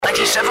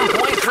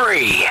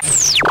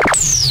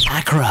97.3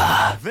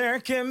 Accra.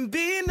 There can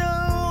be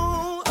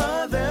no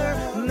other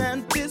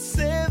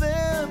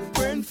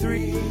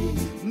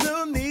 97.3.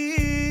 No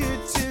need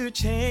to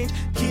change.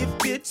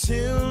 Keep it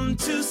tuned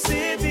to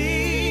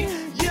City.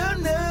 You're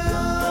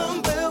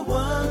number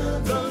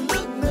one. Don't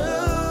look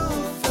no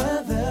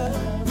further.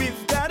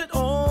 We've got it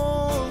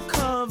all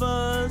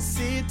covered.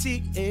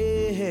 City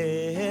FM.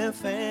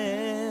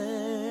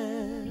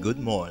 Good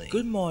morning.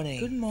 Good morning.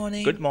 Good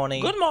morning. Good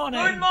morning. Good morning.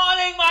 Good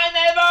morning, my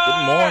neighbor.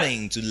 Good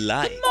morning to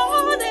life. Good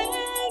morning.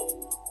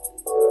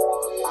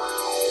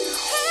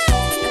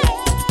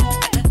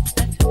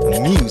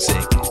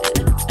 Music,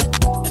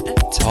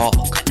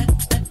 talk,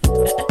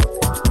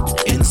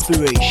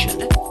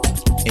 inspiration,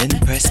 in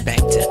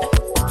perspective.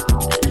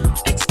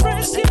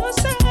 Express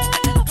yourself.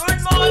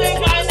 Good morning,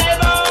 my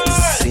neighbor.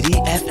 City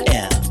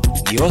FM,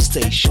 your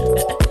station.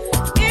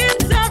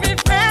 It's a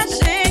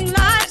refreshing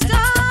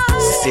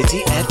lifestyle.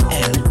 City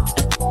FM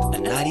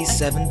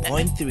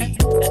 97.3.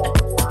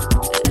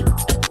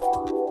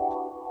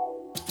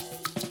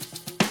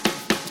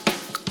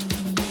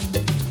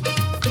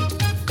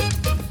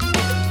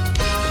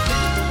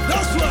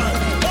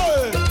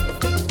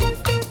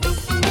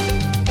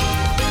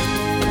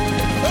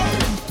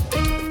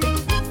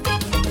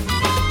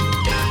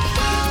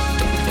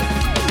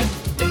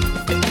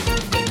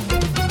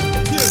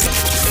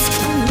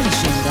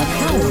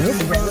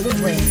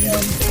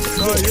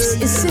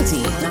 This is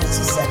City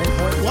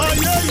 97.3.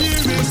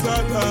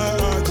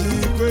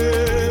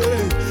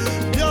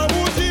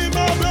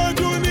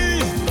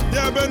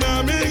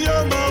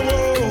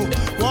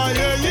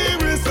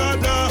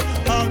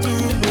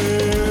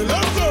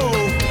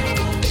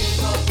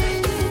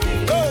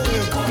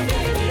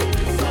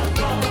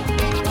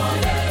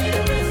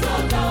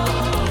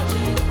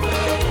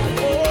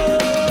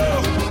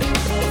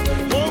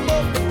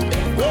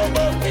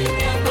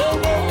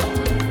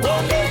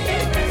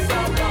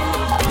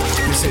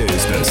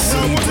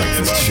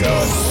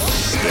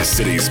 The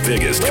city's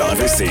biggest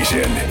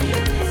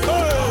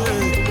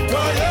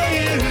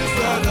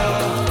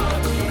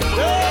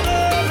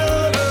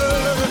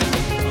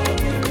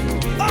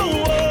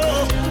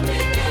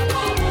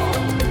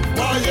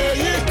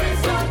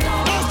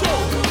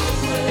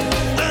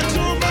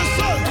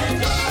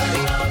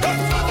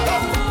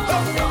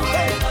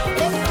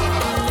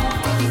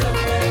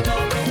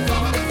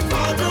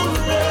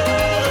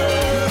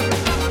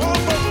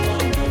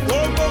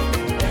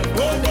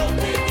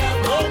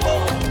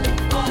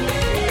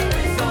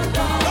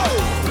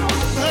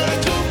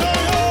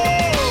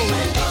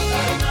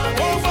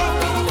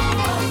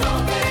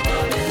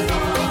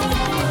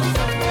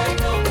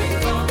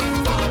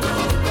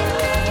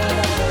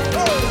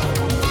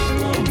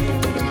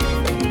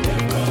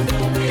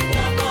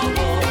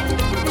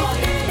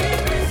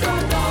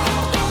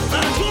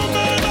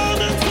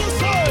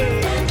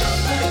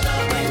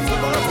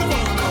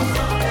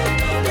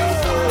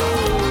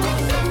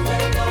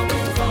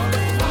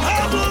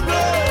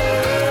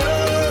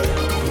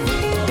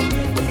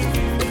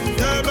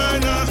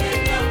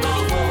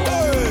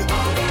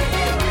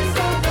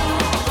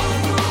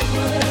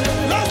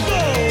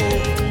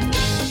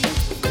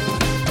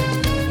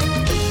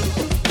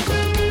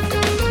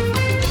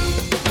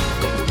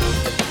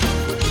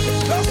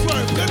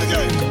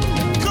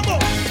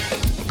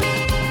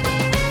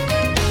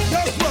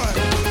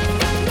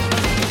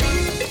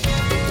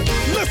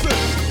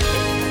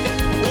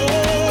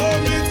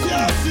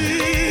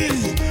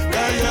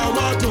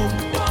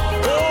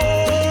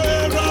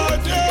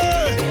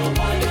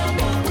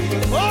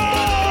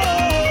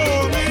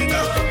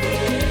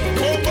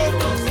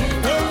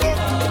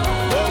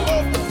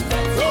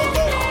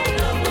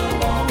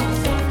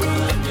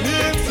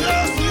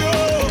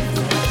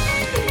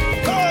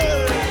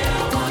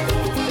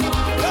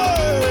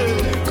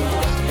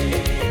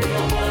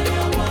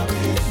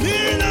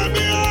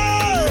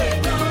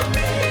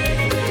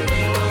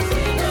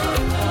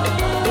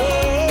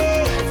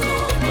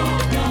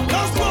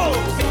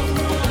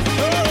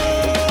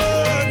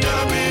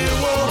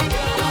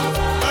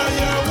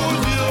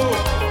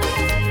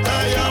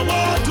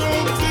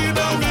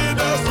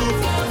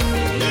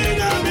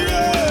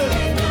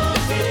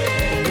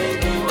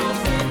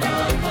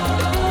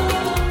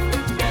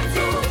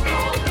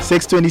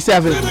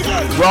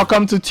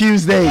Welcome to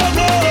Tuesday,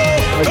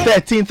 the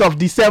 13th of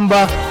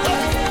December,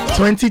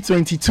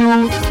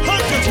 2022.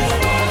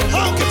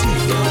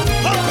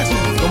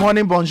 Good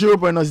morning, bonjour,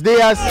 buenos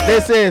dias.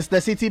 This is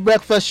the City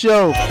Breakfast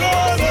Show,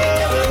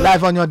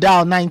 live on your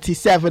dial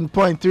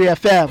 97.3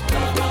 FM.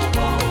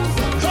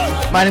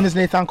 My name is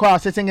Nathan Carr,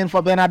 sitting in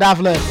for Bernard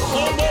Avler.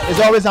 It's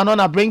always an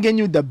honor bringing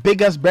you the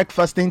biggest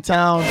breakfast in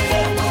town.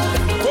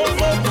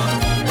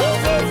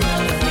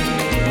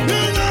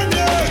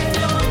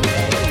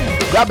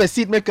 Grab a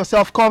seat, make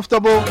yourself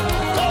comfortable.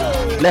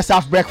 Let's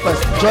have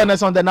breakfast. Join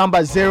us on the number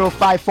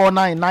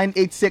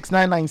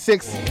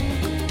 0549-986-996.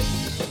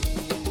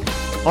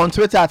 On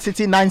Twitter at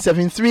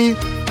City973.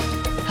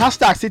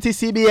 Hashtag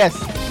CityCBS.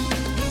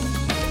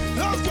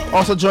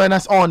 Also join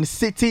us on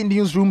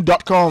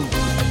citynewsroom.com.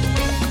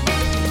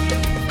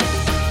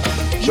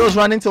 Shows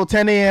running till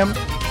 10 a.m.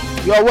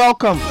 You're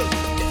welcome.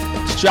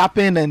 Strap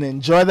in and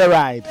enjoy the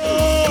ride.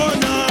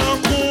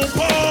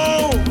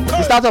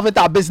 We start off with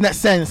our business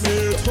sense.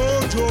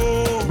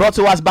 Brought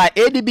to us by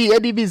ADB.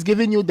 ADB is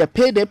giving you the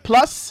payday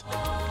plus,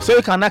 so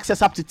you can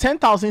access up to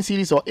 10,000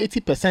 cedis or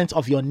 80%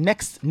 of your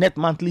next net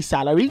monthly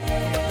salary.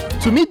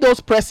 To meet those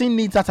pressing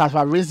needs that have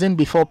arisen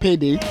before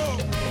payday,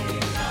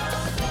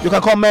 you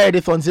can call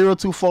Meredith on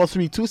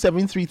 0243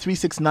 273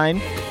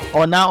 369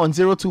 or now on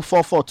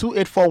 0244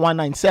 284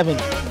 197.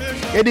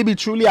 ADB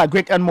truly a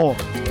great and more.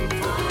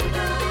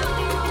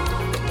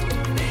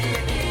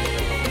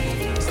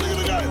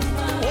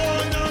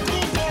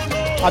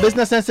 Our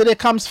business sense today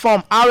comes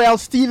from R.L.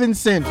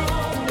 Stevenson,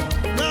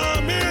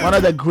 one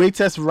of the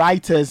greatest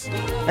writers,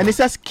 and he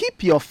says,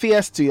 keep your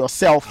fears to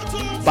yourself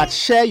but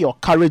share your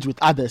courage with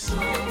others.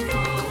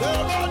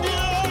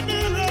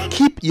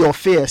 Keep your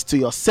fears to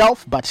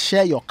yourself but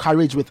share your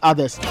courage with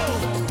others.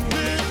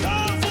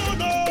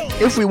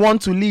 If we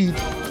want to lead,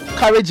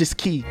 courage is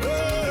key.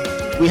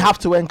 We have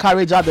to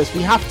encourage others.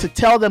 We have to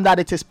tell them that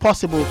it is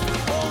possible.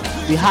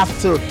 We have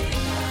to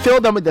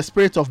fill them with the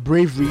spirit of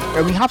bravery,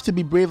 and we have to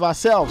be brave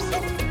ourselves.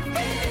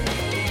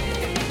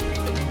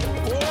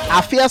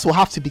 Our fears will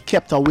have to be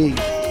kept away,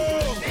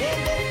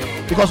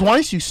 because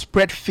once you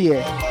spread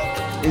fear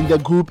in the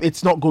group,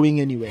 it's not going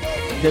anywhere.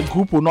 The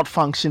group will not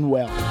function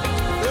well.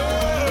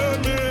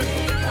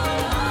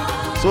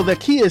 So the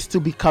key is to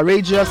be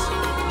courageous,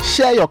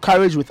 share your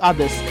courage with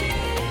others,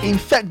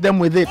 infect them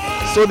with it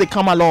so they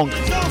come along.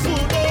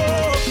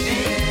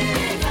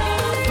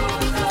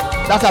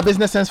 That's our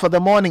business sense for the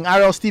morning.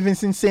 R.L.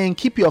 Stevenson saying,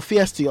 keep your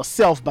fears to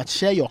yourself but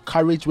share your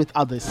courage with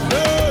others.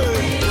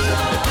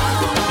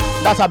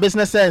 That's our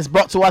business sense,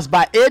 brought to us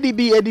by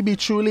ADB. ADB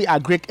truly a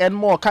great and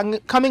more.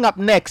 Coming up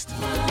next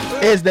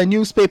is the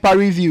newspaper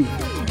review.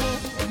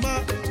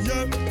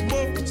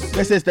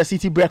 This is the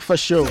City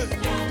Breakfast Show.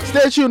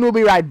 Stay tuned, we'll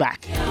be right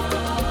back.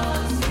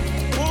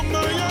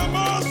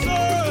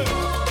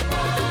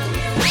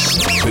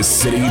 The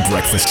City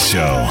Breakfast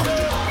Show.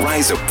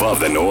 Rise above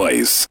the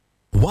noise.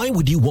 Why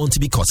would you want to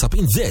be caught up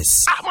in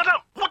this?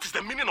 Madam, what is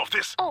the meaning of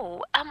this?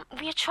 Oh,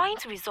 we are trying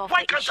to resolve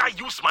Why the can't issue. I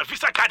use my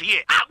Visa card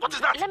here? What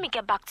is that? Let me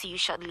get back to you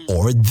shortly.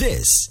 Or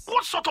this?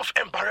 What sort of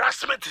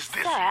embarrassment is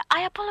this? Sir,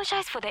 I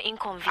apologize for the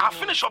inconvenience. I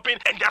finished shopping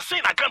and they're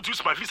saying I can't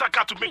use my Visa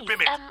card to make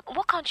payment.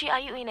 What country are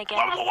you in again?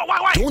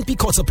 Why? Don't be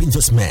caught up in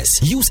this mess.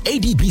 Use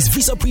ADB's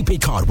Visa prepaid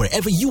card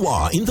wherever you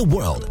are in the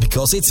world,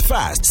 because it's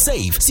fast,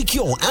 safe,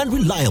 secure, and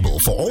reliable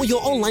for all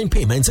your online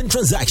payments and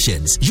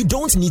transactions. You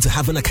don't need to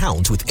have an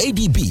account with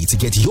ADB to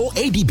get your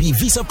ADB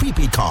Visa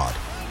prepaid card.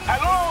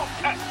 Hello?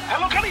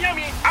 Hello, can you hear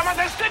me? I'm at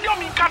the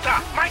stadium in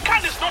Qatar. My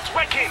card is not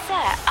working.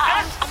 Sir,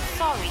 I'm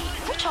sorry.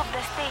 Which of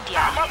the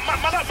stadium? Madam.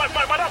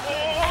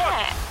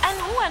 And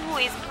who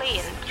is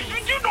playing?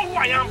 You know who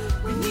I am.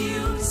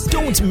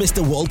 Don't miss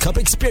the World Cup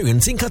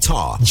experience in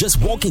Qatar. Just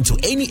walk into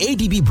any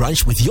ADB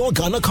branch with your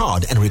Ghana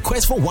card and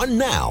request for one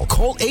now.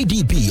 Call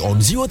ADB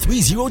on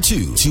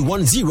 0302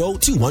 210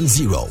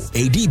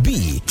 210.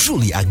 ADB,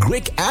 truly a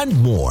Greek and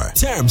more.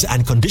 Terms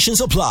and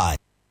conditions apply.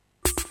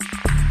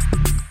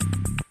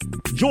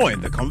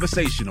 Join the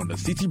conversation on the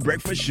City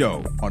Breakfast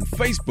Show on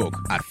Facebook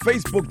at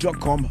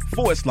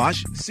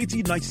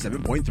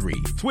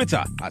facebook.com/City97.3,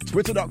 Twitter at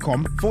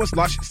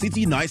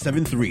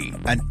twitter.com/City973,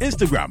 and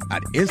Instagram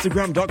at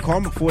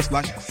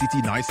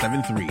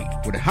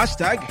instagram.com/City973 with the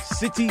hashtag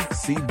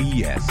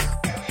CityCBS.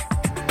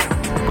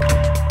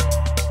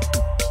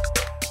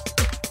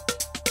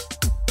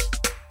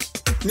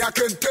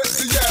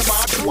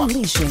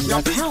 Unleashing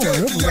the power of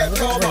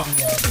radio.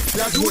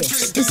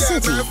 This is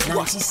City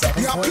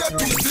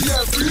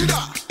 97.3.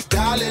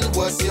 Darling,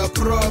 what's your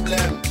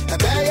problem? A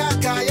bear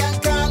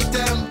can't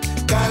them.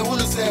 Guy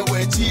wanna say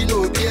where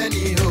Chino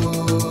Diani.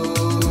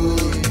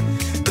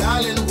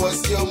 Darling,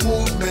 what's your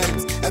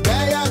movement? A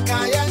bear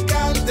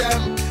can't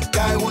them.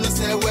 Guy wanna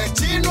say where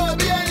Chino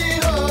Diani.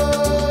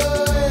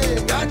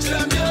 Catch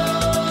them,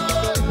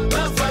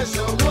 my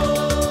fashion.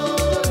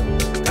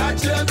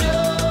 Catch them,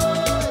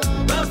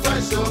 my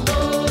fashion.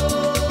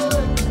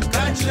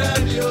 Catch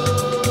them,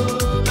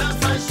 my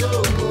fashion.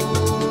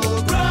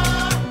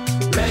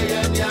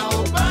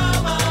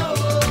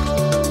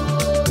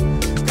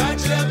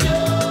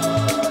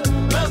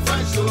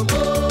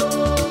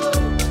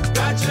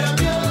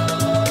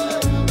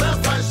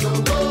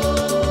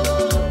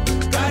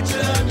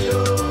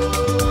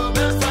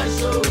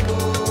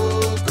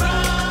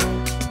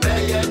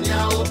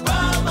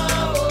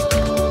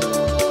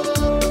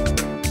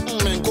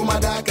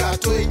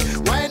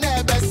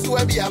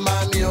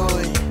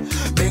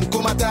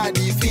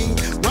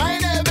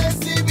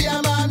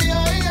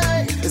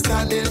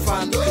 Standing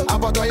fan,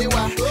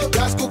 Abotoiwa,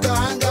 gas cooker,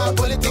 hanger,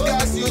 political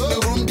suit, the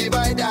room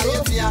divider,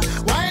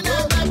 why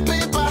never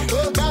paper,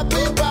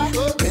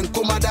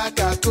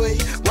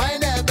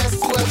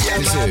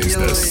 This is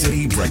the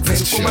City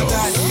Breakfast Show,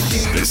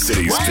 the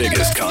city's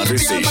biggest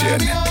conversation.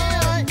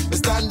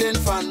 Standing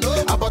fan,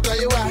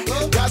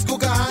 Abotoiwa, gas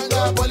cooker,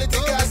 hanger,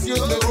 political suit,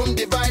 the room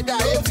divider,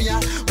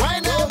 why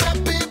never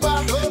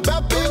paper,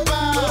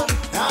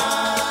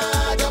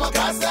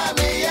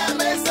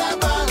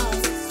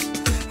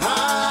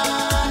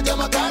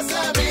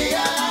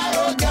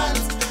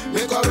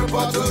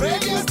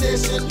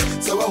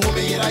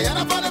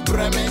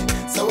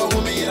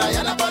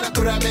 yana bana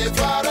kurame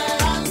for a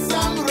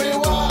handsome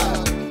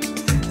reward.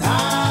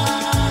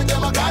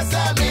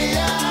 Jamakasa me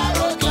a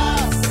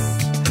class.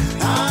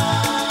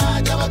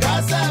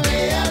 Jamakasa me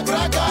a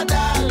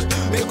crocodile.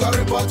 Me go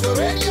report to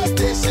radio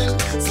station.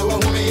 So I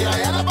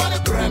yana bana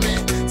kurame.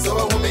 So I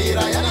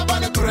yana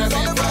bana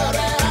kurame for a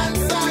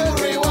handsome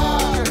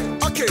reward.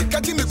 Okay,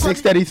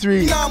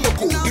 6:33.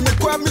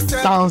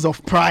 Sounds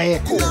of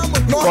Pride.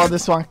 Call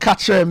this one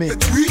Catcher Me. Of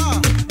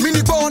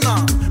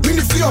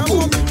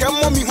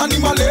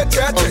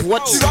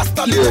what you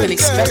can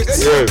expect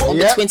on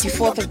the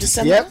 24th of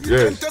December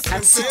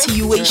at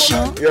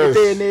Situation.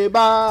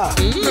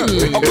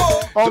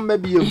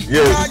 Maybe you.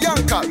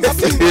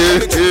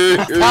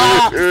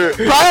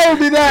 Pride will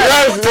be there.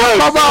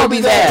 Baba will be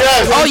there.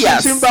 Oh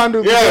yes. Chimband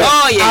will be there.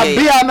 Oh yeah.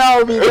 Abiana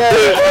will be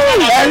there.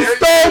 And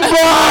Stone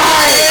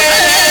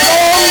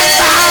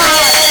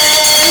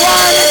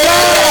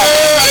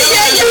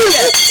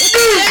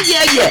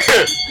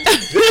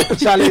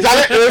Charlie,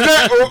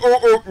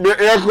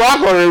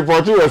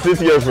 report to a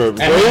city FM.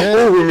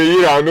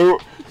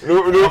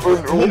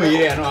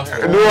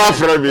 No,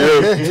 after me.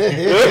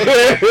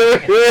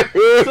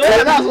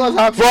 That's what's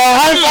happening. For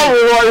handsome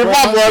reward, in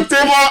fact, for a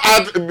table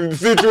at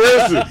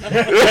Situation.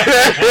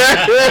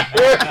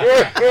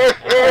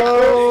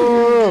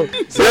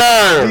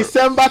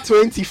 December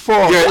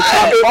 24th. Wait.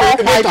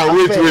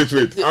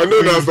 I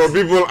know that some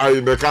people are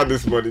in the car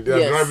this morning. They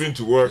are driving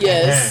to work.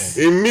 Yes.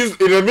 In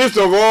the midst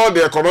of all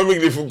the economic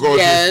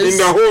difficulties, in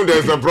the home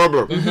there's a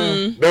problem.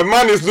 The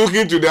man is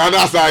looking to the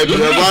other side. The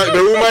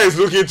woman is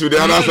looking to the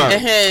other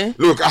side.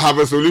 Look, I have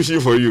a solution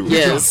for you.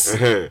 Yes.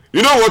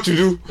 You know what to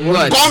do?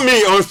 What? Call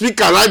me on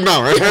speaker right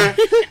now.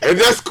 And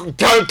just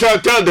tell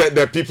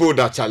the people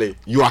that, Charlie,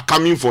 you are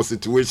coming for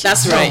Situation.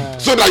 That's right.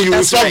 So that you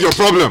will solve your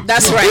problem.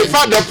 That's right. In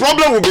fact, the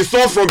problem will be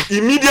solved from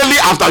immediately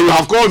after you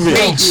have called me.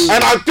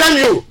 And I'll tell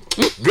you,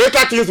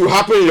 greater things will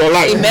happen in your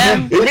life.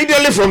 Amen.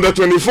 Immediately from the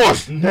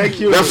 24th. Thank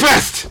you. The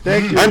first.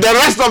 Thank you. And the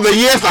rest of the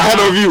years ahead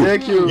of you.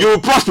 Thank you. You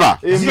will prosper.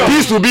 Amen.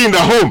 Peace will be in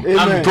the home.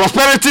 Amen.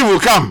 Prosperity will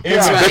come.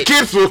 Right. The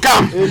kids will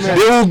come. Amen.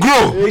 They will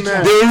grow.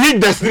 Amen. They will reach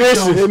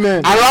destinations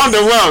around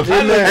the world.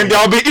 And there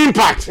will be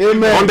impact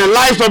on the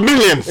lives of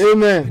millions.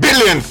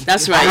 Billions.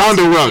 That's right. Around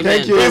the world.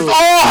 Thank you. It's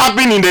all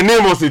happening in the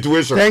name of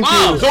Situation. Thank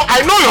you. So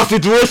I know your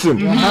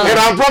situation. And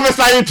I'm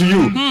prophesying to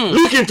you.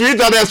 Look into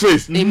each other's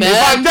face. Amen. If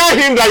I tell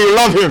him that you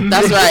love him.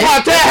 That's right. If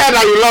I tell her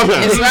that you love her.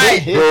 That's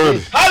right.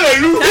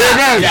 Hallelujah.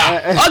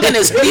 Amen.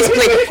 Organist, please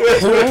play.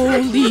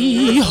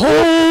 Holy,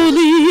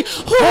 holy,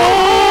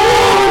 holy,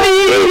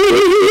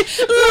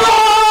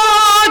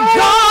 Lord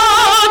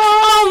God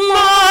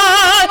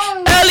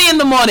Almighty. Early in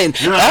the morning.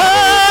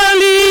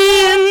 Early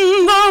in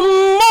the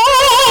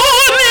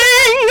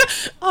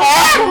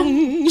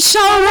morning,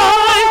 shall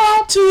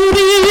rise to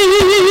thee.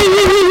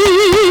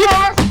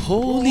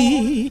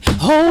 Holy,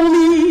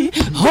 holy,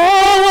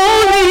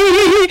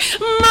 holy,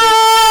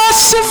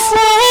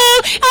 merciful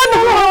and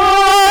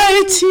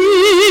mighty,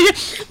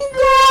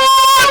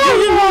 God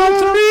in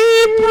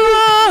 3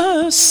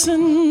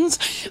 persons,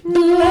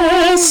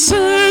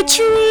 blessed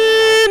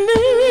Trinity.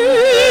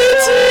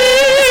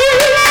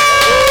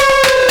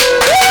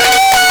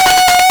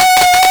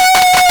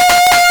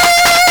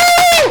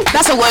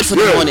 That's a word for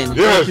the morning.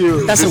 Yes.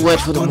 That's a word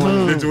for the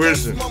morning.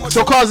 Situation.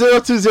 So call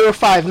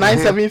 0205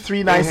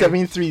 973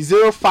 973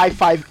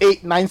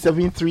 0558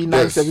 973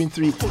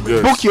 973.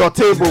 Book your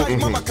table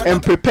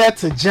and prepare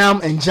to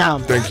jam and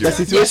jam. Thank you. The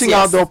Situation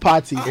Outdoor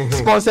Party,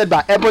 sponsored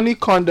by Ebony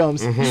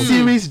Condoms,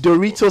 Series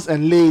Doritos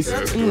and Lays,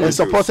 and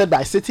supported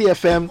by City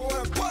FM.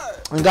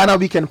 And Ghana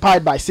Weekend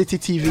powered by City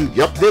TV.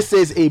 This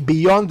is a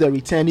Beyond the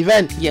Return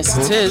event. Yes,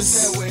 it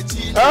is.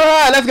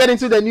 Alright, let's get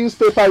into the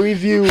newspaper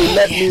review.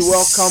 Let me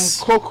welcome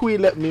Kokui.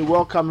 Let me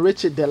welcome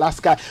Richard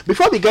Delaska.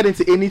 Before we get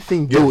into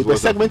anything, though, the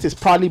segment is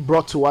proudly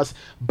brought to us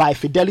by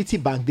Fidelity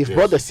Bank. They've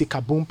brought the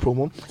Sikaboom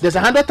promo. There's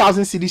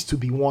 100,000 CDs to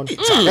be won.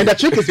 And the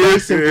trick is very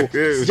simple.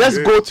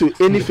 Just go to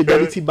any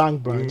Fidelity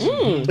Bank branch.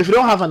 If you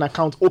don't have an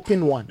account,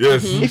 open one.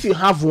 If you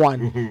have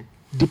one,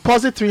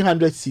 deposit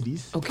 300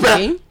 CDs.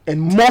 Okay. And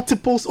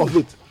multiples of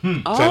it.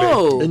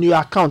 In your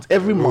account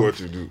every month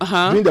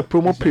during the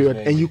promo period,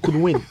 and you could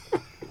win.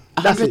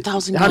 That's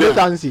 100,000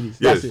 CDs.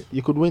 That's it.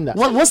 You could win that.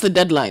 What's the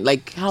deadline?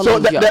 Like how so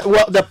long?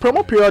 The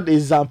promo period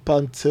is up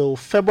until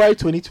February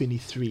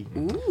 2023.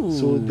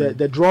 So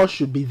the draw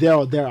should be there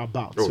or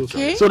thereabouts.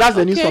 Okay. So that's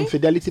the news from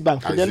Fidelity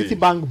Bank. Fidelity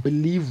Bank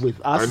believe with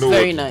us.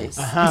 Very nice.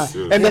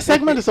 And the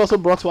segment is also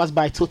brought to us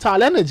by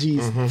Total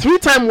Energies,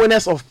 3-time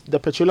winners of the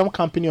Petroleum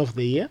Company of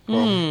the Year.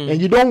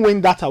 And you don't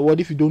win that award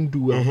if you don't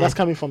do well. That's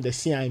coming from the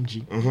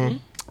CIMG.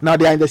 Now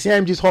they are in the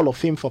CIMG's Hall of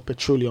Fame for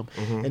petroleum,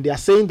 and they are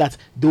saying that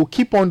they will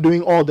keep on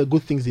doing all the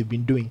good things they've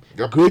been doing.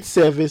 Great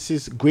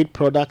services, great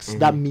products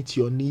that meet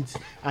your needs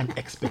and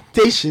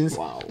expectations.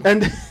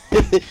 And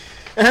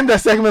and the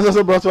segment is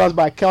also brought to us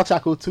by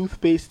Kelchaco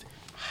Toothpaste.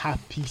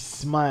 Happy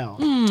Smile.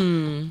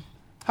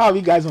 How are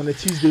we guys on a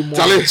Tuesday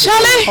morning?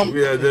 Charlie,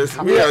 we are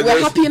just we're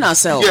happy in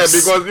ourselves. Yeah,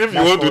 because if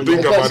you want to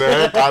think about the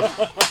haircut,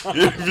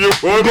 if you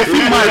want to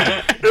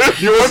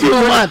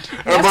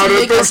about the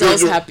make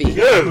ourselves happy.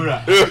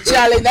 Yes.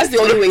 Charlie, that's the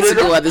only way to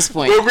go at this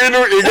point. When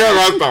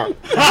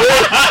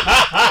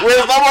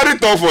somebody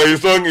talk for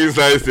his song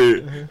inside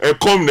say,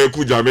 "Come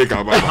neku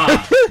Jamaica,"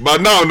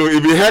 but now no,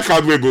 if you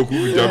haircut we go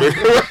to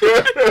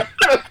Jamaica.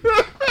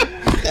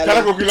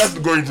 Let's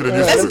go into the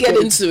news. Let's get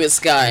into it,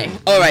 Sky.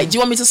 All right. Do you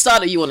want me to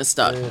start or you want to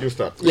start? You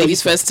start.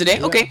 Ladies first today.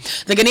 Okay.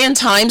 The Ghanaian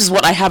Times is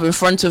what I have in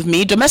front of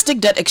me.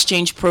 Domestic debt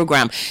exchange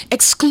program.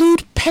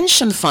 Exclude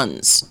pension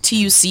funds.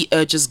 TUC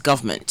urges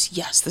government.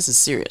 Yes, this is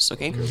serious.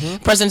 Okay.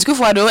 President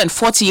Kufuor and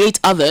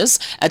 48 others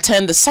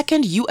attend the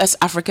second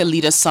U.S.-Africa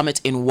Leaders Summit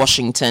in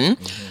Washington.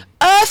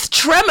 Earth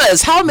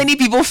tremors. How many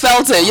people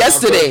felt it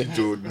yesterday?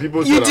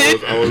 People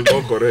said I was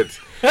not correct.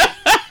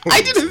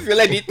 I didn't feel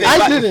anything.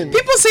 I didn't.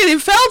 People say they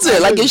felt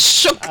it, like it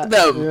shook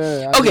them.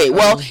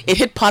 It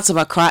hit parts of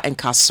Accra and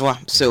Kaswa.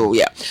 So,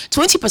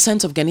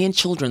 20% of Ghanaian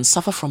children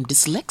suffer from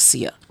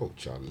dyslexia. Oh,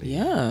 Charlie.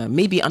 Yeah,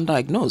 maybe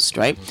undiagnosed,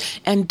 right?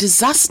 And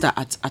disaster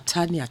at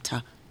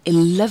Ataniata.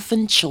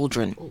 11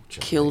 children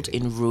killed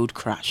in road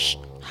crash.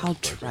 How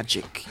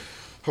tragic.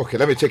 Okay,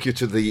 let me take you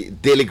to the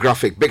Daily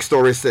Graphic. Big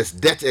story says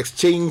debt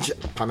exchange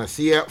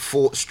panacea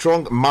for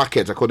strong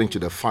market, according to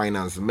the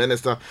finance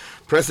minister.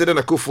 President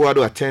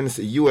Akufo-Addo attends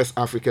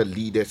U.S.-Africa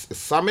Leaders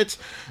Summit,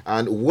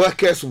 and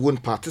workers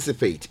won't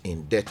participate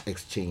in debt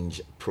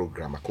exchange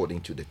program,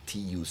 according to the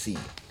TUC.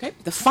 Okay,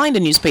 the Find a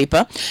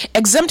newspaper.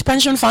 Exempt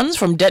pension funds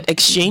from debt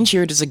exchange.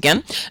 Here it is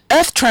again.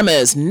 Earth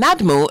tremors.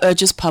 NADMO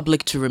urges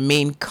public to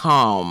remain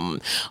calm.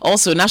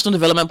 Also, national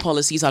development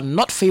policies are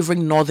not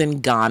favoring northern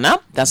Ghana.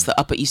 That's the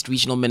Upper East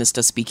Regional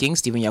Minister speaking,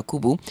 Stephen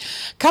Yakubu.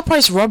 Car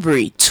price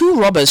robbery. 2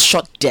 robbers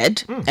shot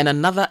dead and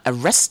another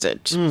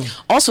arrested.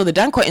 Also, the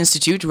Dankwa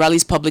Institute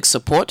rallies public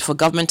support for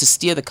government to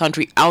steer the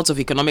country out of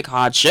economic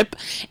hardship.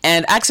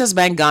 And Access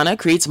Bank Ghana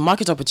creates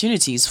market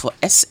opportunities for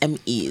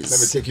SMEs.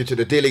 Let me take you to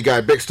the Daily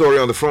Guide. Big story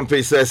on the front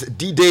page says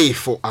D-Day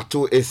for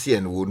Ato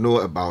Essien. We'll know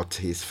about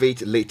his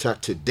fate later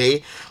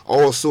today.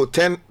 Also,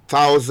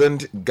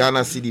 10,000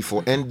 Ghana cedi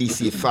for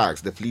NDC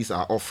fags. The police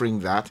are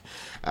offering that.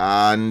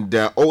 And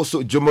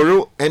also,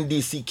 Jomoro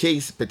NDC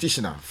case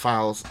petitioner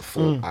files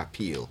for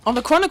appeal. On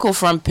the Chronicle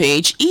front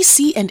page,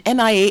 EC and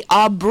NIA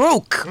are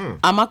broke.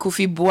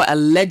 Amakufi Boa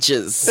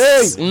alleges.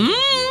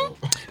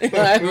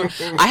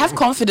 I have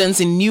confidence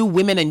in new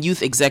women and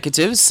youth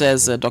executives,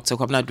 says Dr.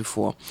 Kwabena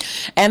Dufour.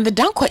 And the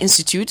Dankwa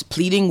Institute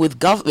pleading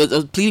with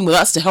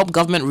us to help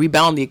government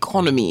rebound the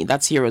economy.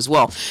 That's here as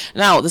well.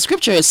 Now, the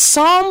scripture is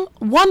Psalm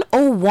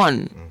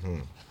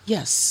 101.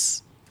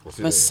 Yes.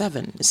 Verse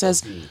 7. It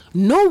says,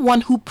 no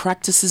one who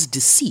practices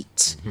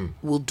deceit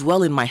will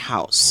dwell in my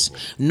house.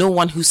 No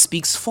one who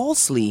speaks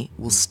falsely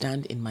will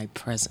stand in my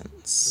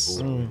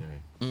presence.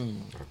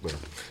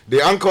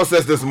 The Anchor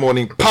says this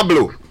morning,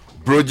 Pablo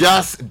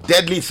Brojas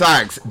deadly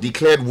thugs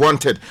declared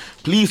wanted.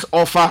 Please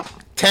offer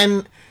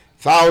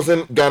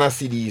 10,000 Ghana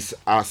cedis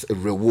as a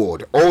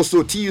reward.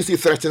 Also, TUC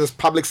threatens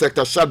public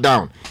sector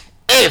shutdown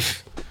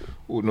if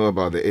who know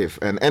about the if,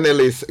 and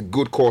NLA's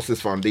Good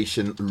Causes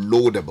Foundation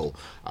laudable,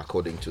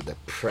 according to the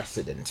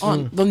president.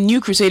 On the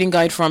New Crusading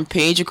Guide front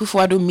page,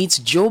 Akufo-Addo meets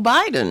Joe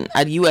Biden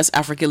at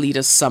U.S.-Africa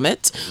Leaders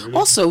Summit. Really?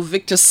 Also,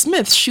 Victor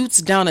Smith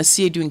shoots down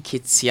Asiedu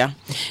Nketiah.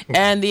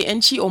 And the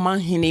Enchi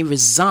Omanhene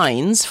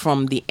resigns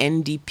from the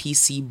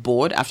NDPC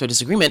board after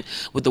disagreement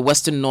with the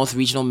Western North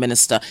Regional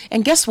Minister.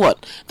 And guess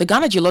what? The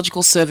Ghana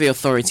Geological Survey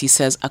Authority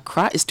says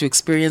Accra is to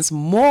experience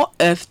more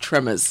earth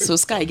tremors. So,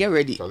 Sky, get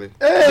ready.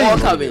 More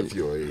coming.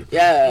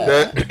 Yeah.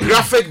 The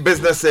Graphic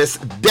Business says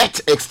debt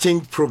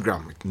exchange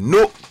program.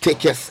 No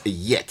takers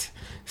yet.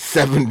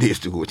 7 days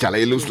to go.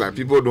 Charlie, it looks like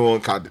people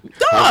don't have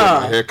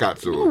a haircut.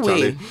 So,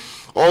 Charlie.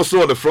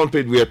 Also on the front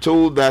page, we are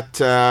told that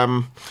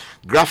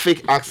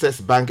Graphic Access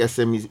Bank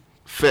SME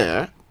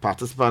Fair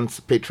participants,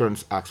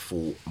 patrons ask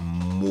for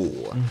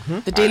more.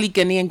 The Daily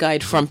Ghanaian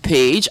Guide front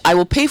page. I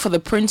will pay for the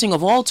printing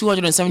of all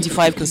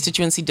 275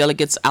 constituency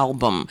delegates'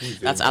 album.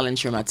 That's Alan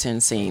Shermatin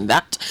saying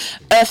that.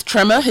 Earth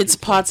tremor hits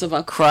parts of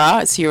Accra.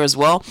 It's here as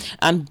well.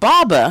 And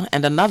Barber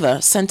and another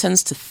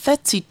sentenced to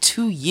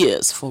 32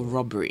 years for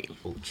robbery.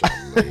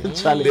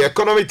 Charlie. The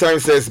Economic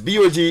Times says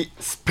BOG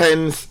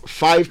spends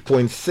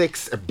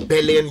 $5.6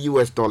 billion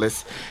US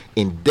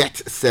in debt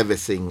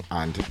servicing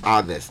and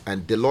others,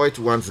 and Deloitte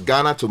wants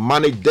Ghana to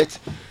manage debt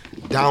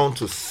down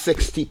to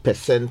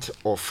 60%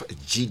 of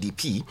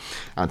GDP,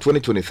 and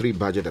 2023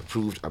 budget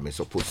approved amidst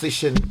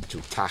opposition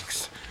to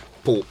tax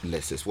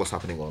policies. What's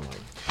happening online?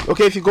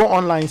 Okay, if you go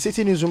online,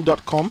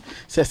 citynewsroom.com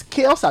says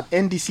chaos at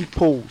NDC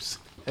polls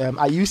at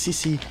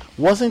UCC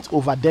wasn't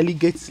over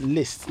delegates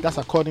list. That's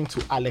according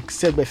to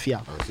Alex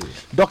Sebefia.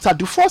 Dr.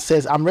 Dufour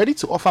says, I'm ready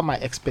to offer my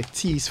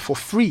expertise for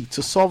free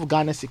to solve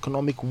Ghana's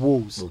economic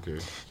woes.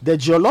 The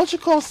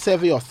Geological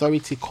Survey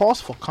Authority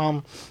calls for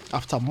calm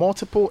after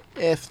multiple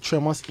earth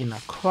tremors in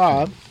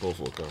Accra.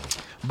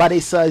 But a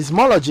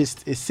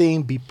seismologist is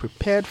saying be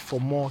prepared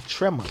for more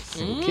tremors.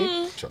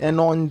 And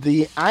on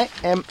the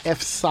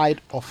IMF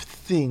side of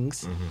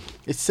things,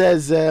 it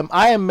says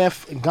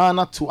IMF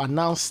Ghana to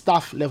announce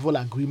staff level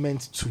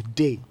agreement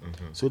today.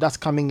 So that's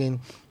coming in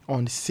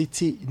on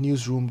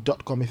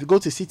citynewsroom.com. If you go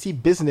to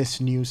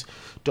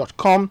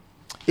citybusinessnews.com,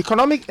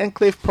 Economic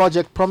Enclave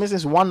Project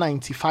promises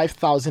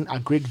 195,000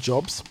 agri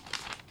jobs.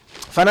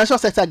 Financial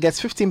sector gets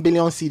 15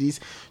 billion cedis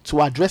to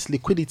address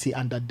liquidity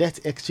under debt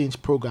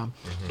exchange program.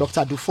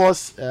 Dr.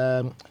 Dufour's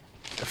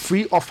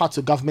free offer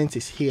to government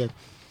is here.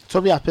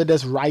 Toby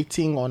Apede's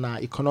writing on our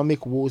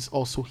economic woes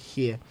also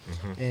here.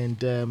 And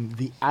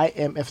the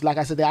IMF, like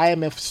I said, the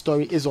IMF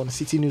story is on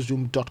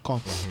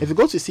citynewsroom.com. If you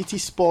go to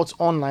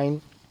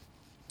citysportsonline.com,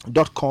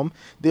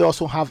 they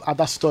also have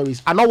other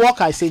stories. Anna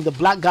Walker is saying the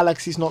Black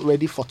Galaxy is not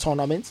ready for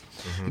tournaments.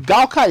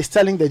 Gauka is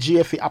telling the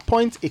GFA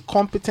appoint a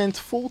competent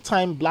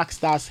full-time Black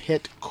Stars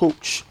head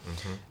coach.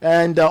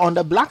 And on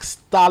the Black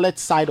Starlet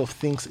side of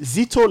things,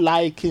 Zito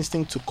Lai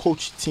Kingston to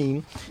coach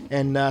team,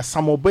 and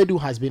Samuel Bedu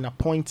has been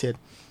appointed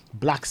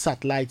Black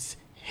Satellites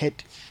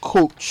head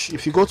coach.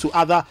 If you go to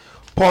other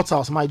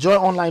portals,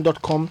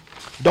 myjoyonline.com,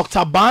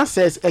 Dr. Barnes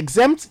says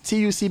exempt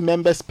TUC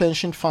members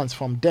pension funds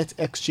from debt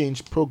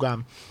exchange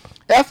program.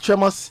 Earth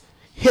tremors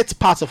hit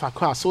parts of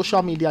Accra.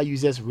 Social media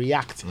users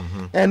react.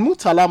 And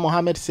Mutala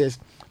Mohammed says,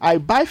 I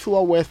buy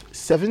fuel worth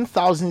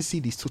 7,000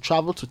 cedis to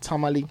travel to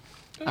Tamale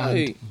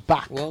and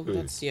back. Well,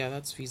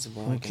 that's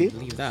feasible. Okay. I can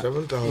believe that.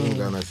 7,000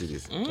 Ghana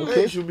cedis.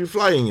 Okay, you should be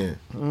flying here.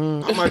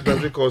 How much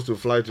does it cost to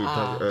fly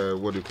to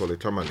what do you call it,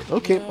 Tamale?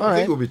 Okay, all right. I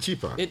think it will be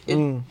cheaper.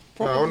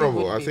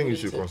 Honorable, I think you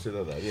should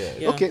consider that.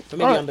 Yeah. Okay. But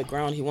maybe on the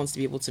ground he wants to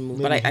be able to move.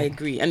 But I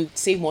agree, and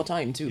save more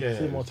time too.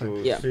 Save more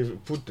time.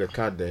 Put the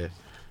card there.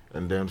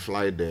 And then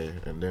fly there,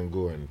 and then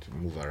go and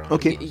move around.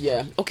 Okay.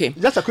 Yeah. Okay.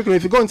 Just a quick one.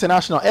 If you go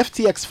international,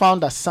 FTX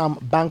founder Sam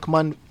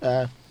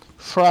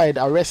Bankman-Fried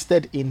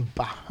arrested in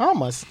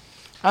Bahamas,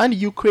 and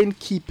Ukraine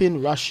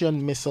keeping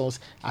Russian missiles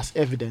as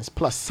evidence,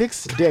 plus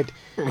 6 dead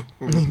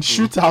in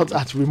shootout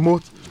at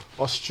remote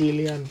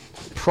Australian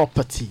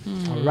property.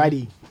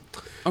 Alrighty.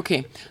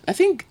 Okay, I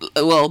think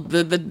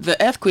the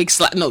earthquake it's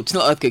not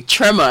earthquake,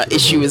 tremor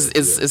issue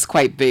is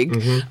quite big,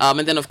 and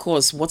then of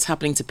course what's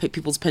happening to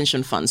people's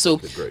pension funds.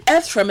 So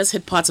earth tremors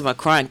hit parts of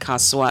Accra and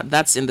Kaswa.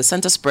 That's in the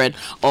center spread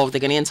of the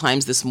Ghanaian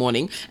Times this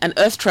morning. And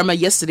earth tremor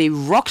yesterday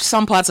rocked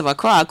some parts of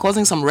Accra,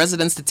 causing some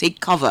residents to take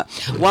cover,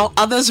 while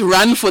others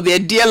ran for their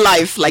dear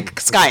life like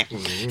Sky,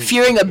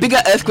 fearing a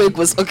bigger earthquake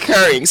was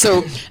occurring.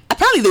 So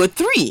apparently there were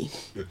three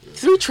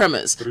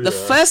tremors. The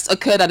first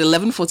occurred at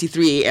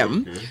 11:43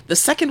 a.m. The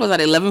second was at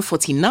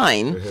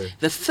 11:49.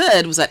 The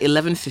third was at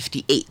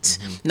 11:58.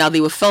 Now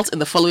they were felt in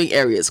the following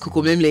areas: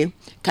 Kokomemle,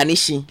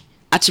 Kanishi,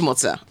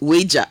 Achimota,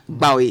 Weja,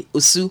 Bawe,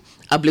 Osu,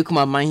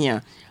 Ablekuma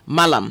Mahia,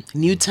 Malam,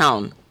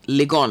 Newtown,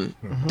 Legon,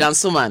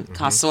 Dansoman,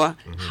 Kaswa,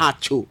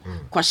 Hacho,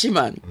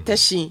 Kwashiman,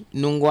 Teshi,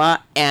 Nungwa,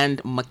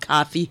 and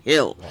McCarthy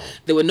Hill.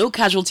 There were no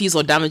casualties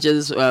or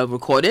damages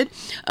recorded.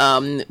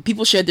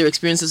 People shared their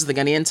experiences with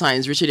the Ghanaian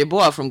Times. Richard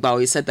Eboa from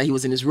Bawe said that he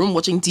was in his room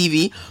watching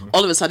TV.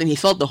 All of a sudden, he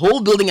felt the whole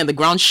building and the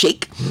ground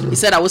shake. He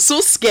said, I was so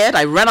scared,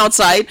 I ran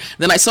outside.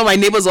 Then I saw my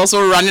neighbors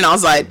also running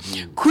outside.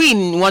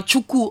 Queen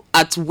Wachuku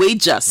at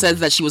Weja said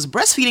that she was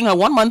breastfeeding her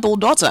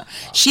 1-month-old daughter.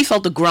 She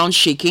felt the ground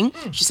shaking.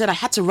 She said, I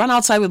had to run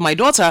outside with my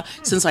daughter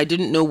since I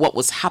didn't know what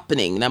was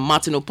happening. Now,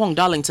 Martin Opong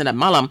Darlington at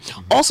Malam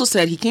also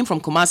said he came from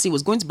Kumasi,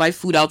 was going to buy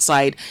food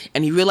outside,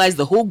 and he realized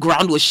the whole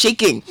ground was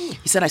shaking.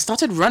 He said, I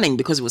started running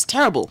because it was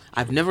terrible.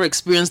 I've never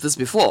experienced this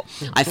before.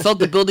 I felt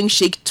the building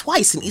shake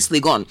twice in East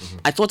Legon.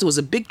 I thought it was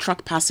a big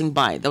truck passing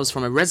by. That was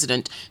from a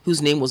resident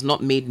whose name was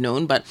not made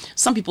known, but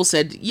some people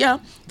said, yeah,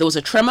 there was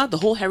a tremor. The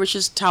whole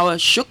Heritage Tower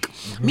shook.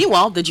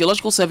 Meanwhile, the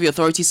Geological Survey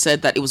Authority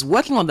said that it was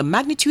working on the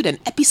magnitude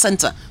and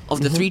epicenter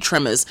of the 3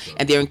 tremors,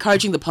 and they're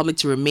encouraging the public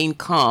to remain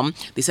calm.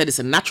 They said it's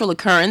a natural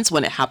occurrence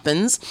when it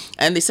happens,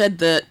 and they said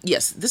that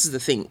yes, this is the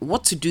thing: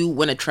 what to do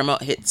when a tremor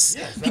hits.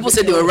 People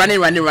said they were running.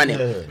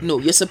 No,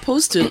 you're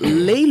supposed to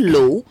lay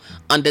low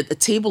under a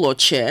table or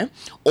chair,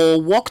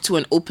 or walk to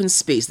an open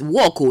space.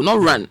 Walk,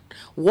 not run.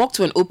 Walk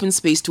to an open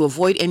space to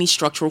avoid any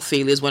structural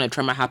failures when a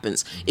tremor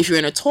happens. If you're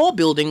in a tall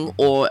building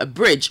or a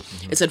bridge,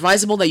 it's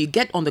advisable that you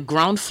get on the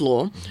ground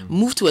floor,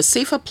 move to a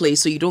safer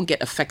place so you don't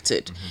get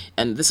affected.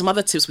 And there's some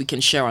other tips we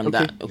can share on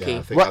that. Okay.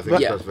 I think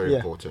that's very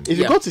important. If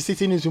you go to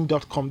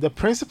citynewsroom.com, the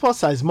principal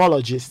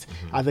seismologist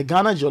at the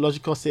Ghana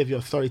Geological Survey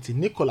Authority,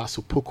 Nicholas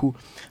Opoku,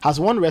 has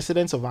warned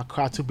residents of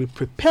Accra to be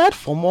prepared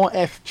for more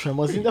earth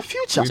tremors in the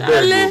future.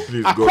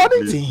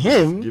 According to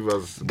him, give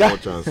us more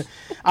chance.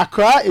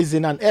 Accra is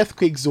in an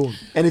earthquake zone,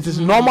 and it is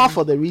normal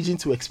for the region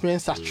to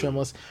experience such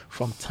tremors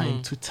from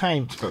time to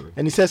time.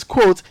 And he says,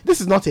 quote,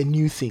 this is not a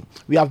new thing.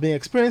 We have been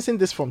experiencing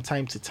this from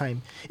time to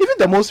time. Even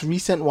the most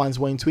recent ones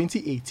were in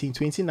 2018,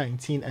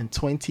 2019, and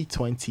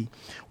 2020.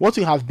 What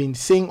we have been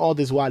saying all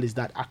this while is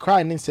that Accra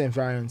and its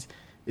environs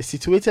is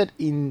situated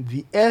in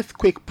the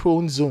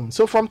earthquake-prone zone.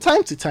 So from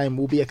time to time,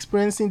 we'll be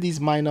experiencing these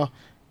minor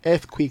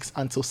earthquakes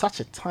until such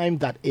a time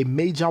that a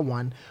major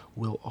one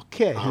will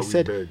occur. He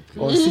said beg.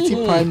 on City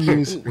Prime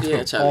News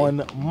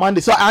on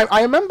Monday. So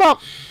I remember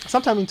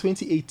sometime in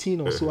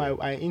 2018 or so,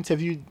 I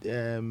interviewed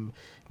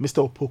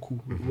Mr. Opoku.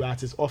 We were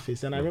at his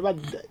office, and I remember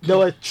there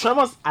were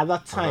tremors at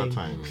that time.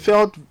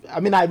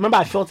 I remember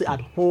I felt it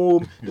at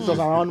home. This was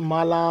around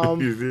Malam,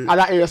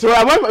 other areas. So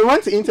I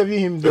went to interview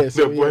him there.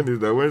 The point is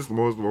that when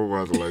small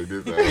ones like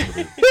this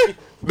happen,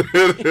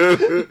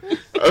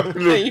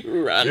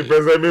 if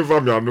there's any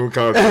from your new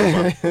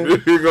council,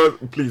 because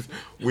please,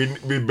 we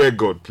beg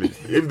God, please.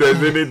 If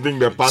there's anything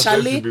the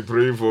pastor should be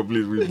praying for,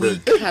 please, we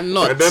beg.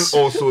 Cannot. And then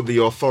also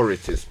the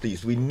authorities,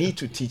 please. We need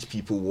to teach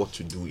people what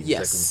to do in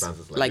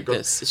circumstances like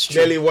this. It's true.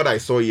 Clearly, what I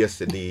saw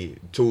yesterday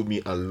told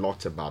me a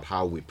lot about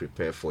how we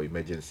prepare for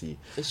emergency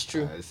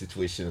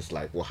situations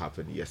like what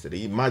happened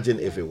yesterday. Imagine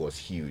if it was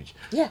huge.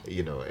 Yeah.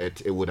 You know,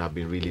 it would have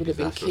been really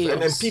disastrous. Been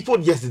and then people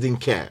just didn't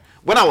care.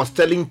 When I was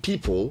telling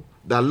people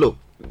that, look,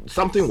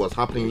 something was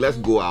happening, let's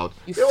go out.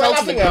 You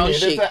felt the ground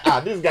shake. They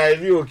said, this guy, is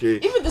he okay?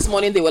 Even this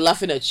morning, they were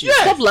laughing at you.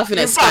 Stop laughing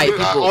at Sky,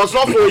 people.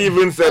 Osofo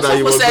even said that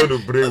he was going to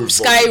bring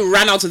Sky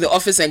ran out of the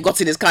office and got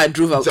in his car and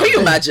drove out. Can you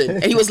imagine?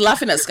 And he was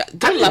laughing at Sky.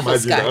 Don't laugh at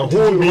Sky.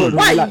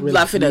 Why are you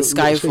laughing at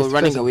Sky for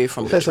running away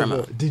from the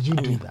tremor? Did you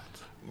do that?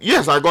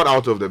 Yes, I got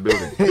out of the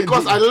building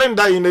because I learned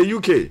that in the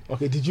UK.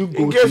 Okay, did you go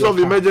in case of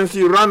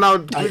emergency, run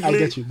out quickly I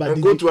get you, but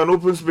and go to an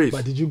open space?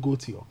 But did you go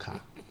to your car?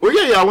 Oh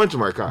yeah, I went to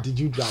my car. Did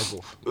you drive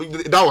off?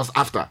 That was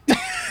after.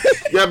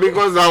 Yeah,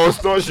 because I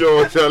was not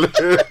sure.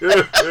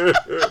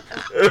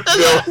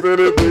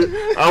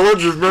 I want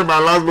to spend my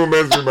last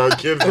moments with my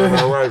kids and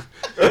my wife.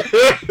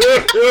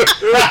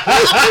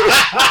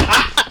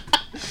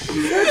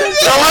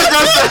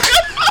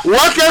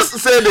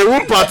 Workers say they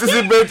won't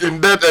participate in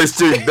debt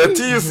exchange. The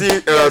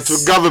TUC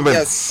to government.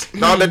 Yes.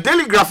 Now, the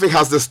Daily Graphic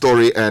has the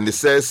story, and it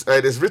says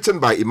it is written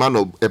by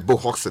Emmanuel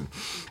Ebo-Hodgson.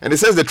 And it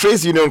says the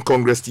Trades Union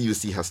Congress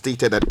TUC has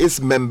stated that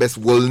its members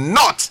will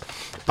not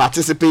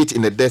participate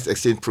in the debt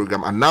exchange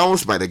program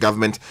announced by the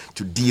government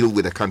to deal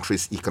with the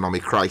country's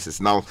economic crisis.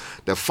 Now,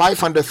 the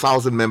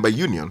 500,000 member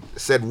union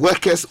said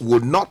workers will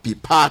not be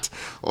part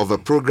of a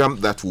program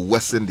that will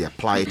worsen their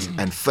plight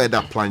and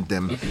further plunge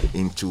them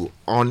into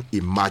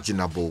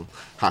unimaginable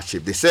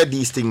hardship. They said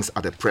these things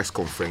at a press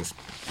conference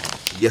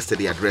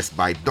yesterday addressed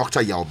by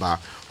Dr. Yauba,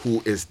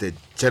 who is the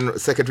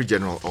Secretary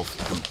General of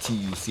the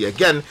TUC.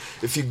 Again,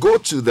 if you go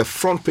to the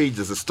front page,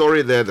 there's a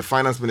story there. The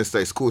finance minister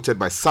is quoted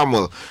by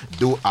Samuel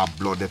Do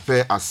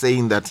Ablodepe as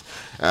saying that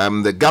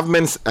the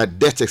government's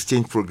debt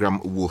exchange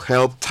program will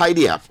help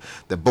tidy up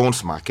the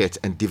bonds market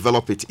and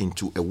develop it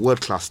into a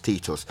world-class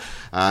status.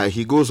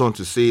 He goes on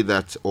to say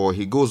that, or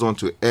he goes on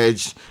to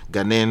urge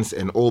Ghanaians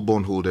and all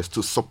bondholders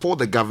to support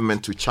the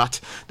government to chart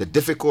the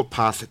difficult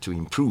path to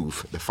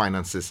improve the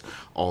finances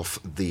of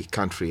the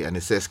country. And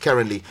it says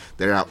currently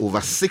there are over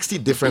 60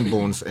 different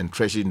bonds and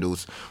treasury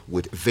notes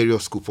with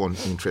various coupon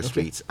interest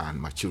rates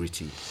and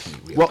maturity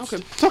periods. Well,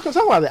 talking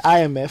about the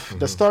IMF,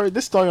 this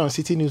story on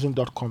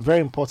citynewsroom.com, very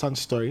important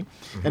story.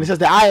 And it says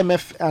the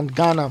IMF and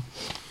Ghana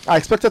are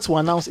expected to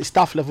announce a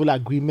staff level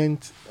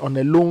agreement on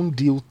a loan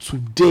deal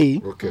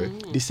today,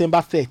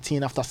 December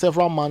 13, after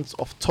several months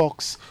of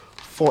talks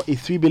for a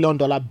 $3 billion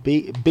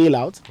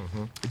bailout.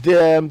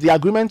 The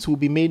agreement will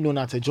be made known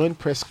at a joint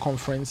press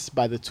conference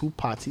by the two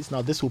parties.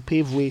 Now, this will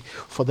pave way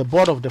for the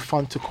board of the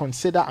fund to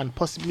consider and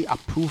possibly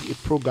approve a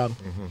program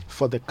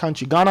for the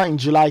country. Ghana in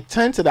July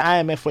turned to the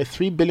IMF for a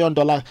 $3 billion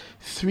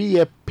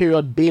 3-year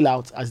period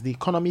bailout as the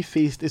economy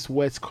faced its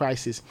worst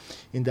crisis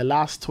in the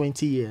last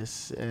 20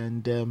 years.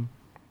 And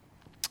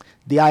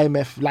the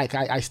IMF, like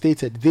I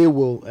stated, they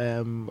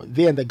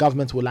and the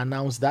government will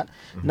announce that.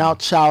 Now,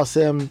 Charles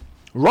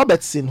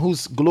Robertson,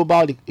 who's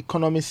global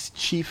economist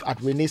chief at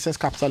Renaissance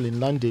Capital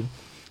in London,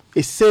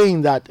 is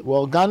saying that,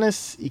 well,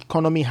 Ghana's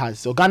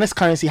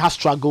currency has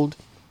struggled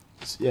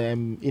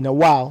in a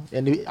while,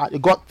 and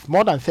it got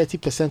more than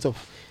 30%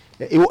 of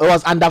it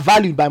was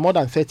undervalued by more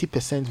than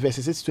 30%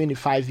 versus its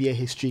 25-year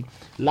history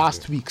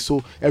last week.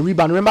 So a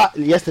rebound. Remember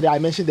yesterday I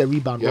mentioned the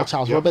rebound.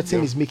 Charles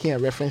Robertson is making a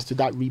reference to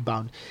that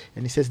rebound,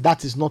 and he says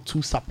that is not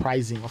too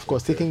surprising. Of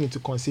course, taking into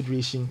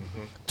consideration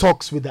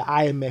talks with the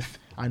IMF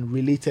and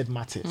related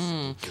matters.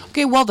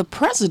 Okay, well, the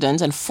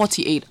president and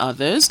 48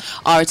 others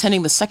are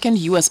attending the second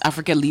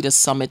U.S.-Africa Leaders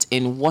Summit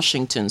in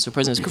Washington. So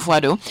President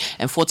Kufuor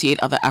and 48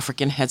 other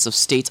African heads of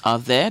state are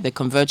there. They're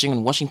converging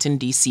in Washington,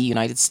 D.C.,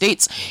 United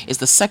States. It's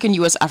the second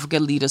U.S.-Africa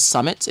Leaders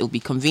Summit. It will be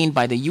convened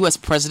by the U.S.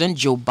 President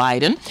Joe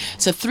Biden.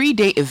 It's a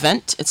 3-day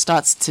event. It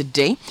starts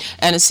today,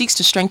 and it seeks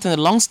to strengthen the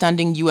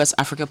long-standing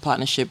U.S.-Africa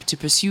partnership to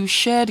pursue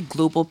shared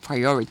global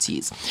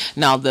priorities.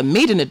 Now, the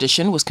maiden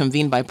edition was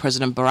convened by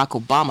President Barack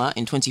Obama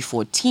in 2014.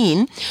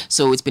 2014.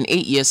 So it's been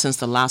 8 years since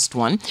the last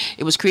one.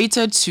 It was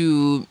created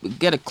to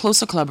get a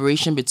closer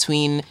collaboration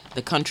between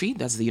the country,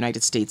 that's the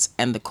United States,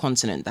 and the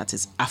continent, that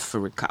is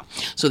Africa.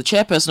 So the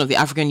chairperson of the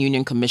African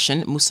Union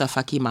Commission, Musa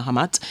Faki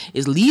Mahamat,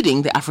 is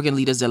leading the African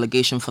Leaders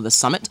Delegation for the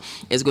summit.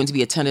 It's going to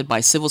be attended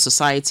by civil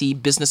society,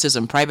 businesses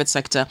and private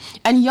sector,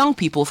 and young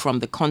people from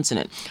the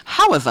continent.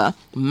 However,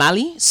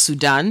 Mali,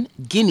 Sudan,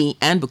 Guinea,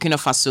 and Burkina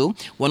Faso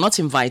were not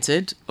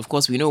invited. Of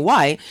course, we know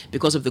why,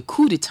 because of the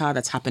coup d'etat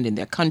that's happened in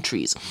their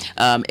countries.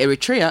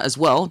 Eritrea as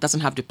well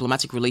doesn't have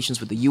diplomatic relations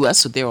with the US,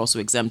 so they're also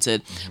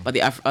exempted, but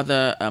the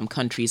other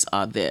countries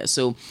are there.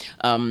 So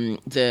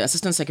the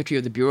Assistant Secretary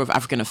of the Bureau of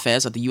African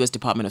Affairs at the US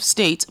Department of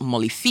State,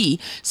 Molly Fee,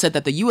 said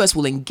that the US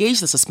will engage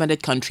the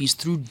suspended countries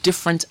through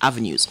different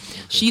avenues.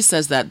 She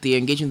says that they're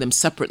engaging them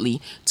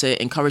separately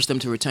to encourage them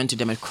to return to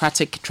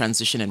democratic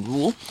transition and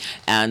rule,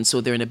 and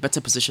so they're in a better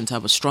position to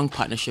have a strong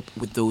partnership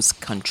with those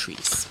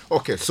countries.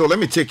 Okay, so let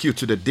me take you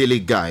to the Daily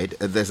Guide.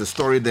 There's a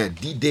story there,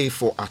 D-Day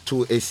for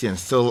Ato Asian,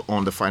 still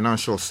on the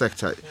financial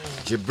sector.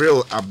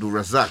 Jibril Abdul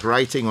Razak,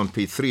 writing on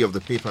page 3 of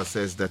the paper,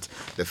 says that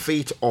the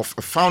fate of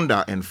a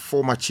founder and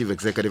former chief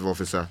executive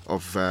officer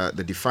of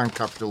the defunct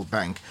Capital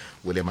Bank,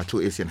 William Ato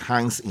Asian,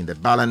 hangs in the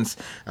balance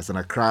as an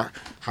Accra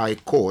High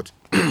Court.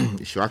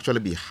 It should actually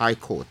be High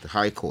Court,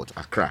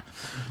 Accra,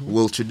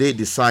 will today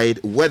decide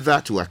whether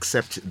to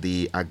accept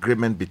the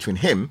agreement between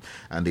him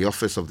and the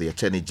Office of the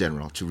Attorney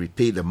General to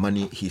repay the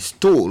money he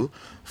stole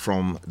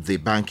from the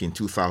bank in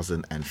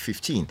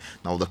 2015.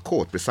 Now, the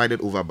court, presided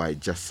over by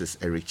Justice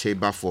Eric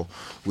Chebafo,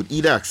 would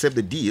either accept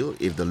the deal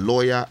if the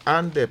lawyer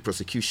and the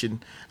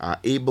prosecution are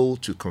able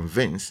to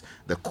convince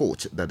the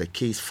court that the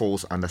case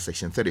falls under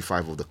Section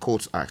 35 of the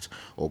Courts Act,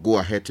 or go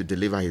ahead to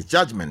deliver his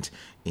judgment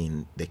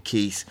in the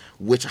case,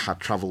 which had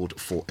traveled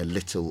for a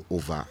little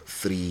over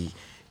 3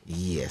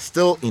 years.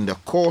 Still in the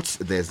courts,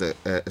 there's a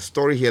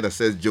story here that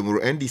says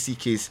Jomuru NDC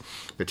case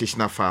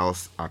petitioner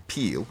files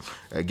appeal.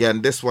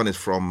 Again, this one is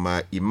from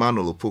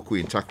Emmanuel Opoku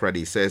in Takrady.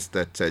 He says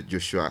that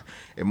Joshua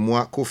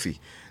Emua Kofi,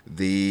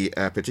 the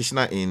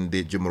petitioner in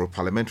the Jomuru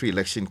parliamentary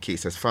election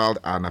case, has filed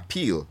an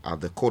appeal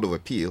at the Court of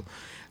Appeal,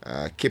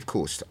 Cape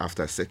Coast,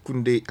 after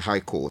Sekunde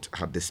High Court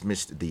had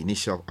dismissed the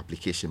initial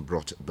application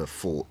brought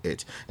before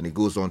it. And it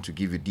goes on to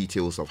give you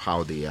details of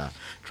how they are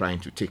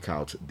trying to take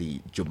out the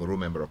Jomuru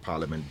Member of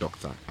Parliament,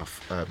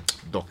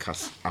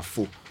 Dorcas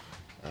Afo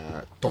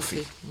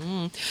Toffee.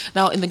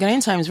 Now, in the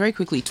Ghanaian Times, very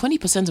quickly,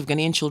 20% of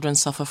Ghanaian children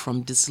suffer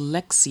from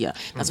dyslexia.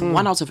 That's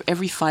 1 out of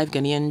every 5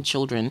 Ghanaian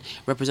children,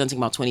 representing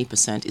about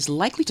 20%, is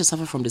likely to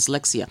suffer from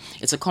dyslexia.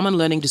 It's a common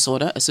learning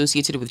disorder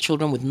associated with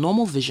children with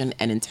normal vision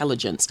and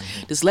intelligence.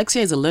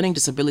 Dyslexia is a learning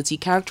disability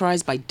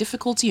characterized by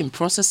difficulty in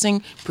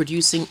processing,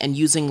 producing, and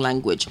using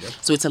language.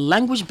 So it's a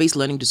language-based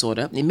learning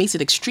disorder. It makes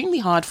it extremely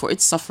hard for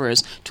its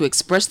sufferers to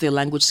express their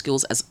language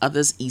skills as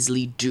others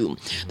easily do.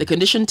 The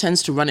condition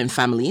tends to run in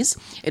families.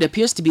 It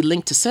appears to be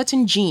linked to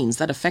certain genes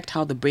that affect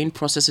how the brain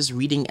processes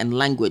reading and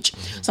language.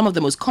 Some of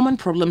the most common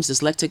problems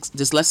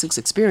dyslexics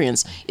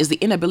experience is the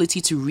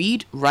inability to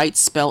read, write,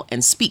 spell,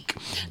 and speak.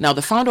 Now,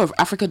 the founder of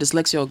Africa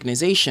Dyslexia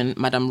Organization,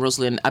 Madam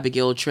Rosalind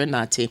Abigail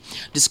Trenate,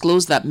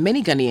 disclosed that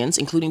many Ghanaians,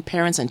 including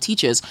parents and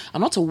teachers, are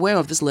not aware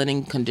of this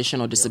learning condition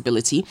or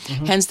disability.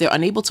 Hence, they're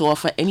unable to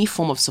offer any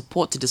form of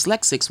support to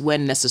dyslexics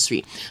when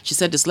necessary. She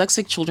said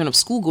dyslexic children of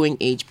school-going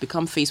age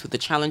become faced with the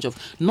challenge of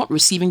not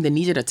receiving the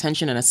needed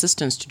attention and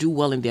assistance to do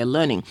well in their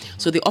learning.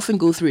 So they often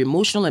go through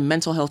emotional and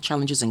mental health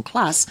challenges in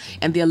class,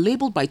 and they are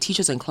labeled by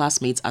teachers and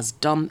classmates as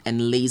dumb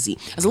and lazy.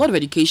 There's a lot of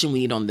education we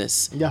need on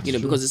this,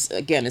 because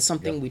it's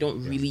something we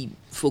don't really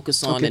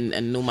focus on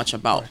and know much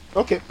about.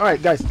 Okay, all right,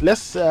 guys,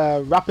 let's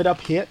wrap it up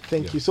here.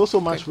 Thank you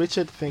so much,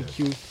 Richard. Thank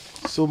you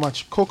so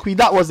much, Kokwi.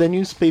 That was the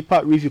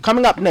newspaper review.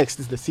 Coming up next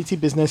is the City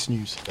Business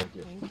News. Thank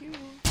you.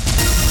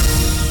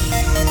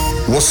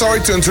 We're sorry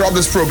to interrupt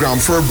this program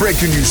for a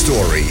breaking news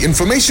story.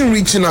 Information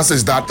reaching us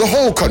is that the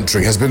whole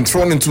country has been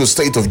thrown into a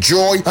state of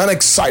joy and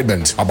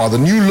excitement about the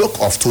new look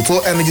of Total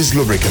Energies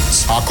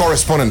lubricants. Our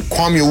correspondent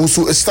Kwame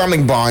Owusu is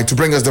standing by to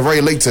bring us the very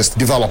latest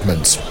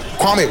developments.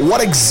 Kwame,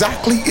 what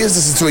exactly is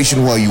the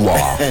situation where you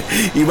are?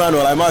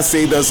 Emmanuel, I must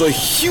say there's a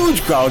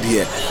huge crowd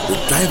here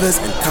with drivers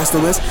and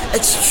customers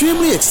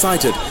extremely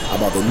excited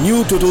about the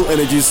new Total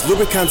Energies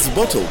lubricants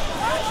bottle.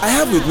 I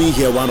have with me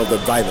here one of the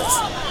drivers.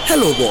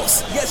 Hello,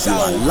 boss. Yes, you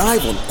are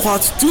live on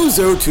Quartz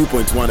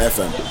 202.1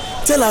 FM.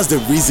 Tell us the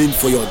reason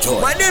for your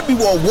joy. My name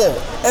is War,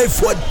 and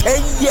for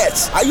 10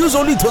 years, I use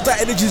only Total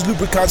Energies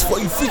lubricants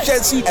for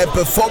efficiency and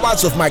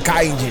performance of my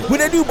car engine. With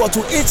a new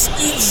bottle, it's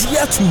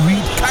easier to read,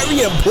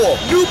 carry, and pour.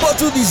 New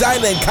bottle design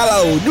and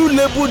color, new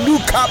label,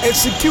 new cap, and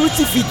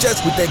security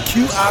features with a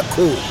QR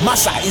code.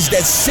 Massa is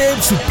the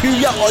same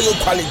superior oil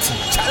quality.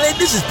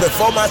 Challenge, this is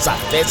performance at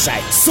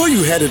bedside. So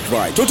you heard it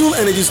right. Total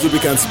Energies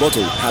lubricants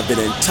bottle have been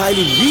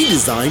entirely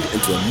redesigned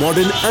into a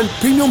modern and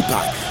premium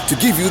pack to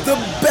give you the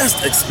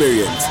best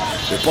experience.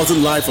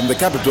 Reporting live from the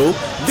capital,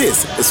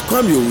 this is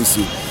Kwame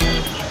Owusu.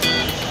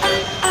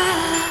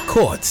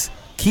 Quartz,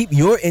 keep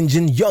your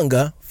engine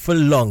younger for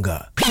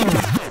longer.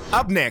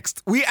 Up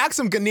next, we asked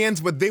some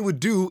Ghanaians what they would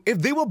do if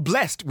they were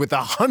blessed with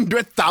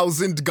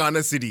 100,000 Ghana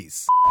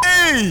cedis.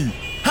 Hey!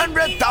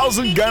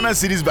 100,000 Ghana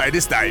cedis by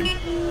this time.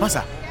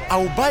 Masa, I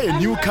will buy a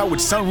new car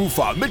with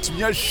sunroof. Make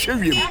me a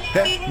shame.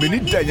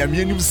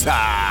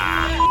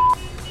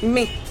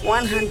 Me,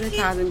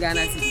 100,000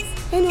 Ghana cedis.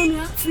 And on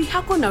your free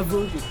Hakona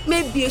Vungu,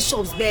 maybe a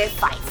shop's bare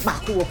 5.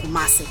 Baku wa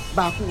Kumasi,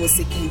 Baku wa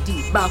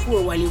Sekendi, Baku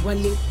wa Wali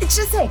Wali. It's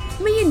just say,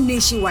 me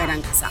nationwide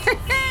Ankasa.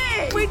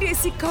 Where they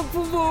see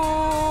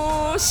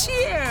Kapuvo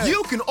share.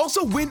 You can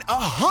also win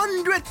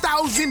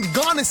 100,000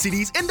 Ghana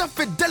cedis in the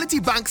Fidelity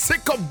Bank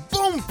Sika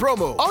Boom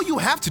promo. All you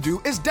have to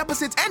do is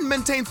deposit and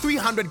maintain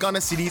 300 Ghana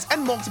cedis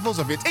and multiples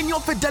of it in your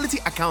Fidelity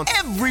account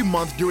every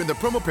month during the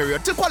promo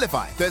period to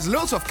qualify. There's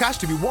loads of cash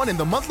to be won in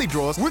the monthly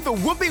draws with a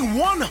whooping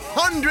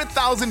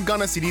 100,000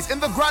 Ghana cedis in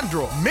the grand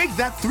draw. Make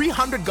that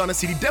 300 Ghana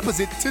cedi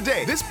deposit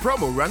today. This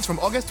promo runs from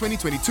August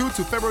 2022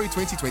 to February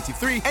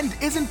 2023 and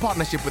is in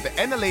partnership with the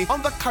NLA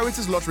on the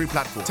Currencies Lottery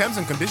platform. Terms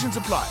and conditions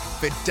apply.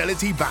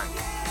 Fidelity Bank.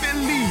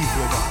 Believe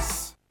with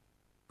us.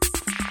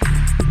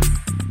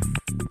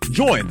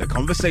 Join the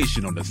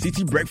conversation on the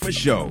City Breakfast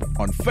Show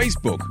on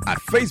Facebook at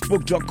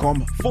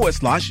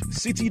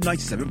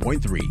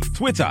facebook.com/City97.3,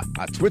 Twitter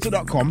at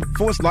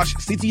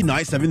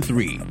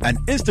twitter.com/City973, and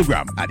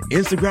Instagram at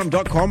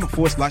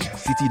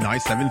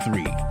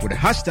instagram.com/City973 with the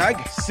hashtag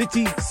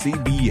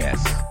CityCBS.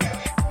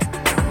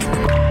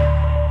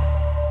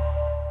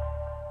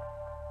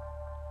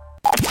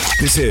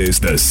 This is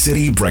the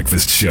City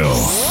Breakfast Show,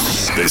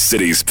 the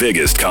city's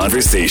biggest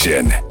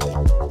conversation.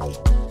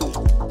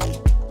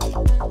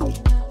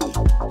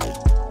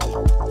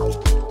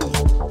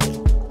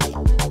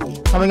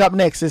 Coming up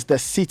next is the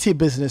City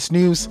Business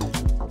News,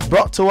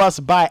 brought to us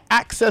by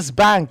Access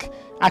Bank.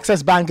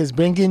 Access Bank is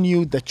bringing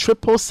you the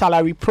triple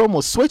salary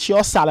promo. Switch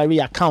your salary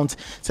account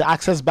to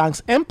Access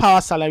Bank's Empower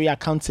Salary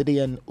account today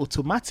and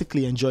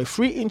automatically enjoy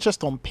free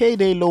interest on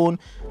payday loan,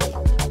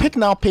 pick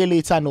now, pay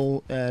later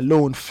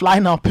loan, fly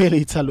now, pay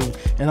later loan,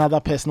 and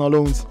other personal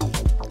loans.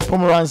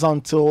 Promo runs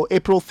until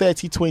April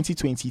 30,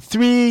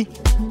 2023.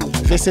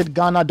 Visit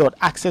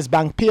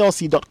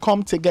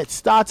ghana.accessbankplc.com to get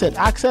started.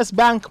 Access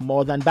Bank,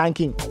 more than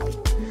banking.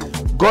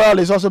 Goil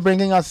is also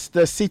bringing us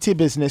the City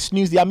Business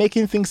News. They are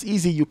making things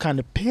easy. You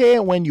can pay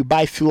when you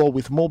buy fuel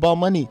with mobile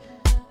money.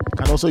 You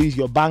can also use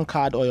your bank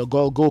card or your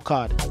Goil Go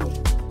card.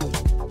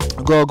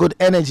 Goil Good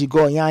Energy,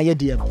 Goil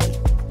DM.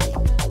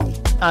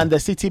 And the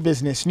City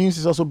Business News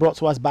is also brought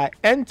to us by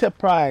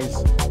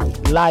Enterprise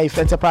Life.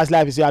 Enterprise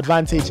Life is your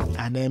advantage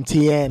and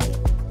MTN.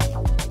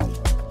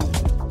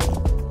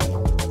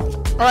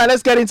 All right,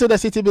 let's get into the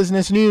City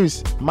Business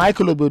News.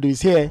 Michael Obodo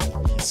is here.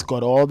 He's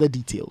got all the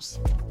details.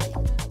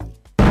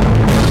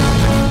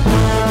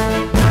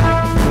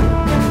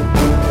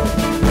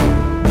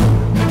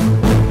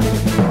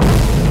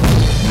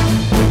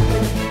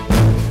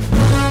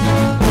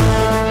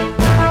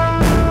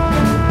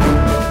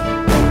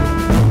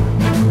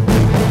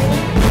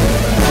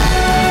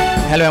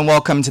 Hello and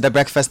welcome to the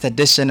breakfast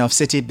edition of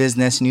City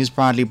Business News,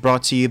 proudly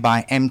brought to you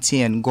by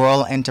MTN,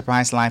 Goil,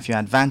 Enterprise Life, your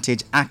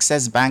advantage,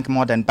 Access Bank,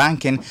 modern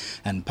banking,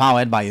 and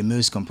powered by your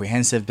most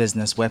comprehensive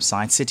business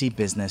website,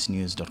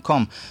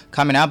 citybusinessnews.com.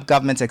 Coming up,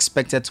 government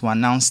expected to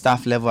announce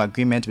staff level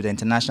agreement with the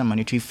International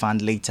Monetary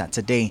Fund later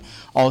today.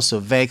 Also,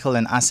 Vehicle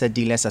and Asset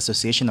Dealers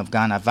Association of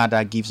Ghana,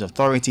 VADA, gives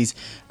authorities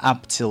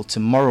up till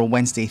tomorrow,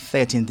 Wednesday,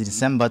 13th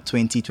December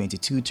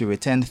 2022, to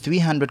return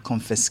 300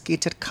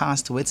 confiscated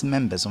cars to its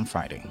members on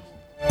Friday.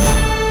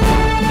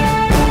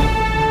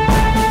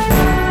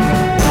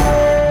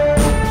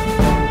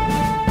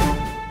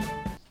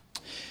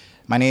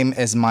 My name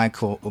is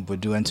Michael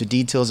Obodu, and to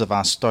details of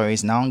our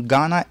stories now,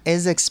 Ghana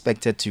is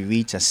expected to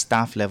reach a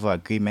staff level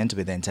agreement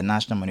with the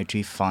International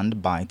Monetary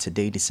Fund by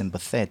today, December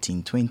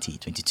 13,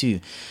 2022.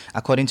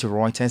 According to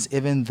Reuters,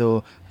 even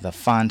though the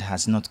fund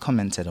has not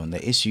commented on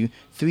the issue,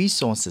 3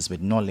 sources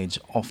with knowledge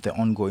of the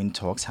ongoing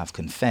talks have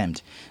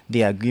confirmed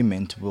the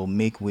agreement will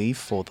make way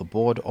for the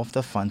board of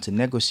the fund to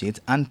negotiate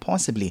and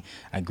possibly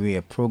agree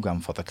a program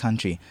for the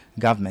country.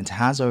 Government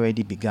has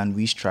already begun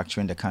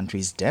restructuring the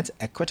country's debt,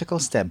 a critical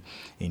step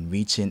in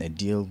reaching a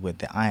deal with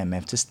the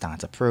IMF to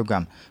start a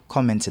program.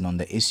 Commenting on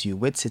the issue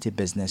with City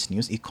Business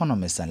News,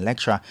 economist and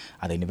lecturer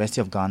at the University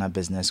of Ghana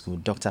Business School,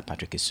 Dr.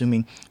 Patrick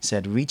Isumi,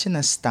 said reaching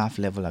a staff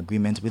level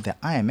agreement with the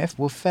IMF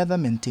will further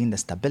maintain the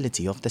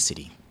stability of the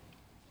city.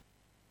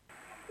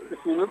 If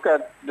you look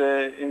at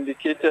the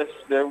indicators,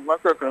 the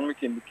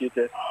macroeconomic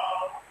indicators,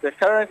 the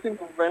currency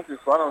movement is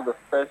one of the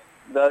first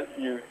that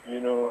you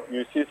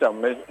see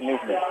some movement,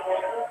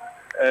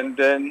 and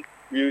then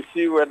you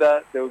see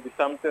whether there will be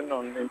something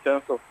in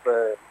terms of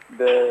the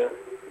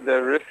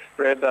risk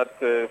spread that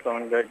is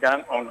on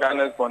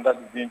Ghana's bond that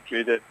is being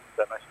traded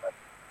internationally.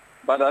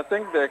 But I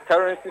think the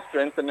currency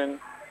strengthening.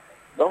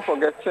 Don't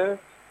forget, since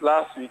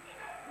last week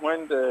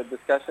when the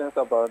discussions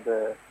about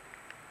the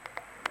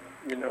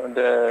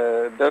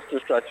debt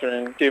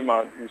restructuring came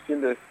out, you've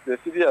seen the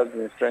city has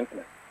been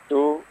strengthening.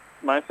 So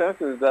my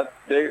sense is that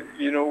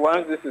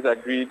once this is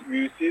agreed,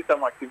 we will see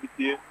some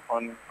activity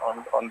on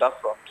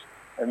that front,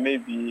 and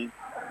maybe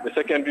the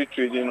secondary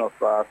trading of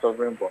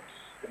sovereign bonds.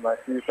 You might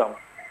see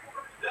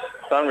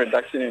some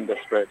reduction in the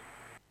spread.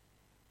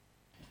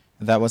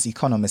 That was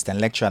economist and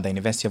lecturer at the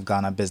University of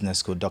Ghana Business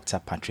School, Dr.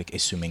 Patrick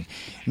Esuming.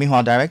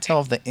 Meanwhile, director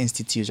of the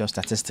Institute of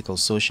Statistical,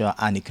 Social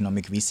and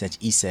Economic Research,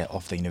 ISE,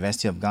 of the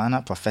University of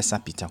Ghana, Professor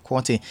Peter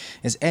Quartey,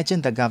 is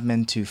urging the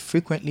government to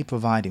frequently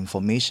provide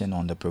information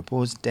on the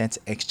proposed debt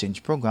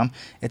exchange program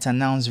it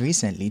announced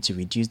recently to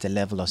reduce the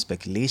level of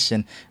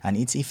speculation and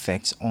its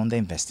effects on the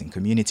investing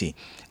community.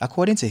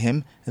 According to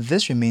him,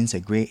 this remains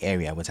a grey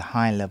area with a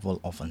high level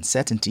of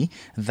uncertainty,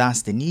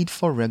 thus the need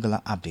for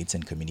regular updates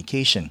and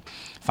communication.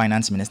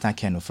 Finance Minister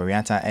Ken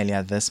Ofori-Atta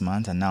earlier this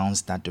month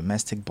announced that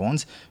domestic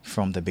bonds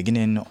from the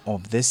beginning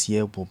of this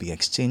year will be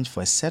exchanged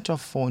for a set of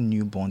 4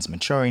 new bonds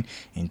maturing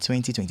in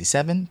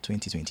 2027,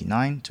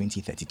 2029,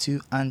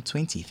 2032 and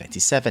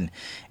 2037.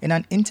 In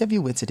an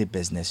interview with City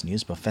Business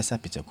News, Professor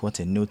Peter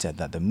Quartey noted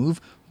that the move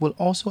will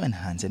also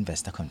enhance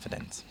investor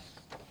confidence.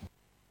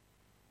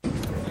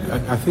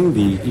 I think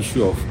the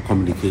issue of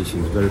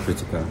communication is very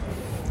critical.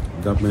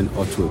 Government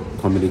ought to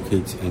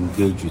communicate,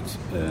 engage with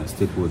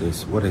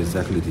stakeholders, what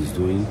exactly it is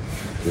doing,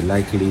 the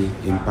likely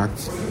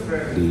impacts,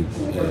 the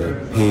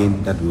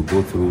pain that we'll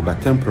go through,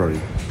 but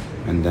temporary.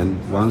 And then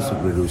once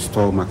we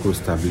restore macro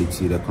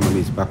stability, the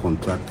economy is back on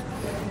track,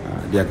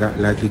 they are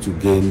likely to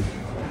gain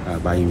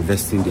by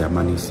investing their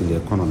monies in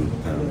the economy.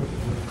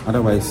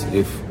 Otherwise,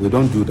 if we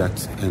don't do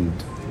that and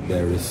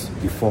there is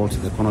default,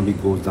 the economy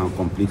goes down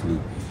completely,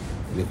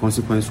 the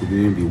consequence will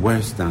even be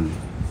worse than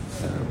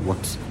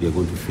what we are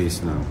going to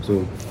face now.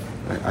 So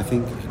I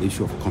think the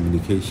issue of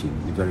communication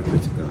is very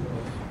critical.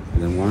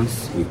 And then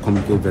once we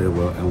communicate very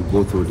well and we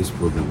go through this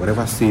program,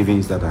 whatever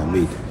savings that are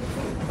made,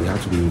 they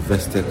have to be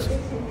invested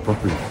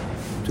properly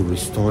to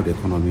restore the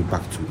economy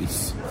back to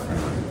its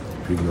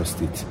previous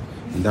state.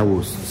 And that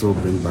will still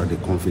bring back the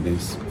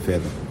confidence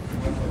further.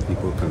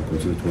 People can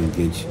continue to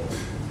engage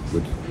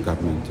with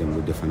government and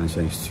with the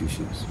financial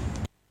institutions.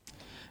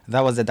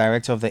 That was the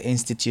director of the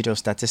Institute of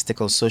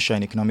Statistical, Social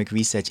and Economic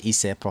Research,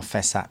 ISE,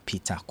 Professor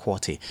Peter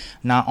Quartey.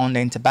 Now, on the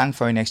interbank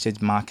foreign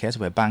exchange market,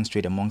 where banks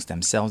trade amongst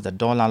themselves, the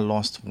dollar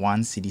lost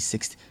 1 cedi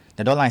 60.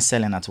 The dollar is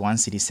selling at 1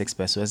 cedi 6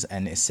 pesos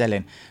and is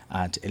selling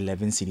at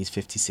 11 cedis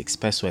 56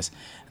 pesos.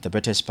 The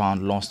British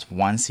pound lost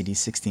 1 cedi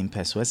 16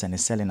 pesos and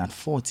is selling at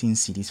 14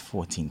 cedis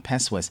 14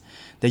 pesos.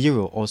 The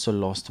euro also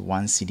lost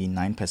 1 cedi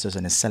 9 pesos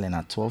and is selling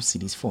at 12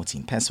 cedis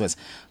 14 pesos.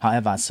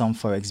 However, at some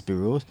forex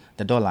bureaus,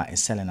 the dollar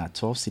is selling at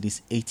 12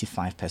 cedis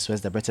 85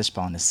 pesos. The British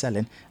pound is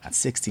selling at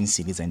 16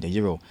 cedis and the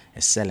euro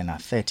is selling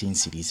at 13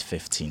 cedis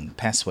 15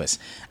 pesos.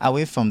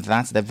 Away from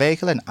that, the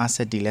Vehicle and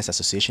Asset Dealers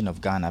Association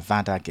of Ghana,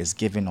 VADAG, is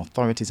giving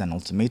authorities an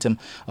ultimatum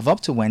of up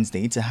to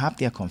Wednesday to have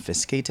their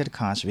confiscated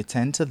cars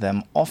returned to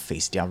them or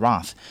face their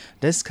wrath.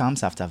 This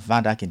comes after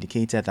VADAG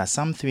indicated that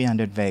some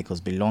 300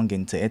 vehicles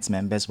belonging to its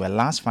members were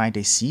last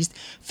Friday seized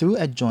through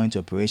a joint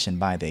operation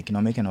by the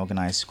Economic and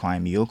Organized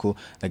Crime (EOCO),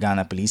 the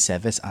Ghana Police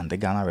Service and the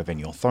Ghana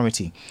Revenue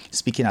Authority.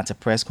 Speaking at a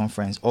press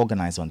conference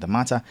organized on the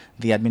matter,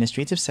 the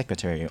Administrative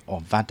Secretary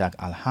of VADAG,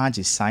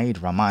 Alhaji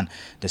Said Rahman,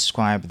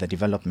 described the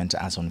development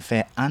as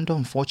unfair and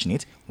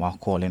unfortunate while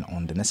calling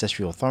on the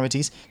necessary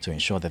authorities to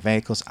ensure the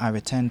vehicles are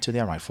returned to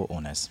their rightful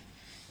owners.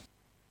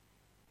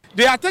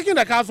 They are taking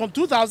the cars from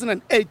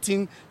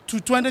 2018 to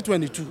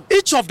 2022.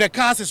 Each of the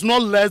cars is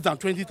not less than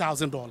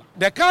 $20,000.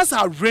 The cars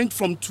are ranged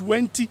from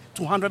 $20,000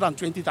 to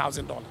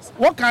 $120,000.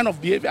 What kind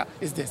of behavior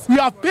is this? We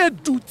have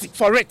paid duty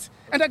for it.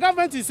 And the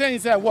government is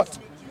saying, what?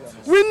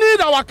 We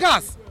need our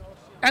cars.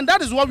 And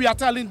that is what we are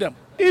telling them.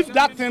 If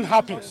that thing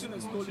happens,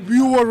 we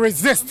will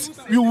resist.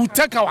 We will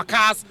take our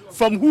cars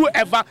from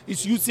whoever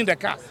is using the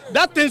car.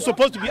 That thing is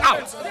supposed to be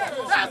out.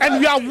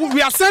 And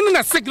we are sending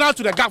a signal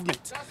to the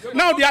government.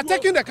 Now they are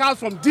taking the cars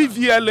from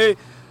DVLA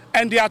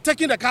and they are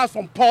taking the cars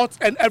from ports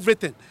and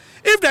everything.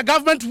 If the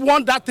government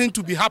want that thing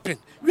to be happening,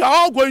 we are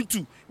all going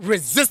to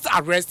resist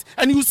arrest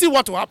and you see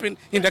what will happen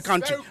in the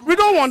country. We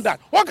don't want that.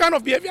 What kind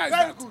of behavior is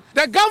that?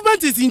 The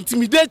government is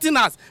intimidating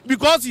us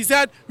because he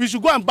said we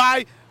should go and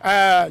buy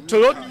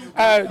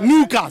Toyota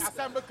new cars.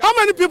 How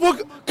many people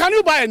can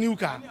you buy a new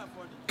car?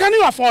 Can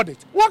you afford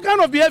it? What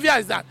kind of behavior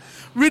is that?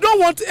 We don't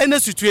want any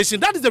situation.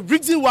 That is the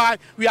reason why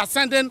we are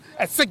sending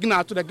a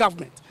signal to the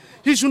government.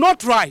 He should not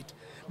try it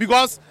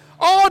because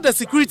all the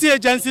security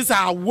agencies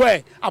are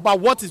aware about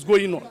what is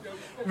going on.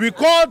 We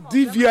call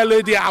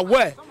DVLA, they are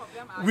aware.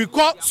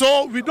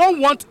 So we don't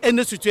want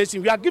any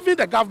situation. We are giving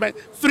the government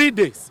 3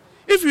 days.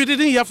 If you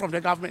didn't hear from the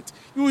government,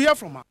 you will hear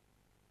from us.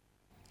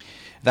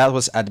 That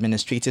was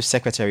Administrative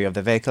Secretary of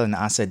the Vehicle and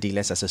Asset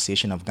Dealers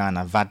Association of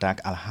Ghana,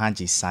 VADAG,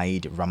 Alhaji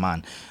Said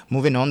Rahman.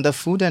 Moving on, the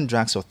Food and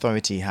Drugs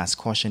Authority has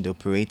cautioned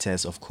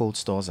operators of cold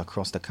stores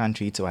across the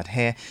country to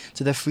adhere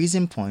to the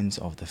freezing points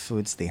of the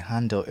foods they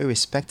handle,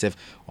 irrespective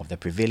of the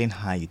prevailing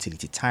high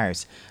utility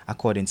tariffs.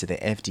 According to the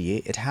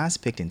FDA, it has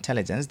picked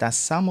intelligence that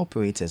some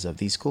operators of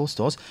these cold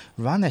stores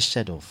run a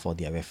schedule for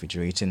their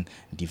refrigerating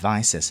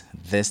devices.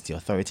 This, the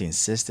authority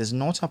insists, is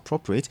not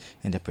appropriate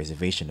in the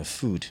preservation of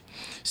food.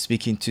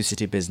 Speaking to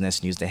City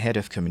Business News, the head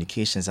of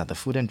communications at the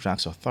Food and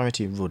Drugs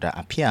Authority, Rhoda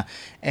Appiah,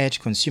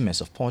 urged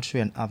consumers of poultry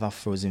and other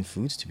frozen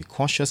foods to be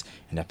cautious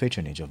in the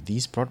patronage of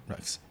these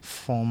products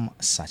from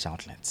such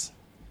outlets.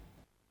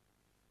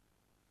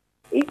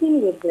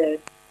 Even with the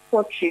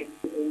poultry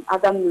and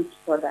other meat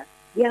products,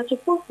 they are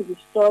supposed to be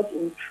stored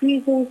in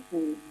freezing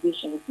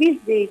conditions.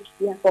 These days,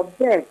 we have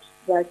observed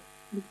that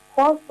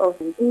because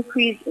of an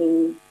increase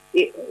in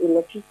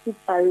electricity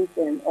tariffs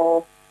and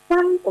all,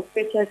 some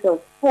operators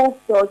of cold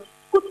stores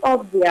put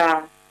up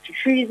their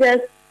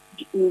freezers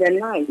in the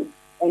night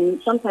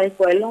and sometimes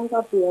for a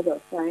longer period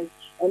of time.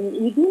 And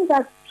within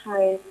that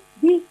time,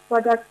 these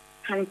products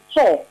can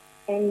thaw.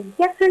 And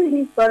getting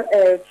these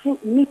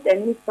fruit, meat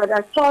and meat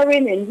products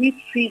storing and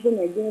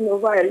refreezing again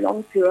over a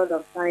long period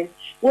of time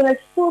will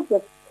expose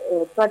the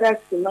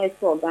products to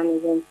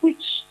microorganisms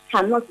which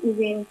cannot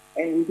even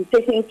be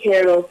taken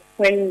care of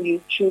when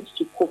you choose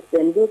to cook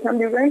them. They can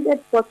be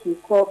rendered what we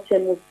call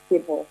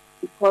thermostable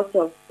because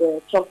of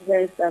the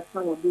toxins that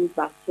some of these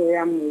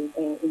bacteria may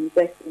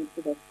invest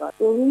into the product.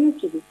 So we need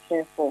to be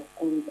careful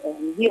and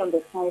be on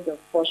the side of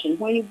caution.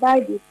 When you buy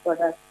these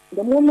products,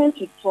 the moment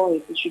you thaw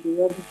it, it should be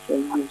ready for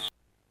use.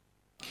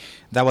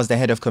 That was the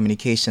head of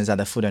communications at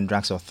the Food and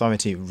Drugs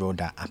Authority,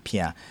 Rhoda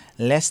Appiah.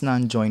 Let's now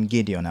join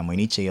Gideon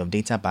Amweniche of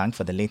Data Bank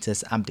for the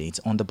latest updates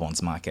on the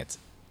bonds market.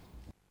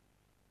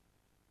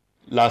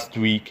 Last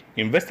week,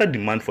 investor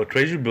demand for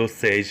treasury bills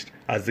surged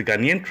as the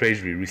Ghanaian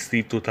Treasury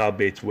received total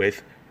bids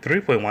worth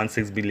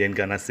 3.16 billion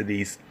Ghana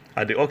cedis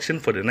at the auction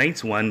for the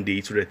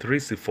 91-day to the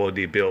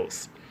 364-day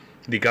bills.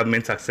 The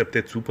government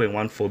accepted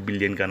 2.14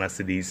 billion Ghana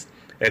cedis,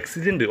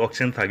 exceeding the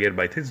auction target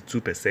by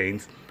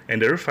 32%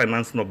 and the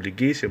refinancing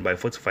obligation by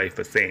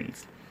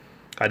 45%.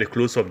 At the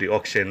close of the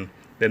auction,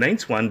 the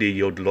 91-day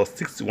yield lost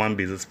 61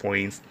 basis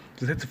points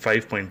to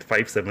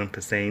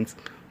 35.57%,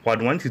 while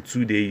the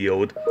 1-2-day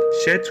yield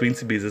shared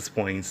 20 basis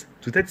points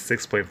to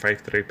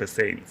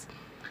 36.53%.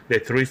 The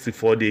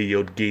 3-4-day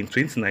yield gained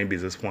 29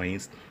 basis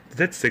points to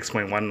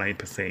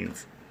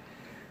 36.19%.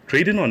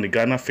 Trading on the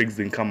Ghana fixed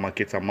income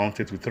market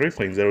amounted to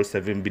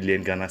 3.07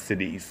 billion Ghana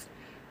cedis.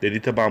 The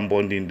Databank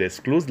bond index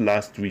closed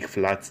last week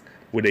flat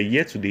with a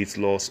year-to-date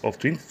loss of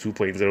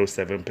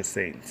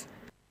 22.07%.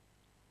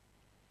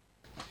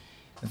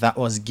 That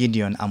was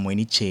Gideon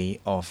Amweniche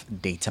of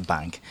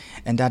Databank.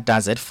 And that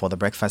does it for the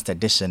breakfast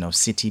edition of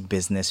City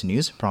Business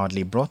News,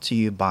 proudly brought to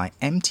you by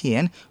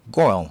MTN,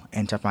 Goil,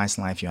 Enterprise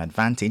Life Your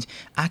Advantage,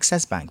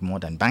 Access Bank More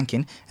Than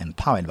Banking, and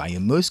powered by your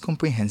most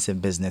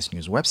comprehensive business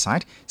news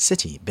website,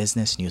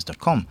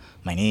 citybusinessnews.com.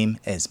 My name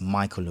is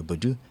Michael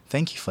Obodu.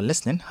 Thank you for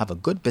listening. Have a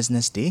good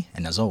business day.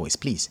 And as always,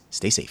 please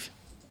stay safe.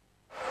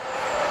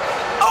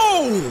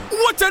 Oh,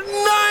 what a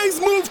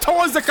nice move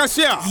towards the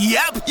cashier.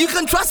 Yep, you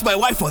can trust my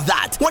wife for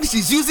that when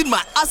she's using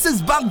my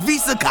Access Bank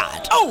Visa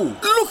card. Oh,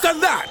 look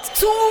at that.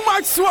 Too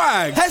much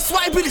swag. Her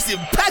swiping is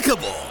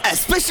impeccable,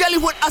 especially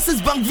when Access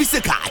Bank Visa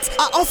cards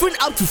are offering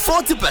up to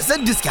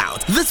 40%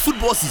 discount this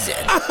football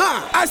season.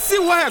 Aha, I see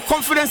where her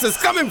confidence is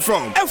coming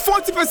from. A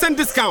 40%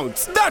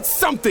 discount. That's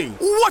something.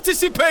 What is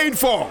she paying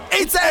for?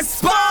 It's a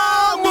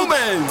spa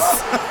moment.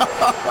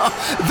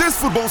 This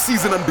football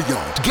season and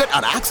beyond, get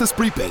an Access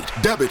prepaid,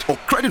 debit or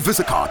credit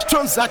Visa card,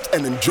 transact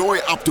and enjoy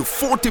up to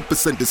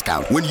 40%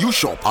 discount when you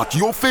shop at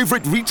your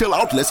favorite retail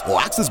outlets or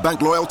Access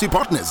Bank loyalty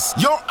partners.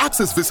 Your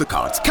Access Visa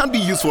cards can be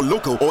used for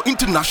local or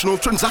international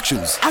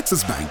transactions.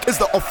 Access Bank is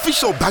the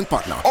official bank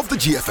partner of the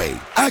GFA.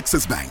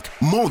 Access Bank,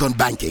 more than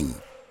banking.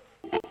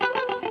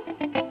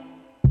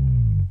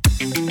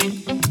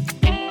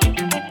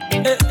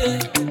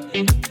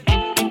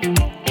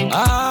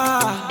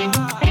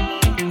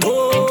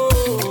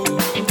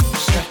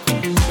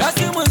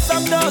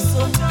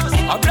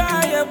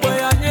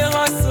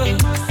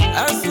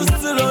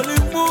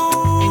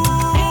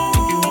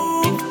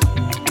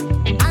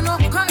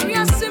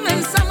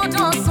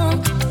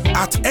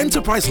 At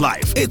Enterprise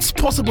Life, it's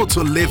possible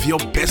to live your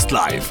best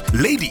life.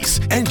 Ladies,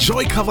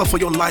 enjoy cover for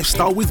your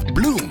lifestyle with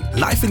Bloom,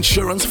 life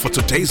insurance for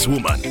today's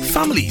woman.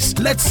 Families,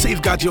 let's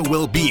safeguard your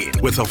well-being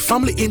with a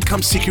family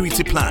income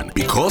security plan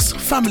because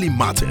family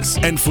matters.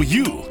 And for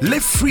you,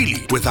 live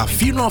freely with our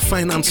funeral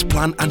finance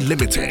plan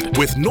unlimited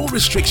with no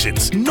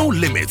restrictions, no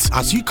limits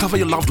as you cover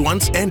your loved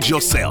ones and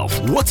yourself.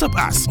 WhatsApp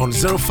us on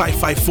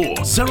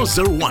 0554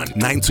 001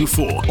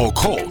 924 or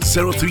call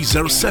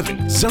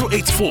 0307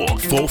 084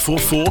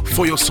 444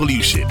 for your solution.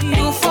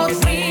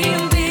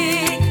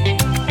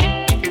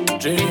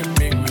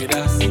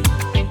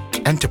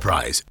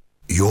 Enterprise,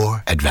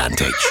 your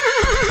advantage.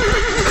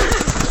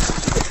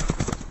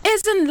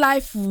 Isn't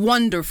life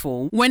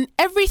wonderful when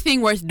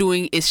everything worth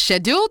doing is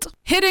scheduled?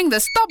 Hitting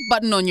the stop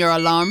button on your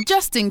alarm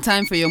just in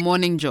time for your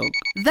morning jog.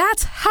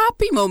 That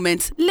happy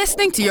moment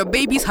listening to your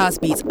baby's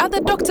heartbeat at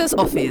the doctor's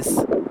office.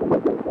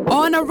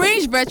 Or an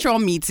arranged virtual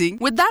meeting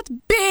with that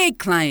big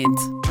client.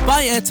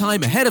 Buy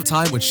airtime ahead of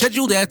time with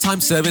scheduled airtime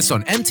service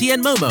on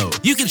MTN Momo.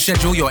 You can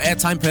schedule your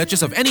airtime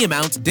purchase of any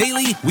amount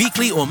daily,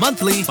 weekly, or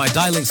monthly by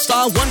dialing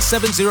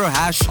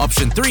 *170#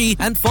 option 3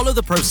 and follow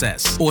the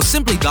process. Or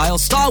simply dial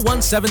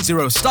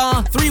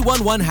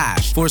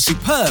 *170*311# for a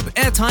superb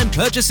airtime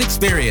purchase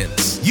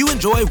experience. You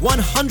enjoy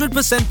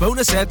 100%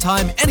 bonus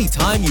airtime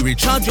anytime you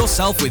recharge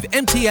yourself with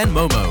MTN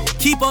Momo.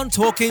 Keep on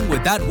talking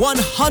with that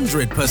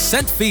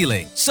 100%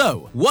 feeling.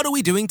 So, what are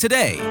we doing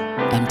today?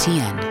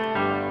 MTN.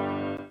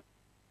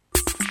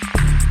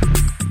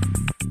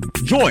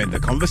 Join the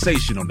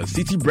conversation on the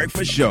City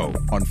Breakfast Show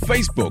on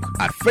Facebook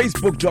at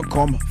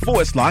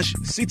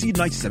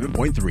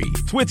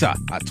facebook.com/City97.3, Twitter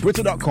at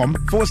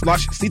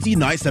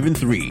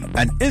twitter.com/City973,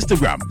 and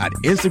Instagram at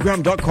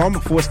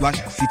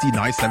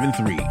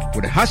instagram.com/City973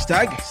 with the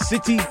hashtag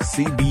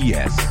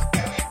CityCBS.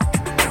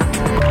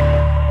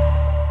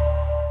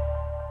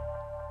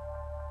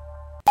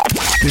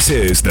 This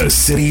is the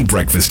City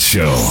Breakfast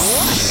Show,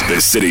 the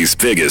city's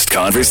biggest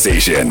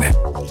conversation.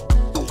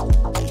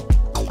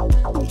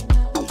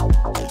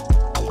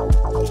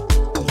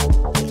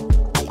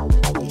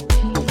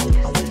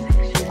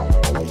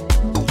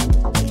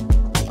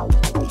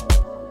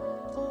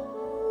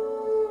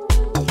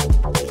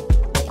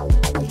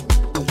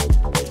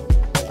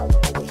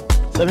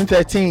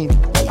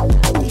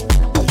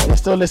 You're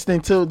still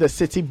listening to the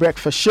City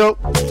Breakfast Show.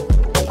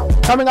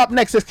 Coming up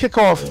next is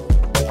Kickoff.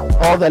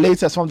 All the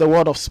latest from the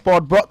world of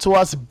sport brought to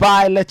us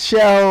by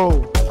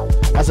Lechero.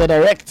 As a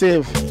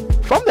directive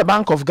from the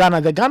Bank of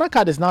Ghana, the Ghana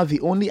card is now the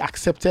only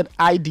accepted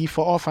ID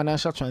for all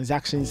financial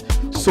transactions.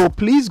 So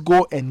please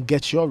go and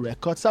get your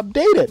records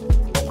updated.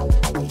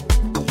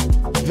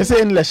 Visit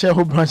in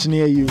Lechero branch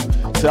near you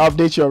to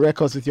update your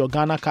records with your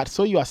Ghana card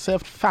so you are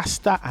served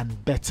faster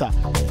and better.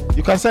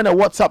 You can send a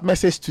WhatsApp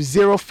message to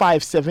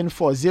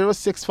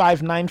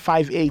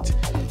 0574065958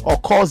 or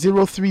call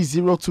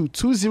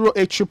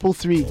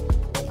 0302208333.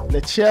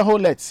 Lechero,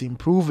 let's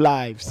improve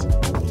lives.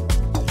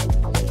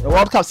 The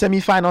World Cup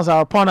semi-finals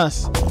are upon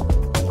us.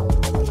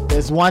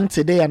 There's one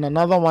today and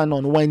another one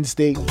on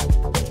Wednesday.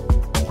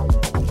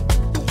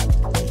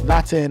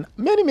 That and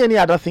many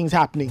other things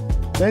happening.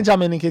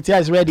 Benjamin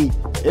Nketiah is ready.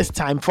 It's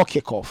time for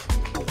kickoff.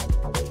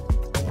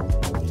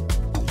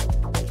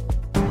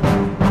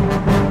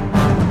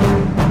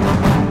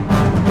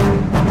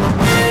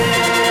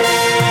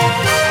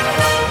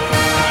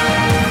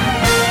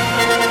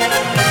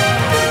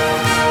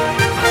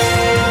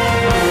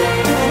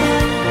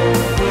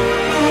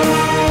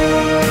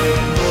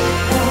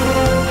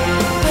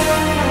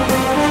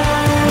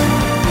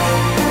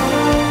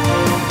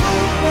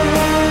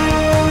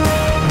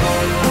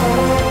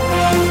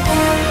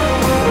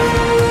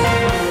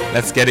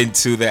 Let's get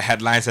into the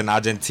headlines. And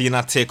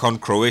Argentina take on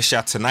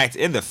Croatia tonight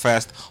in the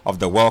first of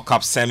the World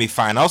Cup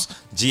semi-finals.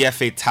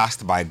 GFA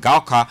tasked by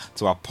Galka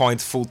to appoint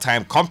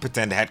full-time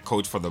competent head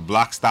coach for the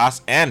Black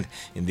Stars. And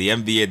in the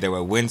NBA, there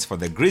were wins for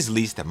the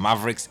Grizzlies, the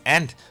Mavericks,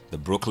 and the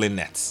Brooklyn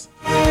Nets.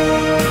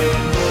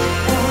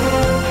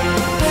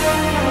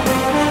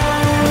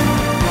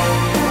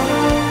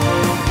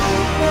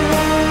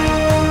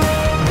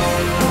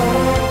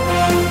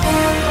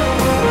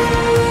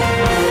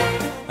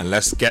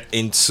 Let's get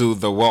into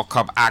the World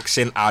Cup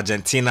action.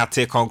 Argentina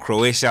take on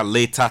Croatia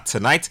later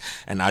tonight,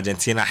 and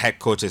Argentina head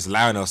coach is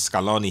Lionel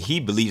Scaloni. He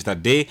believes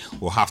that they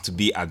will have to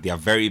be at their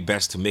very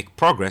best to make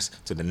progress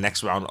to the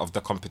next round of the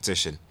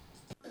competition.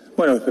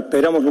 Bueno,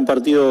 esperamos un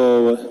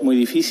partido muy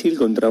difícil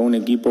contra un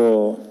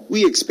equipo.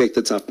 We expect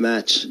a tough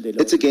match.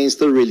 It's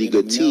against a really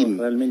good team.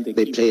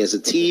 They play as a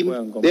team.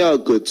 They are a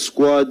good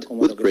squad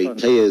with great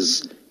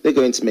players. They're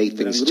going to make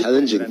things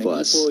challenging for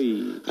us.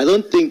 I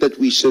don't think that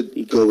we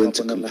should go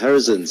into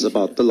comparisons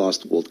about the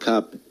last World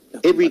Cup.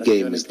 Every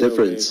game is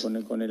different.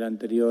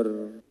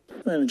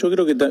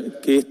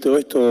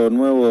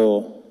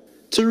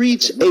 To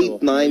reach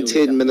 8, 9,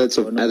 10 minutes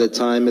of added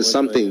time is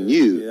something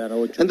new,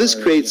 and this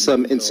creates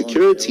some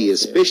insecurity,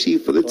 especially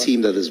for the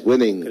team that is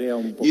winning.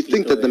 You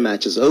think that the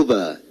match is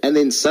over, and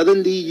then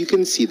suddenly you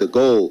can see the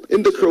goal.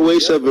 In the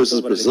Croatia versus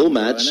Brazil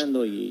match,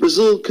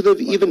 Brazil could have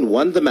even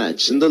won the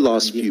match in the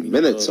last few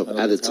minutes of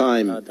added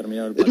time.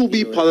 It will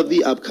be part of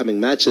the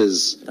upcoming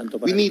matches.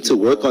 We need to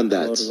work on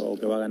that.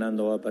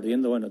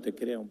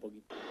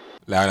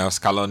 Lionel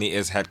Scaloni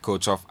is head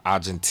coach of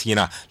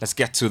Argentina. Let's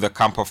get to the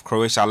camp of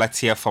Croatia. Let's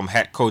hear from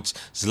head coach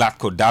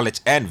Zlatko Dalic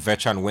and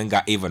veteran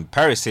winger Ivan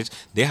Perisic.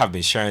 They have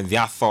been sharing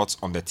their thoughts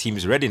on the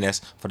team's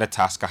readiness for the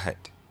task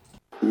ahead.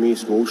 We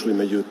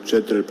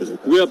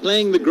are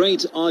playing the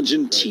great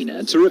Argentina,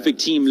 a terrific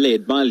team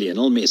led by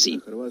Lionel Messi.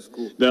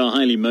 They are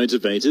highly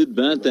motivated,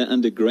 but they're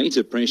under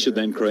greater pressure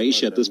than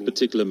Croatia at this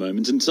particular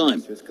moment in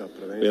time.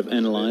 We have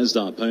analysed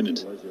our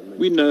opponent.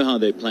 We know how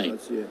they play.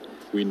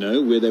 We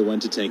know where they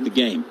want to take the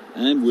game,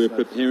 and we're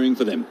preparing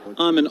for them.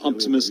 I'm an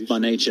optimist by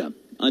nature.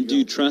 I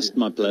do trust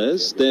my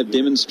players. They have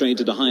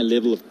demonstrated a high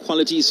level of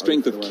quality,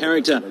 strength of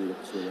character,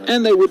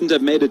 and they wouldn't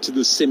have made it to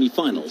the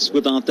semi-finals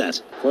without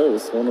that.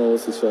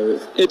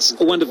 It's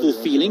a wonderful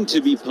feeling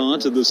to be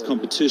part of this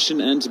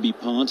competition and to be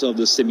part of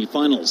the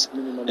semi-finals.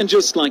 And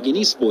just like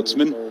any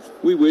sportsman,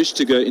 we wish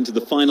to go into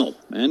the final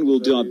and we'll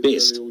do our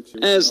best.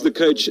 As the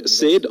coach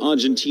said,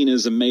 Argentina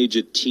is a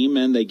major team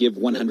and they give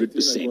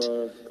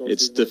 100%.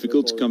 It's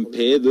difficult to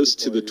compare this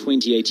to the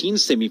 2018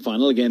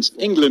 semi-final against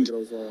England,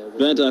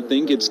 but I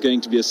think it's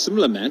going to be a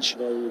similar match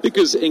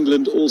because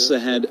England also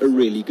had a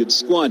really good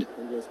squad.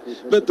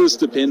 But this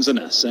depends on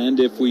us, and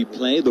if we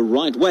play the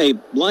right way,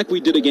 like we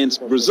did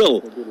against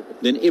Brazil,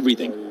 then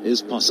everything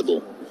is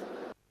possible.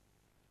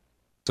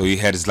 So you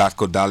heard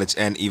Zlatko Dalic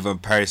and Ivan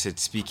Perisic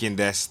speaking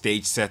their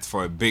stage set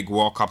for a big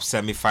World Cup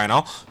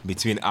semi-final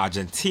between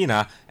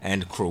Argentina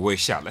and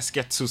Croatia. Let's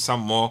get to some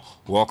more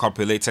World Cup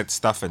related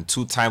stuff. And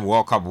two-time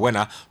World Cup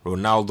winner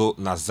Ronaldo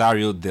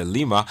Nazario de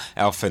Lima,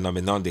 El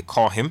Phenomenon they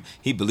call him,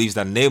 he believes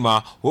that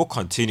Neymar will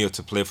continue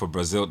to play for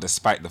Brazil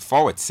despite the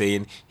forward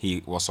saying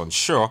he was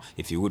unsure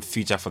if he would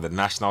feature for the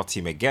national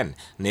team again.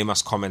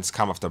 Neymar's comments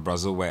come after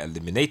Brazil were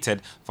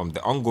eliminated from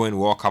the ongoing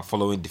World Cup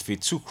following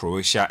defeat to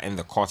Croatia in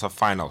the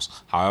quarter-finals.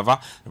 However,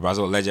 the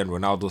Brazil legend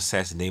Ronaldo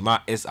says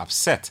Neymar is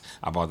upset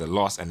about the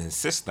loss and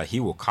insists that he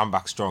will come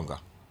back stronger.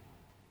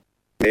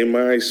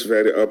 Neymar is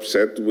very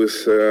upset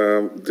with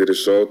the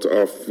result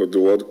of the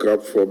World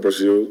Cup for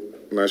Brazil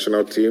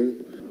national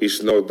team.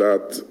 It's not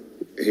that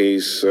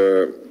he's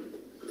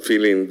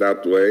feeling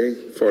that way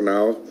for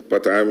now,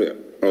 but I'm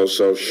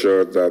also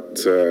sure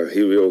that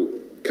he will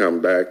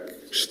come back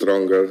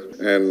stronger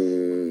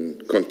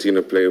and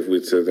continue to play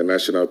with the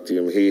national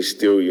team. He's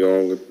still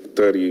young,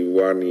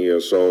 31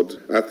 years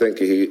old. I think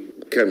he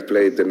can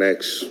play the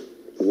next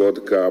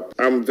World Cup.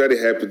 I'm very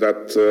happy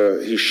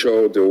that he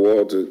showed the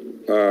world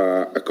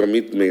a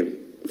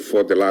commitment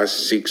for the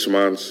last 6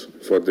 months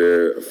for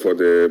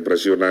the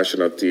Brazil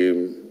national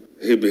team.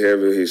 He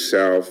behaved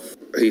himself,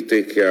 he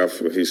take care of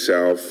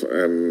himself,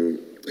 and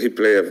he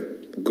played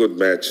a good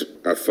match,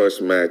 our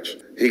first match.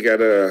 He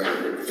got a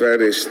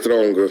very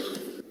strong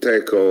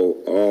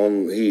tackle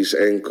on his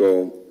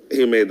ankle.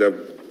 He made a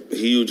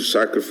huge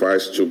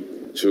sacrifice to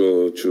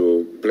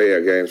play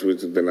against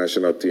with the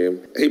national team.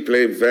 He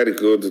played very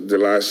good the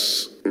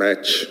last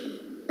match.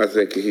 I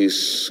think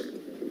he's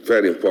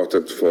very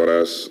important for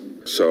us.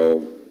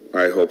 So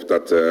I hope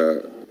that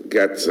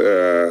get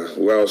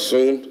well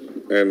soon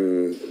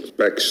and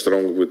back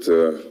strong with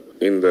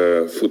in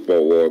the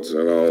football world,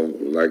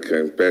 like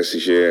in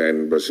PSG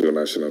and Brazil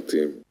national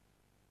team.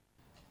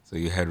 So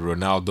you heard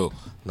Ronaldo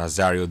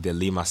Nazario de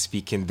Lima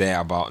speaking there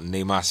about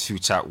Neymar's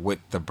future with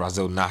the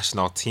Brazil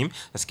national team.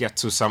 Let's get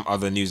to some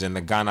other news. In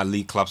the Ghana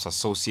League Clubs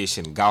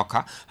Association,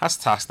 GALCA has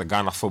tasked the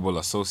Ghana Football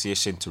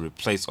Association to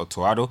replace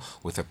Otuado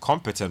with a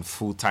competent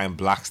full-time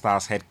Black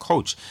Stars head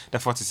coach. The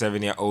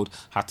 47-year-old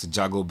had to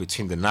juggle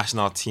between the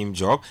national team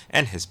job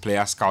and his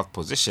player scout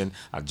position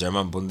at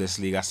German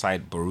Bundesliga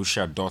side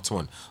Borussia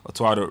Dortmund.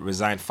 Otuado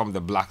resigned from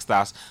the Black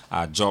Stars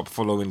job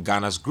following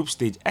Ghana's group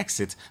stage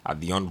exit at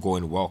the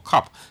ongoing World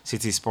Cup.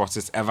 City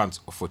Sports' Evans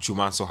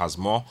Ofochumanso has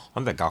more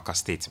on the GALCA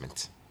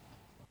statement.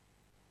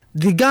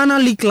 The Ghana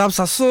League Clubs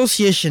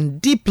Association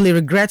deeply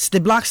regrets the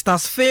Black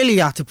Stars'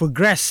 failure to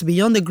progress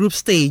beyond the group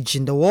stage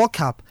in the World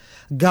Cup.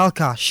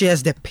 GALCA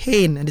shares the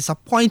pain and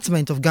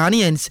disappointment of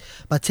Ghanaians,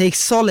 but takes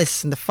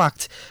solace in the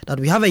fact that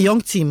we have a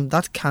young team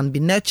that can be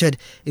nurtured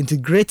into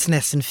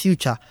greatness in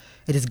future.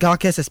 It is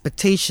GALCA's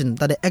expectation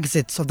that the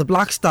exits of the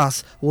Black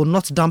Stars will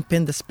not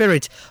dampen the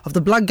spirit of the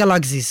Black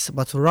Galaxies,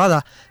 but will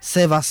rather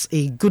serve as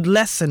a good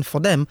lesson for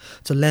them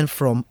to learn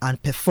from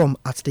and perform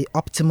at the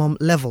optimum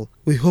level.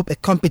 We hope a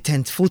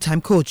competent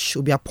full-time coach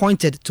will be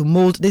appointed to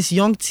mould this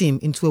young team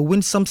into a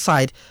winsome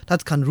side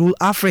that can rule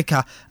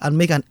Africa and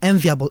make an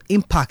enviable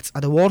impact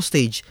at the world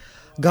stage.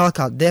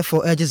 GALCA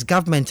therefore urges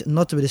government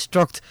not to be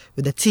distraught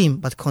with the team,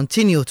 but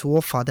continue to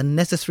offer the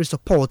necessary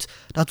support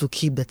that will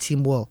keep the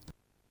team well.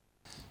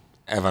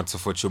 Evan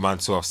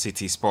Tufochumanso of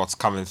City Sports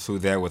coming through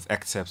there with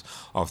excerpts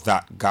of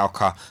that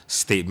GALCA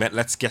statement.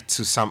 Let's get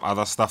to some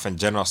other stuff. And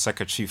General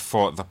Secretary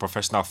for the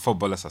Professional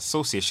Footballers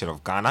Association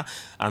of Ghana,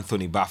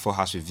 Anthony Bafo,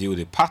 has reviewed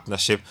a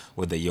partnership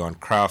with the Johan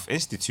Cruyff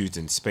Institute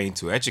in Spain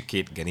to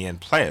educate Ghanaian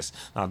players.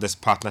 Now, this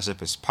partnership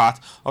is part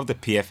of the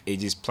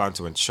PFAG's plan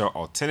to ensure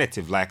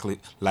alternative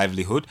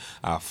livelihood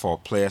for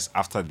players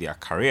after their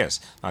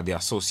careers. Now, the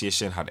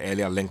association had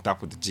earlier linked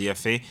up with the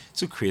GFA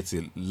to create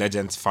the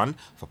Legends Fund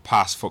for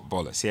past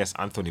footballers. Here's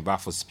Anthony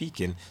Bafo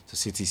speaking to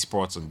City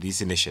Sports on these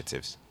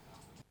initiatives.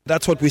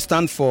 That's what we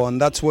stand for, and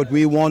that's what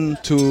we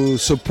want to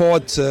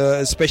support,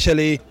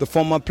 especially the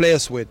former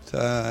players with.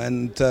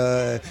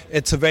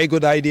 It's a very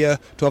good idea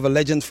to have a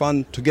Legends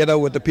Fund together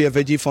with the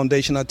PFAG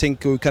Foundation. I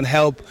think we can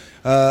help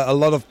a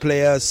lot of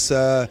players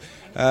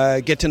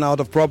getting out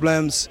of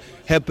problems,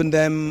 helping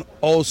them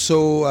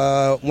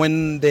also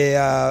when they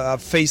are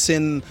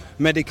facing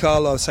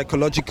medical or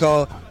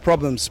psychological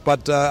problems.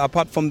 But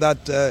apart from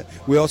that,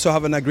 we also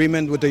have an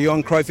agreement with the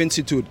Johan Cruyff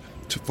Institute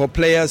for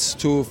players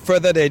to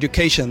further their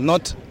education,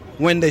 not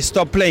when they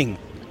stop playing.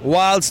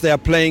 Whilst they are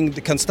playing,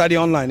 they can study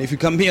online. If you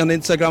can be on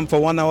Instagram for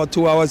 1 hour,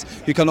 2 hours,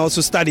 you can also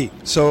study.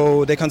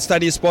 So they can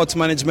study sports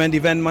management,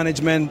 event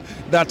management,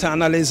 data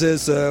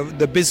analysis,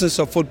 the business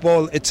of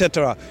football,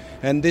 etc.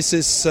 And this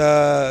is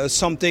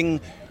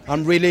something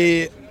I'm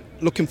really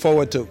looking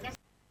forward to.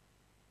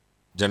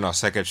 General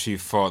Secretary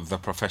for the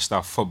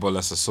Professional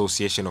Footballers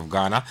Association of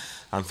Ghana,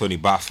 Anthony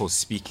Bafo,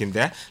 speaking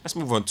there. Let's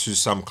move on to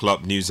some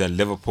club news. And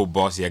Liverpool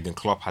boss Jurgen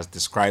Klopp has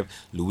described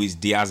Luis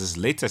Diaz's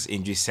latest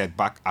injury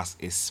setback as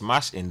a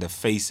smash in the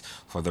face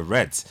for the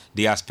Reds.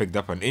 Diaz picked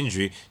up an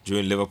injury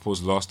during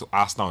Liverpool's loss to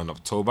Arsenal in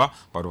October,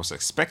 but was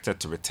expected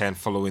to return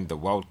following the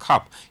World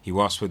Cup. He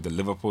was with the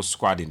Liverpool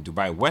squad in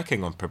Dubai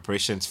working on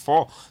preparations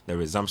for the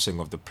resumption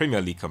of the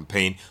Premier League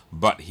campaign,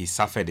 but he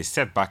suffered a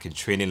setback in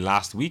training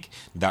last week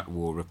that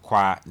will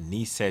require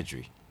knee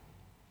surgery.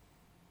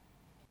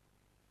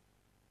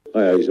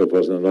 I actually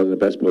wasn't not in the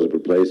best possible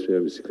place.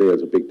 It was clear it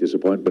was a big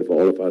disappointment for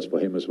all of us, for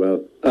him as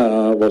well.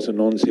 It was a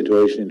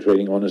non-situation in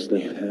training,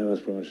 honestly. It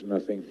was pretty much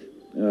nothing.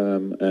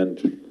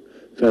 And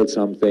felt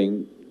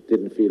something,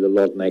 didn't feel a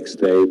lot next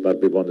day, but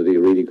we wanted to be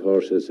really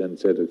cautious and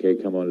said, okay,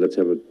 come on, let's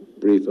have a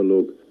briefer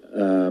look.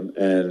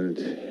 And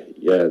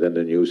yeah, then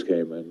the news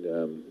came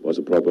and was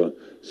a proper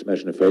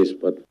smash in the face,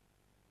 but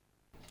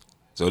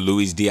so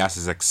Luis Diaz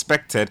is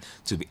expected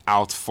to be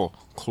out for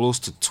close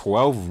to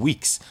 12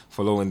 weeks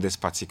following this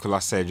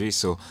particular surgery.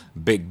 So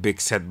big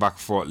setback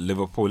for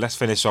Liverpool. Let's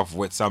finish off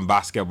with some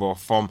basketball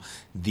from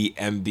the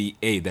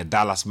NBA. The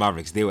Dallas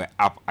Mavericks, they were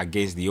up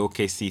against the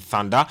OKC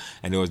Thunder,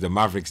 and it was the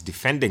Mavericks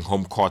defending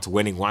home court,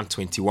 winning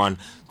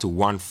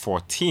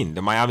 121-114.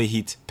 The Miami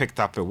Heat picked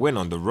up a win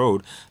on the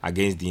road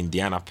against the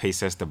Indiana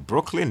Pacers. The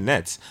Brooklyn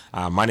Nets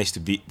managed to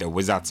beat the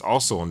Wizards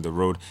also on the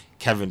road.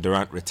 Kevin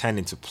Durant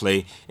returning to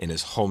play in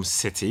his home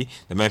city.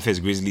 The Memphis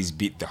Grizzlies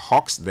beat the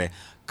Hawks. The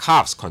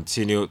Cavs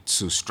continue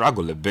to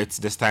struggle a bit,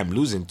 this time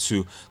losing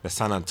to the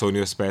San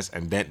Antonio Spurs,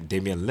 and then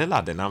Damian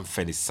Lillard and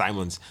Anthony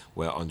Simons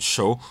were on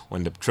show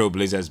when the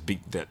Trailblazers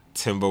beat the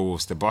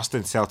Timberwolves. The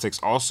Boston Celtics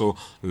also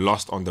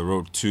lost on the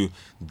road to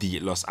the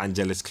Los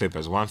Angeles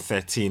Clippers.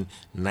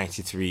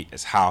 113-93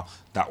 is how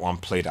that one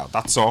played out.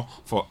 That's all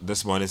for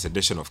this morning's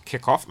edition of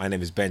Kickoff. My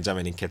name is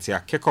Benjamin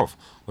Nketiah. Kickoff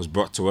was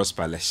brought to us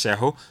by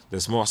Lesheho.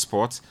 There's more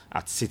sports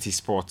at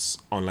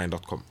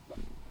citysportsonline.com.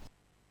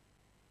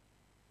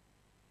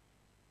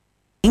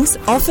 Things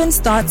often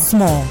start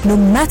small. No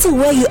matter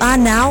where you are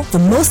now, the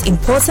most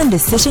important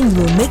decision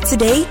you will make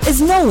today is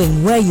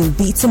knowing where you'll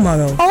be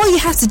tomorrow. All you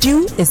have to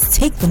do is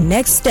take the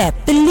next step,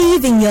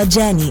 believe in your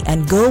journey,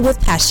 and go with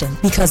passion.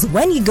 Because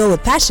when you go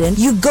with passion,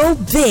 you go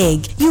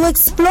big. You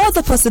explore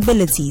the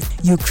possibilities.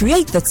 You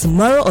create the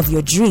tomorrow of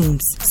your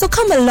dreams. So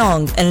come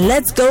along and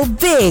let's go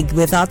big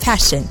with our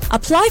passion.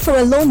 Apply for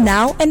a loan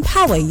now and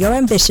power your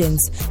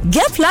ambitions.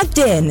 Get plugged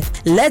in.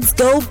 Let's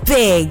go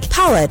big.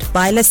 Powered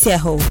by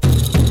Lesieho.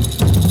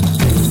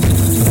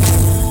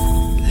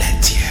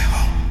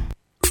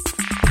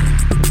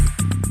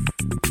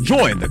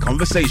 Join the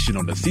conversation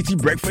on the City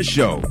Breakfast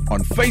Show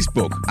on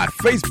Facebook at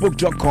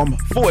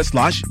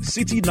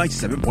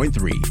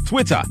facebook.com/City97.3,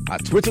 Twitter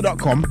at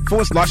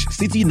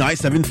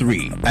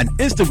twitter.com/City973, and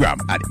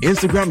Instagram at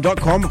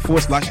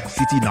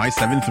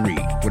Instagram.com/City973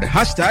 with the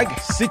hashtag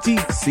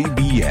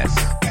CityCBS.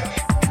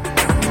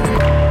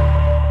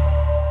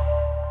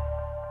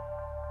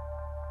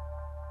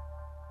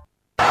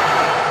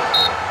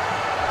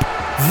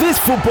 This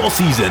football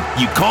season,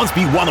 you can't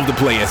be one of the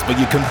players, but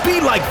you can be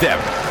like them.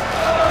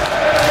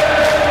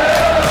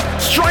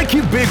 Strike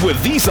it big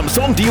with these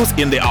Samsung deals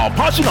in the Our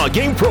Passion Our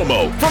Game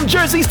promo. From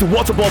jerseys to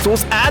water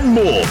bottles and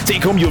more.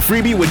 Take home your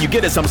freebie when you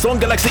get a Samsung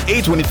Galaxy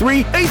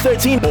A23,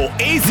 A13 or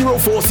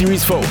A04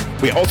 series phone.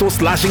 We're also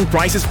slashing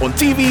prices on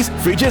TVs,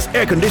 fridges,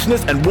 air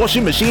conditioners and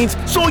washing machines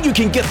so you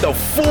can get the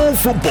full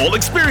football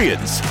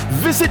experience.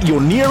 Visit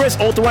your nearest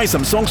authorized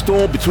Samsung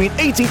store between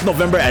 18th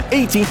November and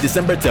 18th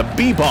December to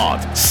be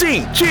part.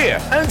 Sing, cheer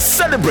and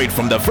celebrate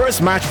from the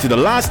first match to the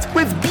last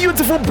with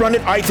beautiful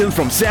branded items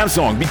from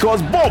Samsung,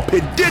 because Bob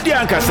did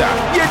Yankasa.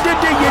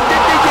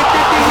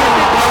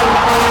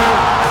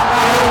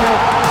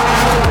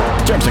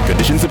 Terms and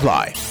conditions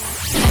apply.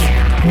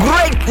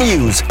 Great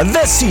news!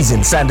 This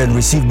season, Sandon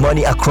received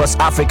money across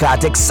Africa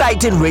at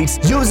exciting rates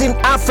using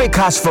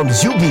AfriCash from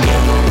UBA.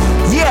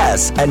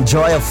 Yes,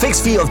 enjoy a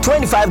fixed fee of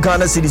 25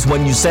 Ghana cedis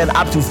when you send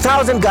up to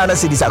 1,000 Ghana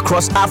cedis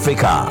across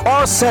Africa,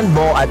 or send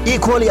more at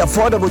equally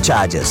affordable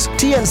charges.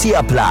 TNC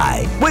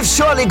apply. We've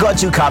surely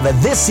got you covered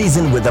this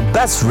season with the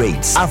best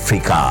rates.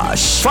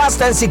 AfriCash,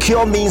 fast and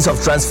secure means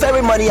of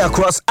transferring money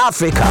across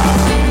Africa.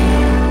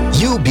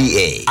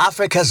 UBA,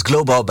 Africa's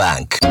global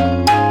bank.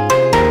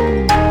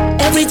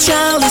 Every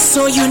child is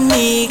so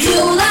unique.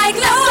 You like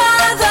no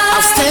other.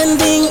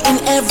 Outstanding in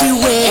every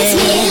way. It's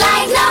me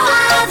like no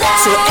other.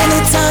 So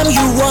anytime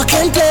you walk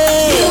and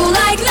play, you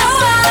like no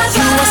other.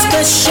 You are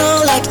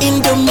special like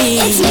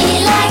Indomie. It's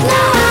me like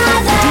no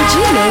other. Did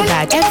you know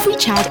that every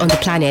child on the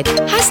planet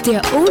has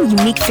their own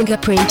unique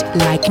fingerprint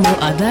like no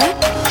other?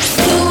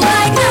 You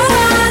like no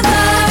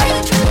other.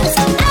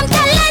 I'm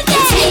talented.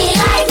 It's me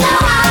like no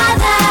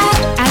other.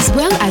 As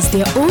well as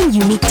their own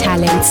unique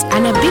talents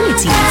and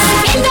abilities.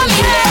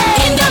 Indomie.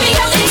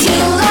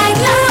 You like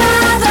no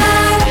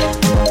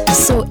other.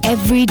 So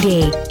every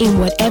day, in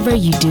whatever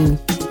you do,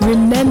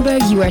 Remember,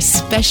 you are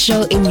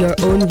special in your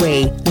own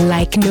way,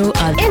 like no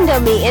other.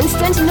 Indomie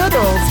instant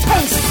noodles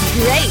tastes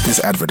great. This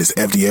advert is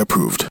FDA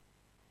approved.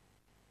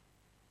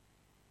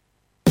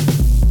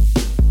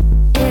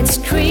 It's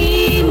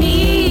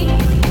creamy,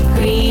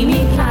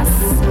 creamy plus,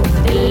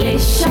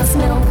 delicious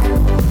milk.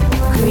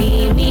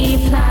 Creamy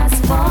plus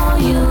for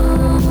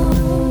you.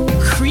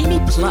 Creamy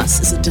Plus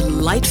is a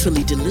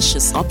delightfully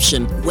delicious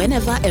option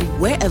whenever and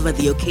wherever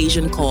the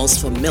occasion calls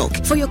for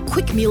milk. For your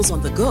quick meals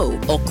on the go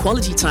or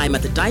quality time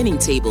at the dining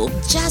table,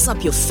 jazz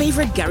up your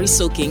favorite Gary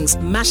soakings,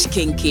 mashed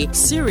kinky,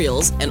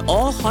 cereals, and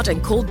all hot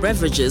and cold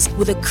beverages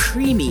with a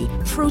creamy,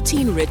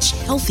 protein-rich,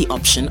 healthy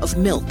option of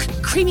milk.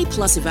 Creamy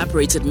Plus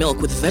evaporated milk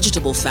with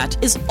vegetable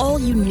fat is all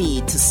you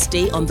need to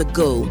stay on the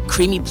go.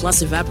 Creamy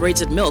Plus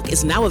evaporated milk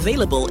is now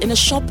available in a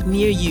shop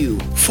near you.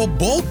 For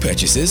bulk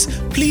purchases,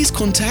 please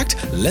contact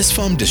Les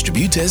Farm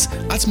Distributors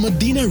at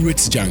Medina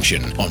Ritz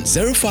Junction on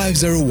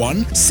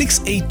 0501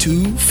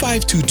 682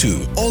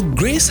 522, or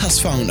Grace has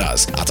found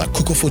us at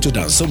Akoko Photo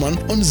Dansoman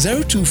on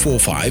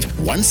 0245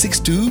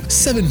 162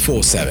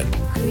 747.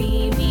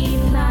 Creamy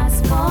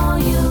plus for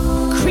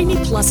you. Creamy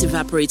Plus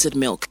evaporated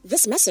milk.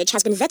 This message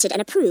has been vetted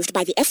and approved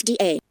by the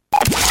FDA.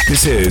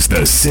 This is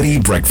the City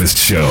Breakfast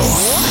Show,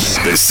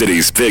 the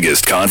city's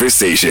biggest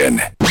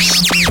conversation.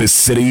 The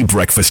City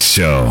Breakfast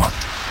Show.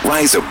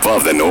 Rise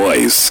above the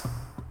noise.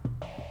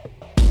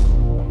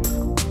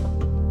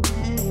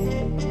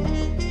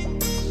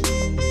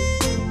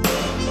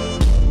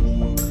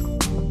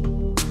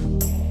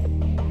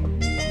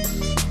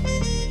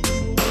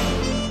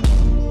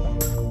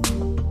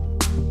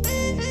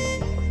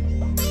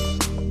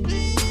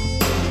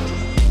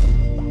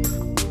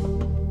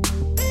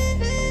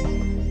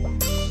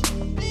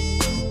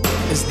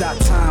 It's that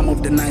time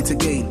of the night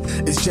again.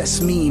 It's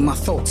just me, my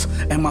thoughts,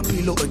 and my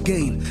pillow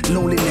again.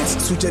 Loneliness,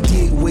 such a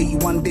day way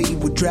one day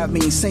would drive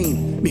me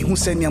insane. Me who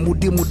send me a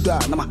moody muda,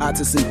 now my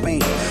heart is in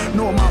pain.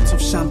 No amount of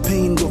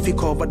champagne will fit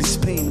cover this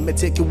pain. Me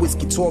taking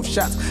whiskey 12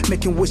 shots,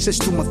 making wishes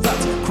to my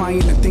thoughts,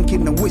 crying and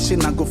thinking and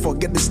wishing I go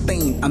forget this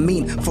thing. I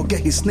mean, forget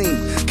his name,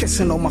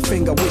 kissing on my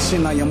finger,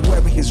 wishing I am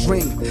wearing his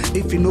ring.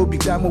 If you know be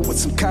diamond with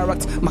some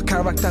character, my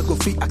character go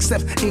fit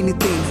accept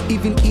anything,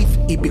 even if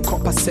it be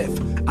copper self.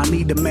 I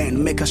need a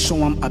man, make a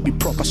show I be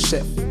proper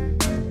chef.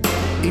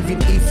 Even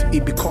if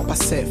it be copper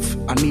self,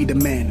 I need a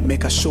man,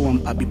 make a show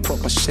him I be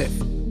proper chef.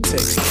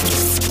 Text.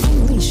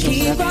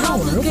 Keep all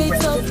the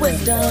gates of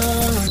wisdom.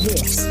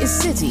 This is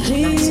City.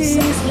 Please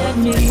let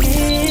me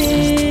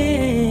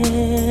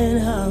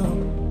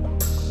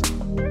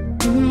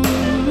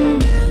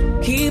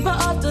in. Keep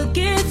off the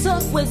gates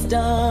of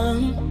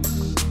wisdom.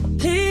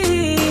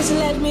 Please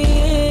let me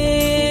in.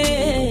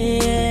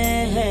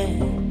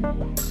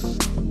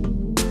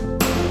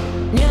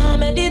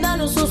 Medida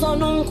no suso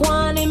non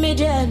kwani mi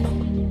jeno.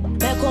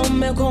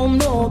 Me kom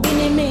no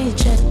bini mi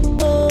che.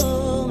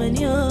 Oh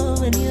menyo.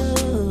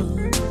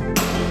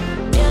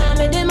 Ya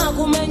me de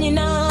makumeni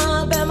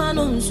na be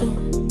manunso.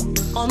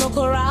 Ono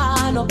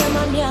kora no be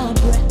mamia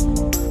bre.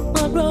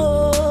 My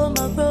bro.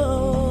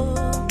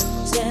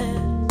 Yeah.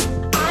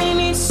 I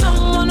need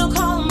someone to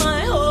call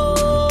my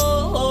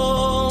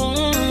own.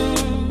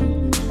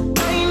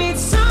 I need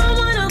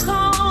someone to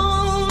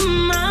call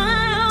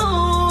my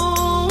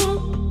own.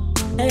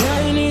 And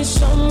I need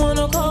someone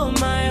to call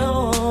my own.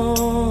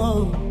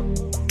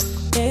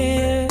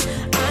 Yeah,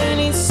 I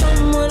need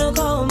someone to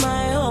call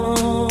my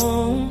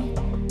own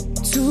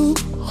to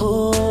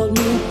hold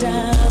me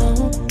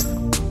down.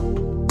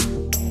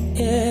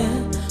 Yeah,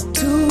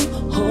 to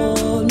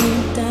hold me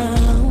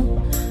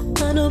down.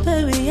 I know,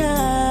 baby,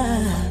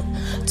 yeah,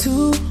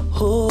 to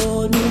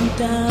hold me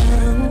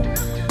down.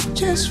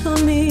 Just for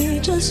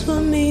me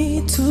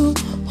to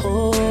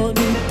hold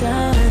me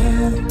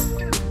down.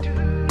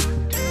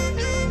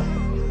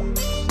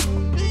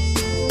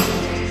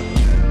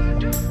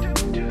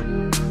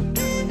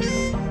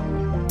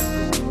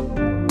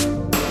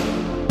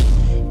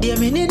 Dear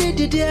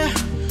minute, dear,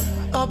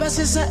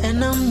 Obasisa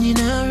and I'm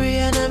Ninari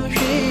and I'm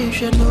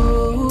sure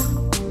no.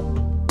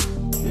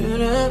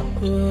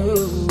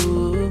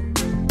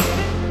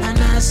 And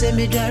I say,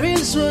 me darin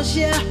so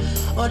yeah,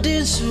 or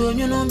this one,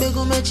 you know,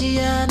 Bego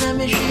Machia and I'm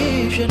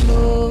sure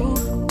no.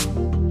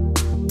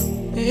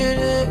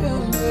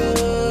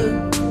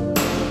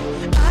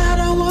 I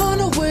don't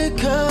wanna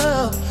wake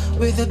up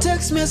with a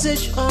text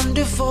message on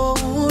the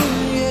phone,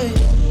 yeah.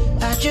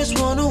 I just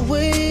wanna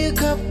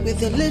wake up with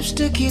the lips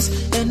to kiss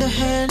and the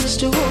hands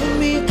to hold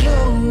me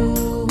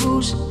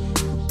close.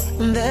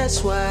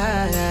 That's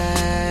why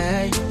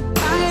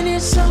I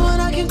need someone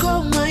I can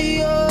call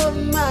my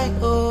own, my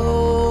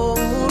own.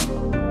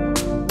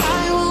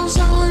 I want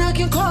someone I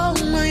can call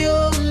my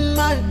own,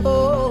 my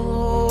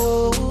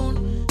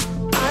own.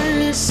 I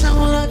need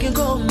someone I can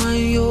call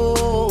my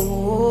own.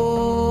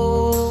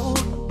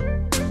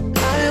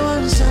 I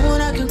want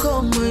someone I can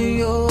call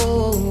my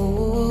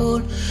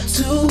own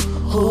to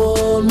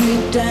hold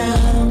me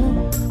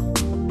down.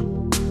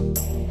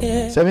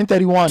 Yeah.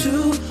 7:31.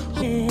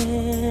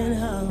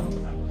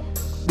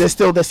 There's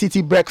still the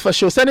City Breakfast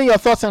Show. Sending your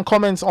thoughts and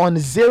comments on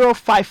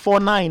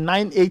 0549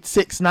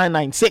 986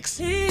 996.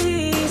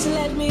 Tuesday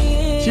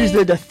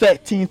the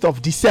 13th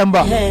of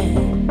December.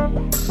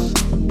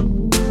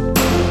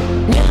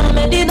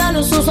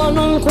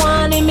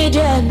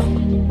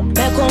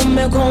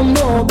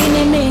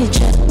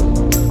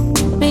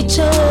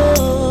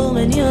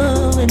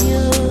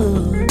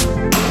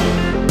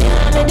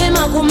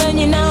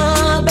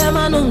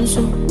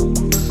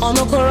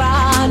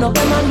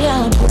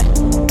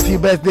 Few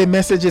birthday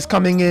messages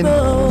coming in. I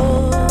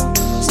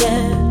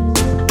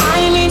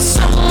need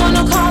someone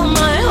to call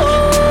my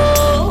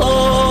own.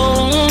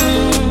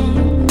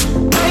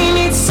 I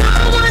need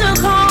someone to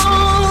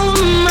call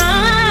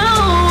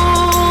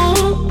my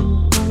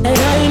own. And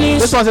I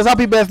need This one says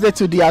happy birthday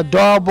to the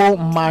adorable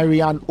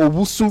Marian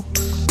Owusu,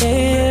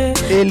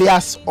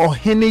 alias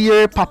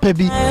Ohiniye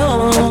Papebi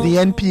of the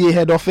NPA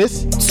head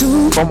office,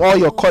 from all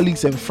your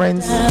colleagues and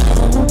friends.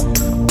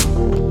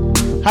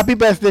 Happy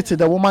birthday to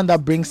the woman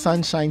that brings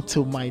sunshine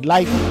to my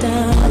life,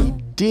 my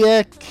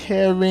dear,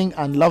 caring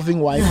and loving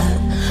wife,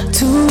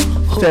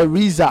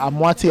 Teresa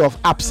Amwate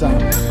of APSA.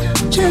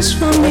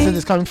 Message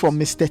is coming from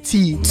Mr.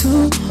 T.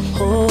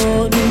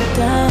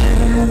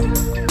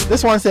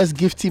 This one says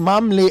Gifty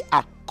Mamle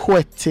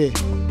Akwete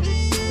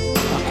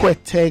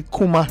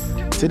Kuma.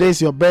 Today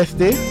is your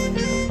birthday.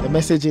 The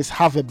message is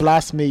have a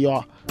blast. May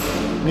your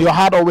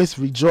heart always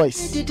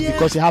rejoice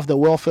because you have the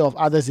welfare of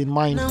others in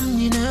mind.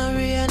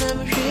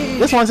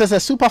 This one says a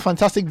super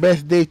fantastic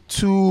birthday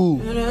to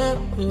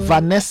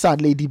Vanessa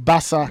Lady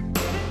Bassa,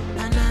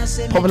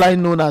 popularly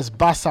known as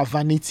Bassa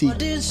Vanity,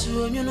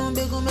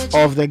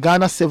 of the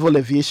Ghana Civil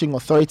Aviation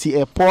Authority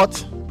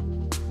Airport.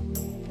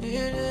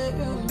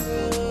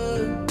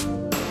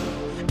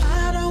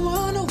 I don't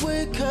wanna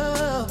wake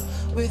up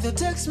with a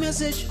text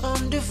message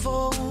on the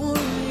phone.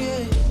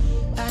 Yeah,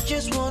 I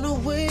just wanna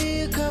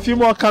wake up. A few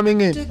more coming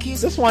in.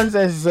 This one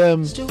says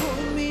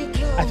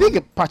I think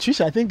it's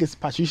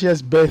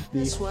Patricia's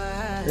birthday.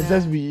 It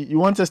says you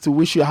want us to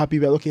wish you a happy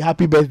birthday. Okay,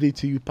 happy birthday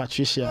to you,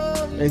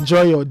 Patricia.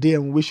 Enjoy your day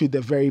and wish you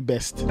the very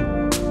best.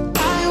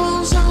 I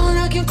want someone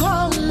I can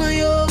call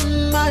my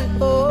own, my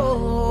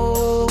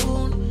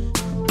own.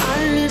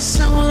 I need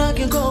someone I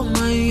can call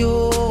my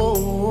own.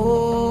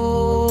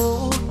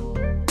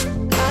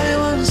 I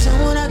want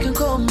someone I can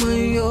call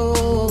my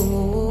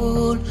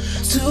own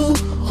to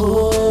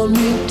hold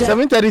me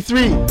down.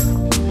 7:33.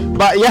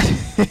 But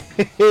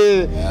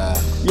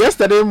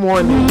yesterday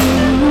morning,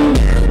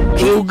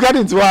 we'll get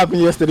into what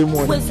happened yesterday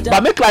morning.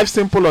 But make life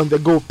simple on the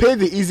go. Pay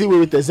the easy way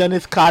with the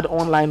Zenith card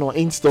online or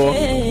in-store.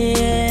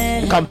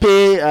 You can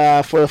pay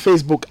for your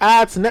Facebook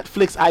ads,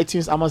 Netflix,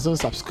 iTunes, Amazon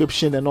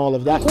subscription and all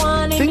of that.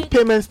 Think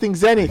payments, think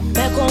Zenith.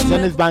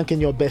 Zenith Bank in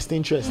your best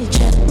interest.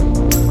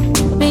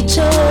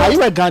 Are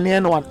you a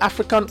Ghanaian or an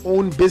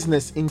African-owned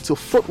business into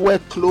footwear,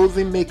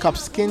 clothing, makeup,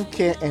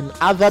 skincare, and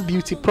other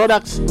beauty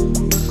products?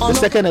 The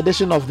second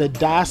edition of the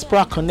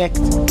Diaspora Connect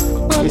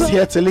is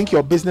here to link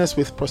your business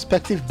with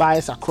prospective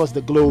buyers across the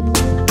globe.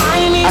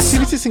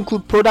 Activities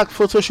include product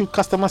photoshoot,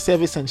 customer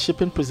service, and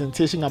shipping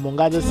presentation, among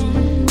others.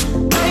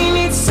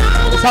 It's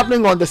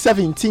happening on the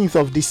 17th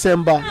of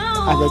December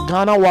at the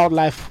Ghana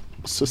Wildlife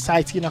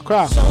Society in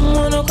Accra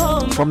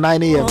from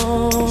 9 a.m.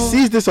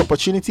 Seize this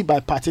opportunity by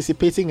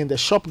participating in the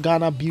Shop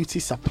Ghana Beauty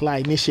Supply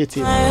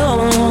Initiative.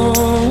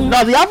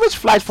 Now, the average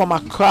flight from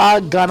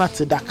Accra, Ghana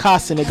to Dakar,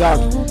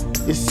 Senegal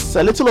is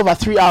a little over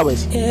 3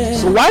 hours.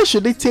 So why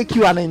should it take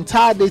you an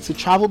entire day to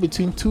travel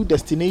between two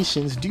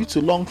destinations due to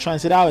long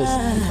transit hours?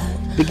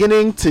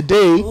 Beginning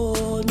today,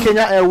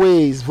 Kenya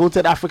Airways,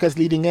 voted Africa's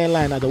leading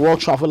airline at the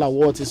World Travel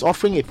Awards, is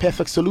offering a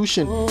perfect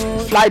solution.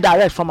 Fly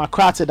direct from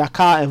Accra to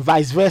Dakar and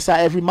vice versa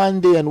every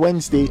Monday and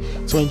Wednesday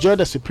to enjoy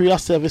the superior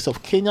service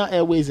of Kenya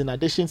Airways in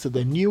addition to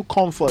the new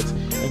comfort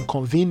and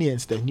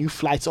convenience the new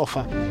flights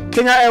offer.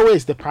 Kenya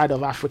Airways, the pride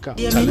of Africa.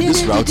 Charlie,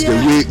 this route, the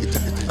way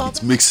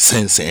it makes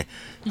sense, I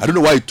don't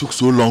know why it took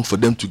so long for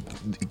them to,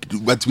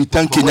 but we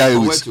thank Kenya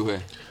Airways.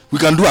 We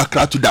can do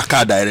Accra to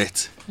Dakar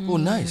direct. Oh,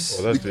 nice.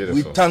 Oh,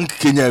 we thank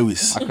Kenya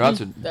Airways. Accra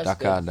to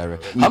Dakar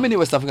direct. How many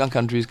West African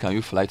countries can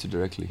you fly to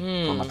directly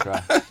from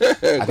Accra? I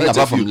think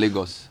apart from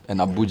Lagos and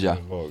Abuja.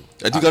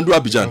 You can do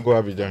Abidjan. You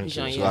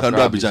can do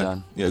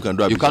Abidjan. Yeah, you can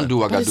do Abidjan. You can't do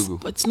Ouagadougou.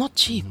 But it's not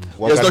cheap.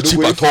 Yeah, it's not cheap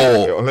at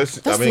all. Unless,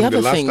 That's I mean,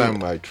 the last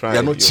time I tried, they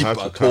are not cheap have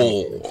to at come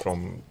all.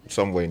 from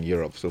somewhere in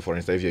Europe. So, for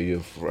instance,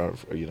 if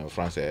you're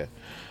France Air.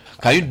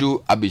 Can you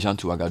do Abidjan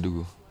to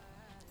Ouagadougou?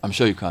 I'm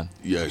sure you can.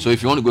 Yeah. So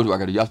if you want to go to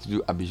Ouagadougou, you have to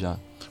do Abidjan.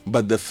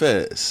 But the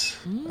fares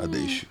are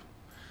the issue.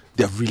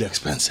 They're really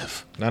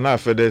expensive.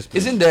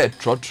 Isn't there a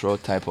trot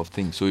type of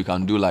thing? So you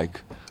can do like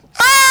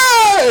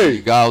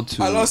Hey! Go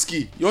to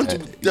Aloski. You want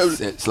to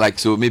it's like,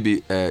 so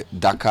maybe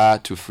Dakar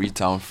to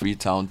Freetown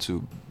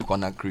to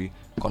Conakry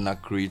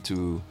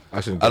to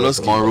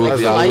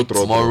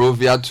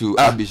Monrovia to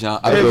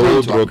Abidjan,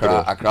 Abidjan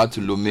to Accra to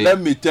Lomé. Let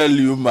me tell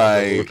you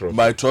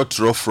my trot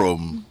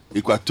from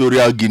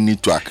Equatorial Guinea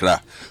to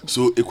Accra.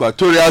 So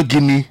Equatorial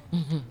Guinea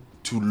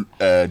to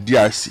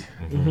DRC.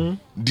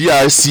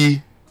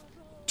 DRC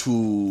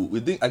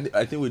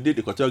I think we did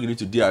Equatorial Guinea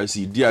to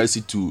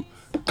DRC to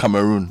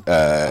Cameroon.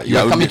 You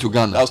are coming to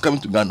Ghana. I was coming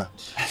to Ghana.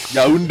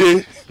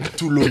 Yaoundé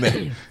to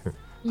Lomé.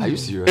 Are you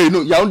serious? Hey,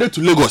 no, Yaoundé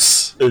to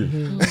Lagos.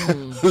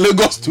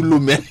 Lagos to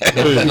Lomé.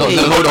 No,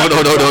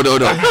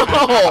 hold on.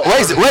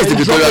 Where is the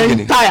Equatorial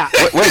Guinea?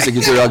 Where is the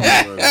Equatorial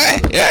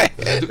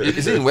Guinea?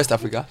 Is it in West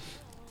Africa?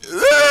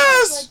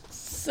 Yes.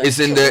 It's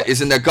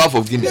in the Gulf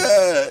of Guinea.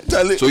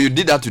 Yeah, so you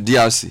did that to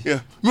DRC. Yeah.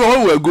 No,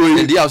 when we were going.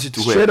 And DRC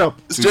to where?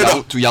 Straight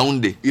up to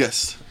Yaoundé.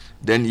 Yes.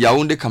 Then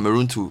Yaoundé,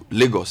 Cameroon to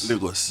Lagos.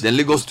 Then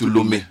Lagos to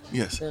Lomé.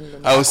 Yes.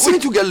 I was sick. When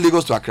did you get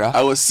Lagos to Accra?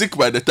 I was sick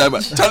by the time.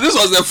 This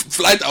was the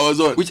flight I was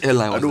on. Which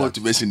airline was I don't want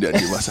to mention their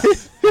name.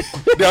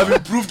 They have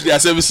improved their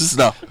services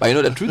now. But you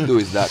know, the truth though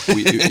is that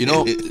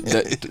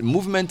the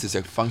movement is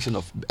a function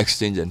of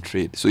exchange and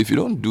trade. So if you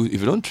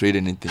don't trade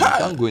anything, you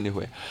can't go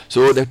anywhere.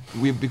 So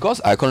because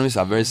our economies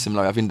are very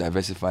similar, we have been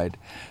diversified.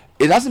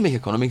 It doesn't make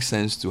economic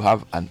sense to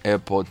have an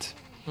airport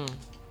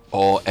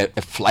or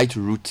a flight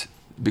route.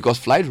 Because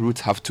flight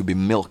routes have to be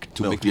milked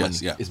to make money.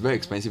 Yeah. It's very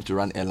expensive to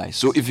run airlines.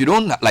 So if you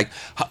don't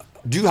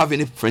do you have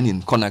any friend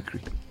in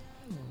Conakry?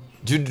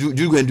 Do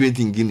you go and do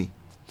anything in Guinea?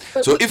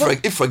 So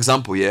if for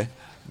example,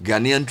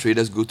 Ghanaian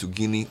traders go to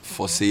Guinea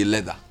for say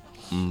leather,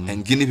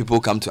 and Guinea people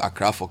come to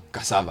Accra for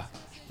cassava,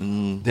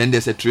 then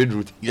there's a trade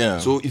route. Yeah.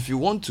 So if you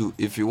want to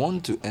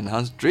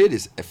enhance trade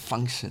is a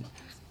function.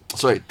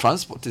 Sorry,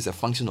 transport is a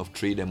function of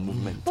trade and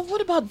movement. But what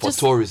about for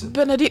tourism?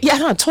 Tourism.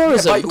 Yeah,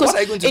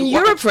 because in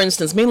Europe, for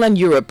instance, mainland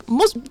Europe,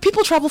 most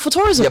people travel for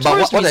tourism. Yeah,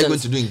 but what are you going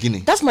to do in Guinea?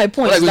 That's my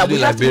point. That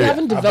we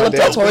haven't developed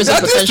our tourism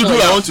potential.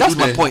 That's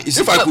my point.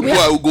 If I could go,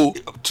 I would go.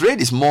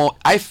 Trade is more.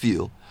 I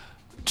feel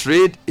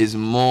trade is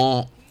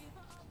more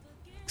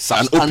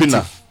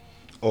substantive.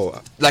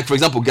 Like for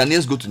example,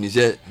 Ghanaians go to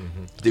Niger.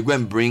 They go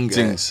and bring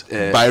things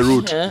by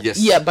road. Yes.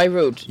 Yeah, by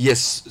road.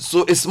 Yes.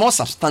 So it's more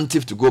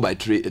substantive to go by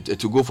trade,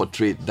 to go for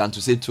trade than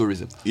to say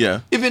tourism.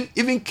 Yeah.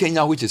 Even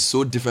Kenya, which is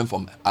so different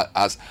from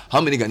us.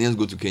 How many Ghanaians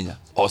go to Kenya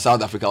or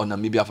South Africa or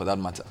Namibia for that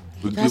matter?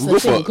 We go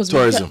for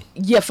tourism.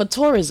 For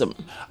tourism.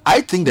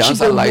 I think the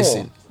answer lies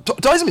in.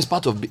 Tourism is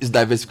part of its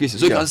diversification.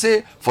 So you can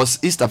say for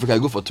East Africa,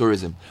 you go for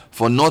tourism.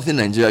 For Northern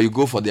Nigeria, you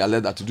go for their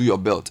leather to do your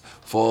belt.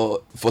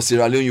 For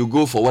Sierra Leone, you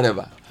go for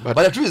whatever. But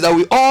the truth is that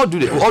we all do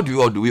this. What do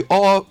we all do? We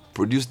all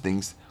produce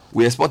things.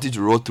 We export it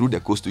to roll through the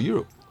coast to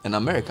Europe and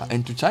America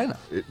and to China.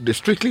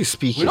 Strictly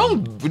speaking,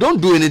 we don't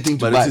do anything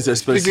to buy.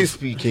 Strictly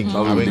speaking,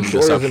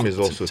 tourism is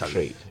also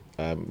trade.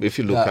 If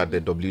you look at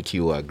the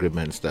WTO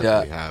agreements that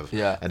we have,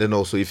 and then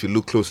also if you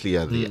look closely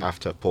at the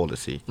AFTA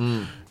policy,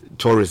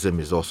 tourism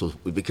is also,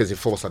 because it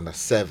falls under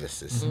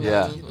services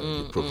that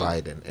you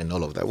provide and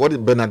all of that. What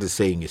Bernard is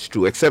saying is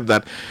true, except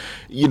that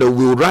we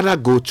would rather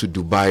go to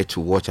Dubai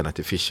to watch an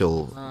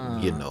artificial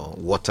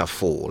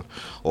waterfall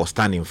or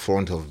stand in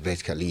front of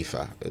Burj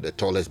Khalifa, the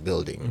tallest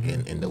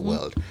building in the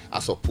world,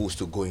 as opposed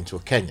to going to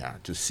Kenya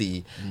to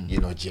see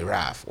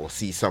giraffe or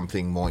see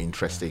something more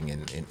interesting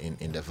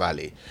in the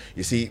valley.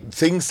 You see,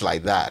 things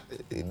like that,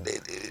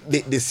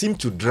 they seem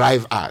to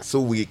drive us,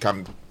 so we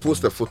can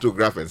post a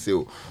photograph and say,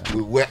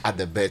 we were at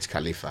the Burj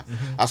Khalifa,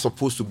 as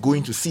opposed to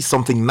going to see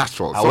something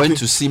natural. I went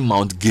to see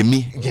Mount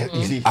Gemi,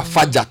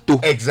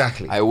 Afajato.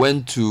 Exactly. I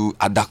went to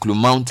Adaklu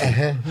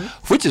Mountain,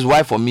 which is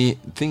why for me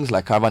things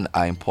like caravan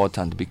are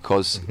important,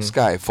 because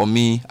Sky, for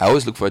me, I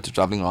always look forward to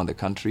traveling around the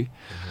country.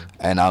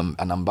 And I'm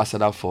an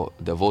ambassador for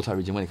the Volta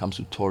region when it comes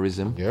to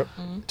tourism.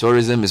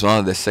 Tourism is one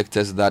of the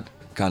sectors that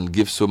can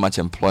give so much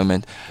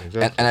employment.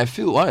 And I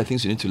feel one of the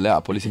things you need to let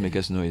our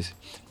policymakers know is,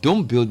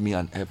 don't build me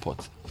an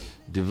airport.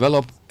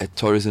 Develop a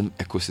tourism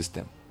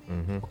ecosystem.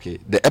 Okay,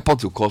 the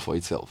airport will call for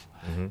itself.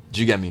 Do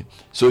you get me?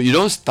 So you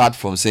don't start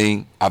from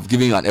saying, I've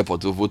given you an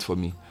airport to vote for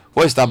me.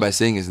 What you start by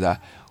saying is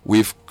that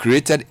we've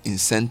created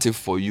incentive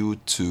for you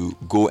to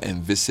go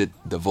and visit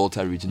the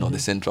Volta region or the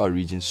central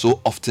region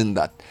so often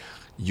that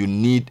you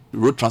need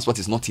road transport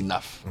is not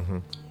enough.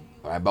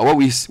 All right, but what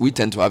we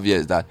tend to have here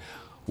is that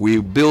we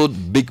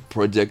build big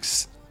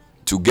projects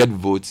to get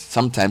votes,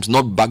 sometimes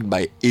not backed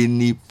by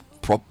any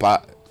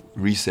proper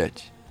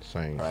research.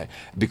 Right,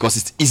 because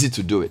it's easy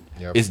to do it.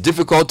 It's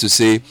difficult to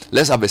say,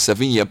 let's have a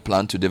 7-year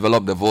plan to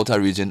develop the Volta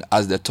region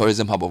as the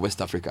tourism hub of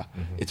West Africa.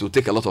 It will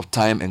take a lot of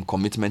time and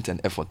commitment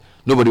and effort.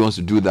 Nobody wants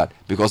to do that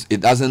because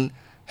it doesn't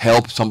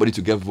help somebody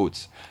to get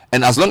votes.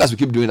 And as long as we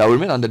keep doing that, we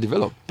remain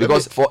underdeveloped.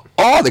 Because for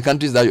all the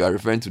countries that you are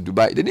referring to,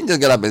 Dubai, they didn't just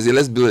get up and say,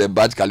 let's build a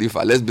Burj Khalifa,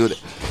 let's build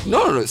it.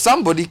 No.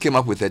 Somebody came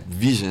up with a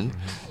vision,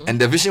 and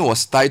the vision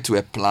was tied to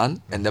a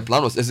plan, and the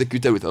plan was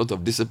executed with a lot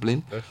of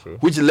discipline,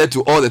 which led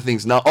to all the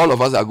things. Now, all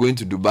of us are going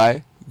to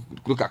Dubai.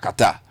 Look at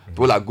Qatar.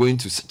 People are going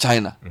to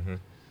China.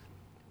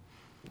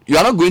 You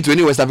are not going to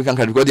any West African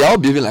country because they are all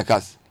behaving like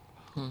us.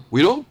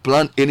 We don't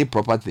plan any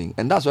proper thing,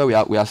 and that's why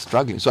we are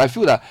struggling. So I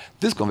feel that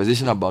this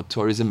conversation about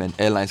tourism and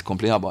airlines,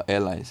 complaining about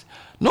airlines,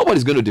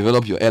 nobody's going to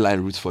develop your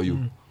airline routes for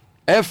you.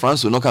 Air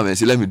France will not come and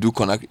say, let me do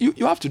Conakry.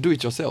 You have to do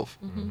it yourself.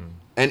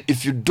 And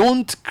if you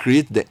don't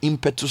create the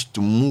impetus to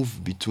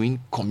move between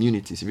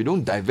communities, if you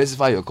don't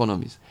diversify your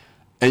economies,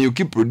 and you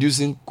keep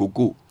producing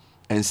cocoa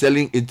and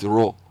selling it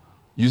raw,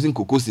 using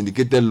cocoa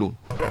syndicated loan,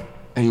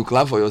 and you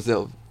clap for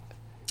yourself,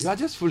 you are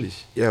just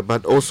foolish. Yeah,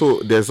 but also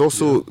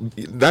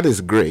that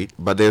is great,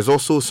 but there's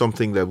also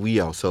something that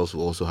we ourselves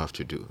will also have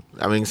to do.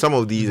 I mean, some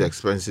of these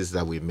expenses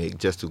that we make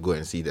just to go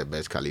and see the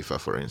Burj Khalifa,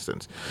 for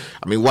instance.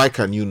 I mean, why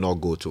can you not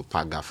go to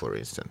Paga, for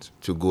instance,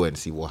 to go and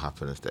see what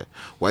happens there?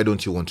 Why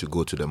don't you want to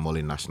go to the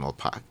Mole National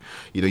Park?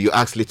 You know, you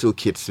ask little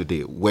kids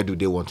today, where do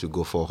they want to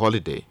go for a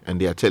holiday?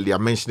 And they are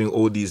mentioning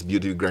all these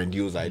beautiful,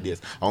 grandiose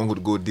ideas. I want to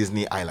go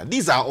Disney Island.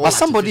 These are all. But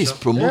somebody is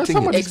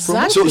promoting it.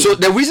 Exactly. So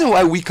the reason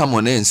why we come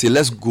on air and say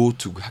let's go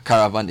to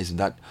Caravan is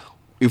that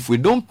if we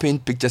don't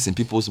paint pictures in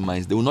people's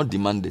minds, they will not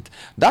demand it.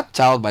 That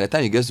child, by the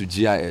time he gets to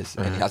GIS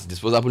and he has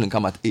disposable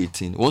income at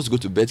 18, wants to go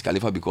to Burj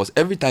Khalifa because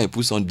every time he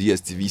puts on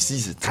DSTV, he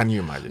sees it. Can you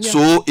imagine? Yeah.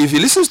 So if he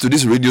listens to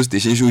this radio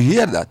station, you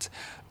hear that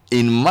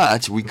in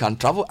March we can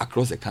travel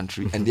across the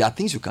country and there are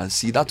things you can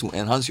see that will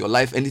enhance your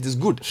life and it is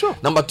good. Sure.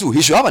 Number 2,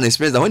 he should have an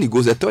experience that when he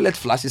goes, the toilet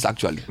flashes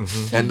actually,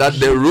 and that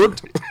the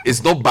road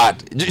is not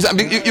bad.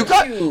 You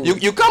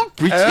can't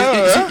preach.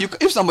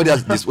 If somebody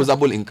has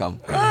disposable income,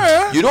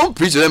 you don't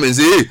preach to them and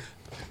say, hey,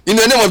 in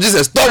the name of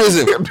Jesus,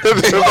 tourism. No, you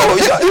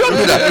don't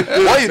do that.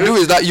 What you do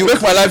is that you make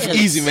my life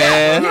easy,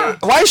 man.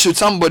 Why should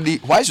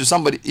somebody?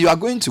 You are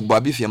going to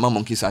Babi Fiama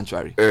Monkey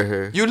Sanctuary.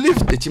 You leave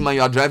Echima,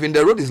 you are driving.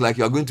 The road is like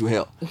you are going to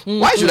hell.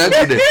 Why should I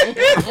go there?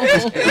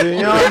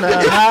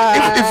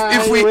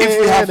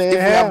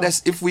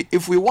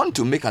 If we want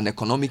to make an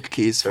economic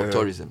case for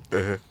tourism,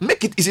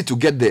 make it easy to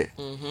get there.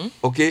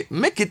 Okay,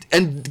 make it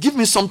and give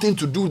me something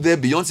to do there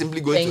beyond simply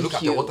going to look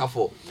at the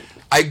waterfall.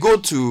 I go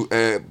to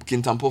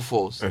Kintampo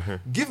Falls.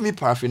 Give me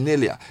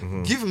paraphernalia.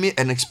 Give me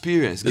an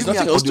experience. There's give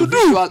nothing me else to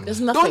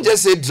do. Don't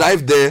just say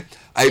drive there.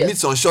 I meet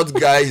some short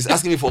guy. He's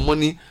asking me for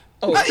money.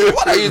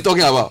 What are you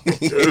talking about?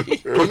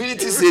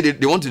 Communities say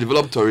they want to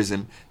develop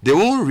tourism. They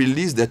won't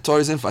release the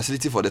tourism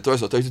facility for the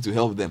tourist authority to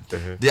help them.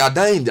 They are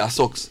dying in their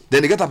socks.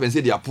 Then they get up and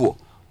say they are poor.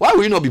 Why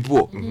will you not be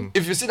poor?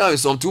 If you sit down with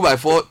some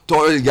 2x4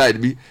 tourist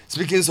guide be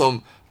speaking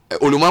some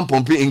Oluman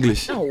Pompe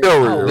English,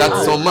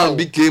 that some man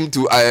became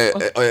to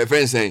a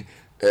friend saying,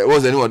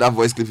 what's the name of that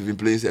voice clip you've been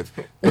playing?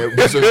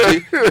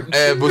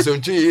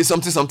 Bosomchi,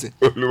 something.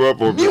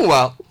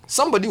 Meanwhile,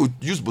 somebody would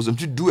use Bosomchi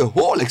to do a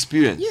whole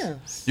experience.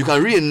 Yes. You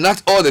can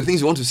reenact all the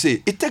things you want to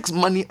say. It takes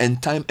money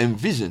and time and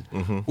vision.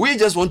 We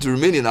just want to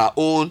remain in our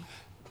own.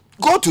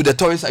 Go to the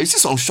tourist side. You see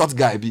some short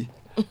guy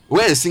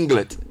wear a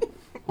singlet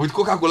with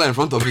Coca-Cola in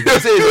front of it. They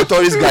say he's a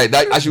tourist guy.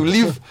 That I should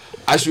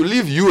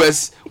leave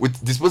US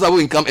with disposable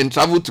income and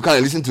travel to kind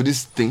of listen to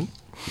this thing.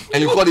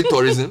 And you call it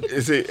tourism?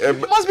 It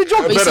must be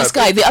joking.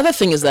 Sky, the other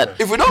thing is that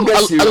if we don't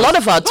a lot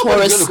of our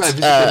tourists,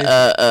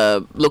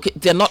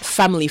 they're not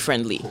family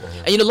friendly.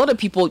 And a lot of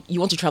people, you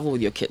want to travel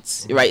with your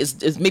kids, right?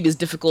 Maybe it's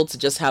difficult to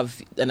just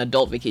have an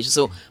adult vacation.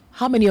 So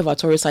how many of our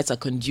tourist sites are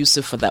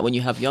conducive for that? When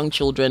you have young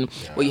children,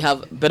 where you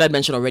have, Bernard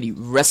mentioned already,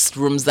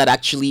 restrooms that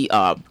actually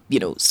are,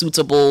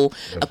 suitable,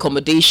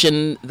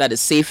 accommodation that is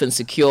safe and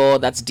secure,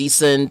 that's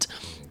decent.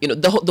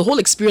 The whole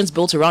experience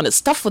built around it.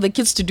 Stuff for the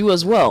kids to do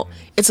as well.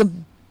 It's a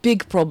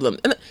big problem.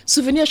 And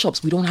souvenir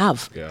shops we don't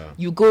have.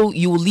 You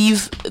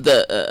leave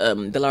the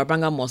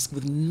Larabanga Mosque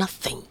with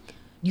nothing.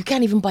 You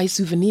can't even buy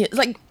souvenirs.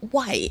 Like,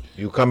 why?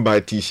 You can't buy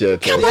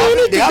t-shirts. Can't buy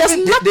anything.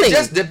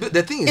 There's nothing.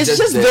 The thing is it's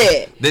just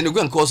there. Then you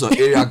go and call some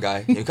area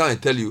guy and come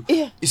and tell you.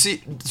 You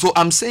see, so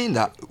I'm saying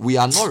that we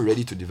are not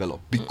ready to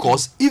develop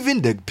because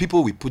even the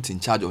people we put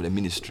in charge of the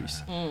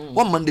ministries,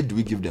 what mandate do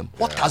we give them?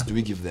 What task do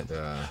we give them?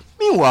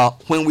 Meanwhile,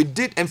 when we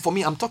did, and for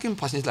me, I'm talking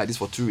passionately like this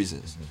for 2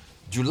 reasons.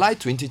 July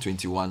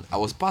 2021, I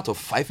was part of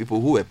 5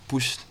 people who were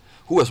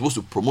supposed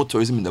to promote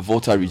tourism in the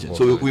Volta region.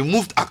 So we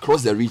moved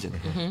across the region.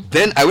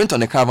 Then I went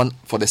on a caravan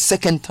for the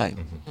second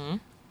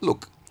time.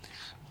 Look,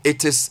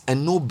 it is a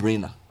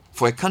no-brainer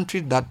for a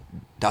country that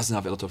doesn't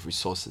have a lot of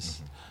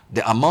resources.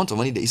 The amount of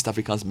money the East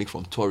Africans make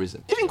from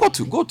tourism. Even go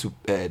to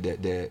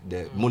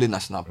the Mole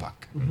National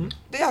Park.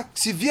 They are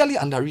severely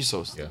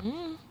under-resourced.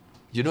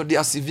 They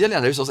are severely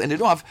under-resourced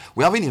and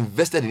we haven't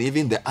invested in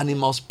even the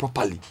animals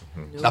properly.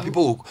 That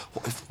people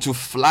to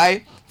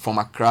fly from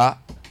Accra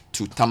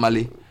to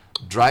Tamale,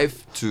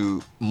 drive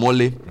to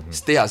Mole,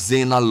 stay at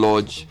Zena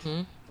Lodge,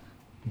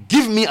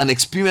 give me an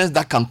experience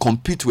that can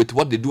compete with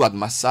what they do at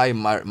Masai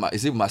Mara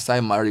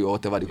or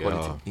whatever they call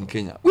it in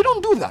Kenya. We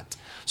don't do that.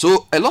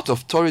 So a lot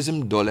of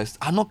tourism dollars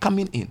are not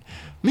coming in.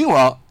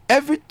 Meanwhile,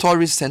 every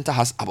tourist center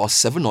has about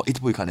 7 or 8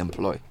 people you can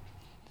employ.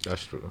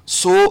 That's true.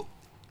 So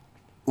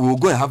we will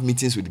go and have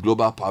meetings with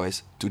global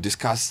powers to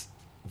discuss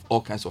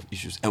all kinds of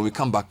issues, and we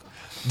come back.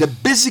 The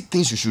basic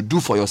things you should do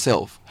for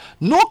yourself.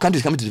 No country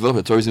is coming to develop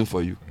a tourism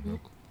for you.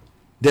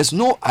 There's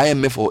no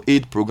IMF or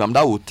aid program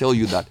that will tell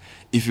you that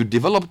if you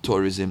develop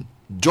tourism,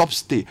 jobs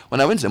stay. When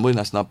I went to the Mole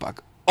National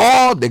Park,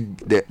 all the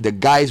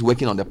guys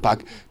working on the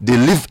park, they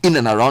live in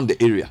and around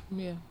the area.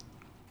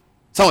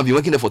 Some have been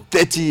working there for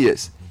 30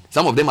 years.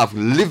 Some of them have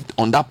lived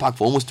on that park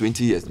for almost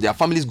 20 years. Their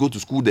families go to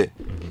school there.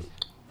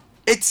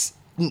 It's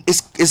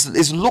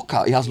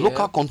local. It has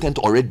local content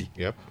already.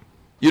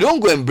 You don't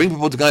go and bring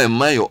people to come and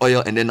mine your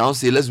oil and then now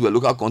say let's do a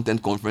local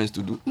content conference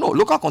to do. No,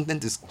 local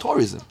content is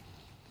tourism.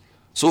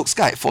 So,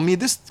 Sky, for me,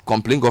 this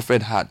complaint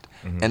Godfred had,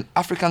 and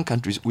African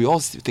countries, we all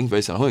think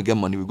very similar. When we get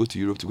money, we go to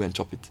Europe to go and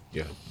chop it.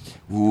 Yeah.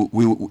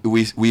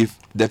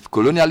 The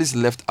colonialists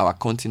left our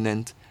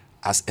continent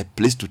as a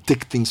place to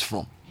take things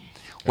from.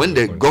 When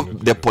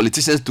the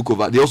politicians took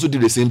over, they also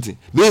did the same thing.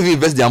 They don't even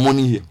invest their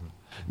money here.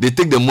 They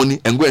take the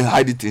money and go and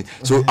hide it in.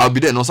 So I'll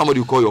be there. Now somebody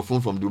will call your phone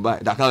from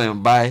Dubai that come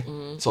and buy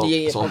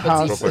some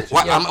property.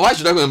 Why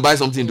should I go and buy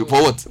something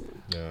for what?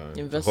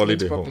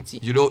 Investment property.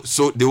 You know,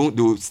 so they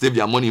will save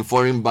their money in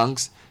foreign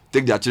banks,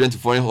 take their children to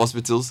foreign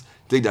hospitals,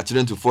 take their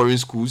children to foreign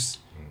schools,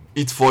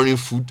 eat foreign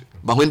food.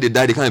 But when they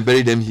die, they can't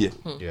bury them here.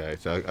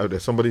 Yeah,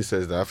 somebody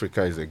says that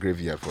Africa is a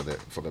graveyard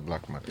for the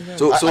black man. Yeah.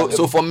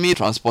 So for me,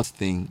 transport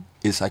thing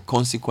is a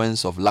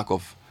consequence of lack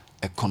of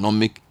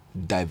economic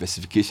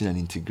diversification and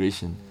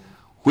integration,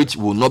 which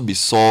will not be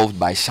solved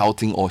by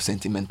shouting or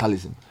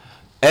sentimentalism.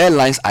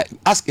 Airlines, I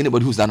ask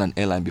anybody who's done an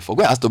airline before,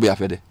 go and ask Toby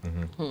Afede.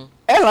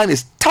 Airline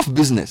is tough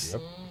business.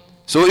 Yep.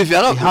 So if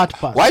you're not,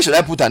 why should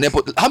I put an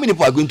airport? How many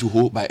people are going to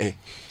Ho by air?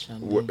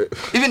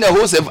 Even the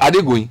whole self, are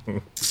they going?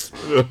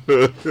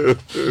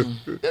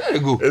 There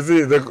you go.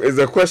 It's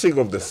a question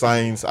of the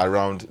science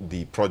around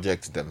the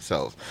projects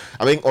themselves.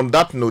 I mean, on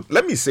that note,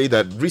 let me say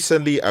that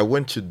recently I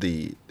went to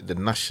the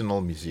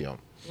National Museum.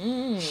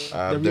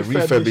 The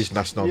refurbished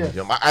National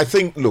Museum. I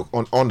think, look,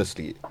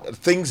 honestly,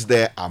 things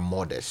there are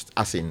modest.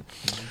 As in,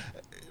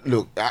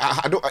 look,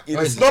 I don't.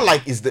 It's not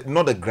like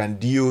not a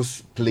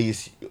grandiose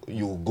place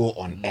you go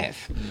on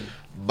earth.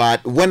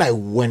 But when I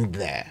went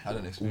there,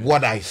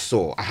 what I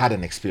saw, I had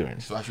an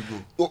experience. So I should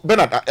go.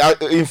 Bernard,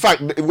 in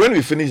fact, when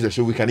we finish the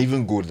show, we can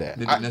even go there.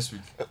 Next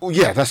week.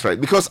 Yeah, that's right.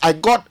 Because I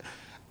got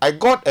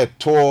a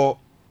tour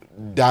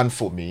done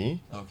for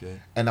me,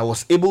 and I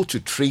was able to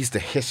trace the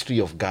history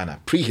of Ghana,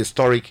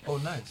 prehistoric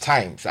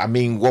times. I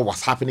mean, what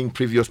was happening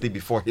previously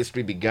before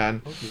history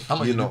began. How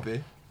much did you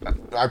pay?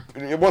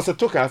 It was a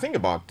token. I think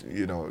about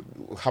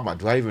how much?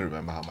 Do I even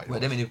remember how much? Were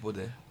there many people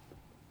there?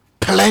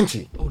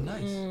 Plenty. Oh,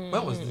 nice.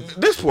 When was this?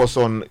 This was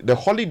on the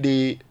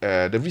holiday,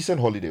 the recent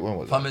holiday. When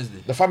was it? Farmers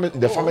Day.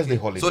 The Farmers Day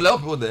holiday. So a lot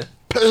of people there.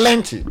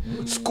 Plenty.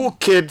 School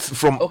kids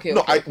from.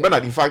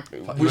 Bernard, in fact,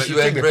 we should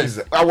take the kids.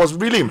 I was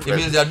really impressed. It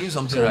means they are doing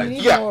something right.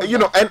 Yeah,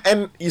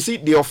 and you see,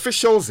 the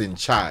officials in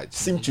charge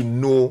seem to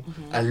know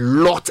a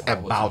lot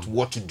about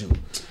what to do.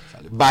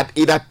 But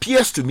it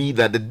appears to me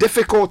that the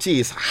difficulty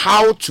is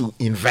how to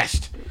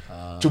invest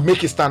to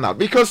make it stand out.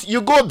 Because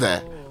you go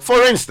there,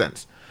 for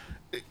instance,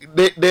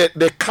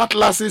 the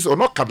cutlasses, or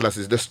not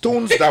cutlasses, the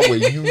stones that were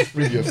used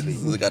previously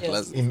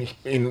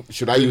in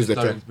should I use the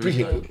term,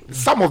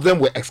 some of them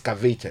were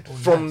excavated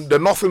from the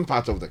northern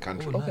part of the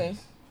country.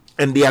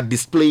 And they are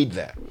displayed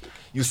there.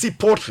 You see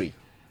pottery,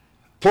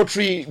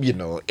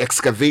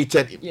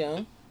 excavated.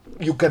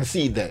 You can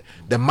see the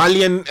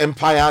Malian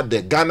Empire,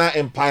 the Ghana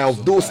Empire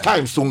of those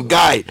times,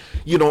 Songhai,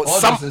 all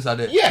some things are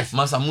there. Yes,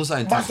 Mansa Musa.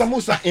 In fact,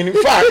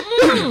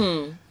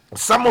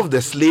 some of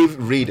the slave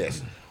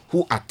raiders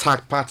who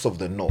attacked parts of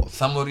the north,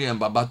 Samori and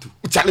Babatu,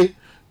 Charlie,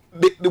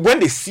 when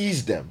they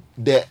seized them,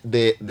 the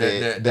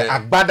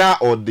agbada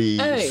or the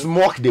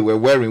smock they were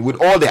wearing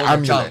with all the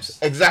amulets,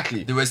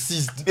 exactly, they were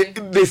seized.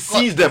 They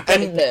seized them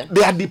and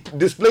they are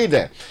displayed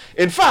there.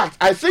 In fact,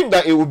 I think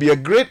that it would be a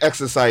great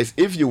exercise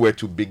if you were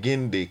to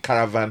begin the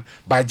caravan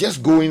by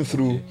just going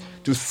through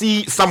to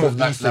see some of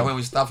these. Like when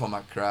we start from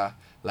Accra,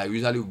 like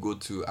usually we go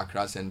to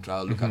Accra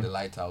Central, look at the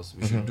lighthouse.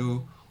 We should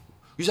do.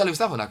 Usually we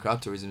start on Accra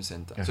Tourism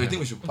Center. So you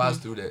think we should pass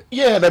through the...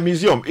 Yeah, the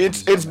museum.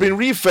 It's been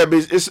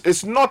refurbished.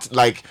 It's not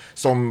like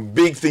some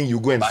big thing you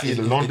go and see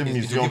the London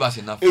Museum.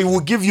 It will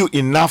give you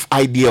enough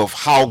idea of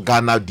how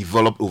Ghana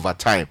developed over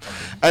time.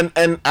 And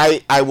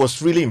I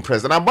was really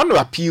impressed. And I want to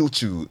appeal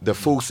to the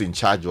folks in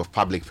charge of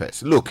public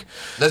affairs. Look,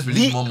 let's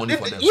release more money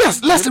for them.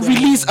 Yes, let's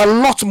release a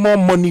lot more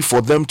money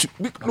for them to...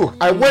 Look,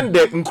 I went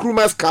there,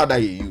 Nkrumah's car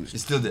that he used.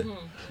 It's still there.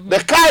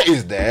 The car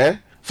is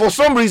there. For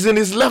some reason,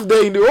 it's left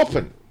there in the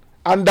open.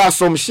 Under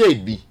some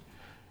shade be.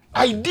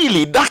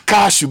 Ideally, that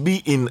car should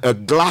be in a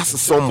glass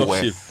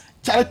somewhere.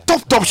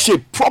 Top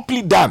shape,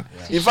 properly done.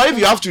 In fact, if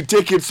you have to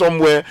take it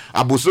somewhere,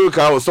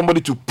 Abusoka or somebody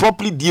to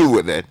properly deal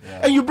with it,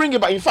 and you bring it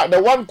back. In fact, the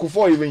one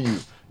Kufuor even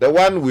used, the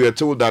one we were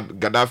told that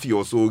Gaddafi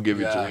also gave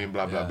it to him,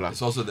 blah blah blah.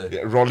 It's also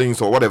there. Rawlings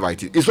or whatever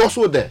it is. It's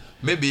also there.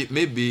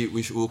 Maybe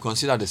we'll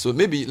consider this. So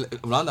maybe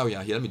around that we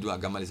are here. Let me do a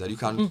gamma list. You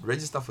can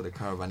register for the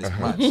caravan. It's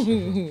March.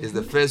 It's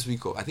the first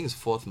week of, I think it's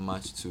 4th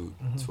March to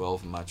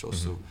 12th March or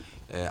so.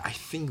 I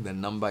think the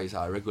number is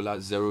our regular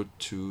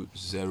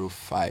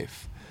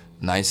 0205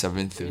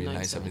 973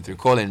 973.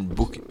 Call and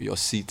book your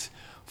seat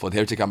for the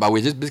Heritage Camp. But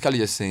we're basically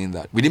just saying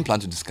that we didn't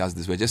plan to discuss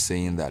this. We're just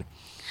saying that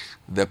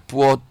the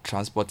poor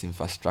transport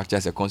infrastructure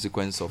is a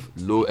consequence of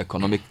low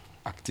economic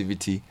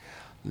activity,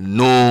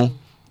 no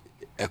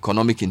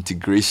economic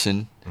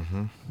integration,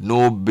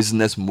 no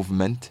business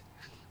movement,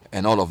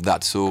 and all of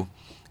that. So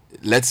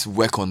let's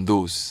work on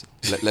those.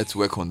 Let's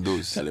work on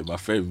those. My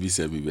friend V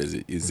said,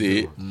 is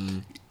it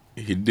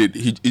He did.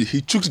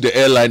 He took the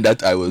airline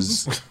that I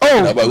was.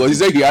 Because he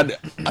said he had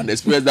an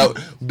experience that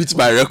beat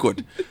my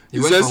record. He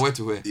went from where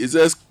to where? He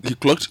says he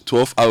clocked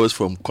 12 hours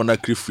from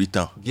Conakry,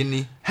 Freetown.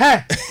 Guinea.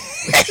 Hey,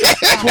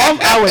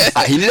 12 hours.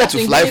 He needed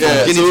to fly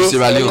from Guinea to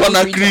Sierra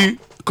Leone.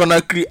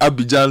 Conakry,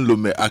 Abidjan,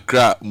 Lomé,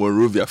 Accra,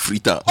 Monrovia,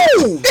 Freetown.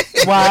 Oh,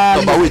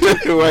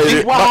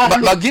 wow.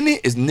 But Guinea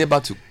is neighbor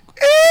to.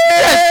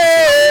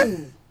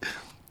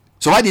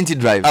 So why didn't he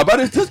drive? But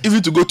it's just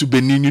even to go to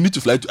Benin, you need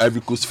to fly to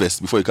Ivory Coast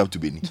first before you come to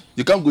Benin.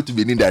 You can't go to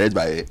Benin direct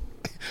by air,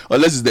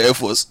 unless it's the Air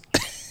Force.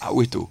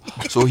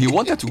 So he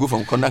wanted to go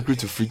from Conakry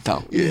to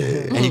Freetown.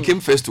 And he came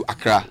first to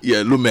Accra.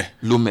 Yeah,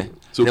 Lomé.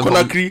 So then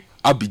Conakry,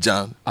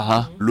 Abidjan,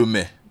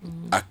 Lomé,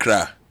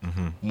 Accra,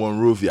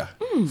 Monrovia,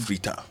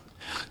 Freetown.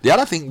 The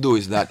other thing, though,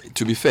 is that,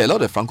 to be fair, a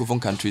lot of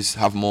Francophone countries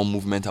have more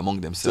movement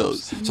among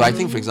themselves. So I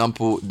think, for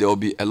example, there will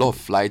be a lot of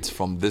flights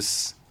from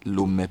this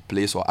Lomé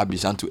place or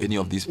Abidjan to any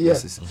of these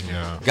places.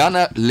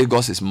 Ghana,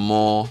 Lagos is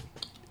more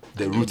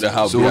the route.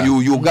 So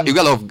you got a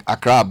lot of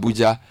Accra,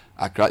 Abuja,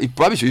 Accra. It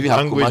probably should even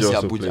have Kumasi,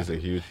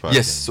 Abuja.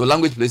 Yes, so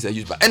language plays a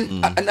huge part.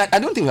 And I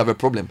don't think we have a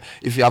problem.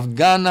 If you have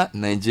Ghana,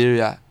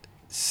 Nigeria,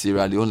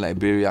 Sierra Leone,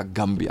 Liberia,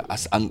 Gambia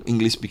as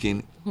English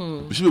speaking,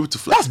 we should be able to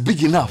fly. That's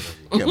big enough.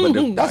 Yeah,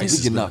 but that's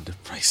big enough. The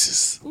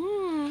prices.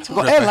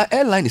 Because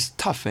airline is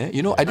tough,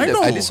 You know, I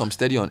did some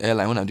study on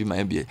airline when I did my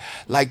MBA.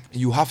 Like,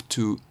 you have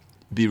to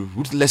be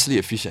ruthlessly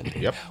efficient.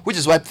 Which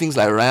is why things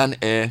like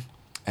Ryanair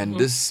and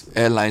these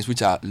airlines,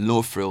 which are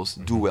low frills,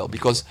 do well.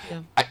 Because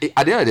at the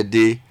end of the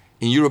day,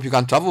 in Europe, you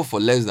can travel for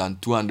less than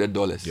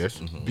 $200. Yes.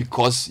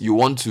 Because you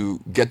want to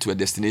get to a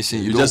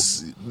destination. You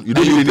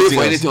don't really pay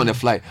for anything on a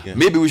flight.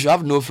 Maybe we should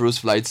have no frills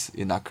flights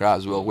in Accra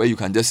as well, where you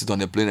can just sit on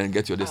a plane and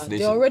get to your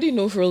destination. There already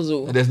no frills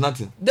though. There's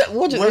nothing.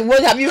 What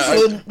have you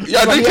flown?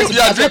 You're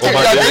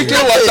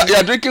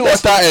drinking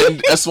water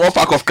and a small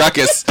pack of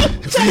crackers.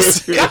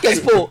 Crackers,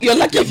 Paul. You're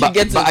lucky if you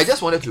get it. But I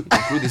just wanted to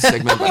conclude this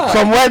segment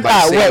from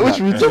where? Which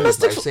route? By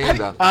saying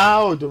that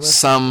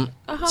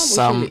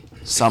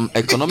some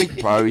economic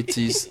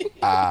priorities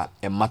are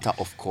a matter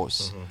of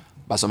course,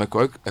 but some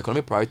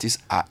economic priorities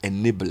are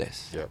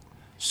enablers.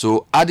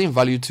 So adding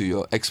value to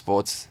your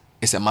exports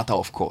is a matter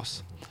of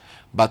course,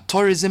 but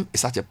tourism is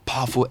such a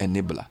powerful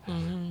enabler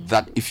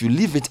that if you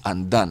leave it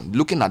undone,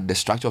 looking at the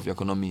structure of your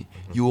economy,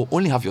 you will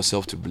only have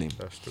yourself to blame.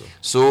 That's true.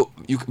 So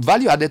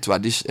value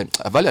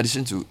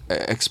addition to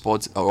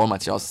exports or raw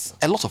materials,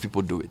 a lot of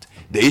people do it.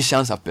 The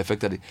Asians have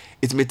perfected it.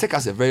 It may take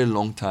us a very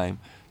long time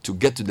to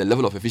get to the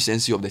level of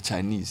efficiency of the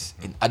Chinese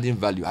in adding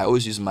value. I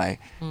always use my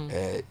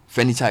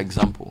furniture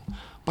example.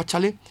 But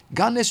Charlie,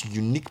 Ghana's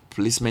unique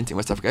placement in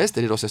West Africa,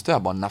 yesterday there was a story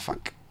about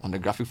NAFAC on the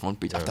graphic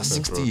front page after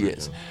 60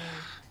 years.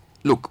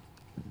 Look,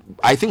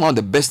 I think one of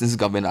the best things this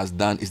government has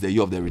done is the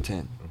year of the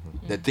return.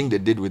 The thing they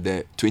did with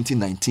the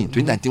 2019.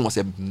 2019 was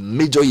a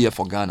major year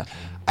for Ghana.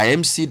 I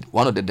emceed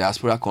one of the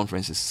diaspora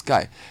conferences,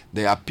 Sky.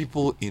 There are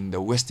people in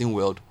the Western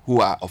world who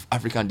are of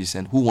African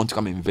descent who want to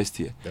come and invest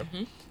here.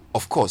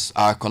 Of course,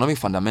 our economic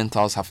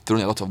fundamentals have thrown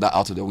a lot of that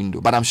out of the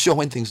window. But I'm sure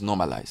when things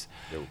normalize,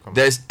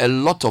 there's a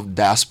lot of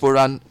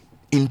diasporan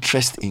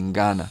interest in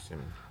Ghana.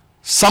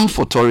 Some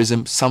for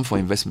tourism, some for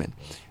investment.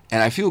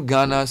 And I feel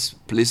Ghana's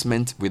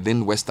placement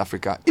within West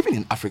Africa, even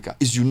in Africa,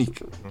 is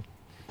unique.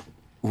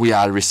 We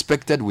are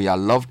respected, we are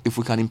loved. If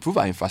we can improve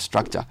our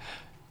infrastructure,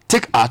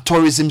 take our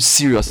tourism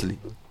seriously,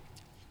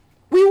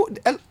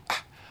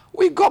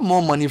 we got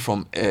more money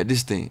from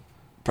this thing,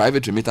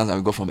 private remittance, than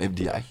we got from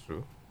FDI.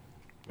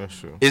 That's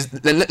true.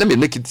 Let me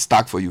make it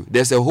stark for you.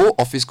 There's a whole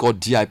office called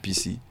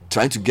DIPC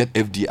trying to get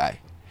FDI.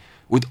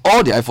 With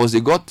all the efforts,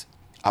 they got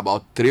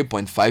about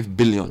 3.5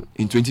 billion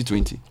in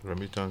 2020.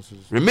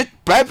 Remittances.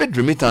 Private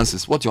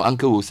remittances, what your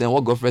uncle will send,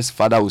 what Godfrey's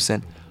father will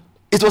send.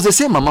 It was the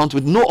same amount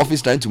with no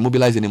office trying to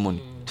mobilize any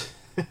money.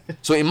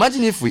 So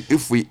imagine if we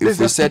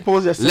said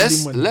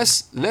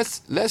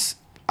let's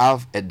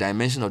have a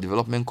dimension of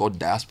development called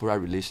diaspora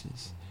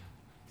relations.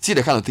 See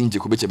the kind of thing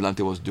Jacob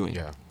Cheblante was doing.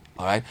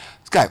 All right,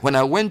 Sky. When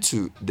I went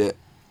to the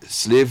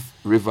Slave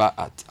River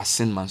at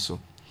Asin Manso,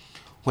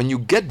 when you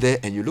get there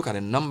and you look at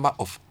a number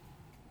of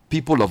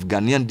people of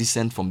Ghanaian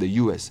descent from the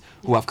US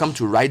who have come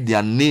to write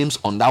their names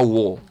on that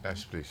wall,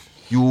 yes, please.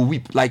 You will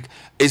weep. Like,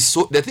 it's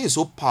so, the thing is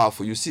so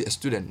powerful. You see a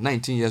student,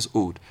 19 years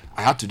old.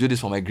 I had to do this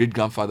for my great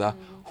grandfather,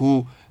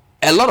 who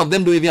a lot of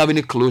them don't even have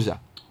any closure.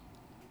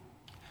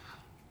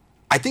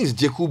 I think it's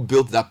Jake who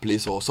built that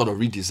place or sort of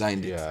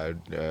redesigned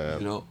it.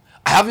 You know,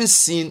 I haven't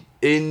seen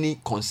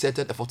any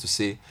concerted effort to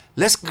say,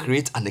 let's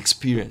create an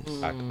experience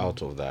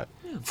out of that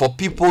for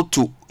people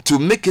to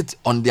make it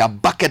on their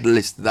bucket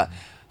list that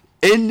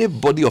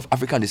anybody of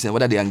African descent,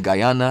 whether they are in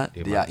Guyana,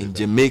 they are in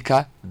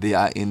Jamaica, they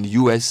are in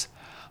US,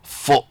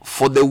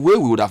 for the way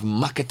we would have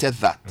marketed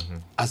that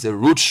as a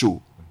road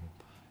show.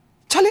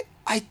 Charlie,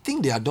 I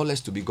think there are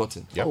dollars to be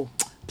gotten. Oh,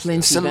 plenty.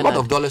 It's a lot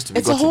of dollars to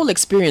be gotten. It's a whole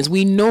experience.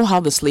 We know how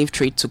the slave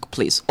trade took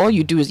place. All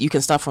you do is you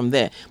can start from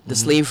there. The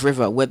slave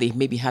river, where they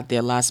maybe had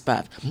their last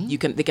bath. They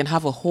can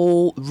have a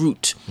whole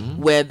route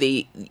where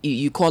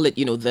you call it,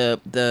 you know,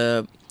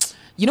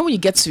 you know when you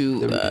get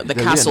to the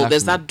castle,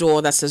 there's that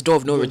door that says door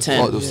of no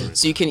return.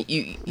 So you can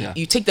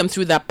you take them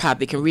through that path.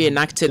 They can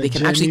reenact it. They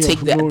can actually take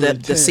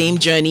the same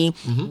journey,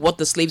 what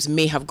the slaves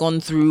may have gone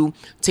through,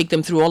 take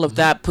them through all of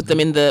that, put them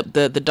in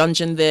the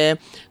dungeon there.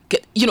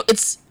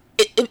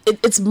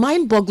 It's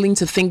mind-boggling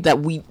to think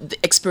that the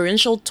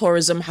experiential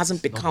tourism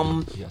hasn't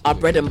become our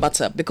bread and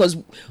butter, because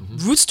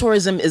roots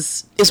tourism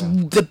is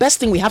the best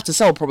thing we have to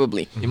sell,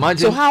 probably.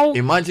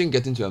 Imagine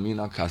getting to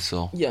Elmina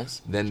Castle.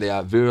 Yes. Then there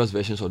are various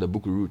versions of the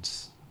book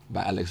Roots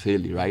by Alex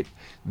Haley, right?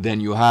 Then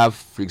you have,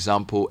 for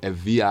example, a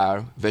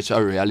VR,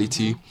 virtual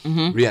reality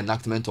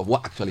reenactment of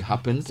what actually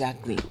happened.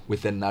 Exactly.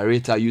 With a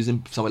narrator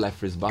using someone like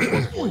Fritz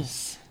Barker's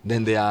voice.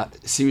 Then there are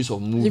a series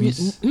of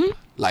movies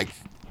like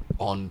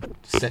on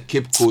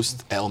Cape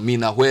Coast,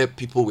 Elmina, where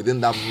people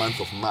within that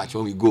month of March,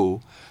 when we go,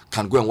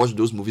 can go and watch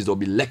those movies. There'll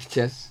be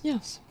lectures.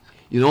 Yes.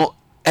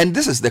 And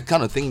this is the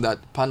kind of thing that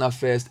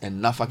PANAFest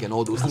and NAFAC and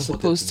all those things are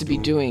supposed to be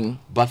doing.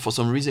 But for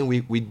some reason,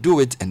 we do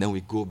it and then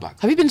we go back.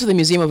 Have you been to the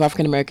Museum of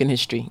African American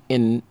History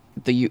in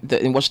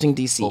in Washington,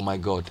 D.C.? Oh, my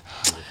God.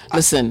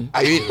 Listen.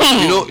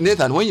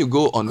 Nathan, when you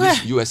go on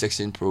these U.S.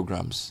 exchange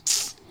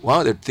programs, one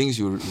of the things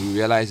you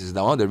realize is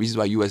that one of the reasons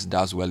why U.S.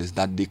 does well is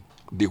that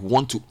they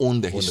want to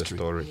own the history.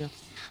 The story. Yeah.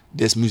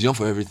 There's museum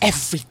for everything.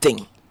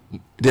 Everything.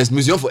 There's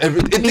museum for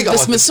everything. The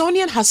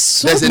Smithsonian has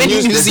so many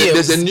museums.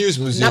 There's a news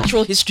museum.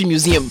 Natural History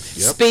Museum.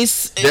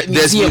 Space museum.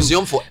 There's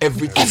museum for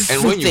everything.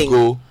 And when you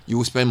go, you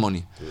will spend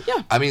money.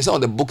 Yeah. I mean, some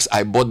of the books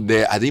I bought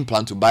there, I didn't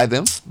plan to buy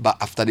them. But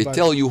after they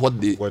tell you what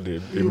they...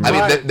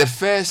 the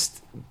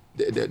first...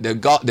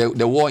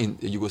 The war in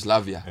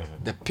Yugoslavia,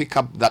 the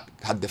pickup that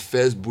had the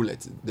first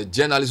bullet, the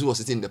journalist who was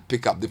sitting in the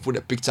pickup, they put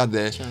a picture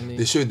there,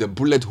 they show you the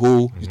bullet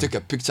hole, you take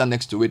a picture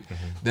next to it,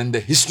 then the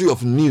history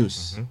of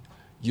news.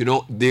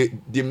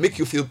 They make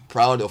you feel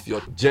proud of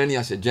your journey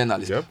as a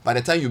journalist. By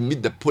the time you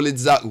meet the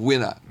Pulitzer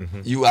winner,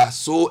 you are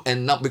so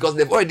enamored because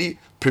they've already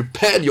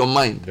prepared your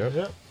mind.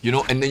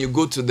 And then you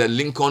go to the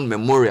Lincoln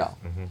Memorial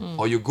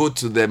or you go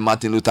to the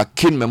Martin Luther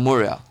King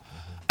Memorial.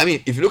 I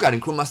mean, if you look at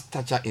Nkrumah's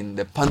statue in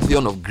the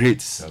Pantheon of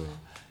Greats,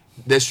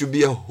 there should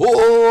be a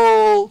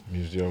whole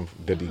museum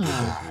dedicated to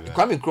that.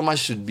 Kwame Nkrumah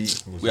should be.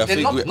 We are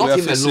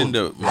fixing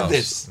the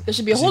others. There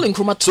should be a whole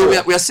Nkrumah. So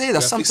we are saying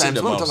that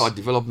sometimes when we talk about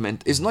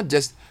development, it's not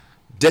just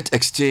debt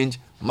exchange,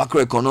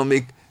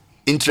 macroeconomic,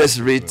 interest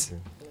rate.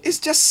 It's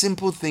just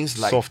simple things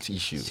like soft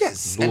issues.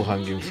 Yes, low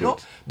hanging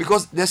fruit.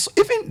 Because there's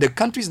even the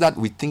countries that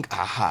we think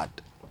are hard.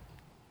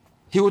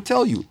 He will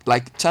tell you,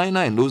 like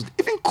China and those,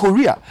 even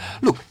Korea.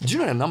 Look, do you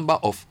know the number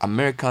of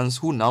Americans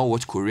who now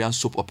watch Korean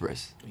soap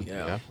operas?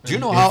 Yeah. Do you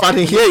know how?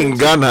 In here in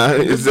Ghana,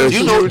 do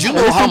you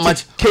know how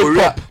much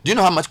Korea? Do you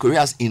know how much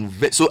Korea has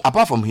invested? So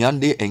apart from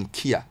Hyundai and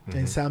Kia,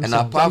 and Samsung,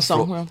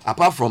 and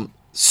apart from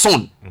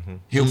Sun and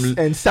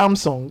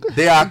Samsung,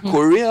 there are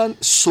Korean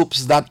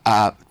soaps that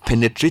are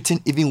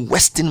penetrating even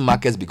Western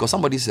markets because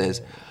somebody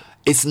says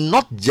it's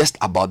not just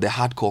about the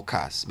hardcore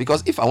cars.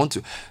 Because if I want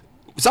to.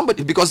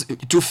 Because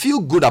to feel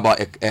good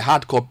about a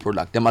hardcore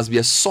product, there must be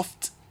a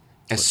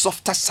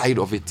softer side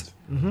of it.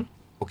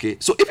 Okay,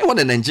 so even what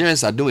the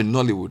Nigerians are doing in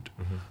Nollywood,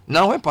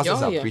 now when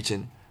pastors are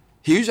preaching,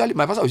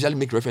 my pastor usually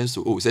make reference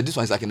to, he said this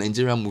one is like a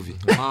Nigerian movie.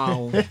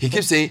 Wow. He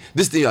keeps saying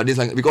this thing or this,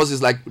 like, because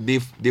it's like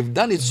they've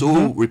done it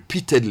so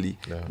repeatedly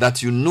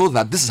that you know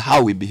that this is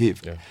how we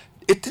behave.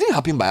 It didn't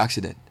happen by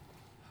accident.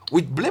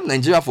 We blame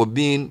Nigeria for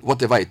being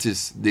whatever it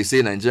is. They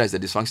say Nigeria is a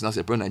dysfunctional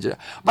separate Nigeria,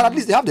 but at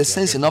least they have the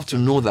sense enough to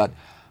know that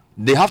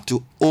they have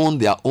to own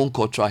their own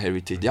cultural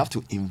heritage. They have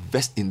to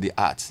invest in the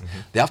arts.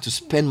 They have to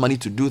spend money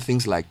to do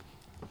things like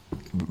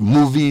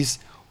movies,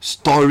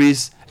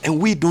 stories,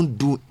 and we don't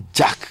do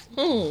jack.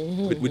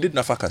 We did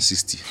NAFAC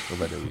 60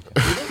 over the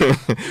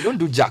weekend. We don't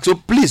do jack. So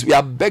please, we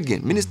are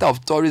begging. Minister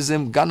of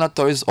Tourism, Ghana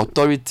Tourist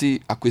Authority,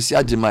 Akwesi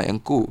Agyeman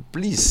and co.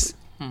 Please.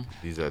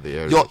 These are the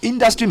areas. Your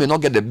industry may not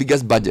get the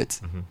biggest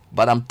budget,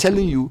 but I'm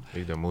telling you,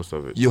 make the most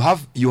of it. You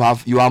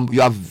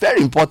are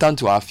very important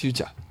to our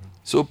future.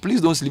 So please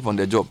don't sleep on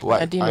the job.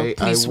 Why?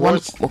 I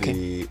watched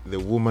the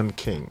Woman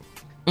King.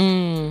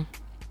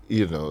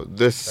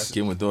 This that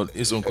came with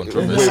its own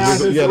controversy.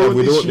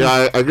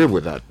 I agree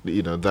with that.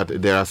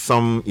 That there are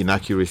some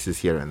inaccuracies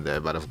here and there,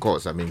 but of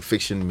course, I mean,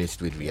 fiction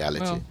mixed with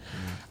reality.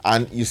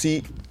 And you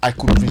see, I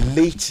could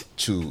relate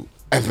to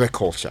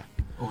agriculture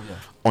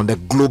on the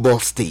global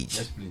stage.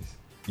 Yes, please.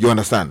 You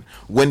understand?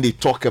 When they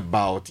talk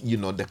about,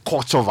 the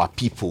culture of our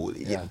people,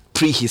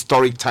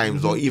 prehistoric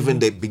times or even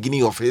the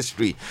beginning of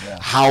history,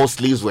 how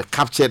slaves were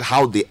captured,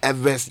 how the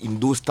Evers in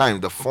those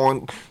times, the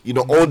fawn,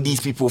 all these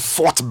people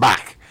fought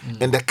back,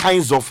 and the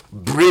kinds of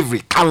bravery,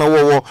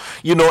 Kalawawa,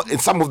 in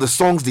some of the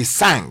songs they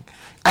sang,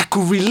 I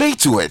could relate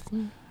to it.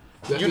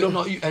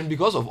 And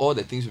because of all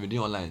the things you've been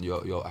doing online,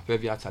 your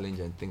Apevia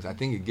challenge and things, I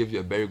think it gave you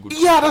a very good.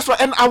 Yeah, that's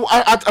right. And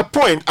I at a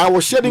point, I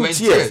was shedding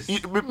tears.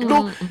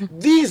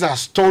 These are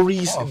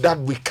stories that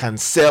we can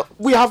sell.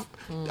 We have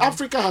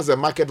Africa has a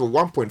market of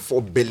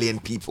 1.4 billion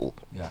people.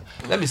 Yeah.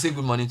 Let me say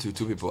good morning to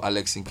two people.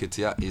 Alex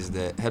Nketia is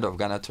the head of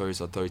Ghana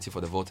Tourist Authority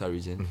for the Volta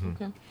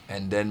region,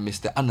 and then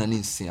Mr.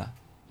 Ananin Sia,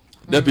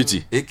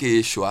 Deputy.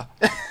 AKA Shua.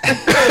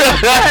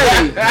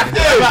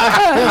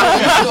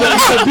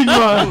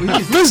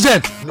 Miss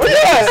Jen.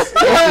 Yes.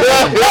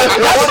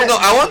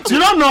 I want to. You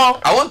don't know.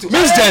 I want to.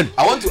 Miss Jen.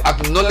 I want to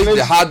acknowledge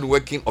the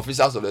hard-working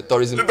officers of the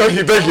tourism. Thank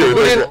you.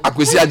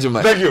 Akwesi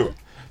Ajuma. Thank you.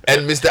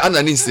 And Mr.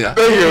 Ananisia.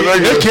 Thank you.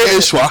 AKA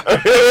Shua.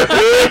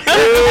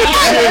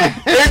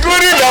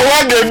 Including the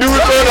one they do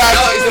so that.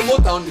 No, it's a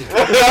Motown day.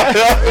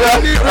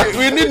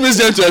 We need Miss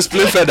Jen to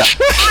explain further.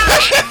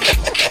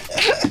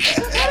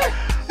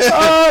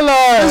 Oh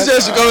Lord. Miss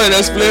Jen should come and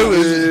explain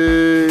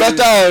with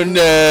better and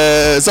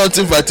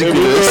something particular.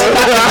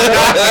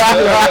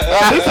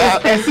 This is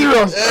a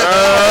serious.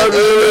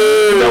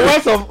 The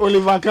words of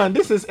Oliver Kahn.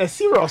 This is a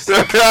serious.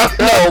 No,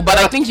 but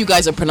I think you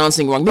guys are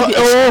pronouncing wrong.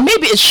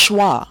 Maybe it's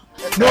schwa.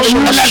 No, a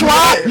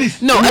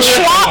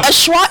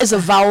schwa is a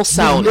vowel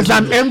sound. It's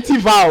an empty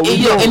vowel.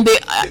 In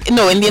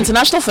the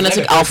International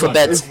Phonetic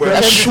Alphabet,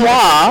 a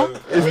schwa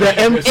is the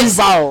empty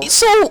vowel.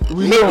 So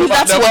maybe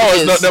that's what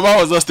it is. The one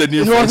was just a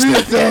new phrase.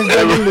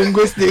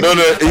 Linguistic. No,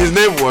 his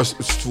name was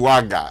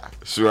Swagger.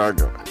 Yeah,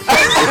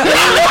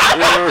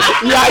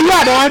 you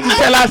are the one to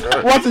tell us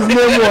what his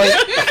name was.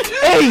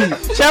 Hey,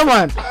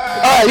 Chairman.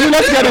 Alright,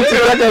 let's get into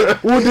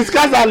tech. We'll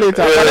discuss that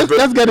later.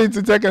 Let's get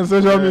into tech and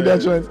social media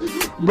trends.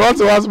 Brought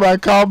to us by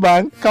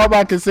CowBank.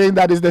 CowBank is saying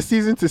that it's the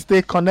season to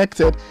stay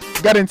connected.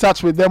 Get in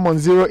touch with them on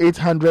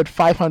 0800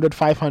 500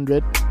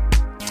 500.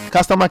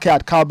 Customer care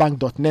at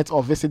cowbank.net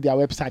or visit their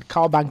website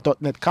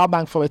cowbank.net.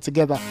 CowBank for it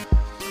together.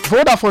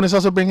 Vodafone is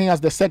also bringing us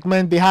the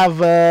segment. They have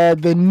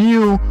the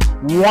new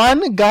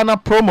One Ghana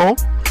promo.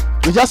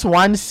 With just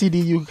one CD,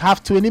 you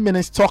have 20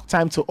 minutes talk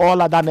time to all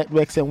other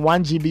networks and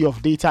 1 GB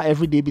of data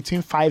every day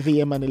between 5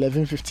 a.m. and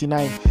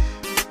 11:59.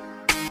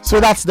 So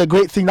that's the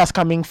great thing that's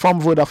coming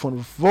from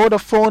Vodafone.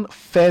 Vodafone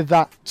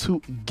further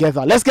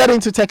together. Let's get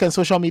into tech and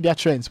social media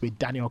trends with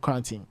Daniel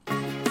Cranting.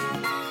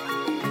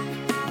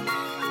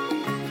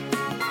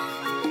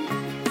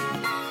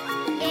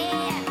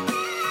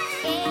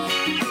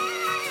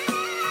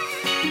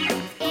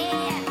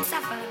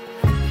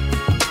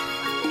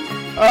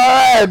 All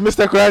right,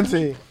 Mr.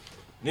 Cranting.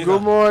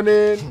 Good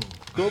morning.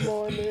 Good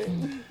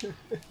morning.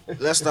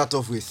 Let's start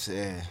off with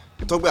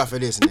talk about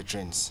Fedes in the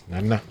trends.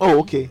 Nana. Oh,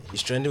 okay.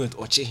 He's trending with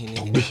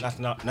Ochehini in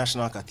the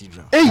National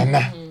Cathedral. Hey,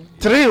 Nana.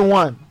 3 in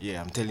 1.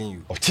 Yeah, I'm telling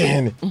you.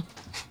 Ochehini.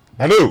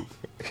 Hello.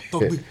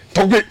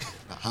 Togbe.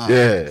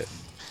 Yeah.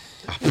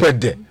 I put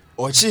there.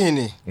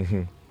 Ochehini.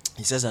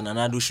 He says that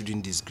Nanado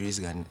shouldn't disgrace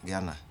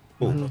Ghana.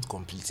 Not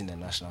completing the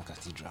National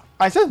Cathedral.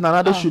 I said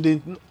Nanado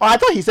shouldn't. I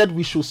thought he said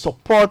we should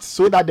support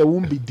so that there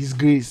won't be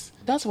disgrace.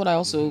 That's what I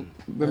also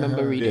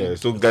remember reading. Yeah,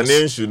 so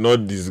Ghanaians should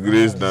not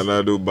disgrace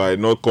Nanado by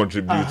not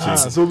contributing.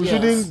 So we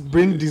shouldn't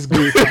bring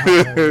disgrace.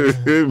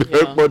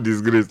 More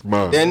disgrace,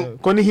 man. Then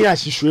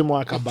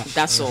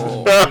that's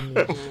all.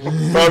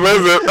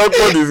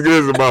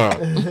 Disgrace,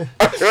 man.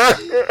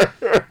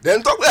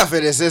 Then Tokwe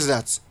Afede says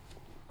that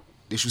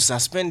they should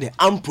suspend the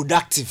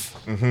unproductive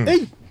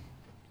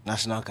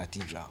National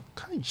Cathedral.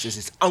 Says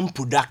it's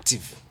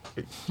unproductive.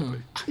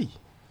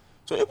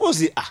 So it was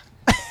the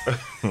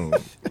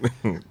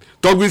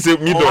Togbe say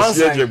me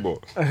does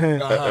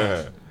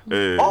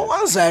on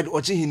one side,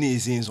 Ochehini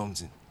is saying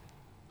something.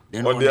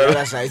 Then on the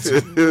other side,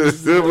 yes.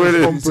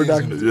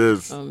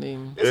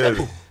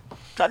 Yes.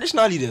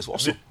 Traditional leaders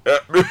also.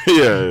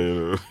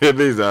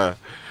 These are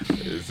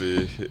it's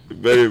a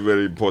very,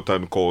 very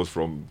important calls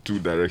from two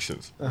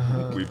directions.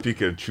 We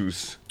pick and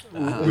choose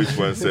which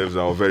one serves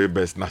our very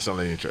best national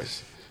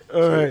interest.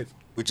 All right.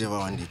 Whichever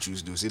one they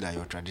choose, they'll say that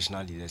your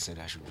traditional leader said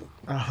I should do.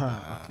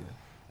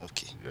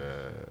 Okay.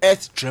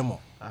 Earth tremor.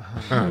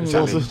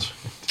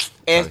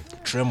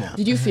 Earth tremor.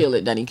 Did you feel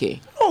it, Danny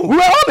K? Oh, we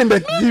were all in the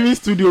TV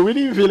studio. We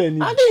didn't feel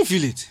anything. I didn't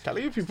feel it.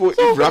 Charlie, you people,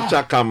 if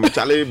rapture come,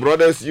 Charlie,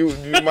 brothers, you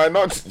might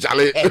not,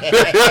 Charlie. Charlie,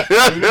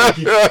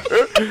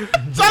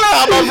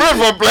 I'm afraid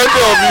for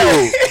plenty of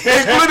you,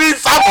 including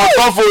some of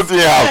the folks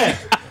here.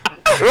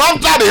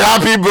 Rapture the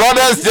happy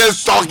brothers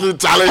just talking,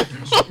 Charlie.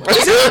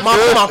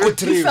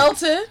 You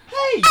felt it?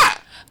 Hey.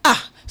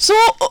 So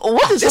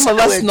what did some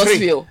of us not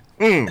feel?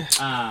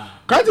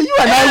 Granted, you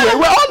and I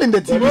we're all in the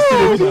TV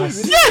studio.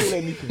 Yes,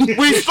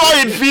 we saw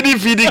it.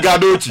 Fidi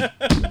Gadochi,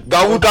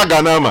 Gawuta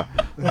Ganama.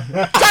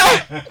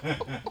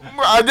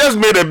 I just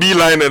made a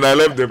beeline and I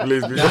left the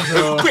place.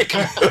 Quick.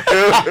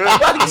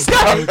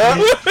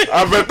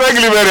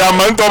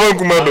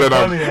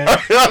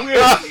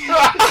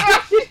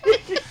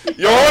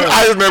 Your own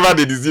eyes never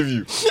they deceive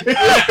you.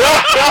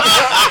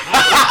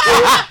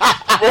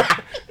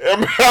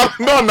 I'm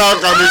not now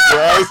coming to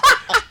us.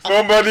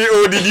 Somebody,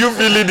 did you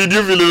feel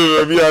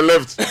it? We are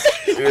left.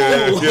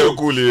 Yeah,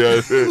 cool. Yeah.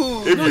 If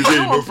you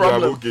say no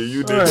problem, okay,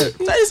 you did.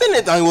 So isn't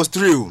it? And it was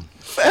 3.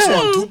 First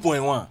one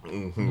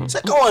 2.1.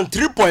 Second one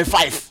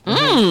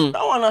 3.5.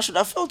 That one I should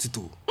have felt it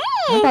too.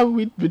 But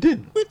we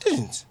didn't. We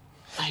didn't.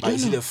 But you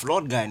see the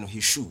flawed guy in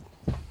his shoe.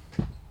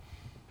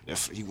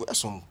 He wears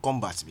some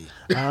combat be.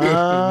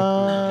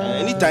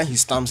 Anytime he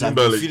stamps, I've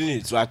been feeling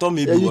it. So I thought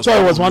maybe you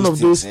thought it was one of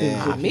those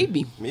things.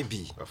 Maybe. Then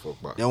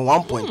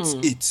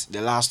 1.8,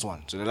 the last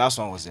one. So the last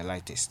one was the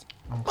lightest.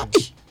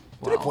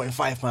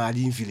 3.5, man, I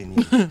didn't feel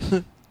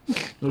anything.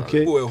 Okay.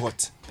 People were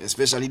hot,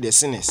 especially the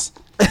sinners.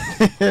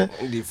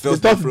 They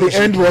thought the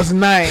end was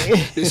 9.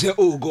 They said,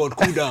 "Oh God,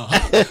 cool down."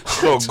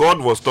 So God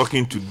was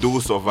talking to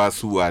those of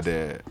us who are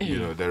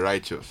the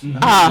righteous,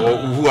 or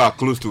who are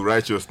close to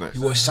righteousness. He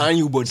was showing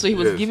you, but so he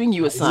was giving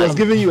you a sign. He was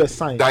giving you a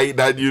sign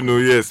that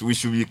yes, we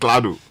should be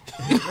clado.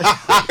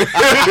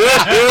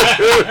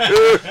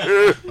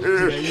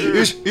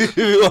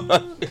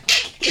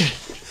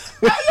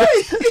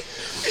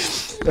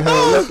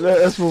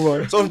 Let's move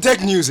on. Some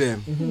tech news.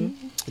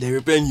 The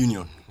European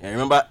Union. I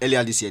remember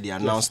earlier this year they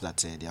announced that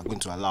they are going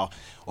to allow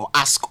or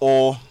ask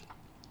all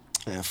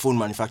phone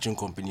manufacturing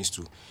companies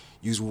to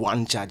use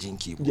one charging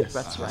cable. Yes,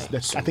 that's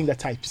right. I think the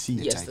Type C.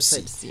 The Type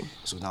C.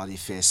 So now they've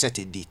set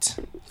a date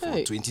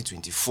for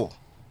 2024,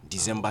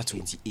 December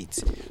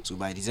 28. So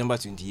by December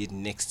 28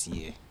 next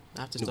year,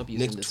 I have to stop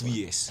using next 2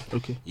 years.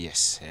 Okay.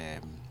 Yes,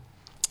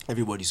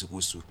 everybody's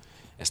supposed to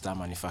start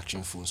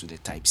manufacturing phones with the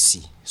Type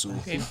C. So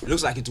it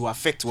looks like it will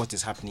affect what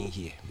is happening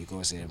here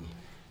because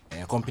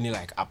a company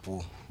like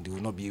Apple, they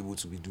will not be able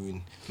to be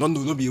doing, they will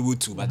not be able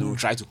to, but they will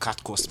try to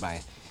cut costs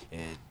by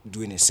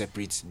doing a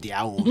separate their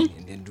own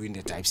and then doing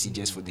the Type C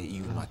just for the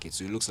EU market.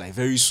 So it looks like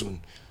very soon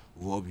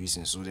we'll all be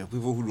using. So there are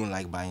people who don't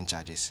like buying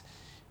chargers.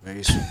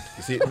 Very soon.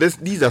 You see,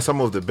 these are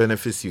some of the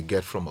benefits you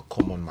get from a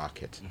common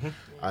market,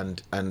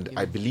 and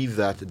I believe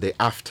that the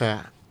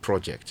AFTA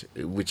project,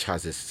 which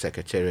has a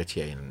secretariat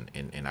here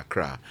in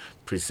Accra,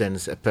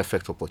 presents a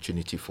perfect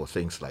opportunity for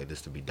things like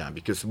this to be done,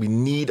 because we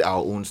need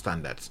our own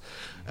standards,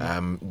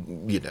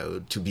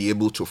 to be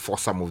able to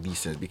force some of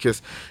these things,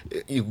 because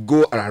you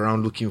go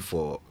around looking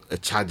for a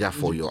charger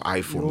for your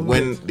iPhone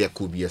when there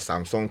could be a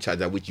Samsung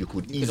charger which you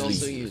could easily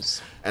use.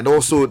 And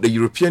also the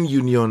European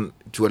Union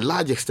to a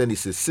large extent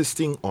is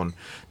insisting on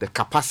the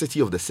capacity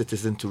of the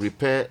citizen to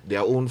repair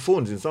their own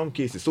phones in some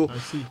cases. So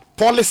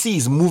policy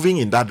is moving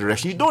in that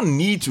direction. You don't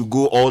need to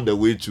go all the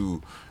way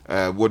to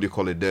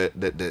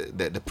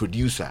the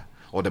producer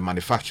or the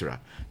manufacturer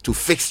to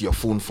fix your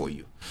phone for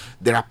you.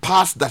 There are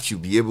parts that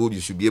you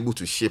should be able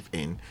to ship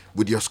in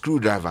with your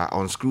screwdriver,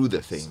 unscrew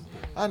the thing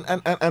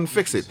and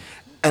fix it.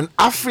 And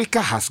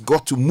Africa has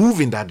got to move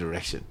in that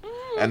direction.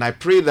 And I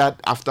pray that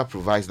AFTA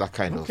provides that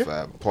kind of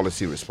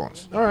policy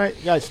response. All right,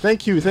 guys.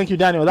 Thank you,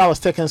 Daniel. That was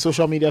Tech and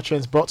Social Media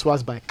Trends brought to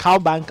us by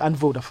Cowbank and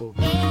Vodafone.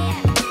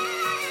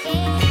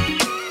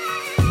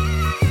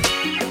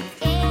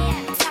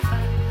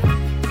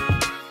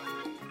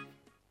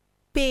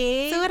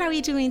 Babe, so what are we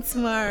doing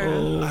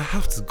tomorrow? I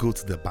have to go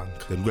to the bank,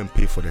 then go and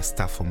pay for the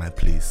stuff for my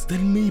place.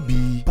 Then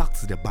maybe back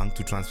to the bank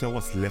to transfer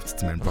what's left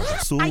to my brother.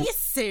 So are you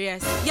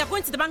serious? You're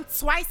going to the bank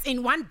twice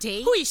in one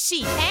day? Who is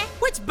she?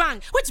 Which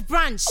bank? Which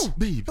branch? Oh,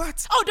 babe,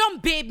 what? Oh,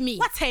 don't babe me.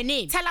 What's her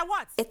name? Tell her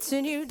what. It's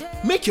a new day.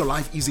 Make your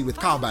life easy with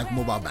Cowbank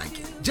mobile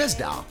banking. Just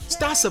dial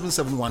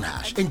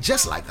 *771# and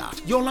just like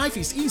that, your life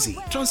is easy.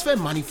 Transfer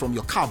money from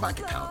your Cowbank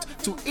account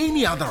to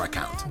any other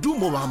account. Do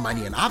mobile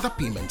money and other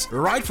payments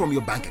right from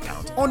your bank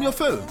account on your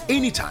phone,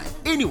 anytime,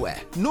 anywhere.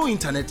 No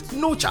internet,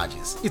 no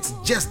charges. It's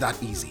just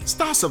that easy.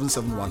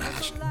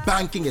 *771#.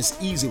 Banking is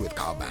easy with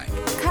Cowbank.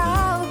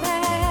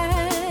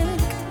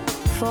 Cowbank,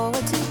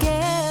 forward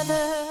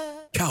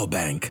together.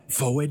 Cowbank,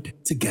 forward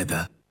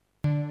together.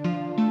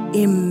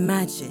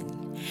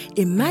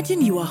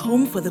 Imagine you are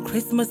home for the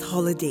Christmas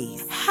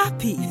holidays.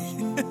 Happy.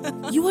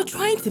 You are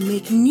trying to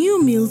make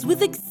new meals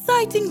with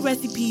exciting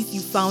recipes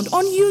you found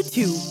on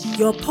YouTube.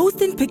 You're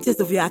posting pictures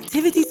of your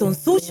activities on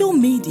social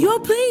media. You're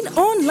playing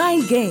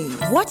online games,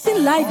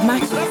 watching live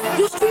matches.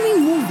 You're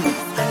streaming movies.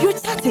 You're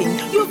chatting.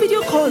 You're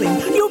video calling.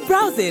 You're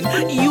browsing.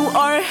 You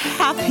are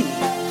happy.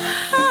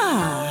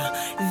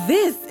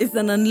 This is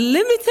an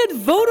unlimited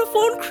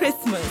Vodafone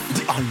Christmas.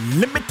 The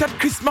unlimited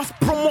Christmas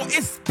promo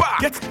is back.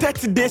 Get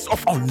 30 days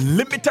of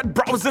unlimited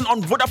browsing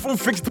on Vodafone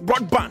fixed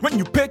broadband when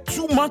you pay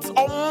 2 months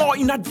or more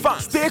in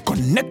advance. Stay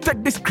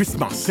connected this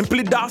Christmas.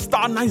 Simply dial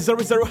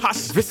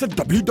 *900#. Visit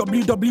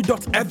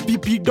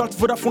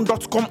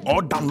www.fbp.vodafone.com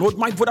or download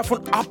my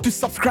Vodafone app to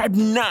subscribe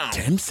now.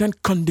 Terms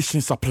and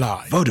conditions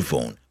apply.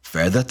 Vodafone,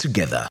 further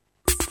together.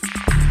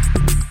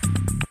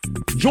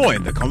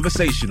 Join the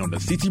conversation on the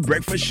City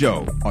Breakfast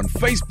Show on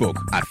Facebook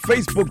at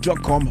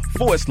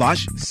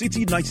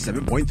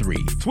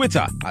facebook.com/City97.3,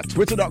 Twitter at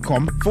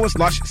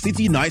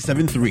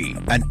twitter.com/City973,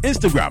 and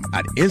Instagram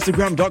at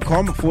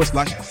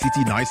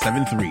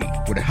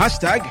instagram.com/City973 with the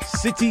hashtag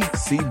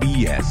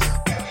CityCBS.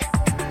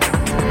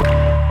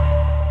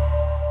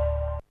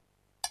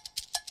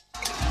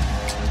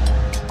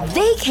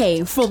 They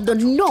came from the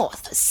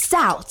north,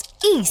 south,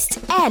 east,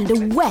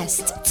 and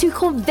west to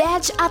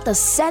converge at the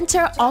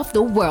center of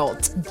the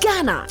world,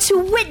 Ghana, to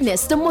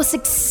witness the most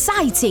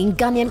exciting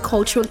Ghanaian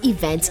cultural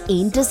event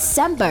in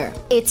December.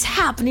 It's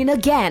happening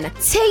again.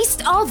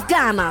 Taste of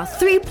Ghana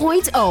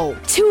 3.0.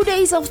 2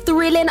 days of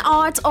thrilling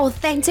art,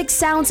 authentic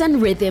sounds and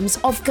rhythms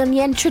of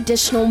Ghanaian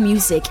traditional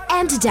music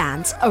and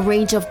dance, a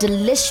range of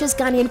delicious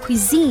Ghanaian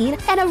cuisine,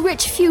 and a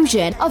rich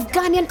fusion of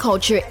Ghanaian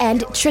culture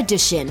and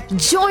tradition.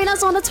 Join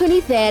us on the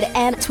 23rd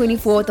and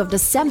 24th of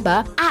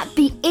December at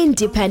the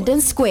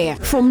Independence Square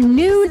from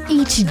noon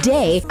each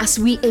day as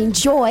we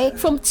enjoy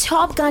from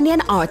top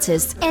Ghanaian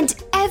artists and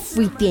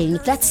everything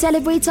that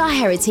celebrates our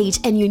heritage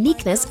and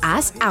uniqueness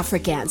as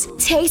Africans.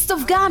 Taste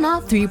of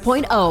Ghana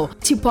 3.0.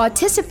 To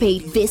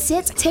participate,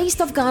 visit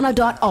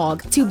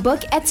tasteofghana.org to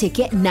book a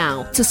ticket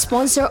now. To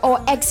sponsor or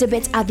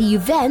exhibit at the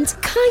event,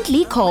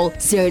 kindly call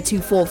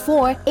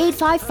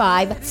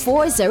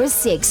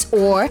 0244-855-406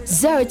 or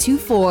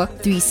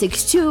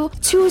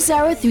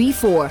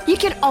 024-362-2034. You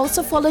can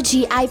also follow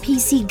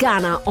GIPC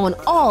Ghana on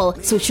all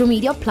social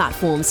media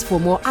platforms for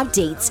more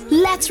updates.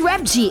 Let's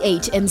rep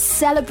GH and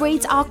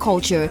celebrate our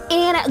culture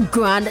in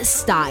grand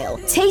style.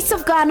 Taste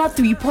of Ghana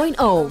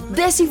 3.0.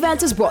 This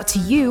event is brought to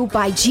you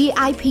by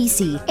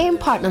GIPC in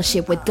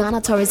partnership with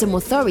Ghana Tourism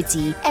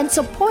Authority and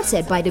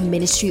supported by the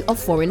Ministry of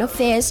Foreign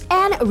Affairs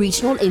and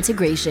Regional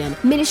Integration,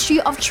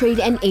 Ministry of Trade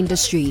and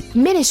Industry,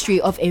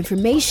 Ministry of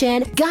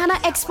Information, Ghana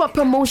Export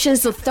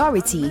Promotions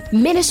Authority,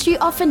 Ministry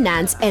of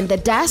Finance, and the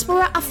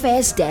Diaspora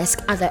Affairs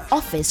Desk at the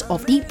Office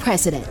of the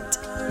President.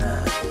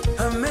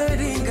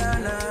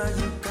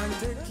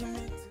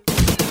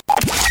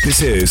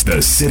 This is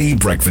the City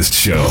Breakfast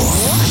Show,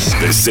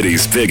 the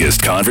city's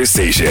biggest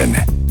conversation.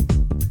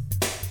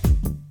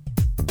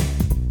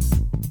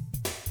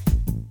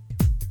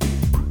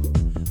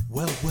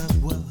 Well,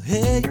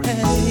 hey,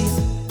 hey.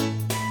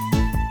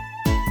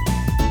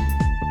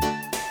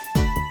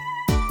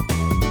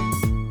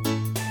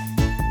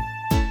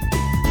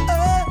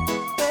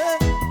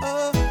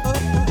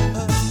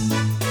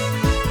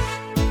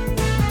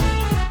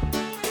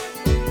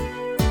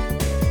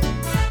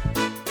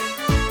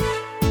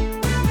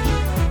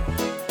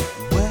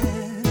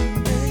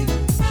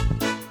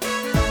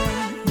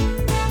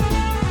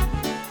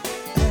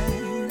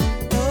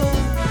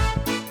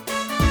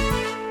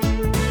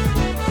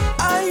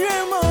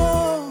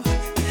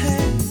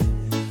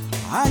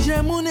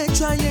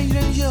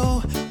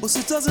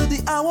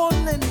 The I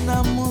want and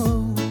I'm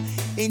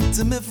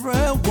into me for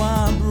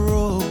one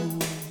bro.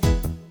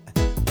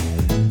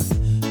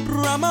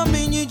 Rama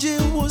miniji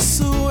was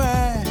so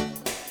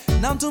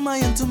now to my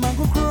into my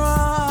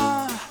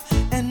cry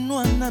and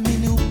one I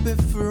mean you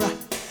prefer.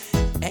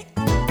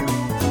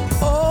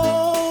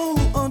 Oh,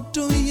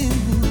 to you.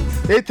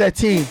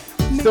 8:13.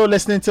 Still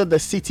listening to the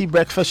City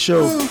Breakfast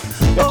Show.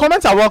 Your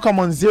comments are welcome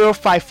on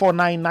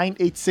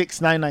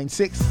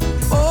 0549986996.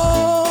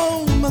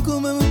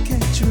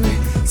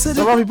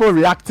 Several people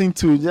reacting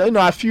to,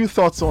 a few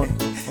thoughts on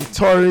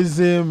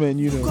tourism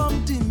and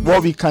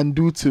what we can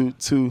do to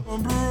do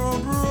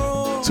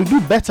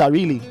better.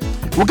 Really,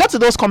 we'll get to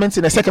those comments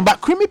in a second.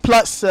 But Creamy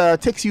Plus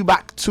takes you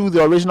back to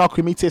the original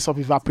creamy taste of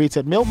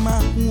evaporated milk.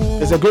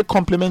 It's a great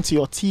complement to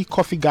your tea,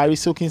 coffee, gari,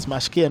 soakings,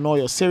 mashke, and all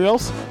your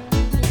cereals.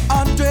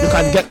 You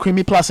can get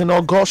Creamy Plus in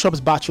all Girl Shops,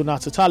 Bachona,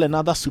 Total, and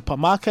other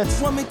supermarkets.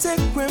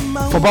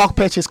 For bulk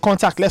purchase,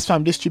 contact Let's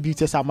Farm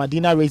Distributors at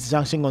Medina Rates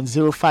Junction on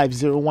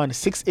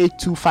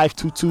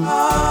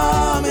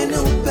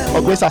 0501-682-522.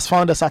 Or Grace has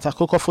found us at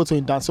Akoko Photo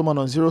in Dansoman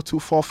on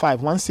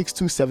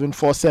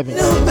 0245-162-747.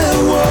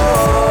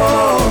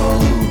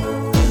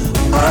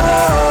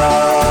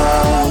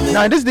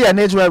 Now, in this day and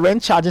age where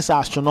rent charges are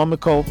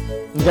astronomical,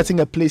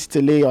 getting a place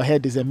to lay your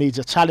head is a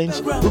major challenge.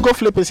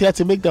 UgoFlip is here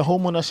to make the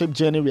home ownership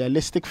journey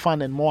realistic,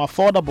 fun, and more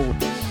affordable.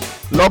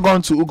 Log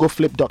on to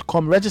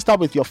ugoflip.com, register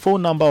with your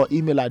phone number or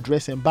email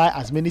address, and buy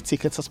as many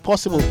tickets as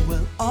possible.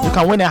 You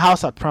can win a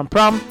house at Pram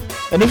Pram,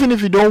 and even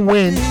if you don't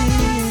win,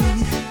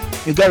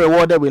 you get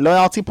rewarded with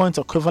loyalty points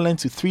equivalent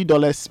to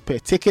 $3 per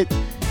ticket.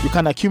 You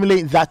can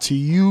accumulate that to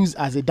use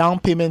as a down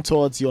payment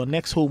towards your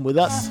next home with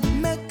us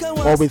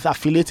or with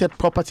affiliated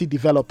property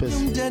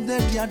developers.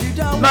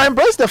 Now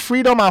embrace the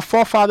freedom our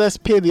forefathers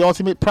paid the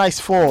ultimate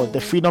price for,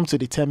 the freedom to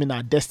determine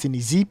our destiny.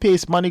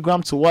 ZPay's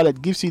MoneyGram to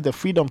Wallet gives you the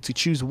freedom to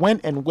choose when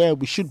and where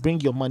we should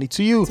bring your money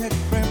to you.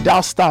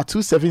 Dial star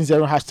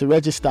 270 hash to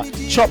register.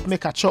 Chop,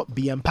 make a chop,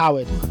 be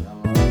empowered.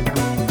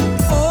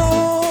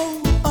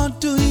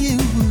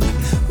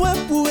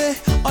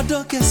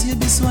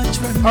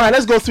 Alright,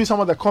 let's go through some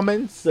of the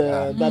comments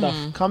that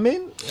have come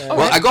in.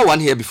 Well, I got one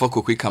here before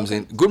Kokui comes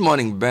in. Good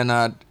morning,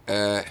 Bernard.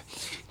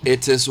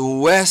 It is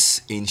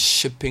worse in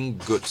shipping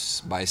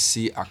goods by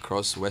sea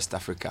across West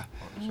Africa.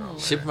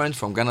 Shipment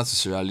from Ghana to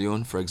Sierra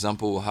Leone, for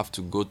example, will have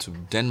to go to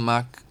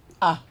Denmark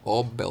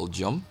or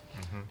Belgium,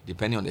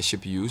 depending on the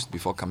ship used,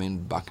 before coming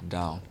back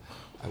down.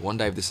 I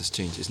wonder if this has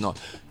changed. It's not.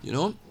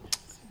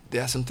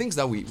 There are some things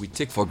that we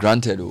take for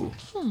granted.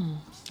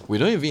 We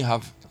don't even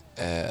have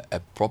a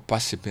proper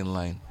shipping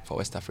line for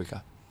West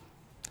Africa.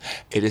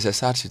 It is a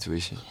sad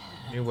situation.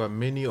 Meanwhile,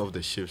 many of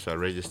the ships are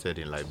registered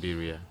in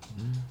Liberia,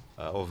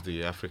 of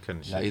the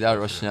African ships. Either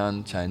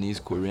Russian, Chinese,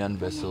 Korean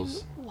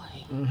vessels.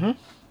 Mm-hmm.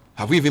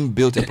 Have we even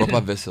built a proper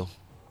vessel?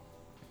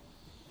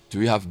 Do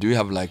we have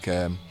like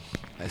a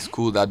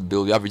school that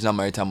build? We have Regional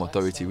Maritime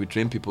Authority. We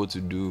train people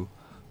to do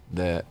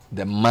the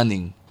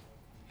manning.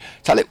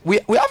 Charlie, we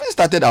haven't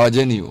started our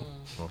journey.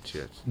 Not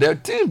yet.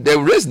 The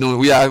race, no,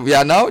 we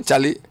are now,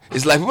 Charlie.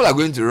 It's like people are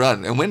going to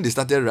run, and when they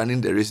started running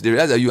the race, they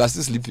realize that you are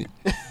still sleeping.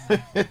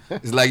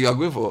 It's like you are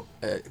going for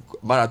a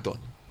marathon.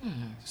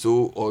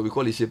 So, or we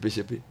call it shepe.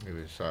 It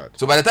is sad.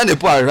 So by the time the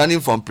people are running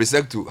from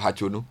Presec to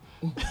Hachono,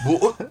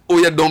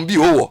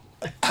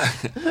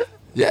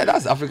 yeah,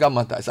 that's Africa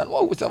matter. It's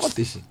an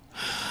station.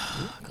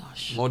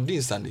 Gosh.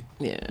 Modern Sunday.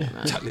 Yeah.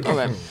 All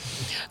right.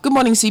 Good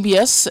morning,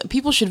 CBS.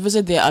 People should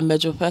visit their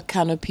Amejope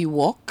Canopy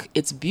Walk.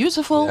 It's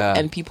beautiful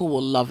and people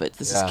will love it.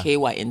 This is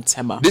KY in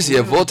Tema. This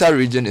year, Volta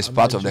region is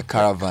part of the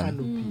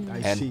caravan.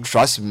 And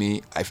trust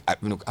me,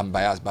 I'm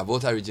biased, but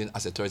Volta region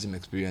as a tourism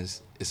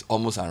experience is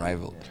almost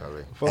unrivaled.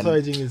 Volta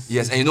region is...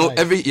 Yes, and you know,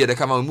 every year the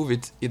caravan will move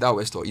it either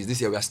west or east. This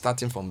year we are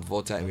starting from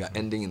Volta and we are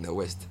ending in the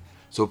west.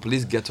 So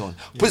please get on.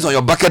 Put it on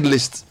your bucket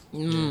list. Put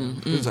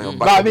it on your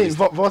bucket list.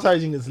 Volta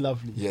region is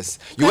lovely. Yes.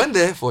 You went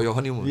there for your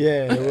honeymoon.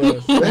 Yeah, it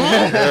was.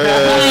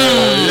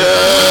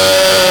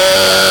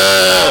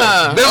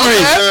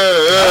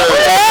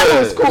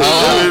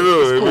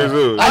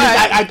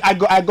 I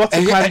got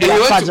to climb the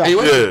Afaja. He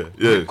went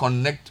to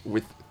connect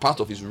with part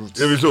of his roots.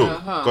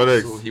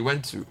 Correct. So he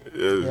went to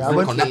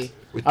connect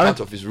with part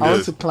of his roots. I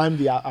want to climb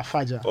the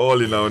Afaja.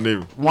 All in our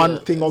name. One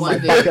thing on my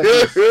bucket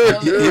list.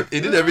 He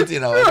did everything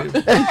in our name.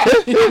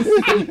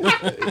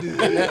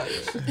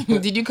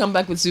 Did you come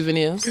back with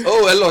souvenirs?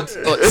 Oh, a lot.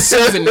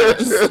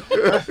 Souvenirs.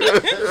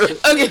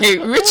 Okay,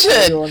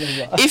 Richard.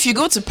 If you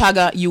go to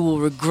Paga, you will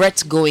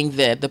regret going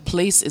there. The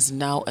place is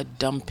now a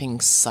dumping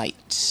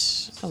site.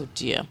 Oh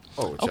dear.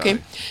 Okay.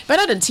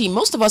 Better than team.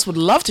 Most of us would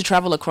love to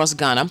travel across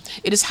Ghana.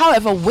 It is,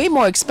 however, way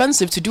more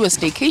expensive to do a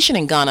staycation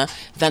in Ghana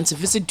than to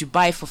visit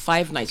Dubai for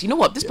 5 nights. You know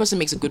what? This person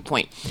makes a good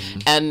point.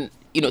 And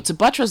you know, to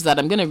buttress that,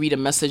 I'm going to read a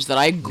message that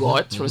I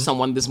got from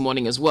someone this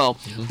morning as well,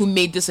 who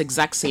made this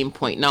exact same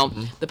point. Now,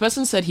 the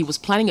person said he was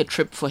planning a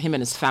trip for him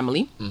and his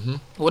family. He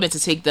wanted to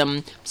take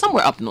them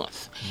somewhere up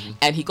north.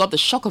 And he got the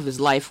shock of his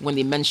life when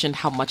they mentioned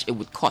how much it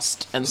would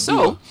cost. And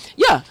so,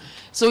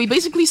 so he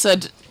basically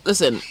said,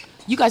 listen,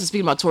 you guys are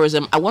speaking about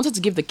tourism. I wanted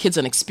to give the kids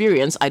an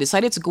experience. I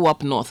decided to go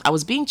up north. I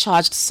was being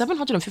charged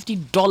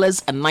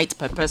 $750 a night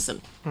per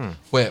person.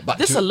 But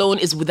this alone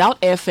is without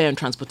airfare and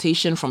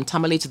transportation from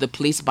Tamale to the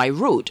place by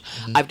road.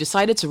 I've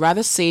decided to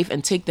rather save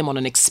and take them on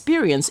an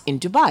experience in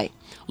Dubai.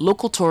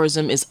 Local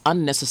tourism is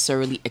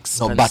unnecessarily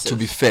expensive. No, but to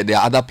be fair, there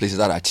are other places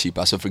that are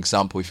cheaper. So, for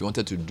example, if you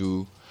wanted to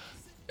do...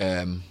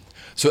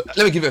 So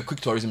let me give you a quick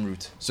tourism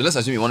route. So let's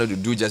assume you wanted to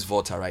do just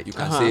Volta, right? You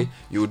can say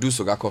you will do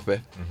Sogakope,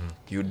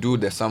 you do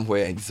the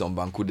somewhere in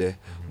Zombanku there,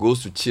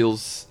 goes to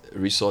Chills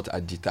Resort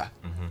at Jita,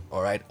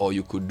 all right? Or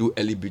you could do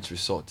Early Beach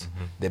Resort.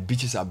 The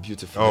beaches are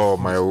beautiful. Oh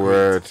my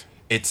word!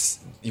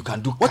 You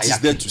can do. What kayaking. is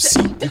there to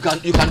see? You can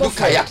do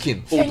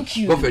kayaking. Thank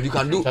you. Buffett, you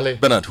can do.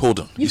 Bernard, hold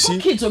on. You've got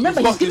kids.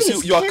 Remember, he's giving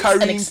his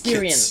kids an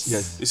experience.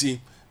 Yes. You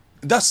see.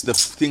 That's the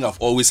thing I've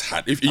always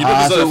had. If you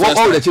so what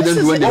all the children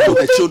do when they go?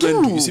 The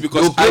children do. You see,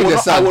 because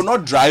I will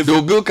not drive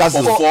for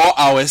 4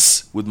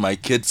 hours with my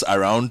kids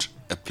around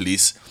a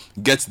place.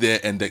 Get there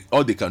and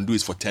all they can do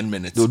is for 10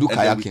 minutes. They'll do and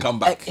kayaking. Then we come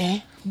back.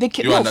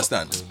 You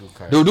understand?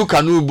 They'll do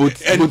canoe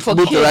boat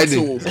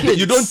riding.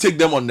 You don't take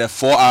them on a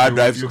 4-hour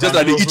drive just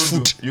that they eat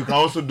food. You can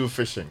also do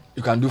fishing.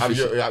 You can do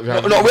fishing.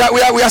 No,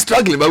 we are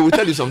struggling, but we'll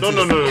tell you something.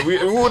 No. We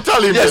will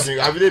tell him. Yes.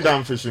 Have they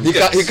done fishing? He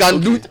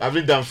can do. Have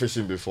they done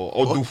fishing before?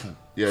 Or do food?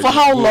 Yeah, for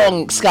how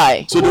long,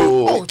 Sky? So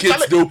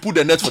they'll put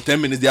the net for 10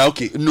 minutes. They are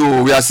okay.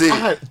 No, we are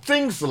saying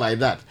things like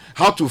that.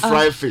 How to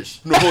fry fish?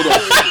 No, hold on.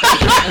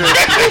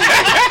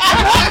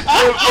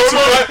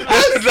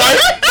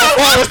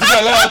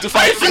 How to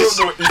fry fish?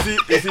 No.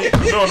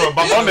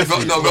 But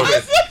honestly, hold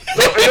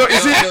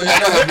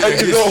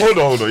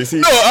on. You see,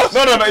 no.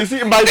 You see,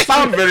 it might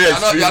sound very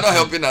extreme. You're not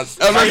helping us.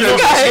 Hold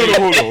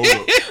on.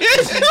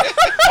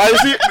 I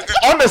see.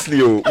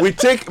 Honestly, we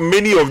take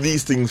many of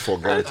these things for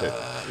granted.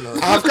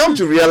 I have come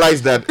to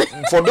realize that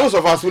for those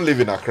of us who live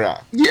in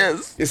Accra,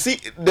 yes, you see,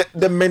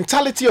 the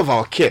mentality of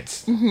our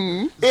kids,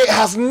 it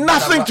has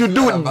nothing to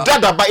do with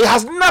dada, but it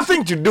has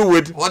nothing to do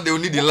with what they will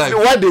need in life.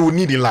 What they will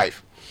need in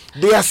life.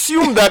 They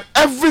assume that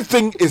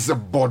everything is a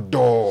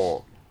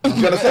bodo. You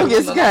understand?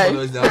 Yes, guy.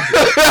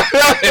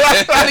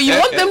 So you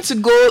want them to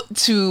go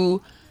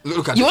to...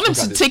 You want them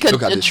to take a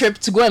trip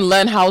to go and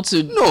learn how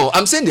to... No,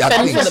 I'm saying there are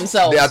things. For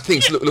themselves. There are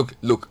things.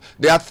 Look.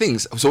 There are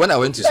things. So when I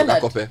went to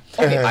Sogakope,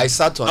 I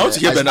sat on a boat.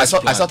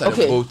 I sat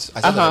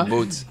on a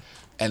boat,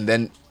 and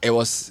then it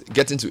was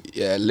getting to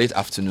late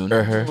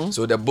afternoon.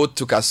 So the boat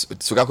took us to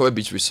Sugakobe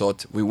Beach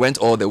Resort. We went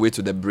all the way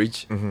to the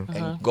bridge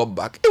and got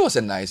back. It was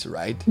a nice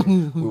ride.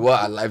 We wore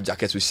our life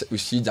jackets. We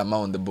see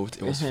Jama on the boat.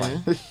 It was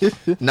fine.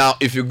 Now,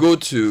 if you go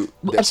to...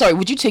 I'm sorry,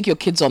 would you take your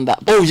kids on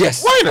that? Oh,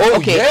 yes. Why not?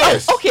 Okay.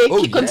 Yes.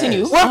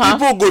 Continue. When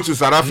people go to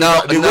South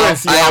Africa, they go and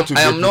see how to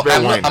I'm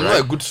not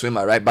a good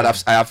swimmer, right?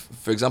 But I have,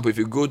 for example, if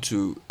you go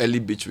to Early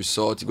Beach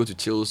Resort, you go to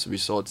Chills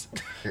Resort,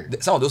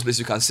 some of those places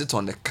you can sit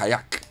on the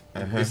kayak.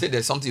 They say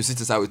there's something you sit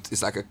inside with.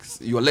 It's like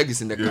your leg is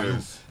in the canoe,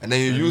 and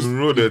then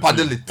you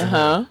paddle it.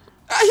 Yeah,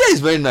 it's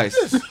very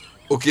nice.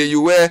 Okay,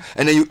 you wear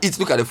and then you eat.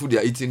 Look at the food they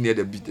are eating near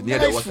the beach, near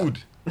the water. Food.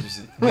 You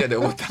see, near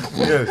the water.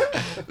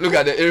 Look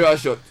at the aerial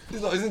shot.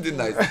 Isn't it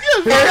nice?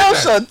 Aerial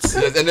shots.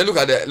 Yes, and then look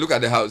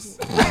at the house,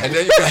 and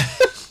then you can.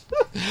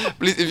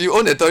 Please, if you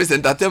own a tourist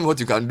center, tell me what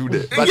you can do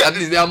there. But at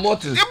least there are more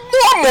to.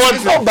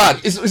 It's not bad.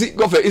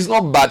 It's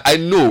not bad. I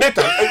know.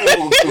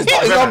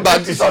 It's not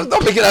bad.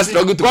 Stop making us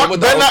struggle to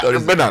promote our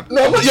tourism. Bernard,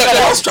 no, you're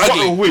not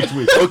struggling. Wait.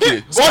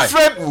 Okay.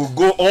 Godfred will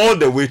go all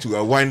the way to a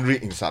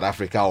winery in South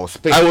Africa or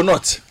Spain. I will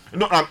not.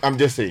 No, I'm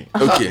just saying.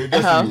 Okay.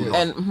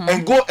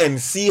 And go and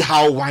see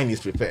how wine is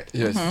prepared.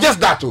 Yes.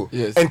 Just that too.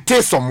 Yes. And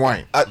taste some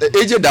wine.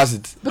 AJ does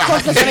it.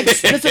 Because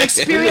there's an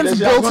experience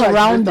built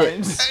around it.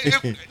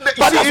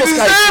 But it's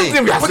the same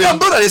thing. We can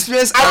build an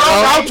experience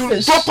around how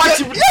to proper.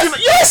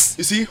 Yes.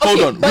 You see,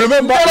 hold on.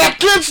 Remember, there are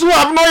kids who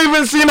have not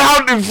even seen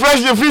how the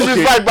fish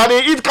is fried, but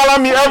they eat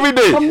calamari every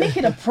day. But make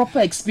it a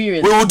proper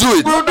experience. We will do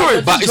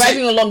it. But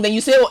driving along, then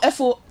you say, "Oh,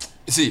 FO."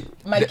 See,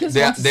 my kids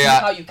want to see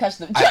how you catch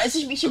them.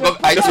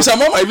 Some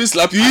mom might even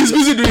slap you. He's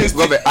busy doing his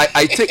thing.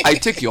 I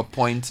take your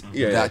point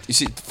that you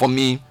see. For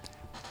me,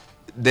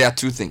 there are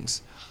two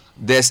things.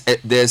 There's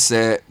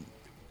a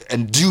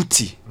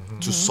duty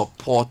to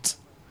support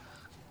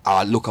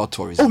our local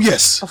tourism. Oh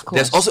yes, of course.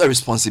 There's also a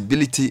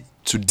responsibility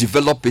to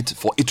develop it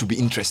for it to be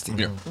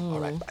interesting. All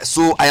right.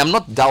 So I am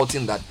not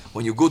doubting that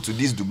when you go to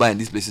these Dubai and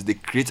these places, they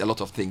create a lot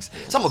of things.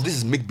 Some of this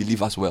is make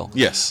believe as well.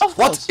 Yes.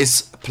 What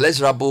is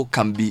pleasurable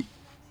can be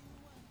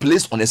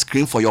placed on a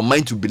screen for your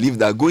mind to believe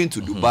that going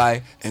to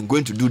Dubai and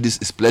going to do this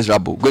is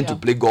pleasurable. Going to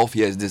play golf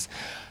here is this.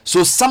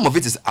 So some of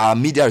it is our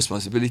media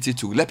responsibility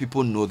to let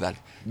people know that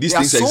these there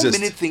things are so exist.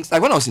 many things.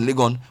 Like when I was in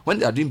Legon, when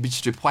they are doing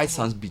beach trip, White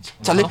Sands Beach.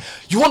 Charlie,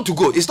 you want to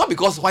go? It's not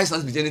because White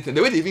Sands Beach anything.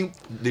 The way they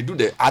do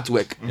the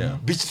artwork,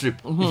 beach trip.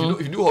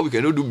 If you do what we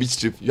can do beach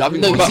trip, you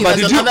haven't.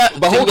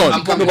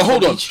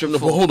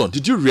 Hold on.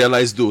 Did you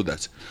realize though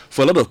that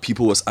for a lot of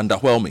people it was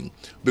underwhelming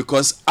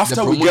because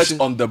after we get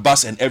on the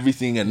bus and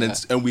everything and then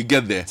and we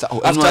get there,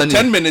 after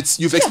 10 minutes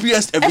you've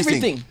experienced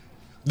everything.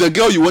 The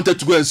girl you wanted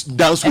to go and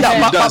dance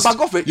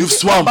with, you've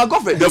swum.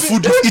 The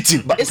food you've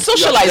eaten. But it's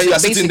socializing,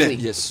 basically.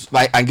 Yes,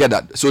 I get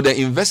that. So the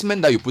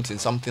investment that you put in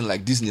something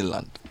like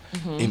Disneyland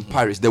in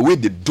Paris, the way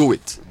they do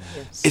it,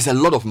 is a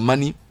lot of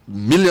money,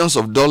 millions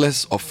of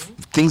dollars of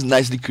things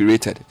nicely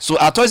curated. So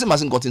our tourism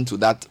hasn't gotten to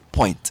that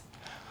point.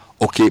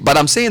 Okay, but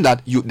I'm saying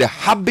that the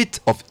habit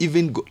of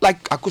even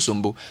like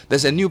Akosombo,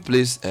 there's a new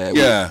place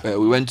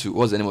we went to.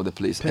 What's the name of the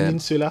place?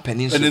 Peninsula,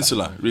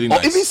 really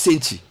nice. Or even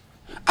Senchi.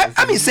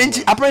 I mean,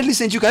 Senchi. Apparently,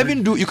 Senchi. You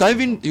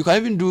can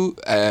even do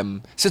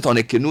sit on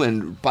a canoe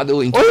and paddle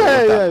into the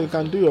water. Yeah, you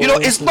can do.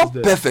 It's not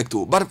perfect,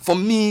 though. But for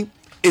me,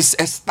 it's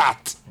a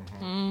start.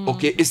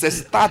 Okay, it's a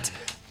start,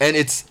 and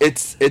it's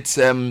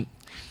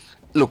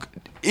look,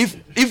 if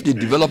they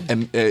develop a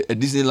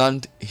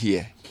Disneyland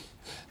here,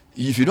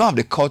 if you don't have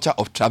the culture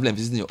of traveling and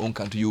visiting your own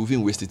country, you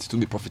even waste it to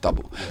be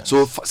profitable. Yes.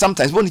 So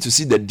sometimes we need to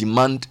see the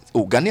demand.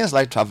 Ghanaians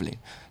like traveling.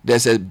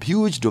 There's a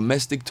huge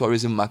domestic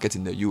tourism market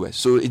in the US,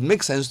 so it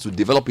makes sense to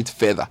develop it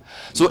further.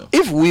 So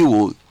if we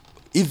will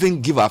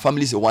even give our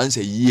families once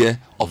a year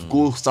of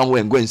go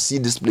somewhere and go and see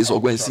this place or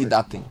go and see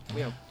that thing,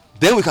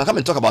 then we can come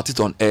and talk about it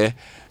on air.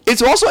 It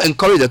will also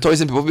encourage the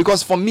tourism people,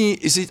 because for me,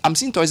 you see, I'm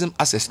seeing tourism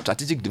as a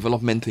strategic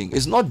development thing.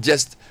 It's not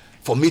just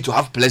for me to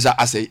have pleasure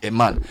as a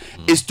man.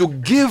 It's to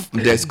give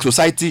the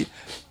society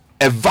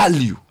a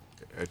value.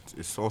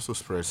 It also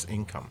spreads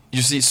income.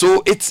 You see,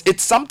 so it's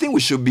something we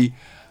should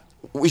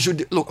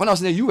look. When I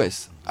was in the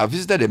US, I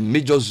visited a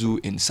major zoo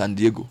in San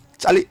Diego.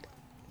 Charlie,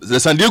 the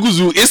San Diego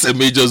Zoo is a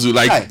major zoo,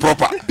 like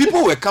proper.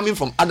 People were coming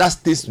from other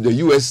states to the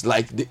US,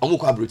 like the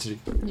Omoko Laboratory.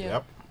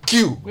 Yep.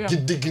 Queue,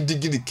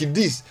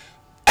 kiddies.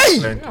 Hey!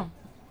 Yeah.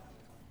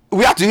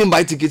 We had to even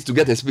buy tickets to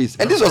get a space.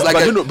 And this was like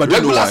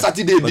regular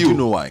Saturday deal. But you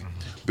know why?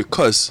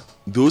 Because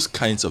those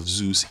kinds of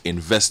zoos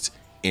invest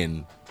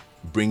in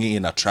bringing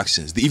in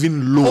attractions. They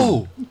even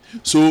loan.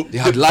 So they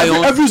had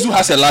lions. Every zoo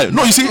has a lion.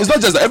 No, you see, it's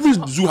not just that. Every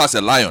zoo has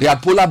a lion. They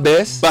had polar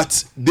bears.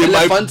 But they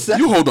might.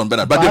 You hold on,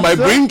 Bernard. But they might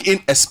bring in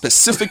a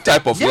specific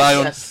type of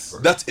lion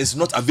that is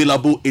not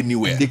available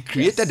anywhere. They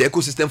created the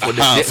ecosystem for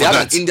them. They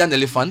had an Indian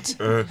elephant.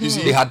 You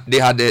see,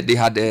 they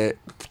had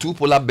 2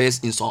 polar bears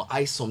in some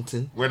ice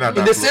something in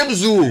the same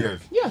zoo.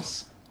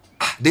 Yes.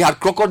 They had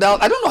crocodile.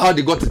 I don't know how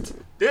they got it.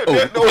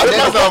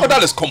 That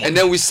is common. And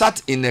then we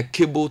sat in a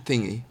cable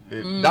thingy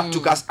that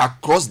took us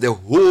across the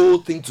whole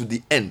thing to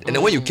the end. And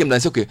then when you came down, I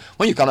said, okay,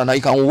 when you come down now,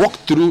 you can walk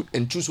through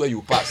and choose where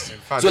you pass.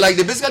 So like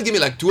they basically give me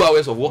like 2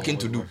 hours of walking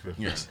to do.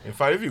 Yes. In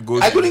fact, if you go,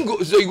 I couldn't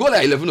go. So you go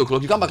like 11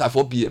 o'clock, you come back at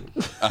 4 p.m.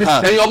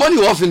 And your money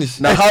will finish.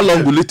 Now, how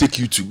long will it take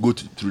you to go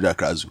through that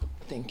Krazu?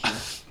 Thank you.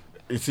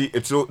 You see,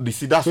 it's so. You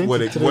see, that's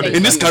what it.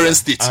 In this current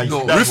state,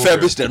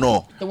 refurbished and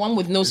all. The one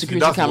with no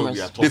security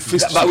cameras.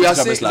 But we are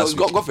saying,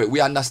 Godfrey, we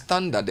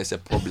understand that there's a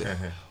problem.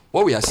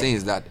 What we are saying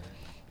is that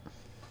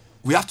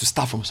we have to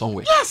start from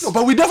somewhere. Yes,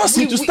 but we never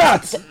seem to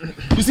start.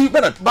 You see,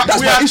 Bernard, that's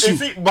my issue.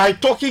 See, by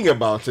talking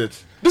about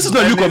it. This is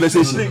not a new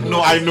conversation.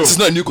 No, I know. This is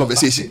not a new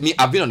conversation. Me,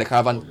 I've been on the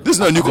caravan. This is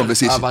not a new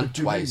conversation. I've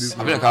been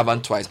on the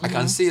caravan twice. I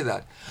can say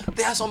that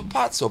there are some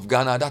parts of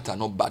Ghana that are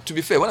not bad. To be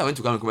fair, when I went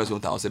to Ghana Commerce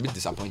Town, I was a bit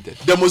disappointed.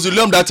 The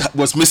mausoleum that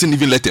was missing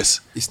even letters.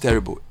 It's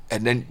terrible.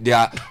 And then there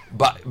are,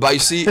 but you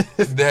see,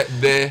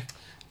 the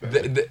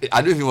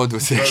I don't even want to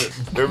say.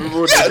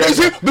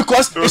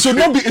 Because it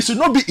should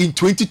not be in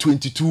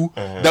 2022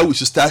 that we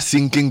should start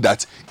thinking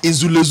that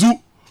Nzulezu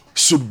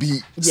should be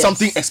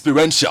something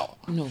experiential.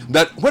 No.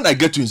 That when I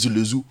get to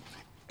Nzulezu,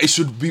 it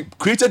should be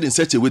created in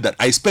such a way that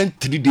I spend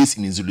 3 days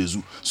in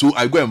Nzulezu. So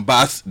I go and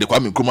bath the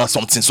Kwame Nkrumah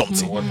something.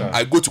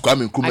 I go to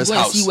Kwame Nkrumah's house. I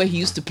go and see where he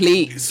used to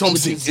play.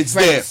 Something. It's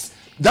there.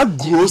 That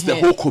grows the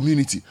whole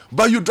community.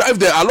 But you drive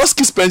there.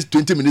 Aloski spent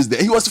 20 minutes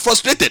there. He was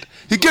frustrated.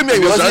 He came here.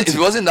 If it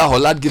wasn't that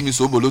Holad gave me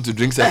so below to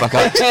drink,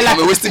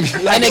 I'm wasting.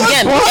 And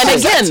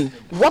again,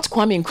 what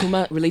Kwame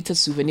Nkrumah related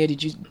souvenir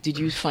did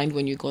you find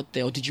when you got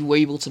there, or were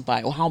you able to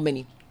buy, or how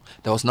many?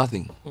 There was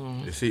nothing.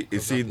 You see.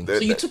 So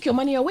you took your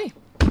money away.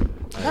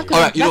 All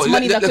right, what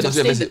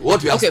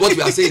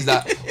we are saying is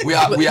that we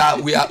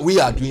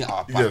are doing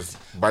our part. Yes,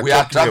 we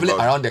are traveling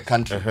around the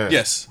country.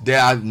 Yes,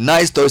 there are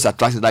nice tourist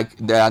attractions. Like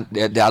there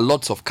are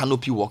lots of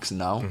canopy walks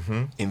now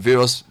in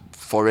various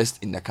forests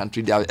in the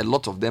country. There are a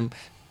lot of them.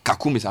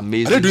 Kakum is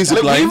amazing. Are they doing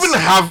zip lines? We even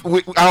have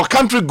our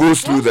country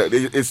goes through that.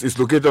 It's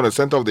located on the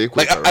center of the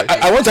equator. Like,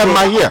 I want to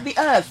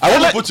I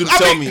want people to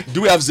tell me,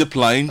 do we have zip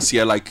lines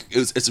here? Like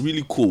it's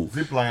really cool.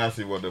 Zip line, I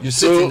see what you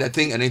sit in the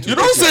thing and then you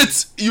don't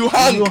sit. You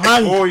hang.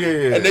 Oh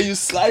yeah. And then you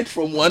slide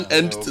from one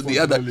end to the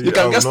other. You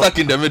can get stuck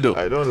in the middle.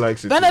 I don't like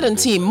sitting. Bernard and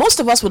team, most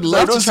of us would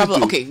love to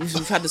travel. Okay,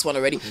 we've had this one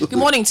already. Good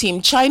morning,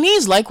 team.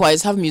 Chinese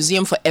likewise have a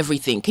museum for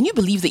everything. Can you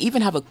believe they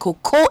even have a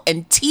cocoa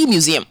and tea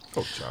museum?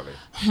 Oh, Charlie.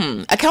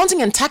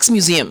 Accounting and tax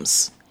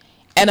museums.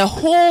 And a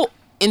whole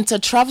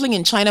traveling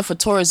in China for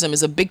tourism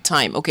is a big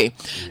time. Okay.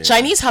 Yeah.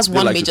 Chinese has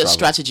one major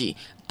strategy.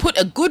 Put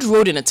a good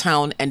road in a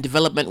town and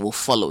development will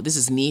follow. This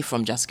is Ni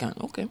from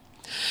Jaskan. Okay.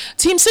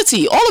 Team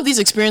City, all of these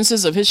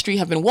experiences of history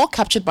have been well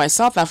captured by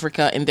South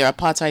Africa in their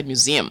apartheid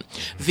museum.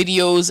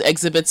 Videos,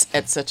 exhibits,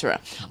 etc.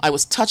 I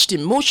was touched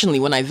emotionally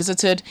when I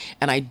visited,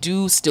 and I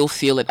do still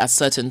feel it at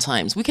certain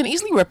times. We can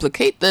easily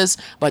replicate this,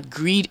 but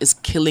greed is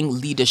killing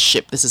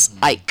leadership. This is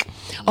Ike.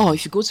 Oh,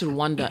 if you go to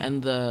Rwanda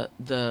and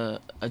the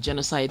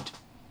genocide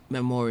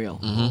memorial,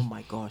 oh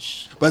my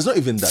gosh. But it's not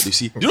even that, you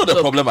see. You know the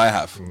problem I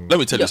have? Let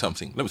me tell you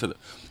something.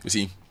 You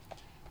see,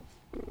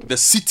 the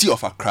city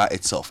of Accra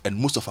itself and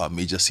most of our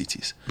major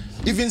cities,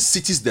 even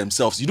cities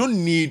themselves, you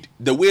don't need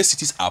the way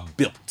cities are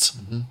built,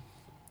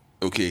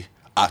 okay,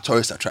 are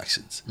tourist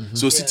attractions.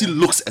 So city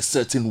looks a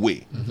certain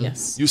way.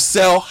 Yes. You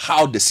sell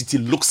how the city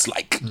looks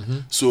like.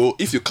 So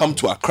if you come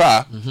to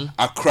Accra,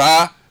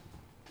 Accra,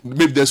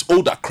 maybe there's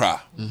old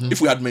Accra, if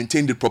we had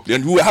maintained it properly.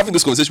 And we were having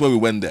this conversation when we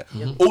went there.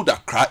 Old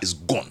Accra is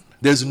gone.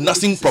 There's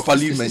nothing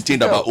properly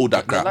maintained about old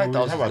Accra.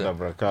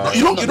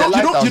 You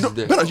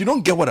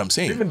don't get what I'm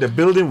saying. Even the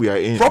building we are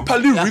in,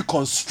 properly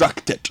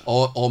reconstructed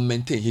or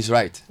maintained. He's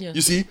right. Yeah.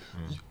 You see,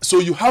 so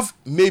you have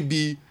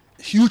maybe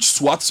huge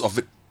swaths of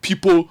it,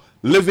 people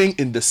living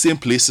in the same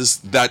places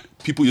that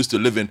people used to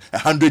live in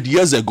 100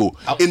 years ago,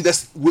 in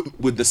this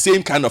with the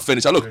same kind of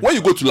furniture. Look, when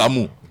you go to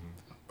Lamu,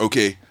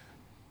 okay,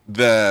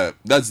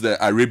 that's the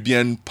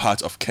Arabian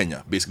part of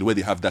Kenya, basically, where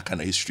they have that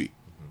kind of history.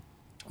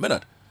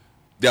 Bernard,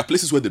 there are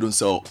places where they don't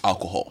sell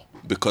alcohol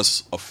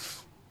because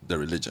of the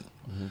religion.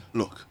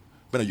 Look,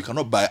 Bernard, you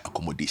cannot buy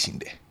accommodation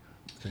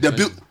there.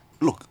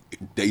 Look,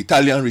 the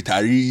Italian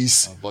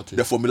retirees,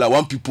 the Formula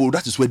One people,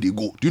 that is where they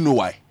go. Do you know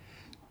why?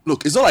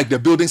 Look, it's not like the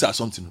buildings are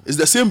something. It's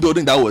the same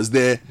building that was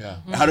there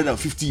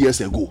 150 years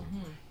ago.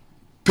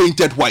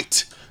 Painted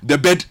white. The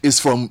bed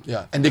is from...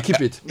 and they keep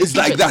it. It's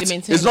like that.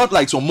 It's not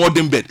like some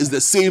modern bed. It's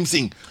the same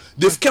thing.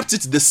 They've kept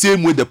it the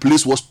same way the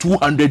place was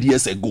 200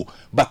 years ago.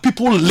 But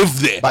people live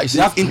there. But they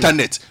have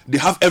internet. They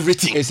have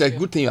everything. It's a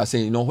good thing you are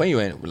saying. You know,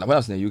 when I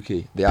was in the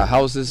UK, there are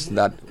houses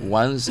that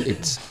once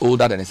it's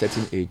older than a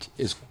certain age,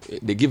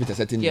 they give it a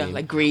certain name.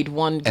 Like grade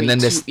 1, grade and then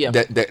 2.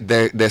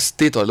 The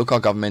state or local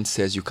government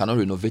says you cannot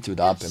renovate it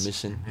without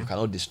permission. You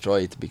cannot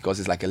destroy it because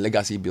it's like a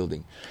legacy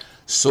building.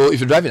 So if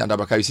you drive in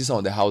Adabraka, you see some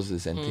of the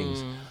houses and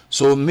things.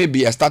 So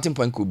maybe a starting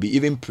point could be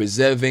even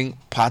preserving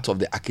part of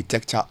the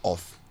architecture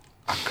of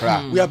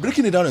Accra. We are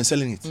breaking it down and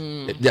selling it.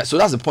 Yeah, so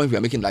that's the point we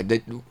are making. Like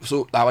that.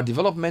 So our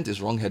development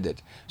is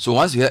wrong-headed. So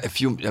once you have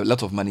a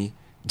lot of money,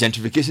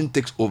 gentrification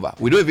takes over.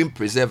 We don't even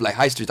preserve like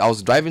High Street. I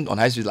was driving on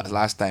High Street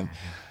last time,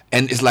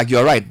 and it's like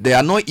you're right. They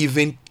are not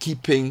even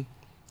keeping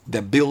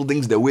the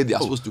buildings the way they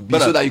are supposed to be,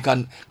 so that you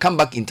can come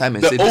back in time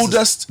and say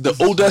the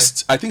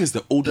oldest. I think it's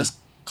the oldest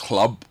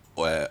club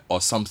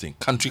or something,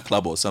 country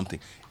club or something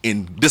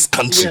in this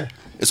country. Yeah.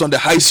 It's on the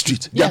High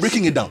Street. They're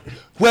breaking it down.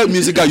 Where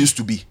Musica used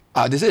to be.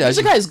 They say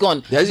Musica is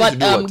gone, but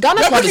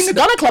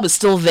Ghana Club is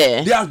still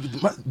there.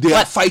 They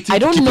are fighting. I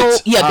don't to keep know.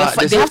 It. Yeah,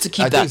 they have to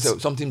keep that.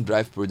 Something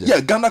Drive project. Yeah,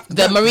 Ghana.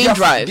 The Marine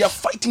Drive. They are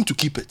fighting to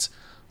keep it.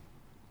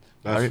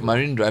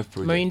 Marine Drive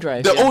project. Marine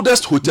Drive. The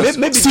oldest hotel.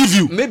 Maybe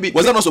Seaview.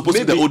 Was that not supposed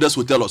to be the oldest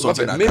hotel or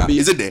something? Maybe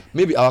is it there?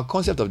 Maybe our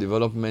concept of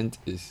development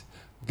is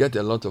get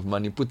a lot of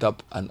money, put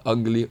up an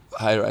ugly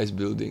high-rise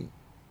building.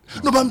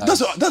 No, but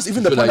that's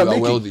even the point I'm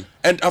making. Wealthy.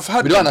 And I've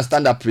had. We don't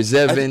understand that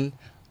preserving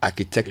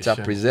architecture,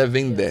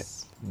 preserving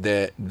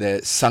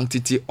the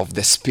sanctity of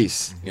the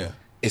space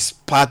is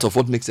part of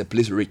what makes a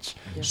place rich.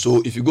 Yeah.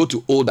 So if you go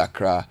to Old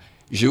Accra,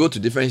 you should go to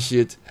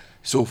differentiate.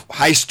 So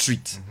High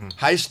Street.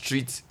 High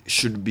Street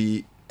should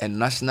be a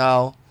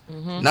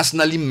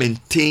nationally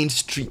maintained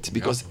street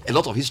because a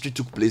lot of history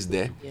took place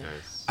there.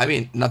 Yes. I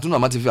mean, Natuna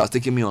Matifi has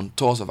taken me on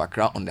tours of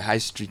Accra on the High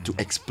Street to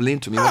explain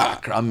to me what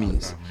Accra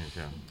means.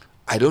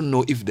 I don't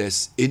know if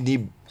there's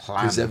any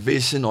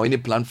preservation or any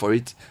plan for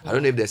it. I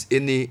don't know if there's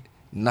any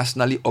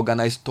nationally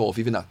organized tour of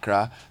even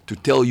Accra to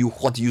tell you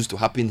what used to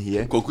happen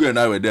here. Koku and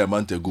I were there a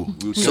month ago.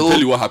 We'll tell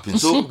you what happened.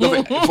 So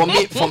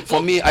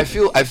for me, I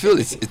feel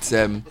it's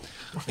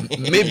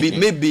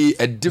maybe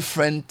a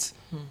different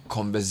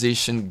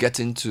conversation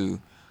getting to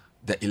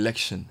the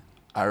election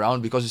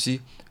around, because you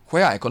see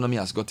where our economy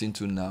has got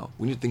into now,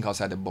 we need to think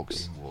outside the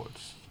box.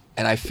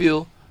 And I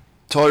feel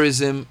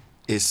tourism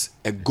is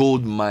a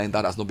gold mine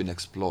that has not been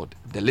explored.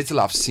 The little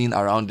I've seen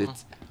around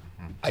it,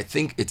 I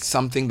think it's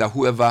something that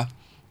whoever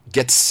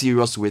gets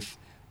serious with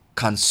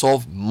can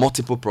solve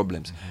multiple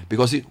problems.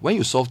 Because when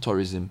you solve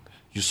tourism,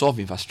 you solve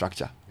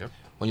infrastructure.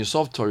 When you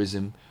solve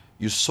tourism,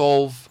 you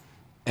solve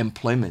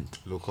employment.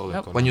 Local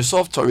economy. When you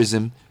solve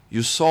tourism,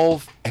 you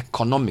solve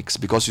economics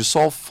because you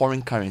solve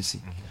foreign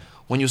currency.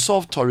 When you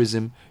solve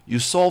tourism, you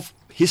solve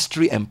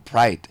history and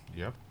pride.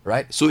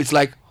 Right? So it's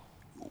like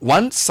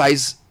one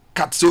size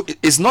cut. So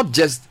it's not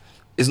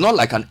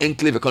like an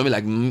enclave economy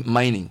like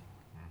mining.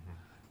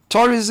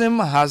 Tourism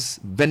has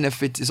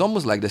benefits. It's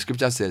almost like the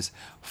scripture says,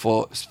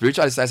 for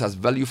spiritual exercise has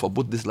value for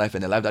both this life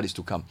and the life that is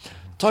to come.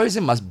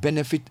 Tourism must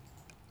benefit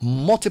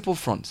multiple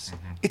fronts.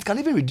 It can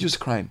even reduce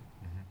crime.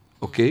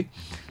 Okay?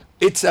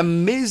 It's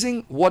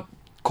amazing what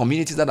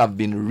communities that have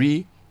been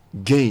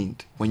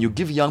regained when you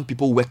give young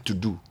people work to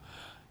do.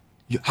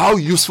 How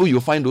useful you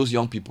find those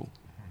young people.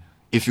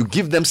 If you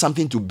give them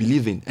something to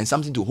believe in and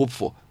something to hope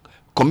for.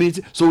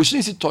 Community. So we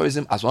shouldn't see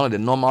tourism as one of the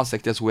normal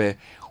sectors where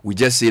we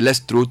just say, let's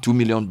throw 2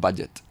 million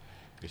budget.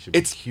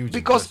 It's huge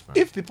because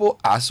if people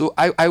are so,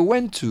 I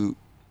went to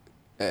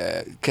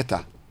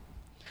Keta,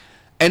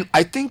 and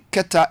I think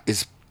Keta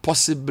is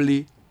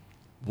possibly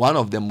one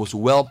of the most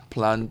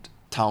well-planned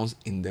towns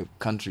in the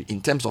country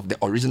in terms of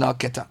the original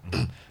Keta.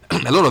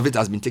 A lot of it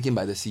has been taken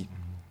by the sea.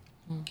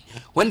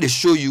 When they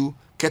show you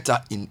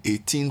Keta in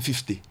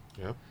 1850,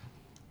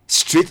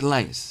 straight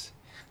lines,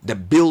 the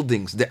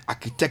buildings, the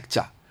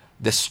architecture,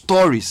 the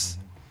stories,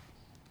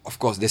 of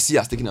course, the sea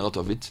has taken a lot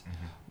of it.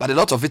 But a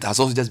lot of it has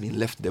also just been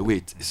left the way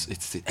it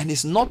is. And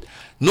it's not,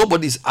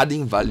 nobody's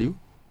adding value.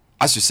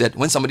 As you said,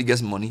 when somebody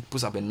gets money,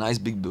 puts up a nice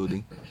big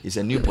building, he's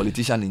a new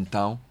politician in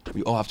town,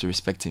 we all have to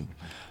respect him.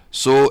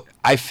 So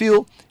I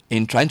feel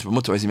in trying to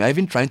promote tourism, I'm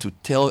even trying to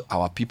tell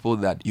our people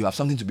that you have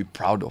something to be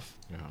proud of.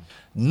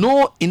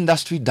 No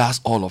industry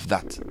does all of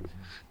that.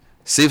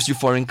 Saves you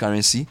foreign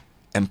currency,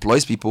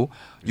 employs people.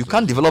 You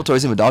can't develop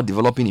tourism without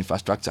developing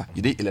infrastructure.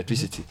 You need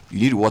electricity,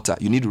 you need water,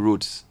 you need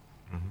roads.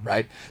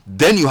 Right?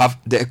 Then you have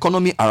the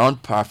economy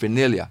around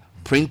paraphernalia,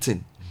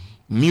 printing,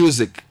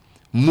 music,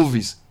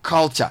 movies,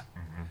 culture.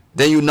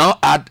 Then you now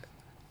add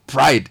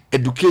pride,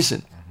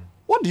 education.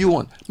 What do you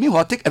want?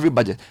 Meanwhile, take every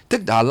budget.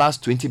 Take our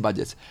last 20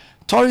 budgets.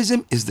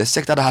 Tourism is the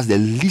sector that has the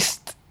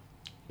least.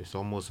 It's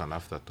almost an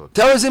afterthought.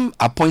 Tourism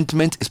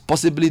appointment is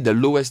possibly the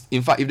lowest.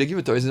 In fact, if they give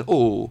you tourism,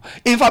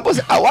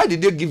 why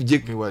did they give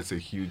Jake? Meanwhile, it's a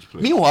huge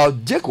place. Meanwhile,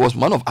 Jake was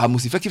one of our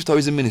most effective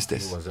tourism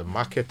ministers. He was a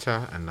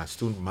marketer and a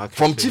student marketer.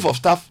 From chief of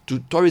staff to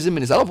tourism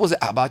minister. I don't say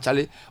about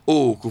Charlie,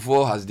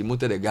 Kufuor has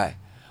demoted a guy.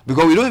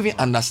 Because we don't even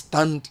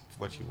understand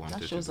what you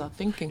wanted. That shows our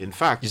thinking. In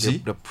fact,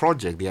 the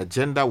project, the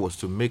agenda was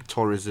to make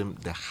tourism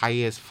the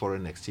highest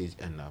foreign exchange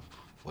earner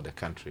for the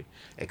country,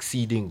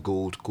 exceeding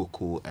gold,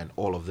 cocoa, and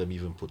all of them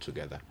even put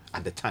together.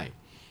 At the time,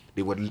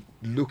 they were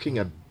looking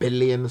at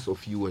billions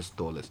of US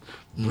dollars,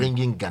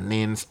 bringing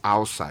Ghanaians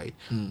outside,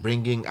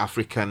 bringing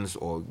Africans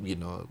or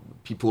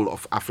people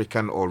of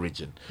African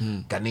origin,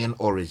 Ghanaian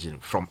origin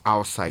from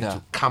outside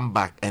to come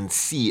back and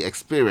see,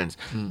 experience,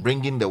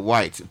 bringing the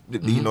whites,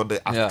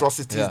 the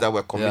atrocities that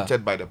were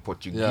committed by the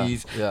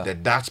Portuguese, the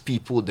Dutch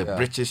people, the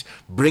British,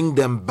 bring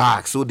them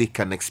back so they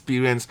can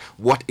experience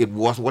what it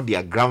was, what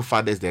their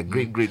grandfathers, their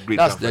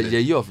great-great-grandfathers. That's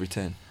the year of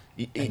return.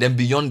 And then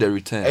beyond the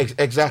return.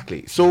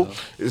 Exactly. So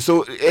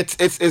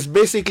it's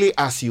basically,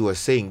 as you were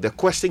saying, the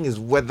question is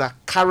whether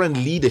current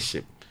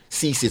leadership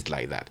sees it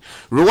like that.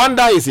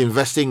 Rwanda is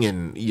investing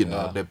in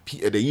the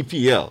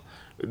EPL.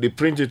 They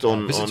print it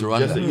on Visit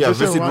Rwanda.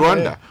 Visit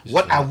Rwanda.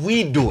 What are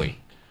we doing?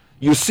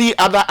 You see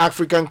other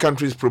African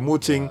countries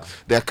promoting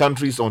their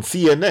countries on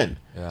CNN,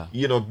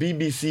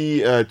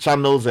 BBC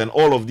channels and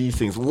all of these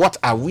things. What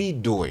are we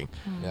doing?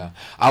 Yeah,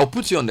 I'll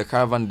put you on the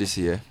caravan this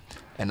year,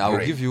 and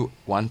I'll give you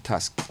one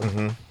task.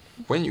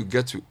 When you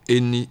get to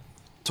any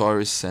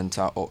tourist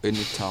center or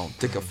any town,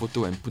 take a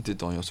photo and put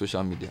it on your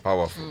social media.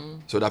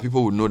 Powerful. So that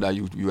people will know that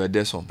you were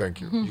there. Some.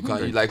 Thank you. You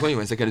can like when you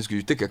were in secondary school,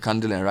 you take a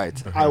candle and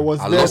write. I was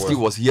there. Aloski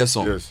was here.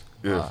 Some. Yes.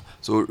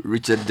 So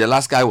Richard, the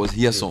last guy was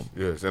here. Some.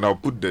 Yes, and I'll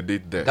put the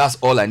date there. That's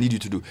all I need you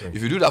to do.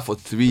 If you do that for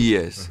 3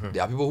 years,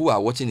 there are people who are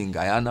watching in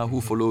Guyana,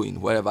 who follow in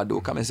wherever.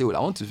 They'll come and say, "Well,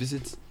 I want to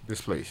visit this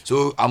place."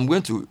 So I'm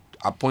going to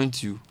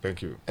appoint you.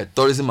 Thank you. A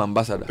tourism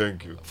ambassador.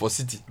 Thank you. For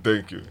city.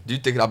 Thank you. Do you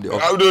take it up the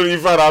offer? In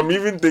fact, I'm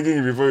even taking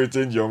it before you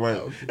change your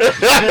mind.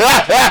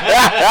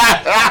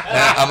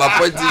 I'm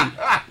appointing you.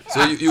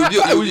 So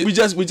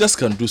we just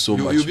can do so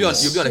much. You'll be on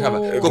the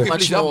camera.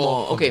 Much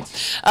more. Okay.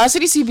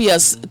 City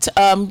CBS,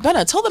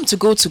 Bernard, tell them to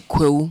go to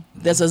Kwewu.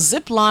 There's a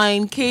zip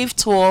line, cave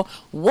tour,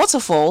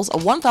 waterfalls, a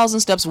 1,000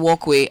 steps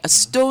walkway, a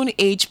Stone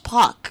Age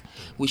park.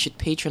 We should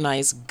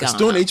patronize Ghana.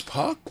 Stone Age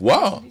Park?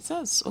 Wow. It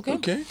says,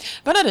 okay.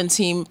 Bernard and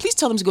team, please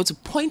tell them to go to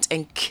Point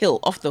and Kill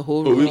off the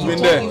whole road. We've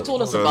been there. You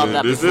told us about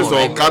that this before.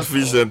 This is on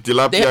catfish and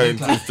tilapia in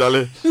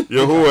Charlie.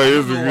 Who are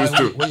you used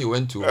to? When you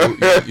went to,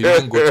 you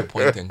didn't go to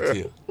Point and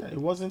Kill. It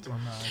wasn't on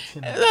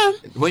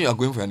when you are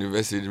going for an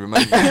university,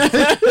 remind me.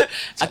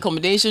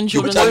 Accommodation,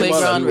 children's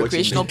playground,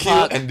 recreational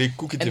park, and they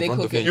cook it in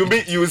front of you.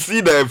 You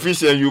see the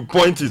fish and you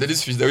point it.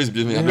 This fish, there is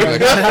business. I'm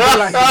like,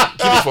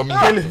 kill it for me.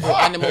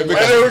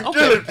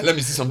 Let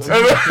me see something.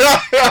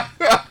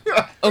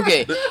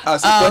 Okay.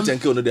 Point and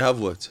Kill, they have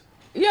what?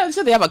 Yeah, they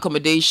said they have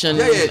accommodation.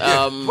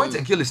 Point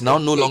and Kill is now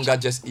no longer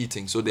just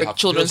eating. So they have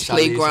children's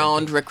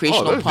playground,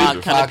 recreational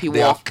park, canopy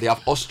walk. They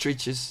have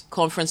ostriches,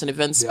 conference and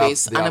event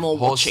space, animal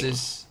watching.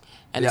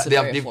 And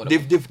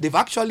they've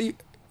actually,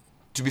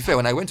 to be fair,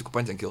 when I went to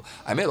Point and Kill,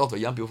 I met a lot of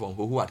young people from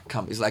Ho who had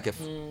come. It's like a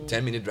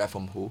 10-minute drive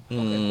from Ho,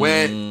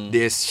 where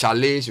there's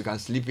chalets, you can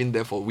sleep in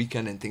there for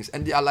weekend and things,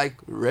 and they are like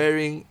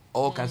rearing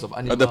all kinds of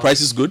animals. Are the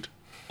prices good?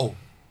 Oh,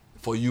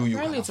 for you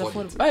can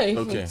afford it.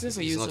 Okay. It's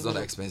not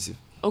that expensive.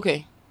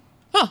 Okay.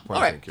 All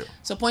right.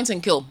 So Point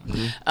and Kill.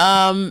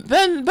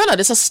 Bernard,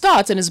 it's a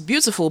start and it's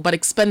beautiful but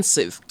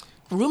expensive.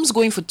 Rooms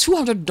going for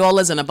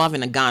 $200 and above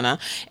in Ghana,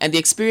 and the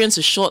experience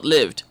is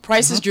short-lived.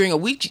 Prices during a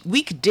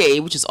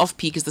weekday, which is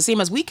off-peak, is the same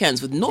as weekends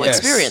with no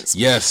experience.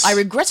 Yes. I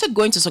regretted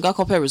going to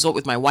Sogakope Resort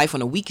with my wife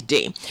on a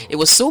weekday. It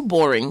was so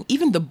boring.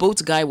 Even the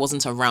boat guy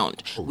wasn't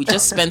around. We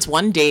just spent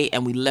one day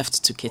and we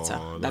left to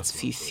Kita. That's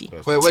Fifi.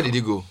 Where did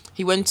he go?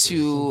 He went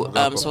to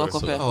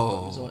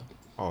Sogakope Resort.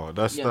 Oh,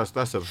 that's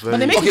a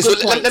very... Okay, so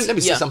let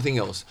me say something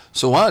else.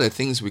 So one of the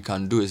things we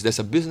can do is there's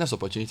a business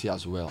opportunity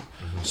as well.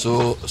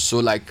 So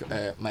like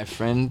my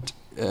friend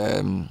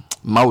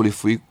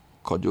Maulifui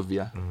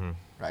Kodovia,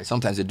 right?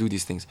 Sometimes they do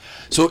these things.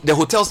 So the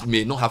hotels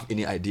may not have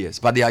any ideas,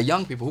 but there are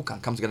young people who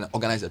can come together and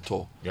organize a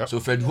tour. Yep. So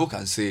Fred Ho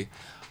can say,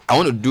 I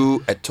want to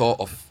do a tour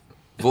of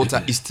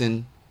Volta,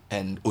 Eastern,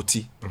 and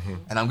OT,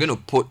 and I'm going to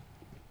put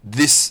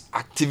these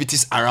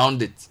activities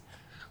around it.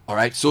 All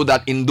right, so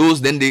that in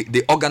those, then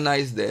they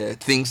organize the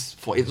things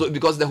for it. So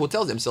because the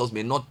hotels themselves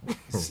may not,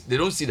 they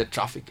don't see the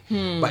traffic.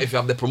 But if you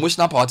have the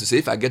promotional power to say,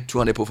 if I get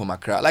 200 people from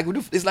Accra, like we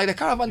do, it's like the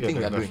caravan thing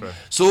we are doing. Right.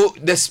 So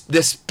the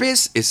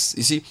space is,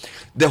 you see,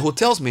 the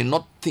hotels may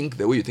not think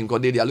the way you think,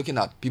 because they are looking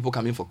at people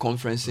coming for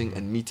conferencing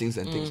and meetings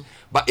and things.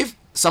 But if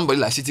somebody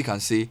like City can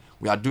say,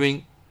 we are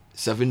doing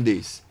 7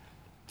 days,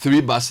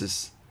 3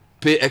 buses,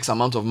 pay X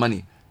amount of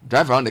money,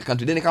 drive around the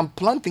country, then they can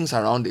plan things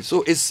around it.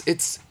 So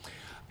it's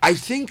I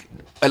think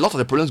a lot of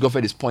the problems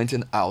Godfred is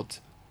pointing out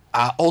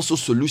are also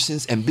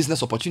solutions and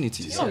business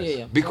opportunities.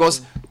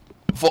 Because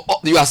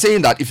you are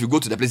saying that if you go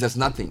to the place, there's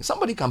nothing.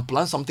 Somebody can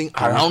plan something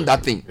around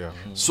that thing,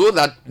 so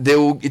that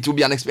it will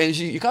be an expense.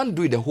 You can't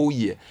do it the whole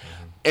year.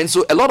 And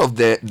so a lot of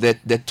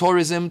the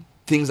tourism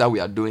things that we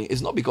are doing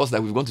is not because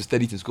that we've gone to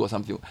study it in school or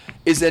something.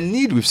 It's a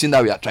need we've seen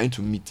that we are trying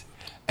to meet.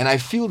 And I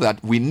feel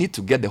that we need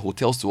to get the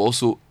hotels to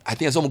also, I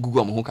think some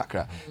Google and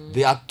Kakra,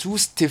 they are too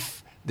stiff.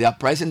 Their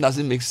pricing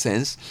doesn't make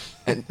sense,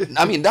 and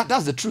I mean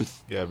that's the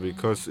truth. Yeah,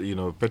 because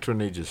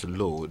patronage is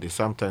low. They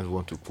sometimes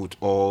want to put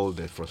all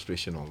the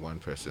frustration on one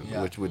person,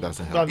 which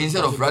doesn't help.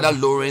 Instead of rather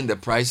lowering the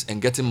price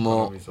and getting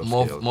more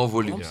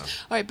volume. All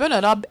right,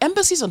 Bernard, our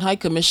embassies and high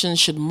commissions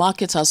should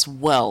market us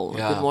well.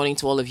 Good morning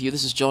to all of you.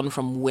 This is John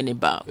from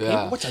Winneba.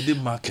 Okay? What are they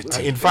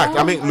marketing? In fact,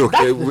 I mean, look,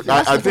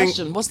 I think.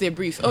 What's their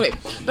brief? Okay,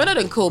 Bernard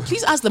and Co.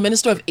 Please ask the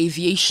Minister of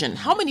Aviation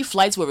how many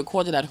flights were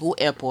recorded at Ho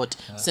Airport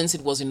since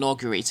it was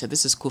inaugurated.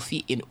 This is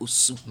Kofi in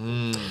Usu.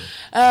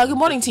 Good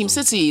morning, Team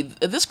City.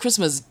 This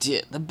Christmas,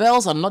 the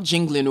bells are not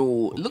jingling.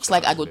 Oh, it looks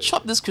like I go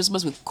chop this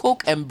Christmas with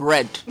Coke and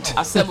bread.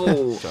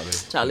 Asebo,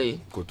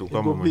 Charlie.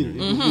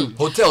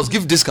 Hotels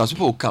give discounts.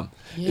 People will come.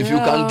 Yeah. If you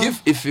can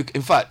give,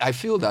 in fact, I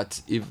feel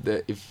that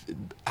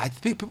I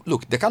think people,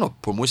 look, the kind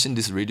of promotion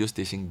this radio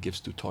station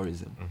gives to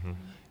tourism.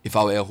 If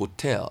I were a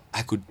hotel,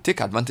 I could take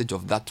advantage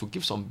of that to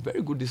give some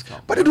very good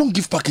discount. But they don't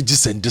give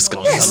packages and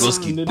discounts. Yes.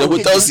 The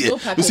hotels here,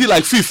 you see,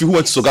 like Fifi who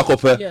went to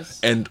Sogakope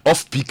and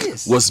off peak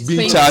was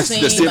being charged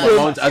the same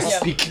amount as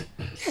peak.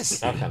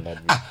 Yes. How can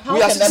that be?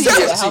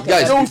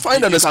 Guys, they will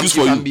find an excuse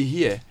for you. Can be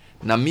here.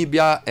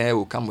 Namibia Air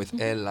will come with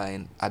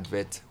airline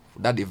advert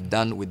that they've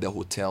done with the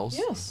hotels,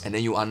 and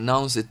then you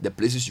announce it, the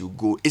places you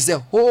go. It's a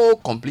whole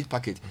complete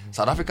package.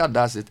 South Africa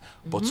does it,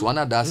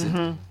 Botswana does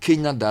it,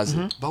 Kenya does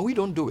it, but we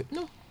don't do it.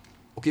 No.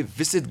 Okay,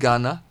 visit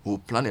Ghana. We'll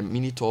plan a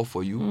mini tour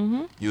for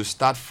you. You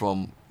start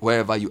from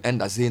wherever you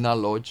end at Zena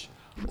Lodge,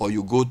 or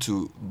you go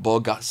to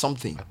Bolga,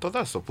 something. I thought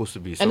that's supposed to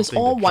be something. And it's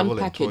all one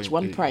package,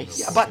 one price.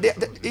 Yeah, but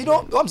you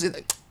know what I'm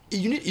saying?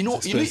 You need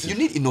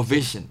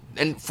innovation,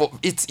 and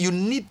you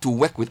need to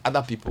work with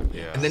other people,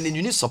 and then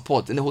you need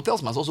support, and the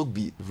hotels must also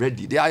be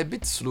ready. They are a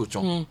bit slow,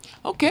 John.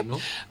 Okay.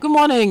 Good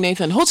morning,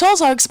 Nathan. Hotels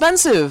are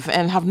expensive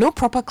and have no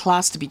proper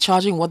class to be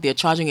charging what they're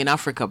charging in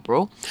Africa,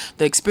 bro.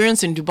 The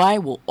experience in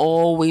Dubai will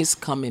always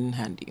come in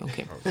handy.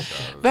 Okay.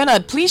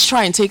 Bernard, please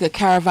try and take a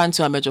caravan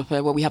to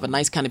Amejope where we have a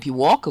nice canopy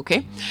walk.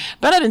 Okay.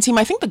 Bernard and team,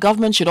 I think the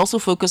government should also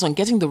focus on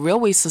getting the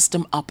railway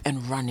system up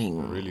and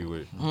running. Really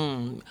would.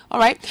 All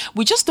right.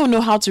 We just don't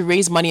know how to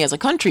raise money as a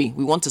country.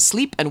 We want to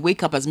sleep and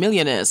wake up as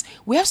millionaires.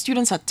 We have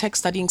students at Tech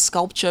studying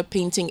sculpture,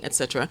 painting,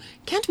 etc.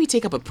 Can't we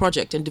take up a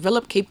project and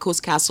develop Cape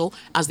Coast Castle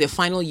as their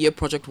final year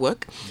project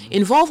work?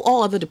 Involve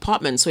all other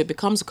departments so it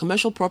becomes a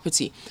commercial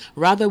property.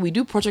 Rather, we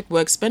do project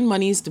work, spend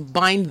monies to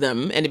bind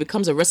them, and it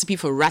becomes a recipe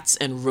for rats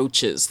and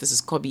roaches. This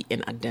is Kobe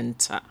in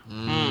Adenta.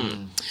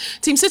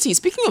 Team City,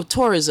 speaking of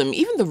tourism,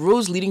 even the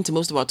roads leading to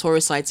most of our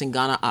tourist sites in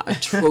Ghana are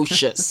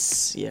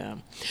atrocious.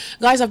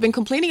 Guys, I've been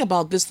complaining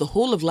about this the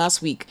whole of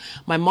last week.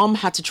 My mom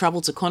had to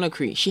travel to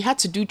Conakry. She had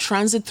to do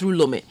transit through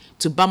Lomé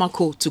to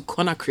Bamako to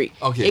Conakry.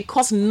 Okay. It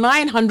cost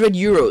 900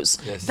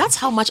 euros. Yes. That's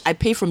how much I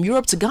pay from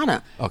Europe to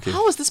Ghana. Okay.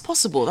 How is this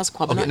possible? That's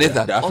quite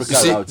Nathan, you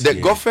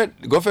see,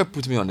 Godfred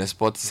put me on the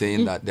spot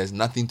saying that there's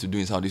nothing to do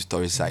in some of these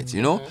tourist sites.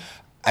 You know,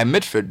 I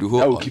met Fred Duho.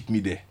 That will keep me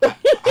there.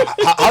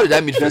 How did I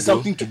meet Fred Duho? There's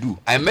something to do.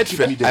 I met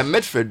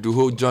Fred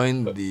Duho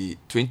during the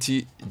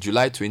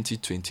July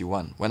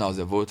 2021 when I was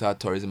the Volta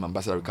Tourism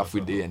Ambassador at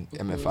Kafui Day and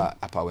MFR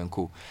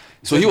Apawenko.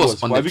 So he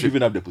was on the trip. Have you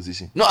given up the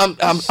position? No, I'm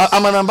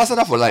an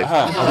ambassador for life.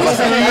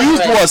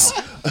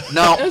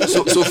 Now,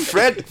 so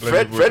Fred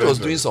was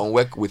doing some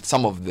work with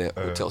some of the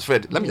hotels.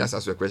 Fred, let me just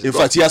ask you a question. In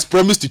fact, he has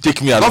promised to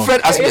take me along.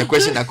 Fred asked me a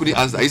question I couldn't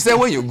answer. He said,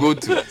 when you go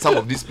to some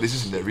of these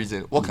places in the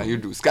region, what can you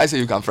do? Sky said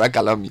you can fry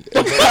kalami.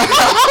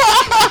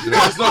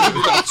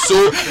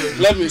 So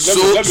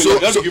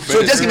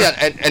just give me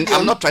and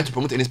I'm not trying to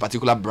promote any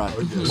particular brand.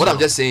 What I'm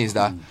just saying is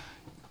that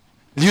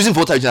using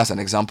Volta region as an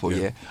example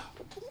here,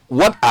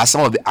 what are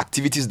some of the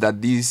activities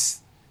that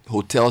these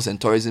hotels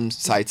and tourism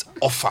sites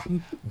offer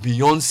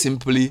beyond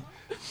simply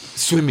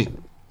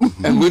swimming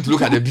and going to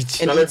look at the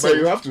beach? But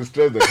you have to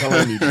stress the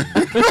calendar.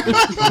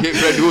 Okay,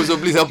 Fred, so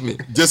please help me.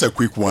 Just a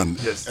quick one.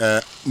 Yes.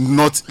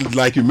 Not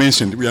like you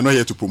mentioned, we are not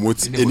here to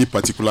promote any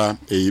particular,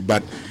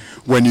 but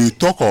when you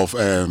talk of,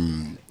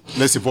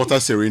 let's say,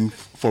 Volta Serene,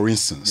 for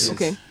instance.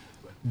 Okay.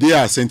 They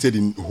are centered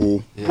in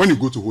Ho. Yeah. When you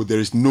go to Ho,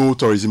 there is no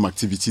tourism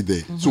activity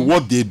there. So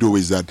what they do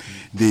is that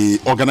they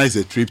organize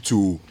a trip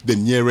to the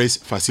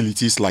nearest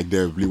facilities like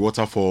the Blue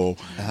Waterfall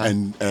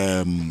and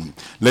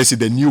let's say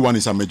the new one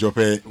is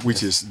Amejope,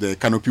 which is the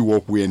Canopy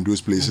Walkway and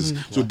those places.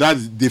 So that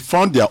they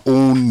found their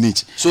own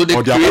niche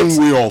or their own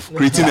way of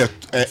creating a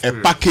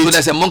package. So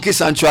there's a monkey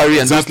sanctuary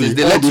and exactly.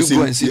 They let you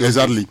go and see.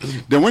 Exactly.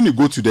 Then when you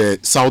go to the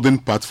southern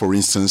part, for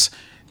instance,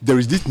 there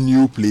is this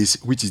new place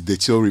which is the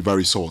Chill River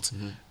Resort.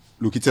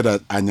 Located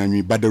at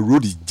Anyanyui, but the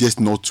road is just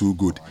not too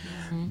good.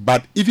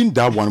 But even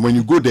that one, when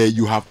you go there,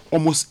 you have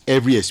almost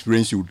every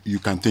experience you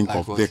can think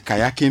of. The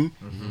kayaking,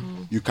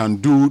 you can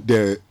do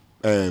the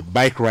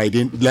bike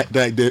riding.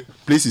 The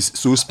place is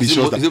so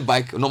spacious. Is it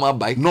bike? Normal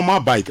bike?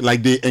 Normal bike.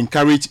 Like they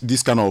encourage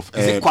this kind of.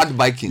 Is it quad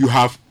biking? You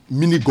have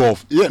mini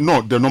golf. Yeah,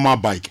 no, the normal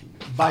bike.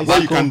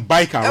 Where you can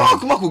bike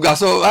around.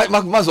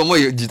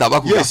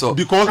 Yes,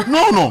 because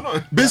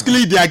no.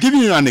 Basically, they are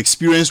giving you an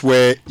experience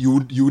where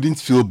you wouldn't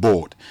feel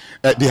bored.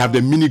 They have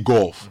the mini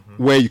golf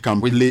where you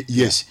can play.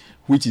 Yes,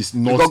 which is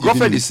not. Because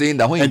girlfriend is saying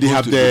that when you and they go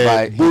have to the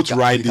Dubai, boat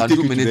ride, they take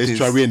you to the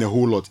estuary and a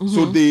whole lot.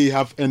 So they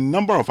have a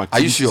number of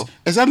activities. Are you sure?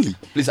 Exactly.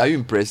 Please, are you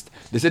impressed?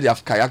 They said they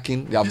have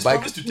kayaking, they have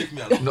bike. To take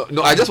me along.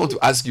 No. I just want to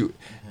ask you,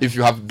 if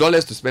you have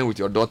dollars to spend with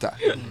your daughter,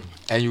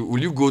 and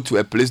will you go to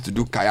a place to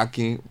do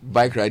kayaking,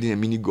 bike riding, and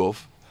mini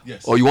golf?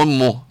 Yes. Or you want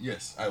more?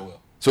 Yes, I will.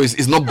 So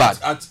it's not bad.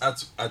 At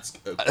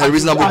a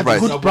reasonable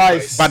price. Good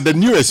price. But the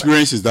new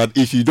experience is that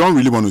if you don't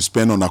really want to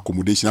spend on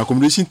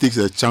accommodation takes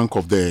a chunk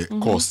of the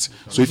cost.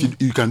 So if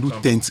you can do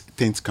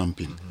tent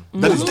camping.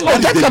 That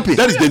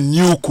is the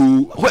new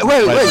cool. Wait.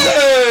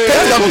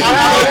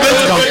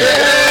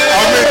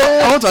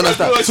 I want to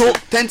understand. So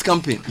tent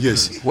camping.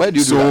 Yes. Where do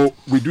you do that? So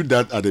we do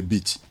that at the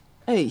beach.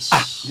 Hey,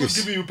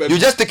 yes. You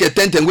just take a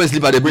tent and go and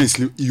sleep at the beach.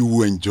 You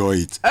will enjoy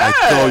it. I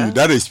tell you,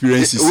 that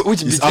experience is.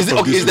 Which beach?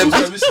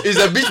 Is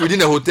the beach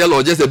within a hotel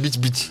or just a beach?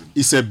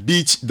 It's a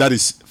beach that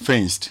is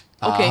fenced.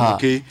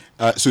 Okay.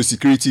 So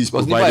security is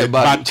provided,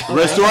 but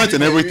restaurants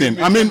and everything.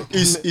 I mean,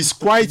 it's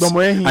quite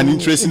an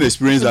interesting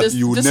experience that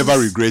you will never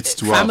regret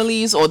to have.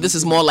 Families, or this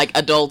is more like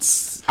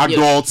adults?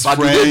 Adults, but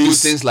friends. Do they do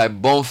things like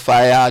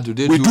bonfire? Do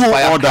they we do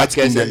all that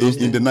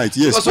in the night?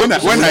 Yes. When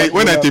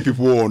I take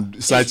people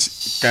on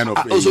such kind of.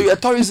 So you're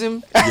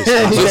tourism. Yes.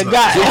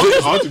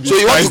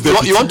 So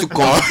you want to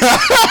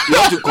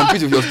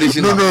compete with your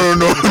station? No,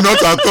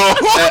 not at all.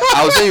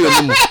 I'll send you a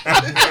memo.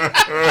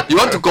 You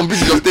want to compete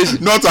with your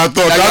station? Not at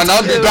all.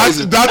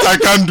 That I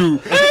can do.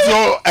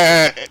 So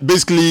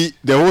basically,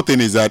 the whole thing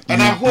is that.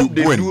 And I hope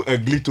they do a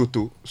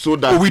glitoto so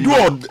that we do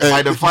all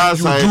by the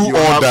fireside. You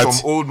have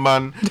some old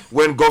man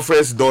when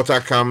Godfrey's daughter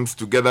comes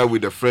together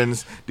with the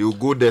friends, they will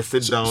go there,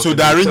 sit down. So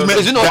the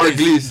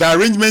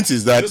arrangement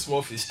is that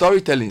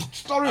storytelling,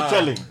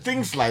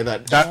 things like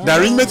that. The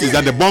arrangement is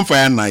that the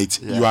bonfire night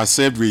you are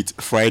served with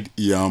fried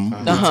yam.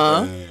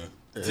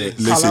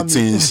 Let's say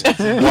things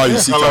while you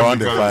sit around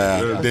the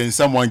fire. Then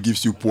someone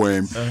gives you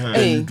poem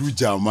and you do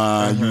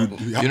jama.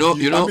 You know.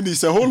 I mean,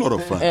 it's a whole lot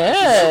of fun.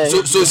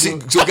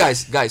 So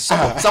guys, some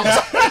of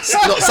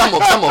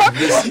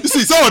this. You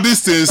see, some of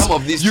these things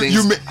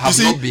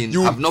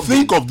have not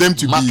think been of them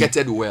to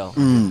marketed well.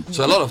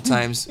 So a lot of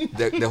times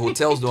the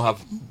hotels don't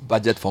have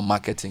budget for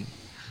marketing.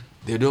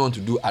 They don't want to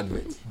do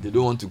adverts. They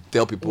don't want to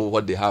tell people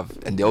what they have,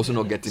 and they're also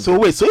not getting. So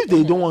wait, so if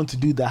they don't want to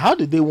do that, how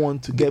do they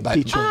want to get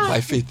patrons?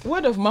 By faith,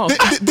 word of mouth.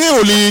 They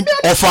only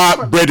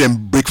offer bread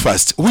and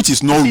breakfast, which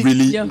is not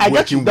really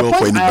working well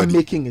for anybody. The point I am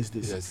making is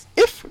this: yes.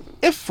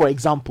 If for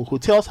example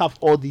hotels have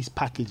all these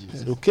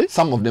packages, okay,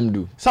 some of them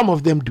do.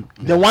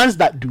 The ones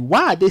that do,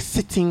 why are they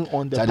sitting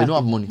on the? They don't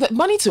have money. The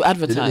money to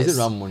advertise. They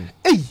don't have money.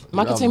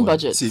 Marketing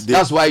budget.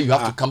 That's why you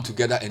have to come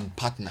together and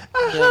partner.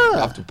 You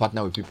have to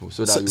partner with people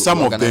so that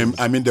some of them.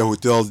 I mean, the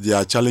hotels,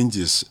 their challenge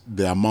is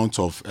the amount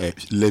of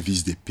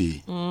levies they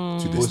pay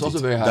to the state. Also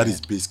very high. That is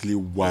basically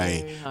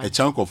why a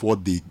chunk of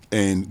what they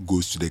earn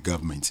goes to the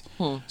government.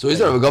 So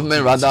instead of the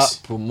government rather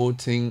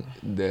promoting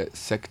the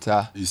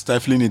sector,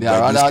 stifling it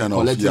by this kind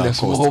of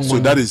cost. So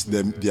that is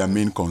their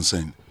main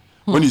concern.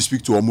 When you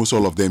speak to almost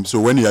all of them,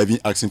 so when you're even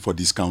asking for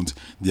discount,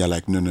 they are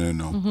like, no,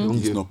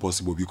 it's not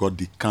possible because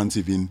they can't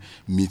even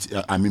meet.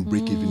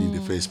 Break even in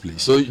the first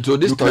place. So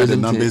this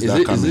tourism thing,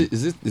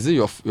 is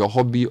it your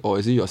hobby or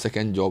is it your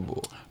second job?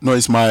 Or? No,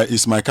 it's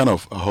my kind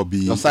of hobby.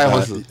 Your side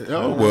hustle. Kind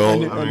of.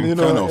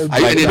 Are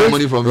you getting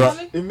money from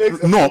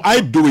it? No,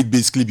 I do it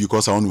basically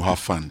because I want to have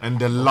fun and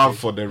the love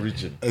for the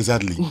region.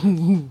 Exactly.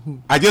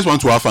 I just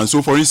want to have fun.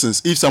 So, for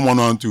instance, if someone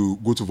wants to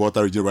go to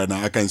Volta region right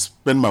now, I can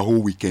spend my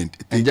whole weekend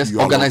and just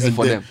organize it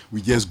for them.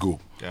 We just go.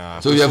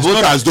 So you're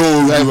Volta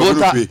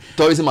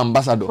tourism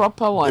ambassador.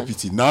 Proper one.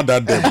 Deputy. Now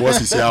that the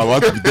boss is here, I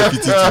want to be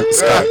deputy to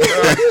Sky.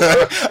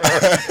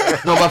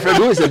 No, but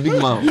Fredo is a big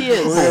man. He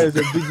is.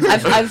 A big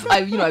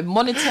man. I've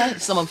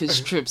monitored some of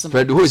his trips.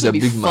 Fredo is a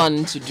big man.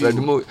 Fun to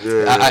do.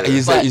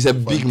 He's a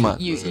big man.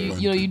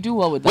 You do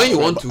well with that. When you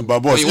want to, but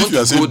boss, if you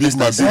are saying big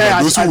man,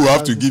 those who will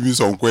have to give me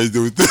some questions, they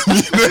will tell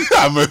me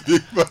I'm a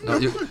big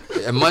man.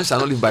 A man shall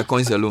not live by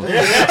coins alone.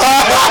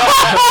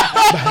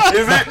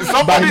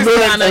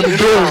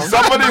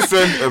 Somebody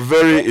sent a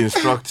very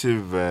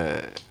instructive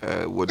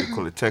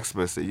text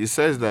message. He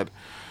says that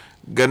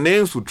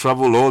Ghanaians will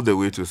travel all the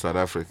way to South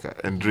Africa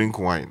and drink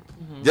wine.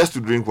 Just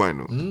to drink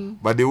wine,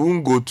 but they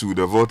won't go to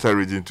the Volta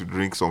region to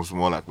drink some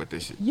small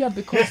akpeteshie. Yeah,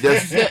 because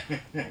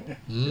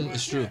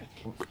it's true.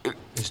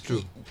 It's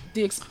true.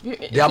 The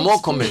experience. There are more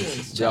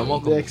comments.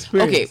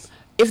 Okay,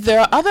 if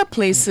there are other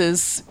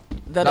places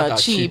that are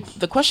cheap,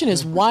 the question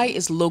is, why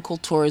is local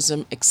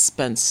tourism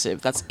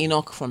expensive? That's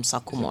Enoch from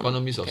Sakumon.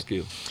 Economies of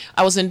scale.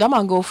 I was in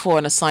Damango for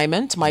an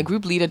assignment. My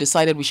group leader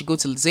decided we should go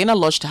to Zena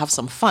Lodge to have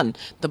some fun.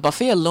 The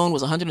buffet alone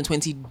was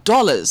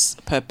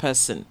 $120 per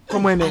person. The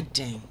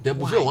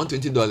buffet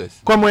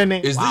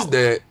 $120. Is this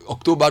the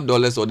October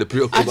dollars or the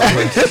pre-October?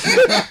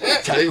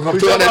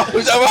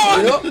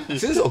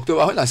 Since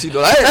October, when I see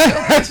 $18,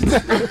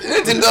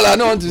 I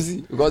don't want to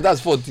see because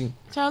that's 14.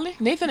 Charlie,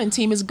 Nathan and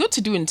team, it's good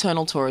to do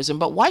internal tourism,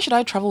 but why should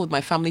I travel with my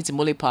family to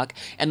Mole Park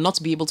and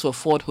not be able to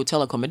afford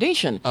hotel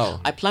accommodation?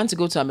 I plan to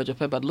go to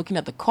Amejope, but looking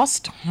at the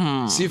cost,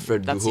 See,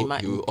 Fred,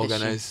 you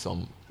organize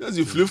some. Because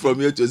you flew from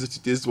here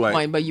to taste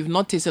wine. But you've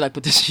not tasted like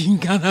akpeteshie in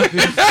Ghana.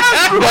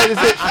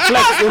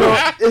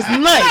 It's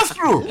nice. That's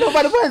true. No,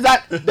 but the point is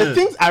that the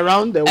things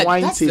around the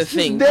wine taste, the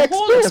thing. The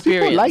whole experience,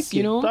 people like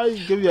it. Try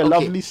to give you a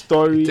lovely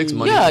story. It takes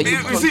money. Yeah,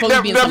 you see,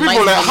 the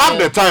people half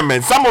the time,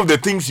 man. Some of the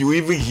things you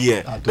even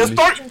hear, the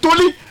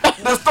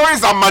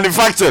stories are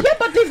manufactured. Yeah,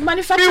 but they've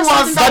manufactured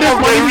something that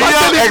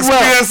real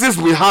experiences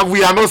we have,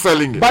 we are not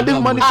selling it. But they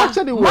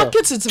manufactured it well.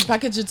 Market it and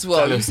package it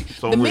well.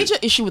 The major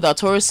issue with our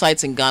tourist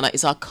sites in Ghana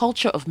is our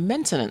culture of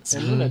maintenance.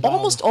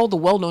 Almost all the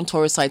well-known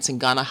tourist sites in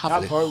Ghana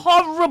have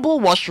horrible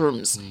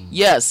washrooms.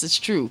 Yes, it's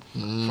true.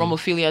 From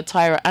Ophelia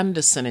Tyra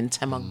Anderson in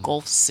Tema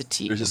Gulf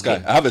City.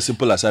 Okay. I have a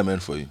simple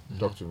assignment for you.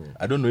 Talk to me.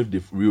 I don't know if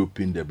they've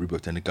reopened the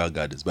Botanical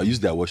Gardens, but use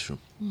their washroom.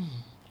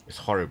 It's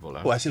horrible.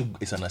 I said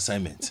it's an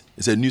assignment.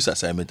 It's a news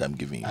assignment I'm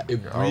giving you.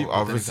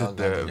 I'll visit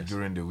there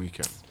during the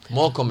weekend.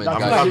 More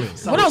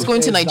comments. When I was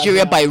going to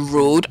Nigeria by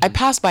road, I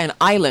passed by an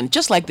island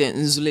just like the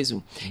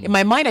Nzulezu. In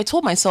my mind, I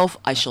told myself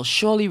I shall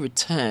surely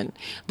return.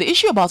 The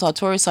issue about our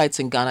tourist sites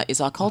in Ghana is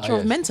our culture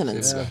of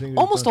maintenance.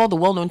 Almost all the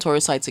well-known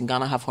tourist sites in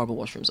Ghana have horrible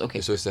washrooms. Okay,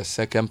 so it's the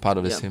second part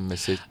of the same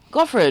message.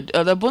 Godfred,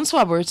 the Bunso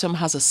Arboretum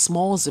has a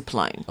small zip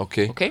line.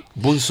 Okay.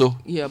 Bunso.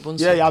 Yeah,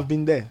 Bunso. Yeah, I've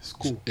been there. It's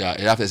cool. Yeah,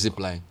 you have a zip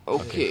line.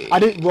 Okay.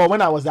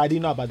 When I was there, I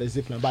didn't know about the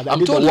zip line, but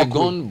I'm told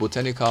Legon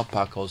Botanical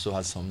Park also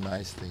has some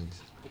nice things.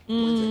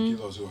 Point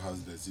also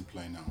has the zip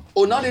line now.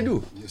 Oh, now they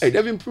do. Yes. Hey,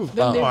 they've improved.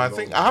 I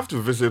think I have to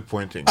visit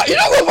Pointing. You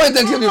don't go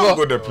Pointing before. I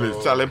go the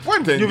place. Charlie,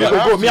 Pointing. You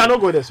go. Me, I don't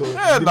go there. So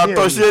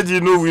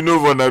we know.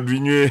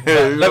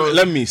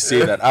 Let me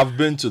say that I've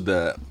been to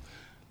the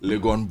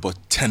Legon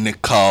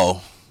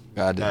Botanical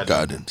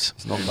Gardens.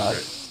 It's not bad.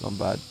 It's not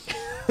bad.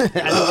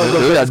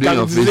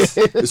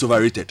 It's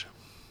overrated.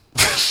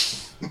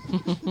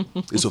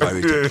 It's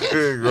overrated.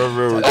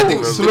 I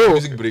think we'll slow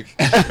music break.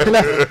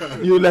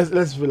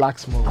 Let's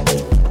relax more.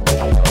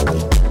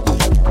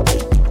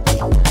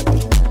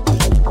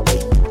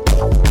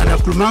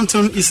 Anaklu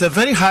Mountain is a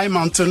very high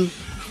mountain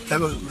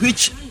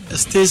which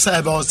stays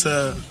about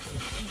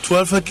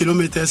 12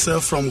 kilometers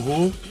from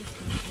Ho.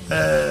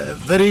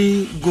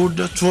 Very good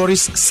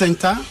tourist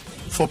center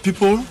for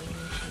people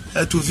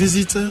to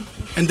visit.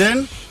 And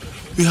then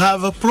we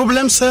have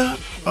problems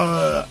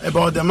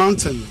about the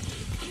mountain.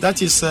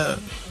 That is the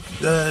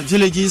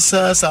villages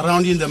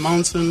surrounding the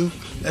mountain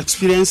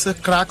experience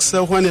cracks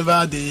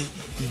whenever they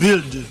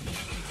build.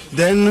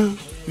 Then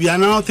we are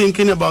now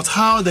thinking about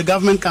how the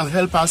government can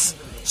help us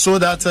so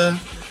that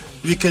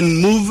we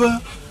can move,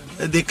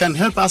 they can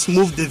help us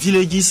move the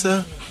villages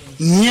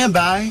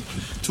nearby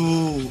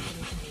to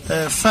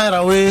far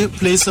away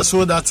places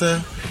so that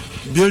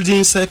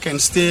buildings can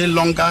stay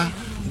longer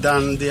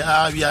than we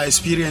are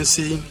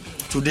experiencing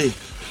today.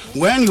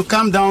 When you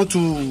come down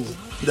to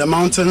the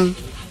mountain,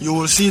 you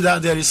will see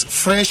that there is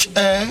fresh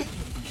air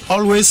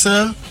always,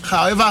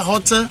 however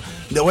hot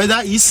the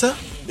weather is.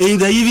 In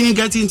the evening,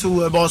 getting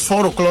to about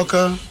 4 o'clock,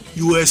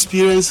 you will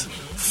experience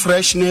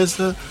freshness,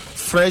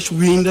 fresh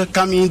wind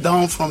coming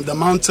down from the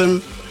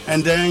mountain,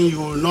 and then you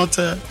will not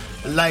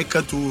like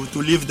to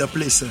leave the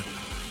place.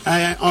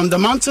 On the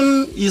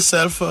mountain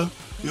itself,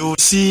 you will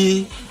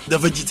see the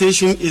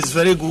vegetation is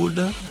very good,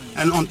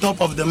 and on top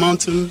of the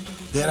mountain,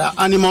 there are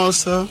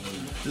animals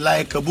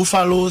like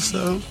buffaloes,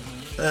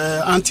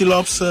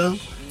 antelopes,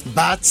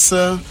 bats,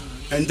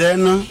 and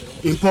then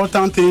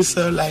important things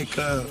like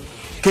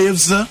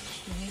caves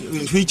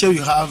in which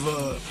you have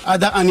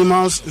other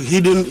animals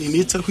hidden in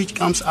it, which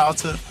comes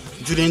out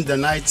during the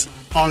night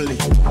only.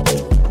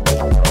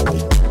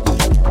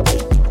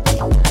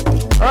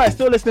 All right,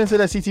 still listening to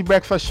the City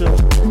Breakfast Show.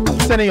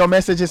 Sending your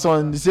messages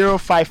on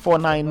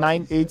 0549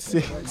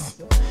 986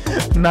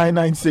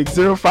 996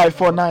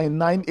 0549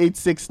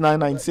 986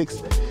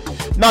 996.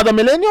 Now, the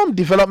Millennium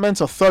Development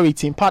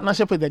Authority, in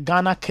partnership with the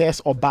Ghana Cares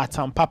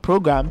Obatampa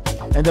program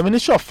and the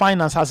Ministry of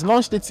Finance, has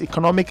launched its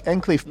Economic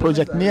Enclave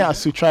project near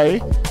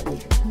Asutrare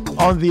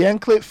on the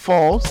Enclave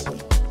Falls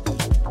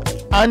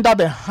under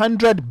the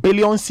 100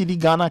 billion cedi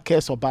Ghana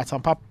Cares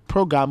Obatampa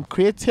program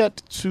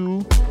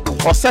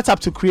set up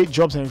to create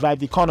jobs and revive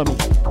the economy.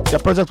 The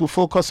project will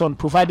focus on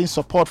providing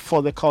support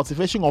for the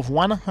cultivation of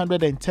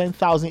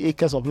 110,000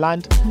 acres of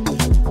land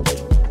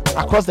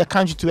across the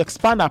country to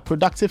expand our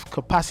productive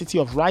capacity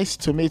of rice,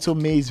 tomato,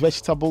 maize,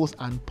 vegetables,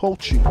 and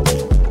poultry.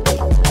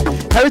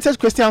 Heritage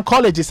Christian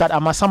College is at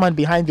Amasaman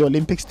behind the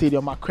Olympic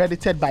Stadium,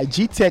 accredited by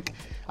GTech,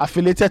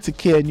 affiliated to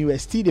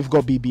KNUST. They've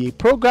got BBA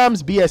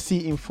programs,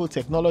 BSc Info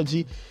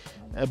Technology,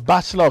 a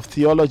Bachelor of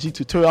Theology,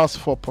 tutorials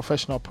for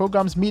professional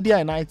programs, media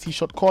and IT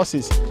short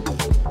courses.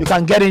 You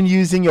can get in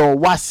using your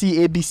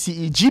WASI,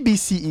 ABCE,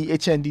 GBCE,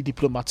 HND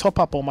diploma, top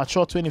up or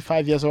mature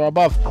 25 years or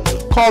above.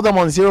 Call them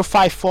on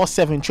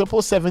 0547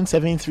 777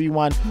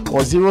 731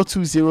 or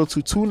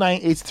 0202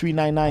 298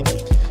 399.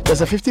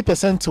 There's a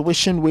 50%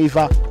 tuition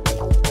waiver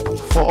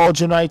for all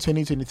January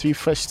 2023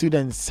 fresh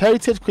students.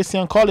 Heritage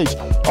Christian College,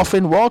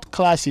 offering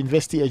world-class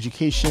university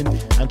education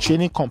and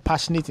training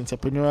compassionate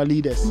entrepreneurial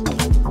leaders.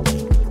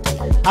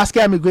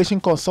 Asker Immigration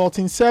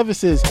Consulting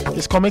Services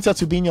is committed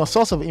to being your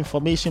source of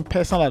information,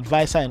 personal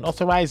advisor, and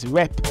authorized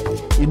rep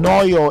in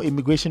all your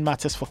immigration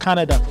matters for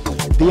Canada.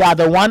 They are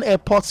the One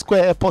Airport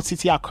Square, Airport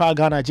City, Accra,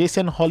 Ghana,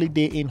 adjacent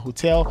Holiday Inn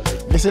Hotel.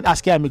 Visit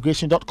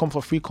askerimmigration.com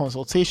for free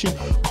consultation.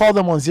 Call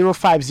them on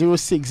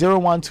 0506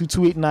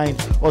 012289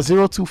 or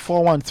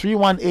 0241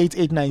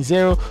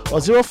 318890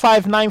 or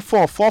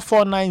 0594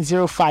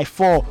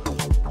 449054.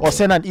 or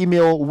send an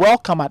email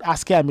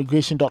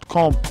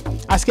welcome@askimmigration.com.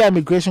 Asker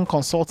Immigration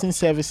Consulting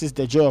Services,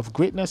 the joy of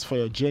greatness for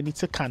your journey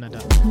to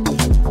Canada.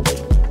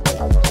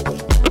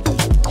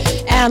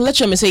 And let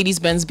your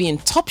Mercedes-Benz be in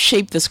top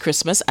shape this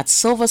Christmas at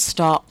Silver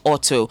Star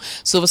Auto.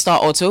 Silver Star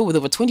Auto, with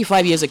over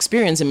 25 years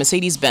experience in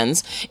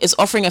Mercedes-Benz, is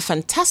offering a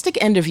fantastic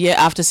end-of-year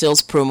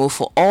after-sales promo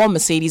for all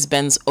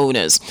Mercedes-Benz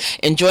owners.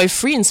 Enjoy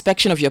free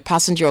inspection of your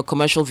passenger or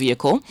commercial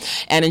vehicle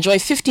and enjoy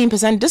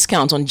 15%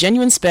 discount on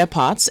genuine spare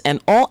parts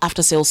and all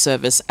after-sales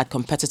service at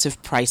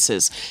competitive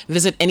prices.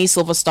 Visit any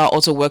Silver Star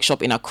Auto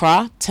workshop in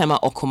Accra, Tema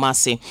or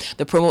Kumasi.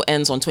 The promo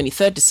ends on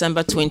 23rd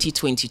December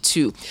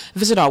 2022.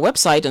 Visit our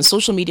website and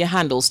social media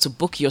handles to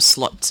book your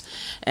slot.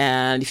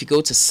 And if you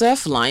go to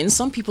Surfline,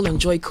 some people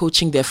enjoy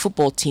coaching their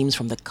football teams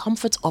from the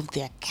comfort of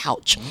their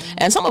couch.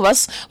 And some of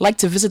us like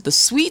to visit the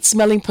sweet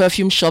smelling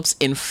perfume shops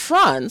in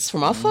France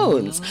from our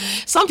phones.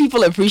 Some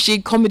people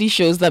appreciate comedy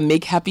shows that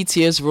make happy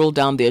tears roll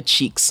down their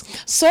cheeks.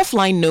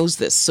 Surfline knows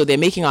this, so they're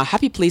making our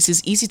happy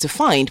places easy to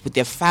find with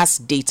their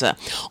fast data.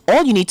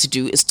 All you need to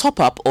do is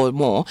top up or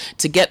more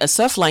to get a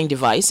Surfline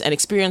device and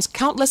experience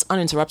countless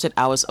uninterrupted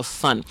hours of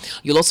fun.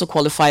 You'll also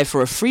qualify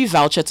for a free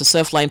voucher to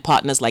Surfline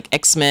partners like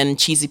X-Men,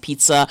 Cheesy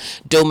Pizza,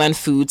 Doughman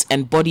Foods,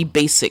 and Body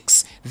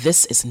Basics.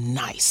 This is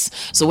nice.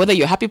 So whether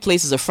your happy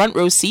place is a front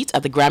row seat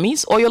at the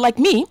Grammys or you're like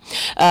me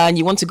and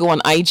you want to go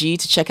on IG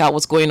to check out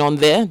what's going on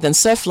there, then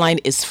Surfline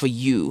is for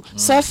you.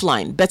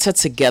 Surfline, better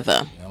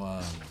together.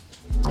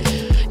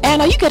 And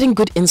are you getting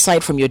good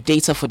insight from your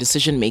data for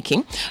decision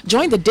making?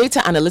 Join the data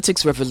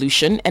analytics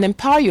revolution and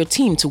empower your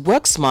team to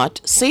work smart,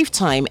 save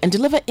time, and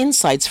deliver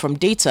insights from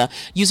data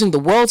using the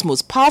world's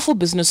most powerful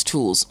business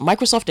tools,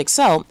 Microsoft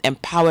Excel and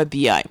Power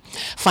BI.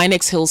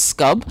 Finex Hills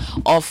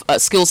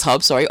Skills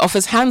Hub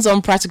offers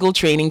hands-on practical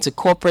training to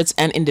corporates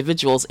and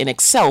individuals in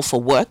Excel for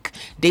work,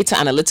 data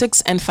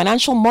analytics, and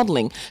financial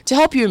modeling to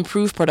help you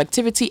improve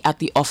productivity at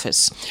the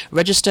office.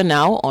 Register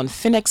now on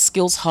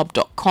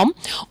finexskillshub.com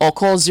or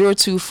call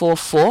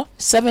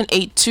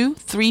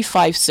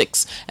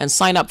 0244-782-356 and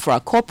sign up for our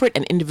corporate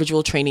and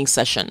individual training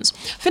sessions.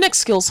 Finex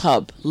Skills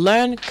Hub.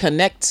 Learn,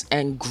 connect,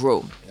 and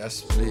grow.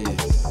 Yes, please.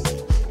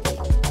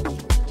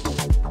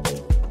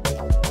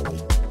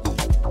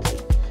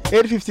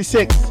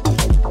 8:56.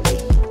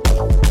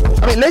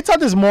 Later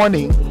this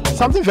morning,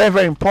 something very,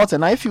 very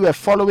important. Now, if you were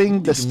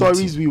following the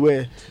stories we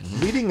were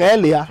reading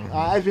earlier,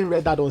 I even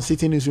read that on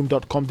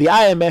citynewsroom.com. The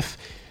IMF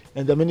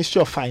and the Ministry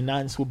of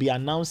Finance will be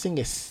announcing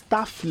a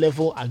staff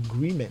level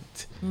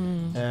agreement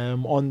on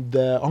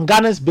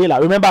Ghana's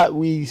bailout. Remember,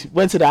 we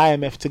went to the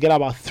IMF to get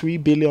about $3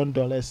 billion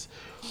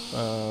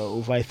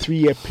over a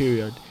 3-year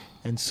period,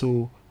 and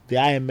so the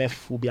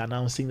IMF will be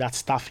announcing that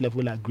staff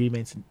level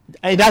agreement.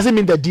 And it doesn't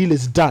mean the deal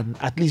is done.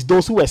 At least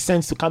those who were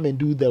sent to come and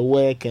do the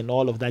work and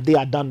all of that, they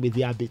are done with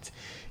their bit.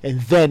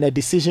 And then a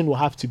decision will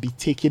have to be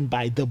taken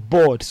by the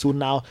board. So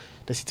now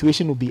the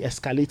situation will be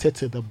escalated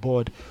to the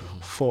board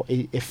for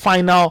a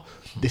final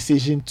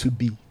decision to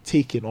be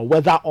taken, or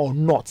whether or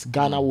not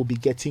Ghana will be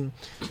getting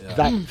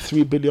that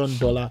 $3 billion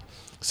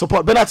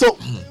support. But that's all.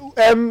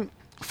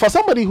 For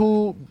somebody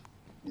who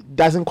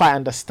doesn't quite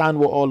understand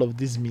what all of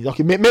this means,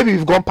 okay, maybe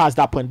we've gone past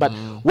that point, but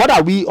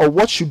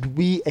what should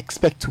we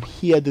expect to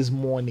hear this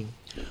morning?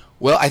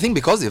 Well, I think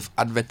because they've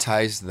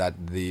advertised that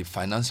the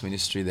Finance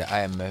Ministry, the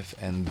IMF,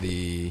 and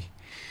the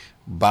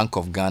Bank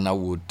of Ghana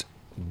would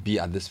be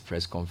at this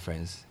press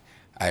conference,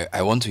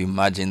 I want to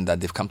imagine that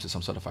they've come to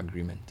some sort of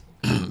agreement.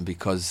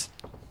 Because,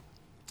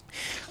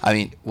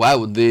 why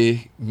would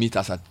they meet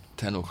us at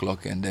 10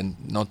 o'clock and then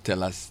not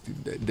tell us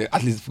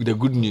at least the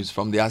good news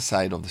from their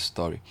side of the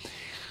story?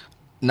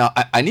 Now,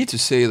 I need to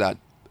say that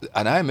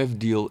an IMF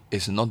deal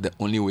is not the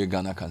only way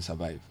Ghana can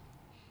survive.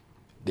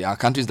 There are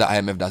countries that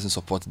IMF doesn't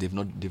support, they've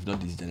not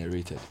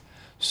degenerated.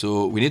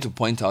 So we need to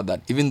point out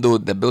that even though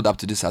the build up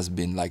to this has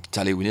been like,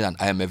 Charlie, we need an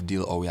IMF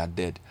deal or we are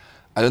dead,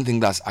 I don't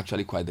think that's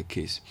actually quite the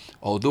case.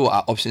 Although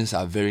our options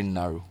are very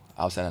narrow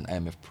outside an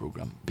IMF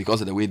program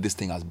because of the way this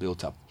thing has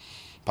built up,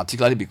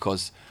 particularly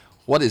because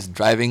what is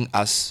driving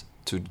us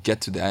to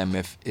get to the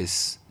IMF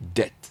is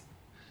debt.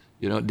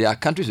 There are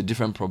countries with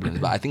different problems,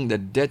 but I think the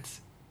debt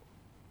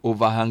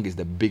overhang is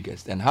the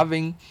biggest, and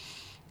having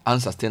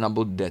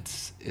unsustainable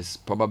debts is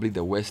probably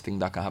the worst thing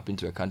that can happen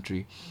to a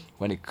country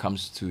when it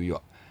comes to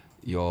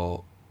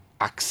your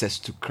access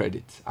to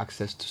credit,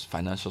 access to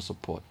financial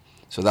support.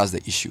 So that's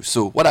the issue.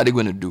 So what are they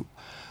going to do?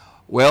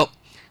 Well,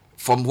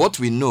 from what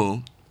we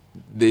know,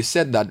 they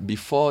said that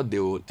before they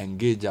will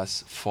engage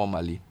us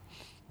formally,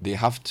 they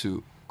have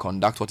to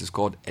conduct what is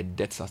called a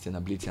debt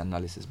sustainability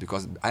analysis,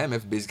 because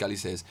IMF basically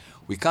says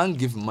we can't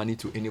give money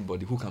to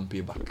anybody who can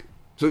pay back.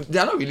 So they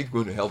are not really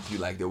going to help you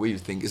like the way you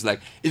think. It's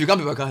like, if you can't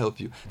pay back, I can't help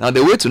you. Now,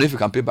 the way to know if you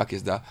can pay back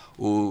is that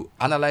we'll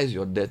analyze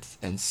your debts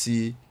and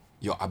see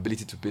your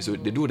ability to pay. So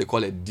they do what they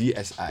call a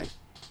DSI.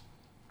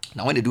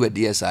 Now, when they do a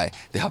DSI,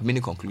 they have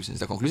many conclusions.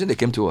 The conclusion they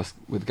came to us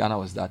with Ghana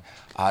was that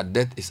our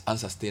debt is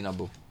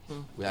unsustainable.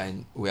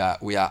 We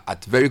are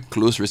at very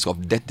close risk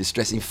of debt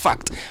distress. In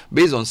fact,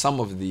 based on some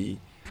of the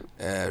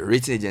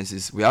rating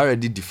agencies, we are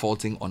already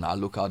defaulting on our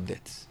local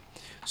debts.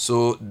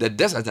 So the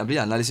debt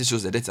sustainability analysis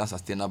shows the debt is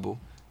unsustainable.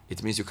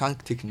 It means you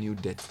can't take new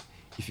debt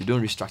if you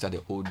don't restructure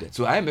the old debt.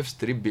 So IMF's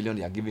 3 billion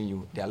they are giving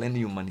you, they are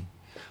lending you money.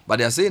 But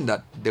they are saying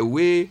that the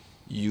way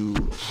you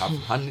have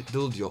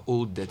handled your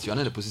old debt, you are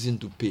not in a position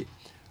to pay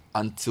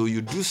until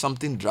you do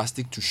something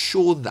drastic to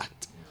show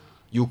that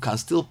you can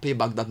still pay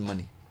back that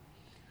money.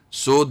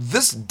 So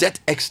this debt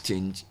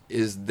exchange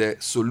is the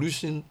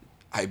solution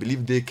I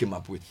believe they came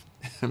up with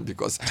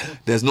because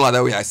there's no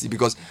other way I see,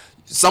 because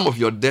some of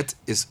your debt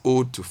is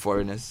owed to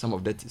foreigners, some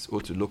of debt is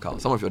owed to local,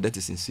 some of your debt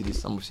is in cedis,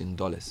 some of it is in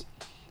dollars.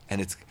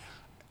 And it's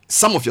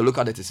some of your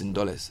local debt is in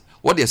dollars.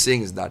 What they're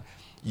saying is that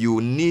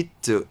you need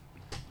to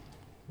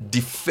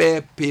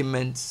defer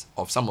payments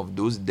of some of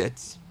those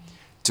debts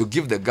to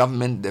give the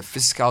government the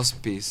fiscal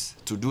space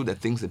to do the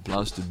things it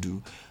plans to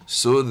do,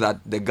 so that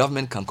the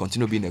government can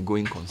continue being a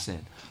going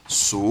concern.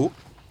 So,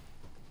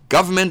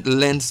 government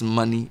lends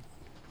money,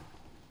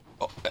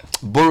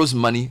 borrows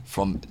money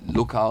from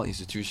local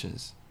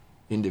institutions,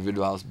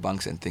 individuals,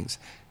 banks and things.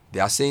 They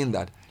are saying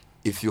that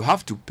if you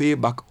have to pay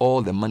back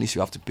all the monies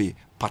you have to pay,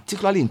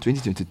 particularly in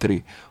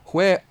 2023,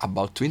 where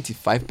about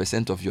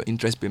 25% of your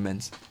interest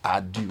payments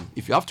are due,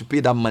 if you have to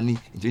pay that money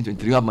in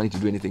 2023, you have money to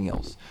do anything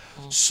else.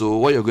 So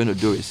what you're going to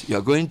do is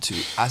you're going to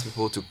ask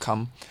people to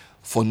come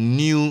for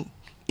new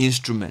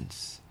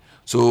instruments.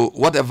 So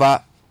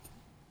whatever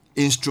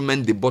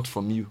instrument they bought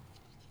from you,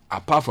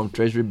 apart from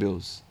treasury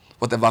bills,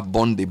 whatever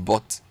bond they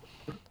bought,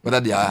 whether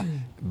they are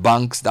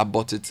banks that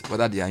bought it,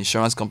 whether they are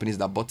insurance companies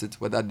that bought it,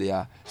 whether they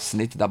are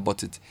SNIT that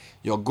bought it,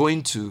 you're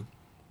going to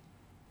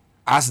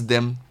ask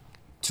them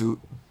to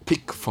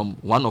pick from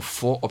one of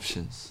 4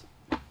 options.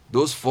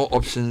 Those 4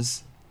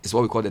 options is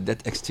what we call the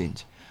debt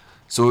exchange.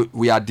 So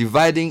we are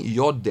dividing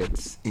your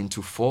debts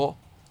into 4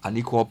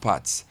 unequal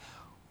parts.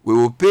 We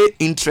will pay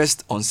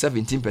interest on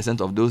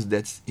 17% of those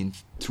debts in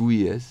 2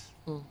 years.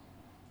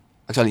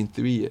 Actually, in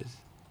 3 years.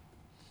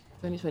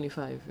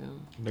 2025. Yeah.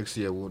 Next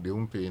year, they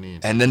won't pay any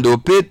interest. And then they'll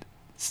pay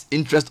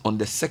interest on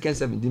the second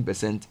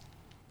 17%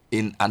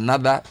 in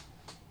another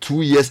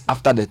 2 years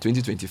after the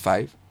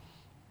 2025.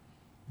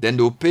 Then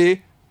they'll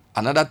pay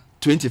another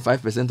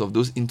 25% of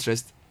those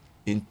interest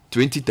in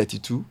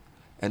 2032.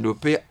 And they'll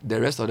pay the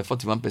rest of the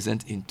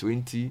 41% in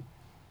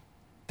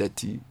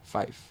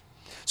 2035.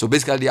 So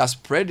basically, they are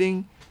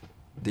spreading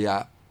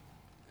their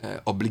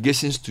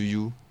obligations to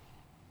you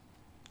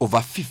over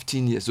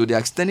 15 years. So they are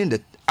extending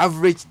the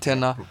average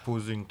tenor.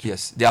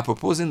 Yes, they are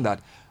proposing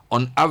that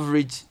on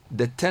average,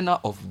 the tenor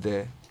of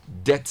the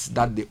debts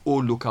that they owe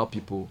local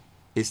people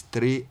is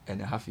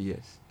 3.5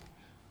 years.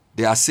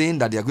 They are saying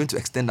that they are going to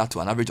extend that to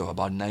an average of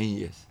about 9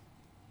 years.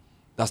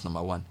 That's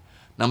number one.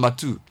 Number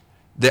two,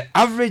 the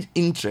average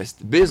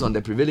interest based on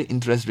the prevailing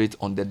interest rate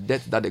on the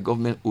debt that the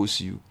government owes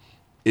you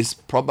is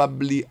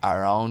probably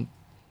around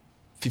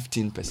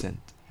 15%.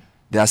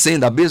 They are saying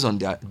that based on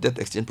their debt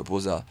exchange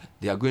proposal,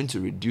 they are going to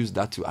reduce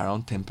that to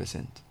around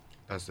 10%.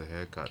 That's the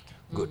haircut.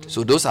 Good.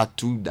 So those are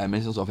 2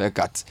 dimensions of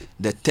haircuts: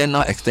 the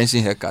tenor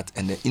extension haircut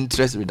and the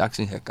interest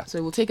reduction haircut. So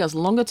it will take us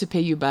longer to pay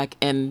you back,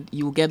 and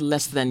you will get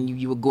less than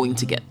you were going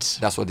to get.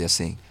 That's what they're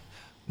saying.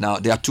 Now,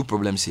 there are 2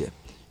 problems here.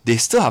 They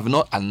still have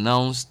not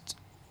announced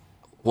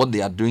what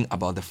they are doing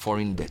about the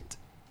foreign debt.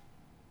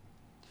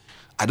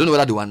 I don't know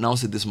whether they will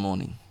announce it this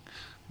morning,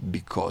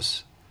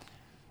 because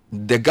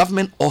the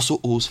government also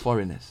owes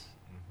foreigners.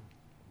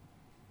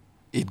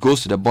 It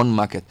goes to the bond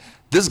market.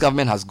 This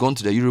government has gone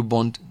to the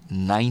Eurobond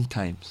 9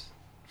 times.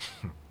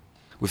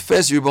 The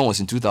first Eurobond was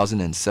in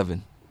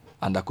 2007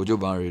 under Kojo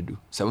Banredu,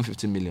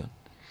 750 million.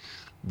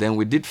 Then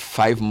we did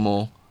 5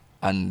 more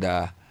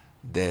under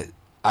the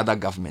other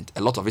government,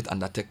 a lot of it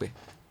under Tekpe.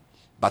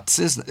 But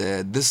since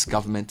this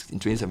government in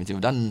 2017,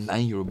 we've done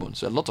 9 Eurobonds.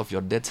 So a lot of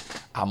your debts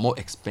are more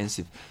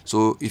expensive.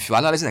 So if you're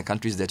analyzing a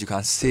country's debt, you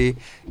can say,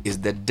 is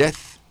the debt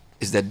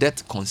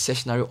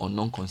concessionary or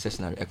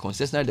non-concessionary? A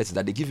concessionary debt is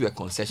that they give you a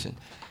concession.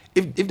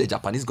 If the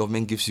Japanese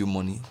government gives you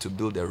money to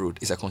build a road,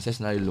 it's a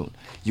concessionary loan.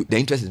 The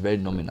interest is very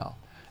nominal.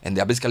 And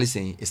they're basically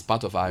saying, it's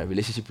part of our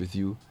relationship with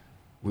you.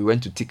 We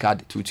went to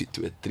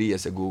TICAD 3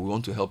 years ago. We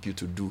want to help you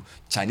to do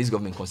Chinese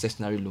government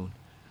concessionary loan.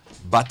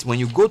 But when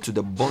you go to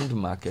the bond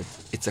market,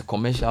 it's a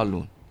commercial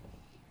loan.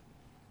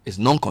 It's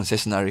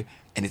non-concessionary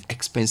and it's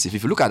expensive.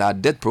 If you look at our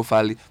debt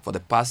profile for the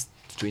past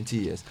 20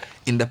 years,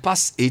 in the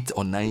past 8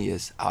 or 9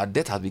 years, our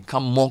debt has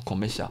become more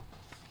commercial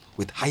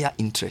with higher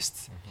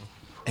interests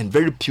and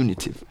very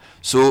punitive.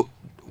 So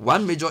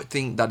one major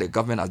thing that the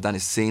government has done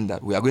is saying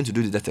that we are going to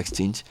do the debt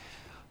exchange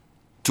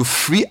to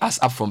free us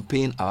up from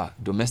paying our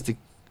domestic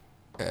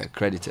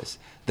creditors.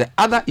 The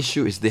other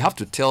issue is they have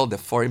to tell the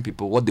foreign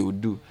people what they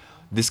would do.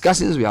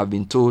 Discussions, we have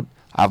been told,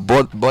 have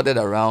bordered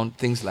around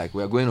things like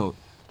we are going to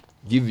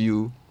give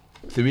you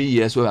 3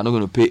 years where we are not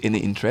going to pay any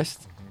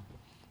interest.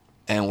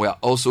 And we are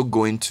also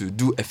going to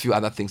do a few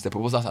other things. The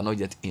proposals are not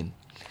yet in.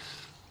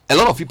 A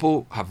lot of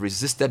people have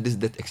resisted this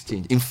debt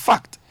exchange. In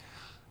fact,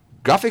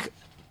 Graphic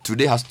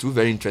today has 2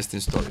 very interesting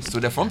stories. So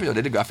the front page of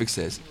the Graphic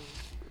says,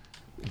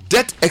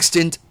 debt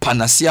exchange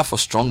panacea for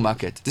strong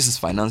market. This is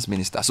finance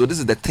minister. So this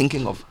is the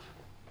thinking of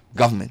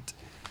government.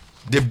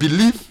 They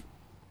believe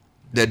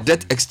the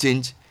debt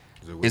exchange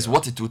is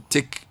what it will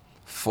take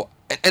for,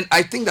 and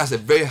I think that's a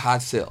very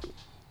hard sell.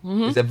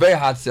 Mm-hmm. It's a very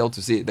hard sell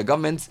to say the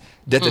government's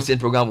debt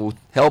exchange program will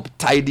help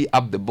tidy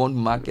up the bond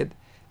market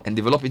and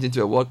develop it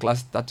into a world-class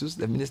status.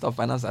 The Minister of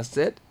Finance has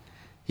said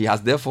he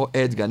has therefore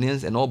urged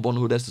Ghanaians and all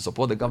bondholders to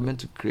support the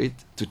government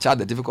to chart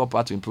the difficult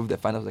path to improve the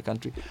finance of the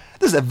country.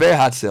 This is a very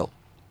hard sell.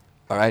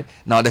 All right.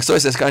 Now, the story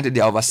says currently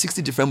there are over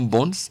 60 different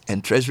bonds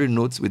and treasury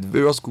notes with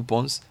various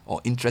coupons or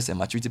interest and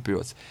maturity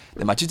periods.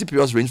 The maturity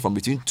periods range from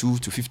between 2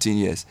 to 15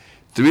 years.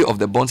 3 of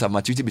the bonds have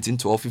maturity between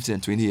 12, 15,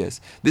 and 20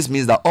 years. This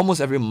means that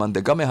almost every month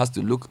the government has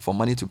to look for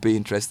money to pay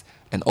interest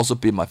and also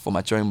pay for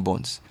maturing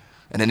bonds.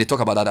 And then they talk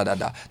about that.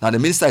 Now, the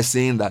minister is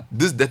saying that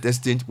this debt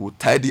exchange will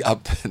tidy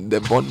up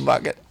the bond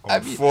market.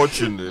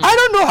 Unfortunately. I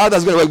don't know how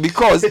that's going to work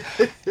because,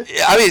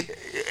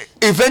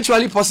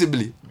 eventually,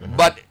 possibly. Mm-hmm.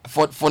 But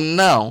for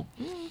now,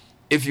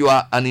 if you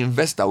are an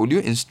investor, would you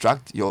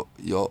instruct your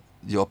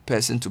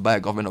person to buy a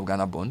Government of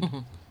Ghana bond?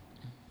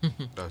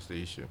 Mm-hmm. That's the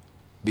issue.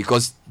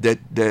 Because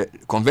the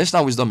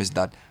conventional wisdom is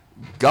that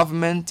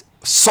government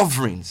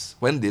sovereigns,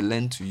 when they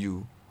lend to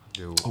you,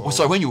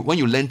 when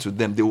you lend to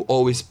them, they will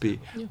always pay.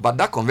 Yeah. But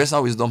that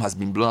conventional wisdom has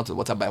been blown out of the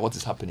water by what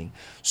is happening.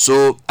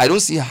 So I don't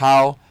see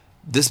how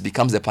this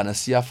becomes the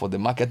panacea for the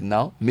market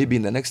now. Maybe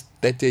in the next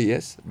 30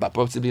 years, but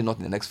possibly not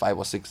in the next 5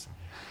 or 6.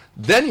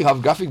 Then you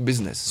have graphic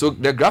business. So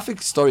the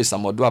graphic story is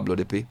Samodoa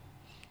Blodepe.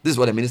 This is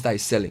what the minister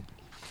is selling.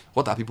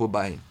 What are people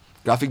buying?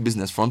 Graphic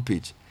business, front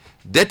page.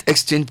 Debt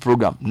exchange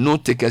program, no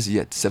takers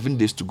yet. 7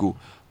 days to go.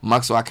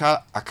 Maxwell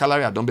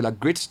Akalari Adombela,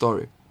 great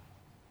story.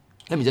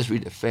 Let me just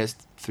read the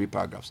first 3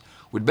 paragraphs.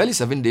 With barely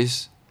 7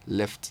 days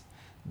left,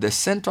 the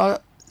Central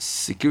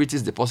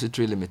Securities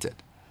Depository Limited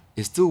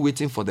is still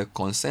waiting for the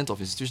consent of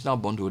institutional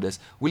bondholders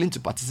willing to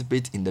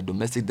participate in the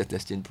domestic debt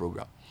exchange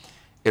program.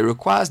 It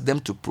requires them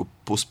to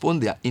postpone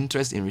their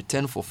interest in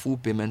return for full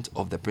payment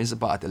of the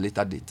principal at a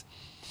later date.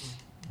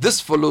 This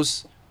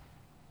follows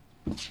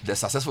the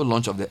successful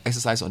launch of the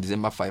exercise on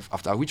December 5,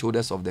 after which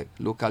holders of the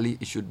locally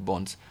issued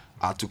bonds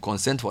are to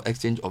consent for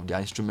exchange of their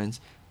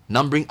instruments,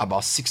 numbering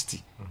about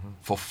 60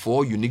 for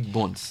 4 unique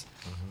bonds.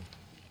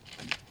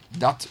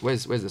 That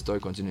where's the story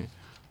continuing?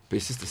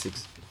 Page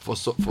 66 for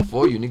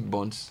 4 unique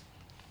bonds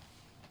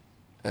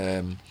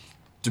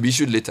to be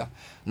issued later.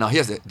 Now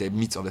here's the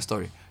meat of the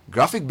story.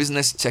 Graphic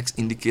business checks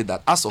indicate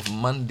that as of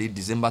Monday,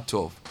 December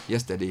 12,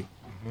 yesterday,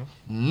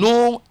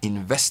 no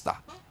investor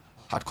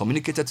had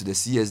communicated to the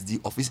CSD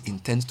of his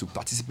intent to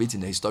participate in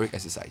the historic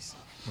exercise.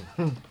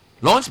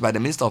 Launched by the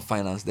Minister of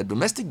Finance, the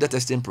domestic debt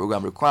exchange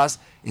program requires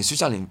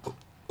institutional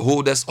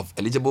holders of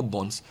eligible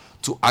bonds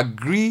to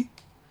agree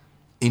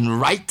in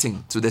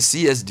writing to the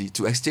CSD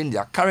to exchange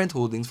their current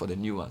holdings for the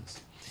new ones.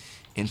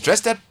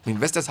 Interested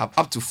investors have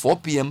up to 4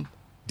 p.m.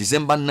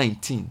 December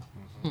 19,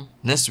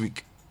 next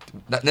week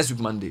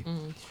Monday,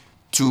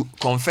 to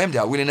confirm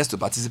their willingness to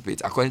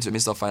participate, according to the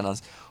Minister of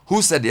Finance,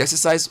 who said the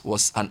exercise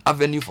was an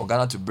avenue for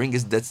Ghana to bring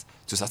its debts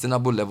to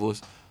sustainable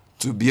levels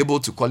to be able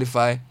to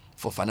qualify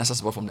for financial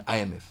support from the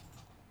IMF.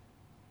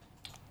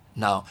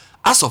 Now,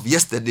 as of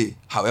yesterday,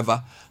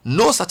 however,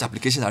 no such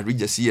application had reached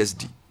the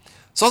CSD.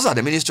 Sources at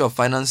the Ministry of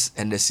Finance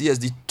and the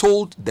CSD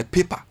told the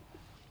paper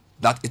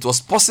that it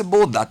was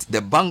possible that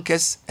the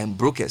bankers and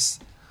brokers,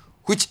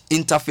 which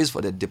interface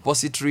for the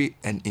depository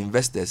and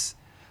investors,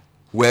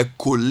 were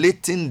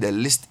collating the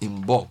list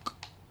in bulk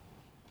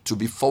to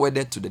be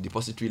forwarded to the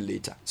depository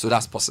later. So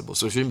that's possible.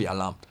 So you shouldn't be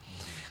alarmed.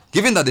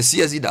 Given that the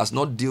CSD does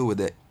not deal with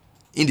the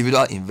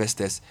individual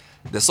investors,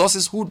 the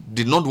sources who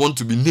did not want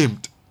to be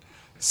named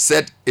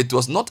said it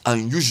was not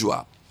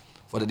unusual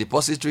for the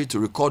depository to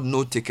record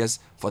no takers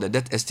for the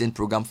debt exchange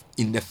program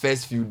in the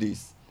first few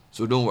days.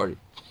 So don't worry.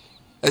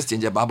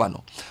 Exchange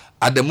Babano.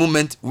 At the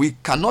moment, we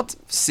cannot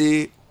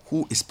say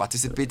who is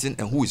participating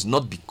and who is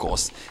not,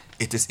 because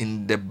it is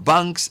in the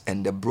banks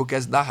and the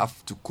brokers that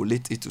have to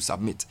collate it to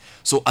submit.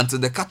 So until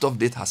the cutoff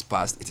date has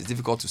passed, it is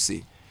difficult to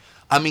say.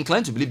 I'm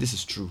inclined to believe this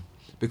is true,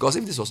 because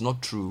if this was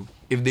not true,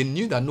 if they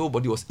knew that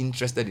nobody was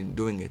interested in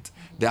doing it,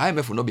 the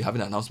IMF would not be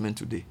having an announcement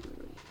today,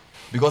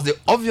 because they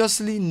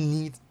obviously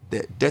need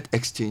the debt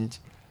exchange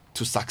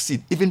to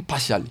succeed, even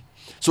partially.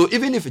 So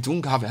even if it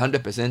won't have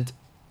 100%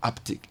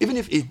 uptake, even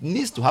if it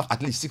needs to have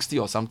at least 60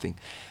 or something,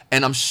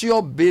 and I'm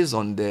sure based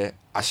on the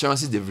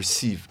assurances they've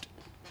received,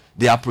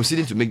 they are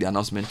proceeding to make the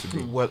announcement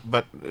today. Well,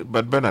 but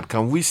Bernard,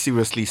 can we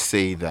seriously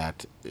say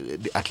that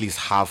at least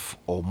half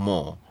or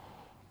more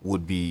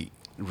would be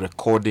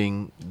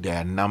recording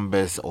their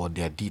numbers or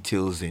their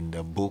details in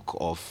the book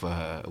of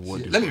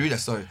let me read the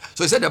story.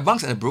 So he said the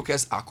banks and the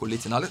brokers are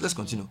collating. Now let's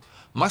continue.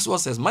 Maxwell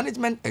says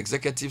management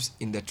executives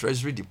in the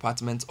treasury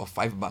department of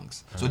 5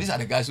 banks, so these are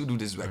the guys who do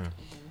this work,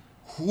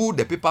 who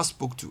the paper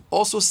spoke to,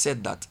 also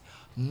said that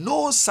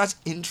no such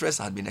interest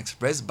had been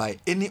expressed by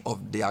any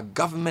of their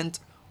government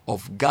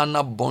of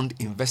Ghana bond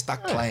investor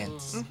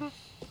clients.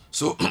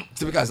 So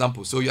typical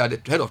example, so you are the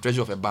head of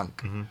treasury of a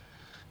bank.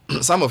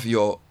 Some of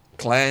your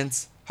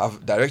clients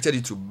have directed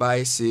you to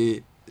buy,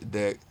 say,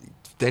 the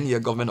 10-year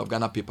government of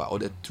Ghana paper or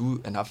the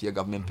 2.5-year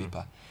government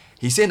paper.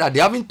 He's saying that they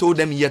haven't told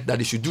them yet that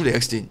they should do the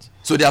exchange.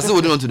 So they are still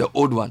holding on to the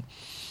old one.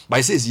 But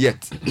he says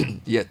yet.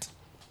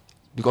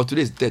 Because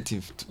today is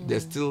 13th.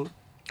 There's still...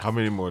 How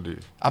many more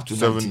days? Up to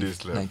 7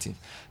 days left. 19.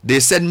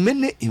 They said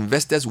many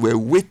investors were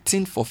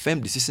waiting for firm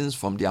decisions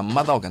from their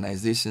mother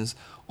organizations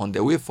on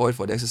the way forward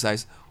for the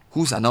exercise,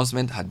 whose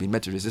announcement had been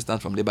met with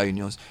resistance from labor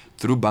unions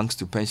through banks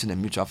to pension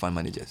and mutual fund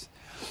managers.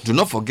 Do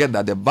not forget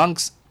that the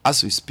banks,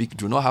 as we speak,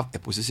 do not have a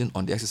position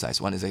on the exercise.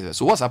 One is exercise.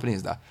 So what's happening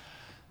is that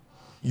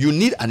you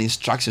need an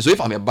instruction. So if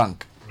I'm a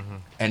bank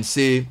and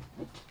say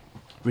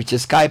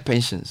Richard Sky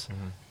Pensions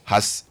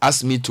has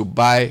asked me to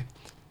buy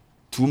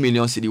 2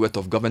 million cedi worth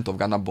of government of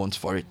Ghana bonds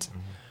for it,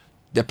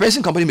 the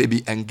pension company may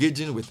be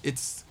engaging with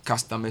its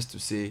customers to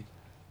say,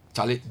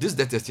 Charlie, this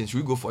debt exchange,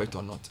 should we go for it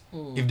or not?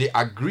 If they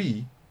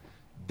agree,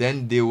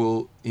 then they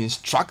will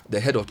instruct the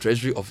head of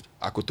treasury of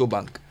Akoto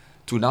Bank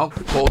to now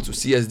call to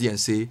CSD and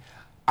say,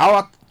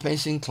 our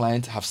pension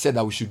clients have said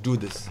that we should do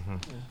this.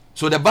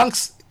 So the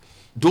banks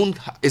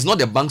it's not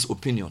the bank's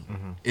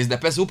opinion. It's the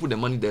person who put the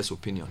money there's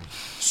opinion.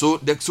 So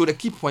the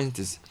key point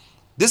is,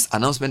 this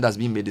announcement that's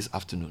been made this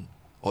afternoon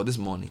or this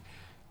morning,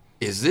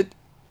 is it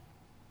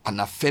an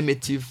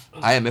affirmative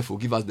IMF will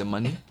give us the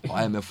money or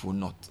IMF will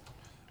not?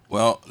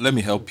 Well, let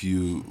me help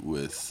you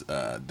with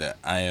the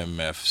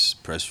IMF's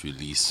press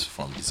release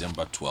from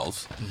December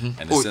 12th.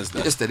 And it says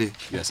that yesterday.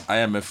 Yes,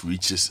 IMF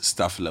reaches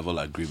staff level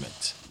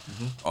agreement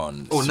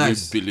on 3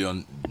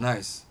 billion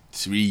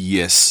 3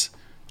 years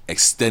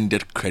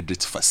extended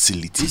credit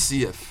facility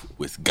ECF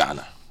with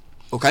Ghana.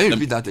 Can you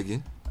repeat that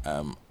again?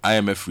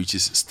 IMF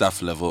reaches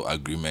staff level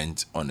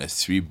agreement on a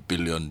 $3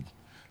 billion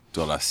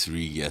 3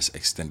 years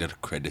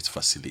extended credit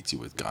facility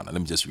with Ghana.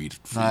 Let me just read it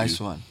for you. Nice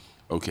one.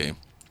 Okay.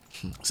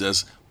 It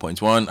says,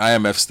 point 1,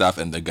 IMF staff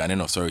and the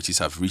Ghanaian authorities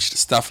have reached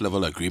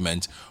staff-level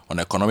agreement on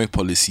economic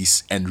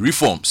policies and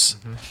reforms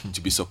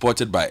to be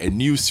supported by a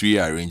new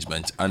 3-year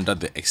arrangement under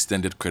the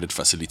extended credit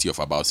facility of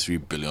about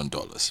 $3 billion.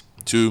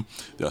 2,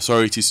 the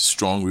authorities'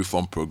 strong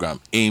reform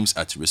program aims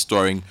at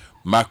restoring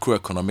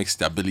macroeconomic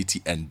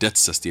stability and debt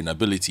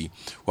sustainability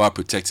while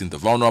protecting the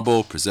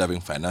vulnerable, preserving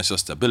financial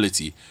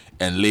stability,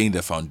 and laying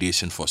the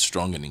foundation for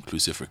strong and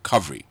inclusive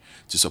recovery.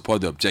 To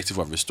support the objective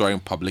of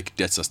restoring public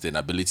debt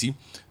sustainability,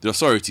 the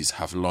authorities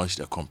have launched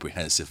a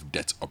comprehensive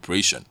debt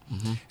operation.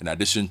 In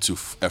addition to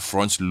a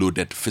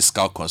front-loaded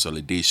fiscal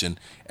consolidation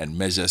and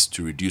measures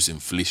to reduce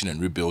inflation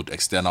and rebuild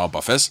external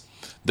buffers,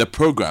 the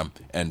program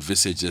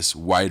envisages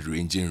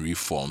wide-ranging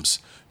reforms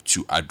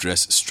to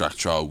address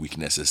structural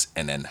weaknesses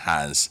and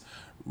enhance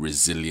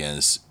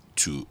resilience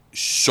to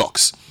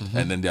shocks.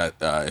 And then there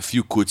are a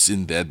few quotes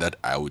in there that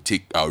I'll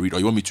read, or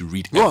you want me to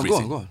read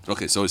everything? Go on.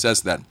 Okay, so it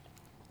says that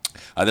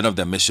at the end of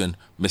the mission,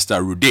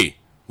 Mr. Rude,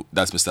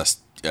 that's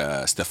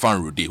Mr.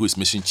 Stefan Rude, who is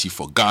mission chief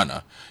for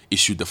Ghana,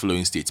 issued the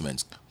following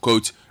statement.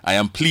 Quote, I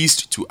am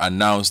pleased to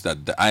announce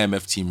that the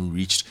IMF team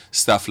reached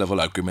staff-level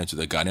agreement with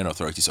the Ghanaian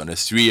authorities on a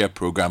 3-year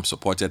program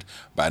supported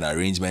by an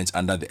arrangement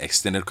under the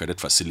extended credit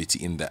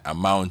facility in the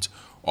amount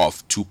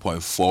of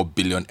 2.4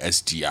 billion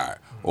SDR,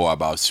 or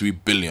about $3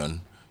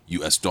 billion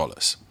US.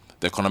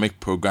 The economic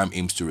program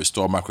aims to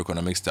restore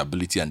macroeconomic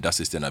stability and debt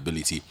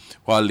sustainability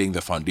while laying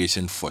the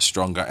foundation for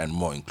stronger and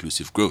more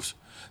inclusive growth.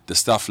 The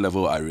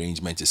staff-level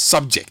arrangement is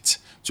subject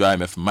to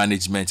IMF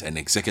management and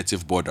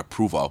executive board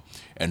approval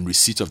and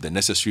receipt of the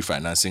necessary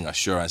financing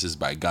assurances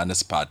by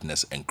Ghana's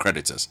partners and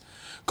creditors.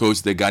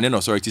 Quote, the Ghanaian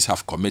authorities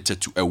have committed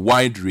to a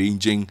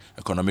wide-ranging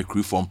economic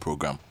reform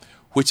program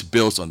which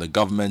builds on the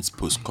government's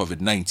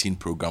post-COVID-19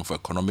 program for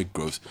economic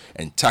growth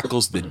and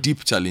tackles the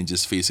deep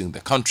challenges facing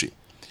the country.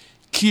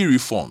 Key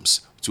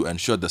reforms to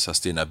ensure the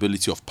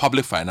sustainability of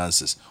public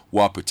finances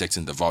while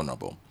protecting the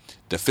vulnerable.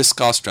 The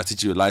fiscal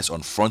strategy relies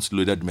on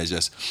front-loaded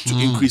measures to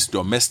increase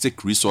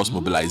domestic resource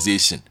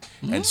mobilization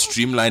and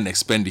streamline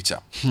expenditure.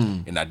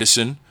 In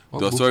addition,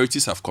 the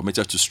authorities have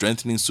committed to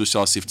strengthening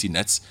social safety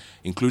nets,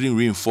 including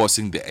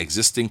reinforcing the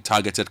existing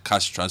targeted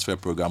cash transfer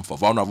program for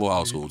vulnerable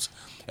households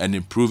and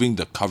improving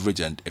the coverage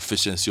and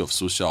efficiency of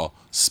social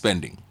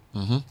spending.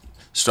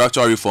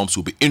 Structural reforms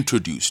will be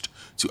introduced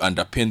to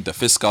underpin the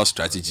fiscal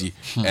strategy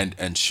and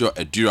ensure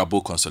a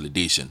durable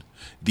consolidation.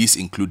 These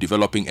include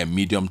developing a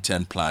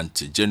medium-term plan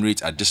to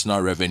generate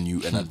additional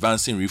revenue and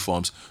advancing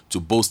reforms to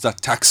bolster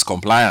tax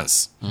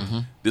compliance.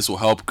 This will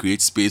help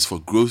create space for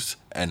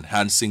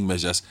growth-enhancing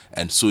measures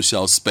and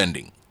social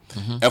spending.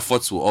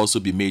 Efforts will also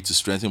be made to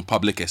strengthen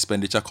public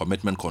expenditure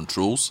commitment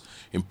controls,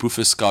 improve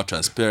fiscal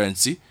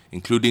transparency,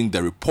 including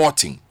the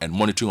reporting and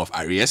monitoring of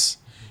arrears,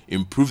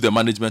 improve the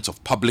management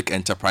of public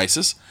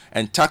enterprises,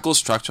 and tackle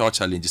structural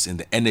challenges in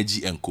the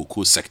energy and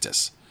cocoa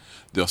sectors.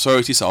 The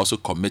authorities are also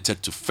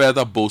committed to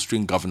further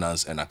bolstering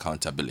governance and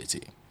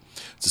accountability.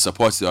 To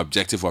support the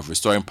objective of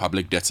restoring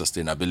public debt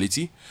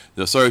sustainability,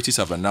 the authorities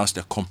have announced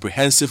a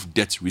comprehensive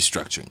debt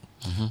restructuring.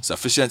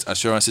 Sufficient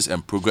assurances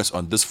and progress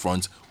on this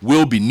front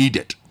will be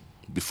needed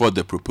before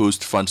the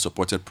proposed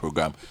fund-supported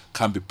program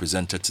can be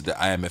presented to the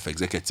IMF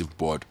Executive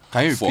Board.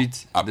 Can you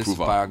repeat this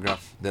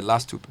paragraph, the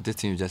last two, this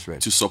thing you just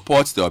read? To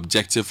support the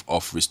objective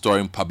of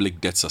restoring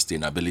public debt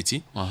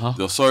sustainability,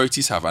 the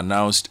authorities have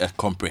announced a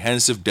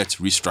comprehensive debt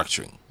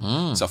restructuring.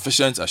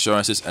 Sufficient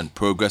assurances and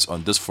progress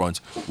on this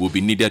front will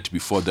be needed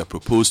before the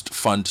proposed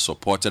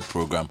fund-supported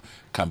program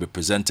can be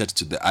presented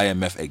to the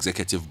IMF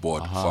Executive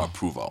Board for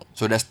approval.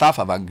 So the staff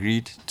have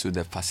agreed to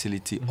the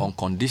facility on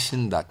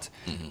condition that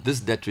this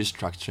debt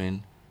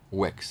restructuring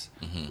works.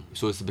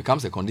 So it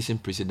becomes a condition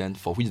precedent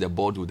for which the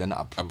board will then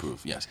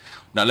approve. Yes.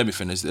 Now let me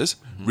finish this.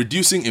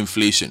 Reducing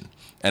inflation,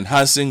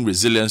 enhancing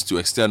resilience to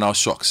external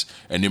shocks,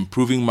 and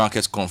improving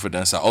market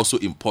confidence are also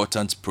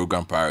important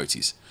program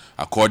priorities.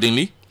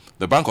 Accordingly,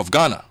 the Bank of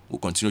Ghana will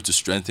continue to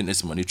strengthen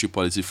its monetary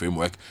policy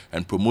framework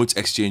and promote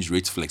exchange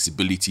rate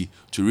flexibility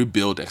to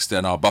rebuild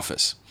external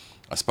buffers.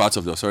 As part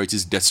of the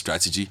authorities' debt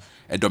strategy,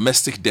 a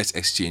domestic debt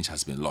exchange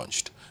has been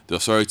launched. The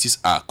authorities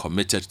are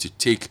committed to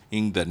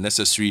taking the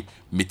necessary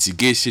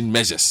mitigation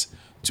measures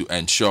to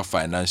ensure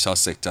financial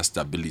sector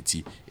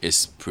stability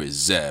is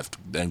preserved.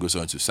 Then goes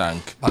on to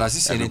thank. But does it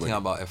say anything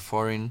about a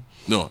foreign?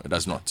 No, it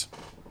does not.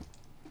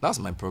 That's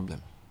my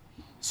problem.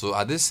 So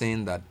are they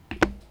saying that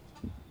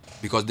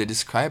because they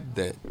describe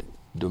the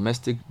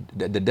domestic,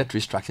 the debt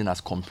restructuring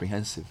as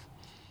comprehensive,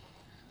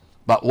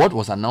 but what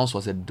was announced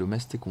was a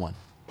domestic one?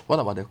 What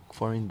about the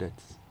foreign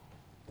debts?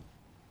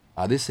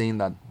 Are they saying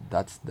that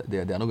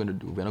they're not going to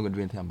do? We're not going to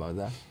do anything about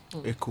that.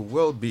 It could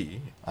well be.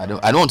 I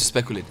don't want to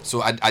speculate.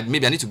 So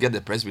maybe I need to get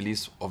the press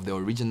release of the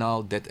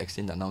original debt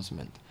exchange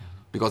announcement,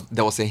 because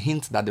there was a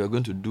hint that they were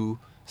going to do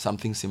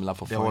something similar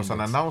for foreign debts. There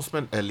was an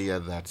announcement earlier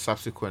that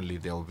subsequently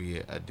there will be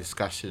a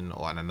discussion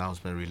or an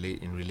announcement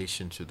in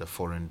relation to the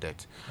foreign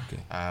debt.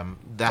 Okay.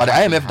 But the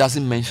IMF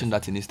doesn't mention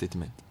that in its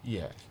statement.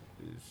 Yeah.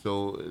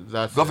 So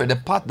that's Godfrey, the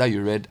part that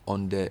you read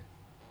on the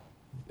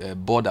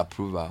board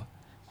approval,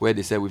 where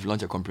they said we've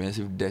launched a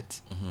comprehensive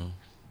debt.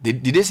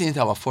 Did they say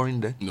anything about foreign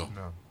debt? No,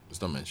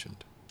 it's not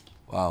mentioned.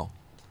 Wow.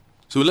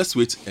 So let's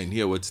wait and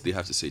hear what they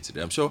have to say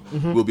today. I'm sure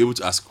we'll be able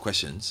to ask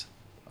questions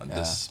on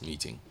this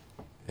meeting.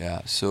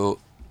 Yeah. So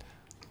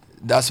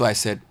that's why I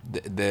said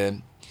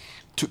the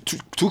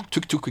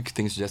two quick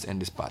things to just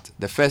end this part.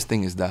 The first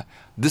thing is that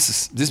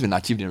this has been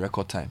achieved in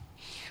record time,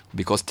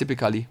 because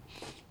typically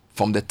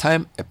from the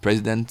time a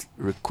president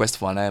requests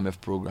for an IMF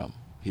program,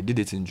 he did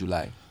it in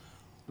July,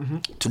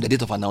 to the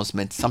date of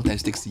announcement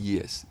sometimes takes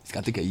years. It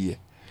can take a year.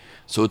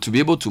 So to be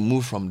able to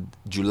move from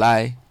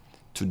July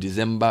to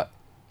December,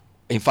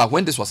 in fact,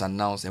 when this was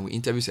announced and we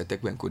interviewed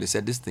Setekwe and Co, they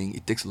said this thing,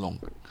 it takes long.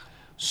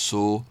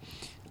 So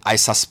I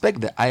suspect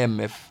the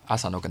IMF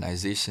as an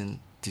organization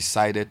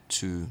decided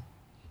to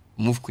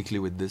move quickly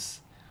with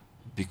this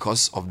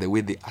because of the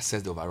way they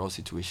assess the overall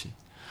situation.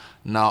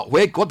 Now,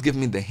 what gave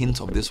me the hint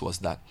of this was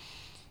that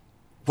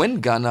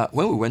when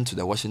we went to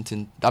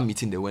that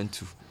meeting they went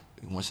to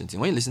in Washington,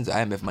 when you listen to the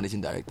IMF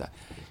managing director,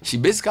 she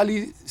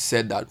basically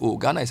said that,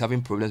 Ghana is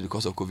having problems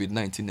because of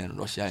COVID-19 and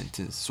Russia and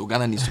things, so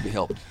Ghana needs to be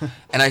helped.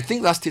 And I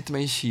think that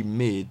statement she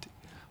made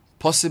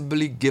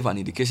possibly gave an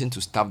indication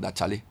to staff that,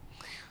 Charlie,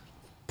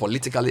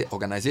 politically,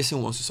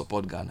 organization wants to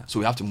support Ghana, so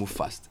we have to move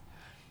fast.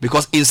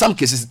 Because in some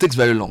cases, it takes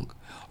very long.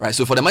 Right?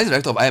 So for the managing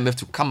director of IMF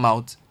to come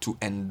out to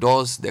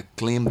endorse the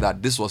claim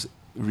that this was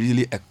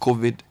really a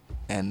COVID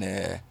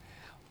and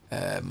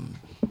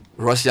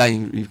Russia,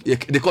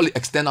 they call it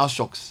external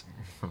shocks.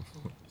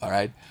 All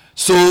right.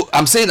 So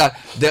I'm saying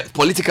that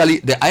politically,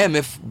 the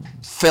IMF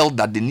felt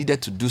that they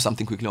needed to do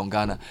something quickly on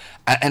Ghana.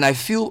 And I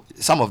feel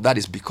some of that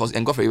is because,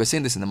 and Godfrey, you were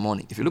saying this in the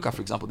morning. If you look at,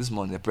 for example, this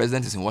morning, the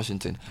president is in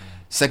Washington,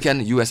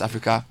 second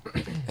US-Africa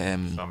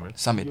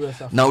summit.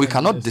 Now, we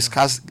cannot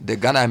discuss the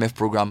Ghana IMF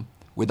program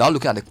without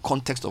looking at the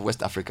context of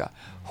West Africa,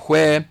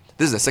 where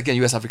this is the second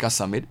US-Africa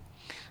summit.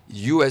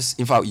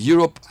 In fact,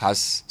 Europe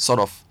has sort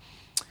of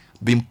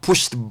been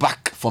pushed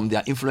back from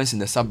their influence in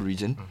the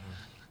sub-region.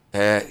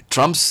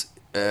 Trump's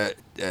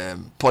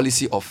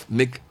policy of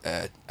make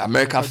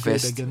America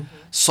first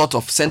sort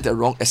of sent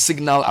a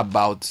signal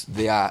about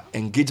their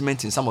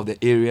engagement in some of the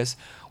areas.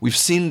 We've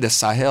seen the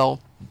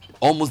Sahel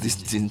almost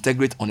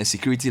disintegrate on a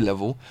security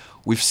level.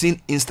 We've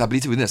seen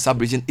instability within the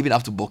sub-region, even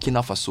after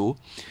Burkina Faso.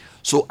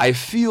 So I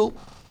feel,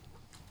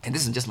 and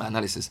this is just my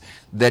analysis,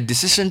 the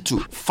decision to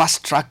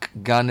fast-track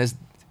Ghana's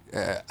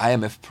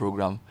IMF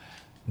program,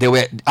 they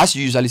were, as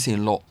you usually say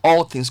in law,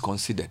 all things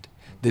considered.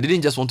 They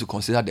didn't just want to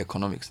consider the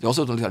economics. They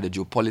also looked at the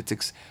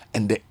geopolitics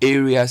and the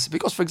areas.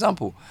 Because, for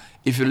example,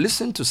 if you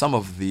listen to some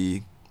of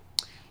the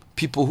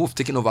people who've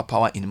taken over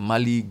power in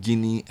Mali,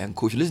 Guinea, and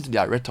Co, if you listen to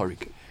their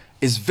rhetoric,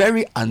 it's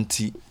very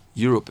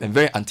anti-Europe and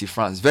very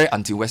anti-France, very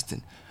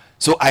anti-Western.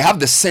 So I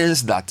have the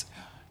sense that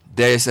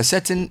there is a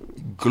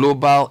certain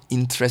global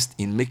interest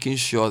in making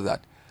sure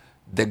that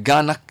the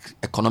Ghana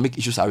economic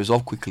issues are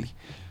resolved quickly.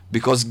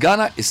 Because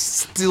Ghana is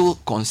still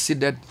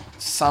considered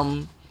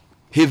some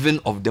haven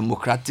of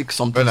democratic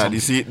something. You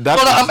see, that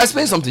I'm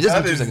explaining something.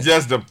 That is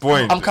just the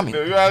point. I'm coming.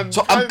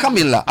 So I'm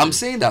coming. I'm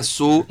saying that.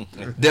 So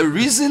the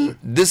reason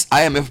this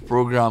IMF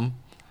program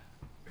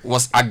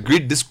was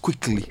agreed this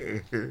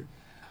quickly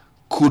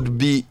could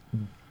be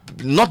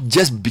not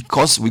just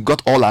because we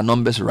got all our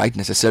numbers right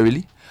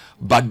necessarily,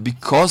 but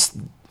because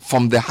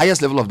from the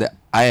highest level of the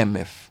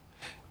IMF,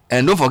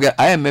 and don't forget,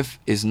 IMF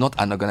is not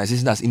an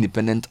organization that's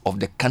independent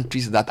of the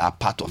countries that are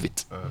part of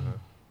it.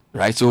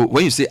 Right? So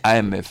when you say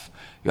IMF,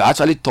 you're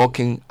actually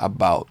talking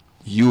about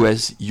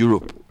US,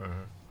 Europe.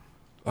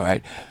 All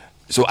right?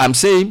 So I'm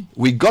saying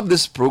we got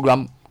this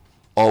program,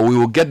 or we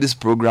will get this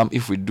program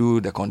if we do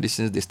the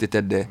conditions they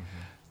stated there,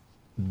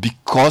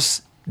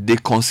 because they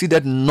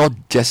considered not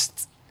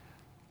just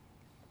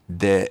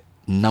the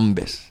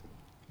numbers.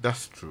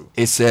 That's true.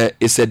 It's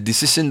a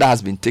decision that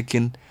has been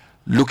taken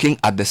looking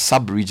at the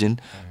sub-region,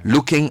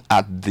 looking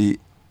at the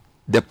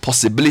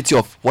possibility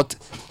of what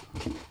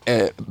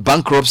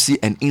bankruptcy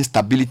and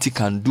instability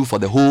can do for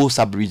the whole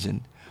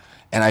sub-region.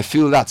 And I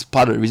feel that's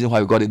part of the reason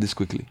why we got it this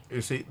quickly.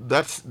 You see,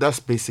 that's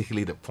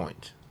basically the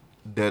point.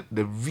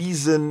 The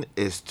reason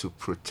is to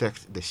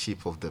protect the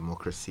sheep of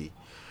democracy,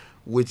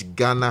 which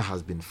Ghana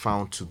has been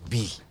found to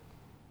be,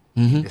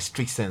 in the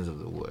strict sense of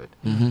the word.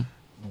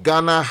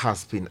 Ghana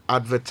has been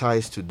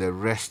advertised to the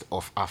rest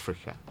of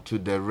Africa, to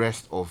the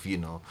rest of,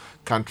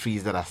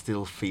 countries that are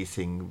still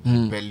facing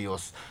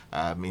rebellious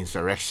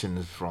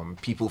insurrections from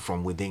people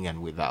from within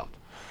and without,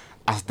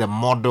 as the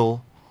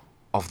model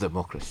of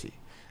democracy.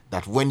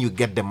 That when you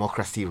get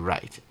democracy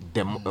right,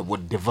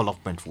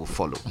 development will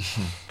follow.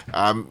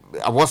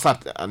 I was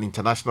at an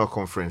international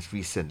conference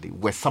recently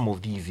where some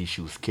of these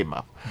issues came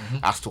up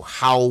as to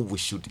how we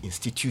should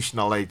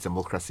institutionalize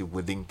democracy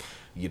within,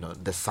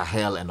 the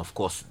Sahel and of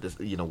course,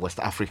 West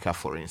Africa,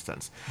 for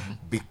instance,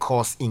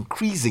 because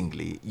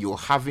increasingly you're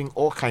having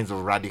all kinds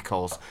of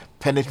radicals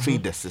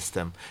penetrate the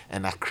system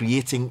and are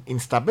creating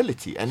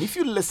instability. And if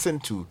you listen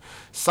to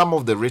some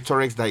of the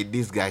rhetorics that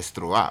these guys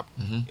throw up,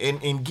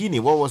 in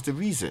Guinea, what was the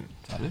reason?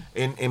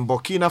 In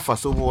Burkina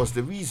Faso, what was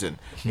the reason?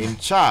 In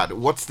Chad,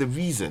 what's the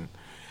reason?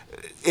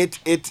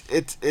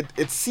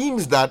 It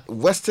seems that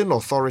Western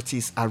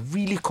authorities are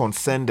really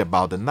concerned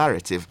about the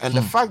narrative and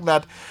the fact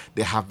that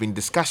there have been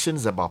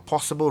discussions about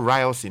possible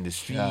riots in the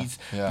streets,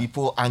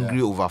 people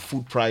angry over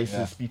food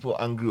prices, people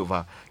angry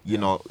over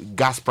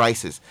gas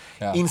prices.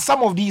 In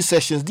some of these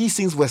sessions, these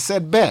things were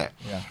said bare.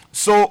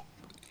 So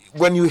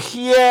when you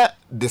hear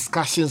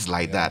discussions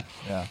like that,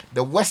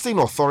 the Western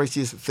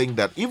authorities think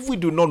that if we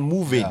do not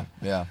move in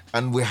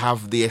and we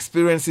have the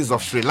experiences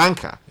of Sri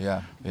Lanka,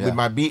 we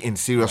might be in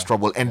serious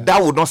trouble. And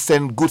that would not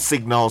send good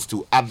signals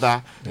to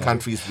other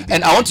countries.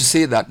 And I want to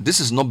say that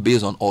this is not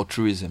based on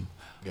altruism.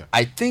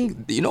 I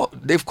think,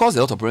 they've caused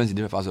a lot of problems in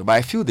different parts, but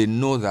I feel they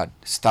know that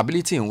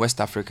stability in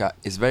West Africa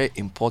is very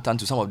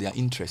important to some of their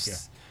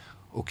interests.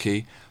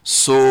 Okay?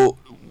 So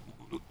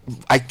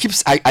I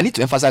need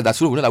to emphasize that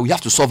so we know that we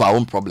have to solve our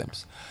own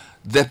problems.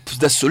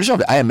 The solution of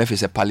the IMF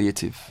is a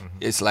palliative.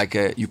 It's like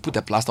you put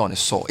a plaster on a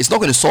sore. It's not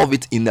going to solve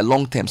it in the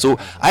long term. So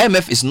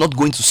IMF is not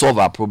going to solve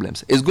our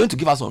problems. It's going to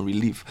give us some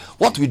relief.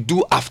 What we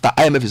do after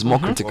IMF is more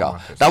critical.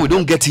 That we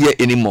don't get here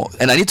anymore.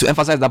 And I need to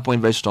emphasize that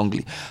point very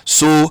strongly.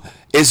 So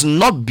it's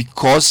not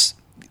because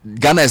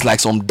Ghana is like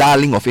some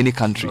darling of any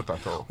country.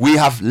 We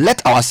have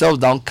let ourselves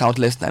down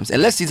countless times,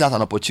 and let's see that as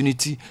an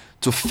opportunity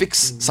to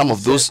fix some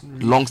of those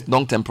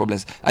long-term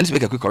problems. I need to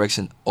make a quick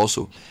correction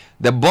also.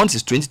 The bonds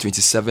is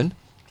 2027,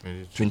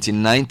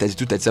 29,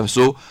 32, 37.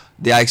 So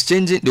they are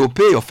exchanging. They will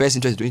pay your first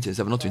interest in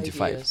 2027, not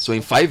 25. So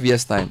in 5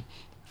 years' time,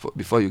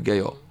 before you get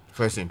your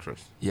first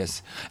interest.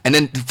 Yes. And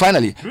then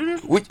finally,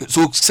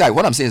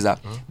 what I'm saying is that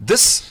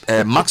this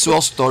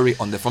Maxwell story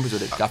on the front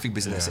page of the graphic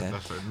business,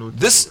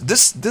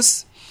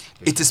 this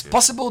it is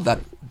possible that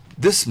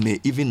this may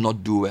even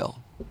not do well.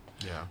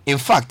 In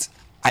fact,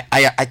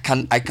 I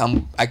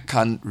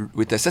can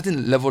with a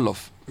certain level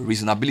of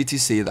reasonability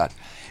say that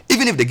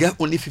even if they get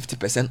only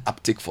 50%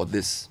 uptake for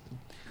this,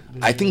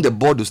 I think the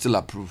board will still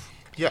approve.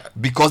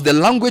 Because the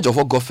language of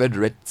what Godfred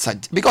read,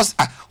 because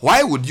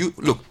why would you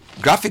look?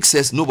 Graphics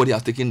says nobody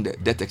has taken the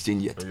debt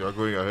exchange yet.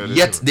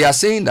 Yet they are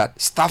saying that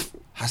staff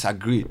has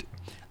agreed,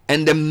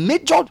 and the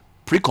major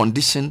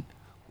precondition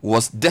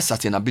was debt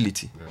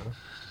sustainability.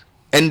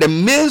 And the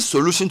main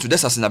solution to debt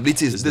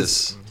sustainability is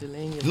this.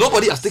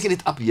 Nobody has taken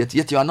it up yet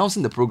you're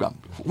announcing the program,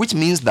 which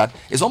means that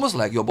it's almost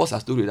like your boss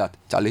has told you that,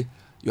 Charlie,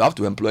 you have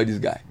to employ this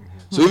guy.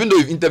 So even though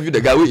you've interviewed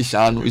the guy with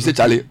Ishan, you say,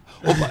 Charlie,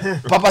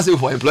 Papa said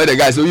for employ the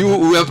guy, so you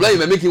will employ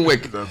him and make him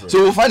work.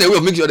 So we'll find a way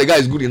of making sure the guy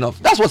is good enough.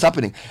 That's what's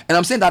happening. And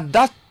I'm saying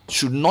that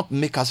should not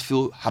make us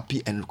feel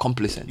happy and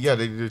complacent.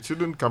 They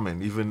shouldn't come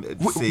and even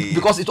say...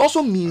 Because it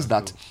also means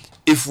that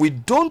if we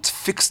don't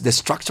fix the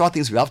structural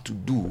things we have to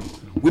do,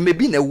 we may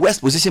be in a worse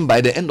position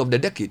by the end of the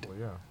decade.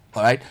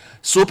 All right?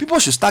 So people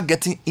should start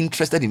getting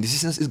interested in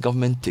decisions this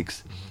government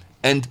takes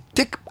and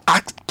take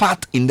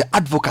part in the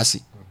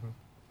advocacy.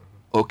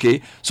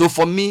 Okay? So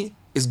for me,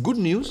 it's good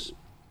news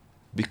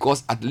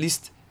because at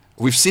least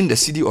we've seen the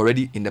city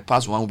already in the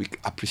past 1 week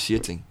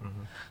appreciating.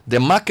 The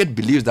market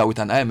believes that with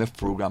an IMF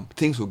program,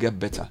 things will get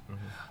better.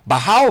 But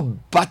how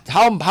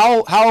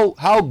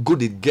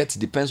good it gets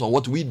depends on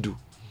what we do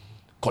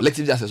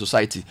collectively as a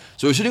society.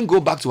 So we shouldn't go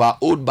back to our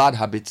old bad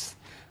habits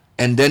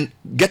and then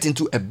get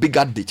into a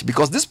bigger ditch,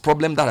 because this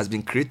problem that has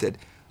been created.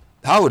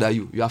 How old are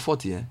you? You are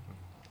 40, eh?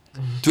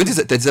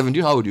 2037, do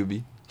you know how old you'll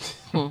be?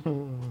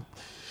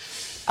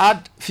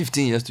 Add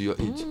 15 years to your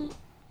age.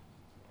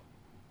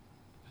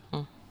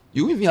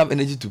 You won't even have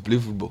energy to play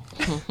football.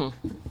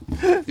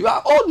 You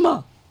are old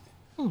man.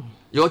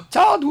 Your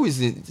child who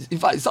is in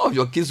fact, some of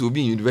your kids will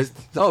be in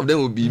university, some of them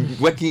will be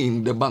working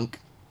in the bank,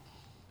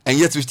 and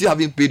yet we still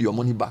haven't paid your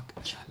money back.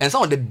 And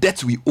some of the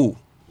debts we owe.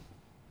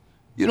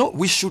 You know,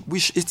 we should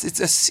it's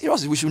a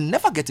serious, we should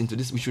never get into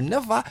this. We should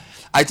never,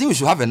 I think we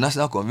should have a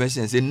national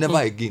convention and say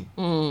never again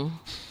will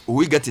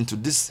we get into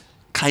this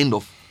kind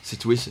of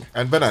situation.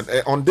 And Bernard,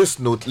 on this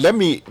note, let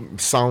me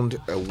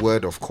sound a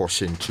word of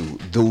caution to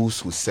those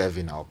who serve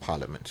in our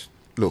parliament.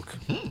 Look,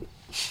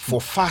 for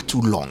far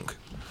too long,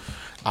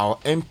 our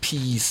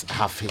MPs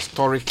have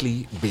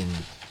historically been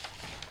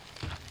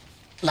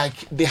like,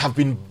 they have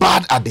been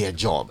bad at their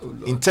job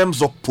in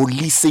terms of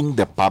policing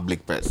the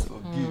public purse.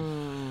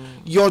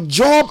 Your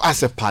job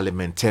as a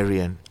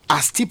parliamentarian,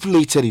 as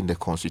stipulated in the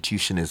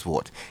Constitution, is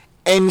what?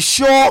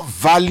 Ensure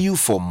value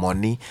for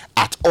money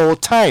at all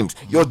times.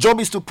 Your job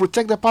is to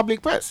protect the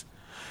public purse.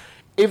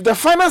 If the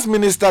finance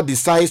minister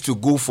decides to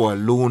go for a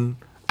loan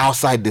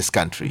outside this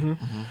country,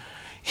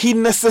 he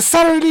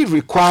necessarily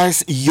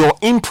requires your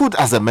input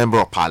as a member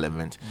of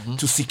parliament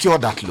to secure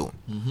that loan.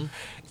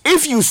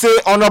 If you say,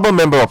 honorable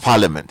member of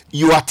parliament,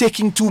 you are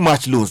taking too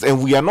much loans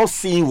and we are not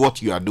seeing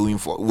what you are doing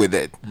with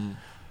it,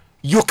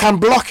 you can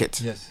block it.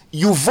 Yes.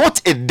 You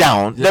vote it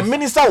down. Yes. The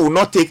minister will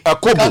not take a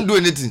kobo. Can't do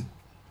anything.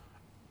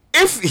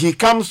 If he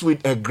comes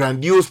with a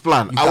grandiose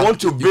plan, I want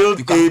to build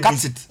you can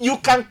cut it. You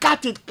can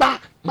cut it.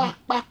 Yeah.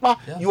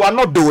 You are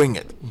not doing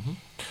it.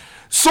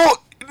 So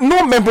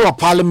no member of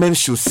parliament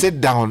should sit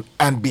down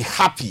and be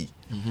happy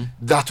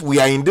that we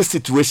are in this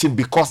situation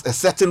because a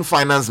certain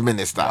finance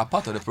minister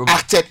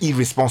acted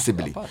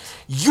irresponsibly.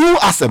 You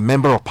as a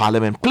member of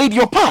parliament played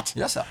your part.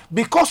 Yes, sir.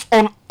 Because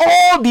on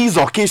all these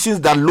occasions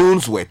that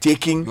loans were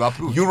taking,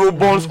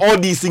 Eurobonds, all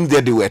these things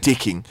that they were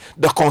taking,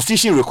 the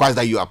constitution requires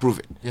that you approve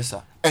it. Yes,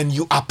 sir. And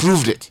you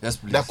approved it. Yes,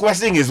 please. The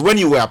question is, when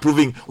you were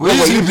approving, were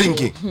you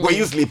thinking? Were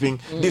you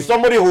sleeping? Did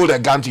somebody hold a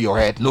gun to your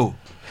head? No.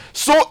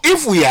 So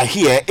if we are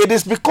here, it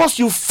is because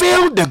you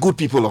failed the good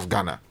people of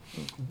Ghana.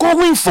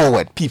 Going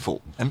forward,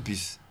 people,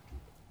 MPs,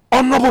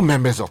 honorable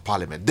members of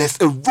parliament, there's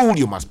a role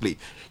you must play.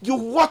 You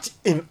watch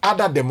in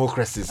other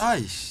democracies,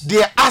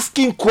 they are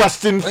asking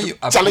questions. When you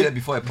appear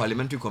before a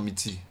parliamentary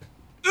committee,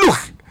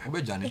 look,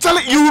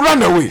 you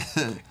run away.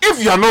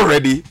 If you are not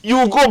ready, you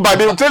will go back.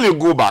 They will tell you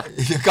go back.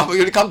 You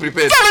come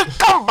prepared.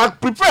 Come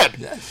back prepared.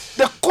 Yes.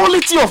 The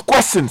quality of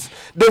questions,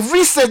 the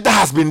research that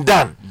has been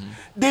done,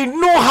 they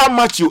know how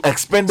much you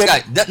expended.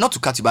 Not to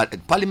cut you,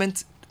 but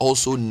Parliament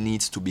also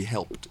needs to be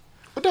helped.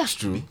 But that's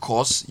true.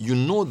 Because you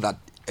know that,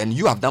 and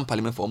you have done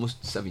Parliament for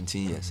almost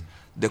 17 years,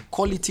 the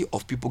quality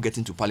of people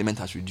getting to Parliament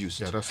has reduced.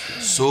 Yeah, that's true.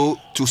 So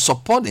to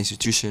support the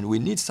institution, we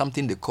need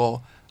something they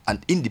call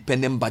an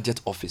independent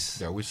budget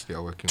office. Yeah, which they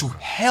are working to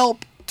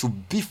help to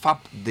beef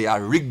up their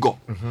rigor.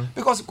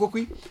 Because,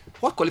 Kokwi,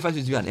 what qualifies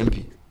you to be an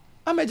MP?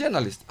 I'm a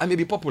journalist. I may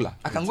be popular.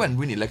 I can go and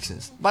win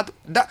elections. But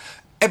that,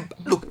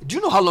 look, do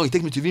you know how long it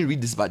takes me to even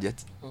read this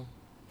budget?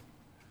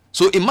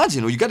 So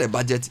imagine you get a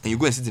budget and you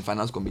go and sit in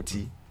finance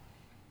committee.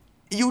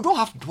 You don't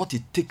have what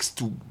it takes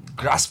to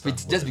grasp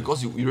it just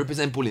because you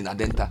represent people in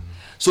Adenta.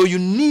 So you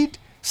need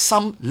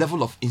some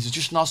level of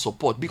institutional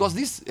support, because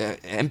these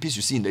MPs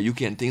you see in the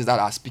UK and things that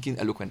are speaking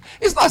eloquent,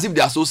 it's not as if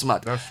they are so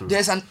smart.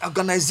 There's an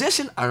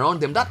organization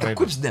around them that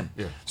equips them.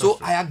 Yeah, so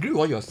I agree with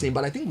what you're saying,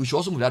 but I think we should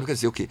also move that and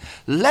say, okay,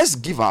 let's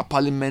give our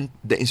parliament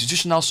the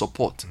institutional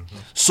support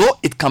so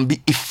it can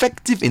be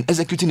effective in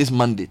executing its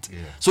mandate.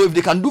 So if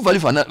they can do value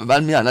for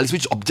value analysis,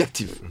 which is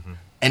objective,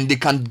 and they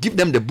can give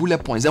them the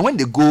bullet points, and when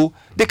they go,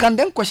 they can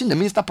then question the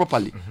minister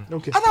properly.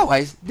 Okay.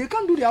 Otherwise, they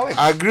can't do their work.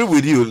 I agree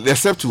with you,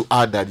 except to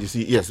add that, you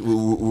see, yes,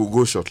 we'll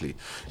go shortly.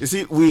 You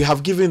see, we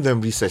have given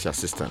them research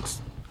assistance.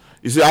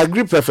 You see, I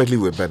agree perfectly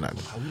with Bernard.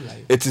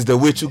 It is the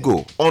way to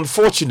go.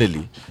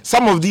 Unfortunately,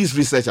 some of these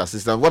research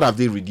assistants, what have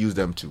they reduced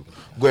them to?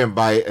 Go and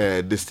buy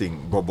this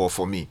thing, Bobo,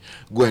 for me.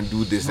 Go and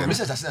do this. No,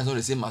 research assistants are not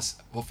the same as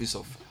office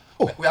of...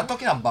 We are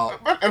talking about.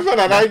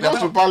 I go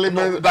to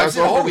parliament. But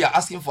what we are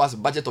asking for as a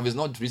budget of is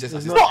not research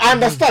assistance. No, I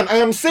understand. I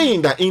am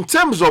saying that in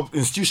terms of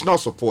institutional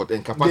support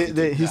and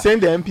capacity, he's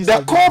saying the MPs.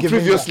 The call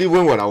previously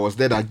when I was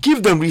there, that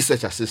give them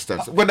research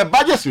assistance. When the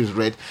budget is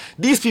read,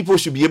 these people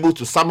should be able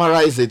to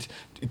summarize it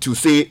to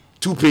say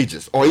 2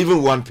 pages or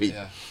even 1 page.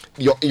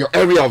 Your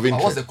area of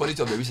interest. What's the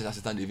quality of the research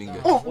assistant you even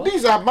get? Oh,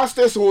 these are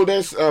master's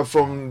holders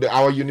from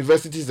our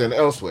universities and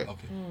elsewhere.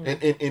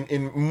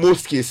 In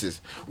most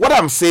cases, what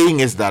I'm saying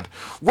is that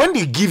when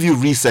they give you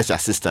research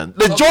assistant,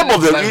 the job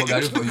of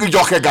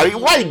the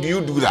why do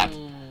you do that?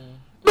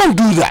 Don't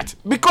do that,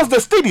 because the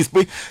state is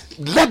paying.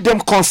 Let them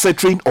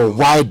concentrate on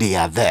why they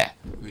are there.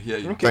 We hear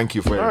you. Okay. Thank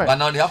you for it. But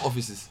now they have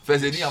offices.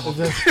 First they didn't have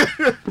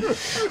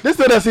offices. This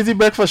is the City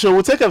Breakfast Show.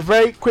 We'll take a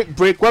very quick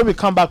break. When we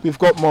come back, we've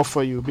got more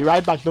for you. Be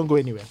right back. Don't go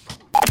anywhere.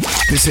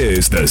 This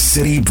is the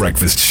City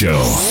Breakfast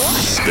Show,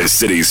 the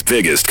city's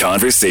biggest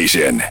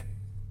conversation.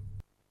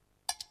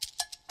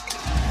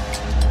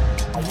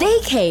 They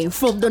came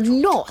from the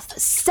north,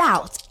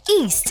 south,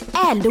 east,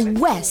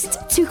 and west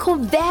to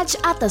converge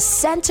at the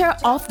center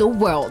of the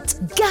world,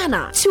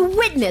 Ghana, to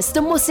witness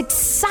the most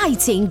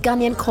exciting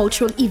Ghanaian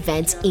cultural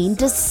event in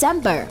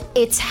December.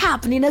 It's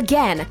happening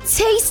again.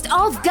 Taste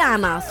of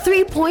Ghana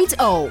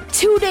 3.0.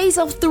 2 days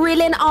of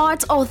thrilling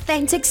art,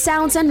 authentic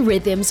sounds and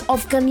rhythms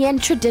of Ghanaian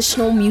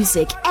traditional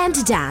music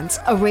and dance,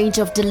 a range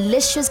of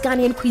delicious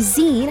Ghanaian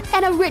cuisine,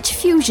 and a rich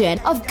fusion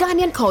of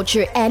Ghanaian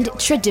culture and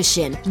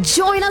tradition.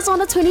 Join us on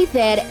the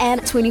 23rd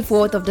and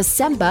 24th of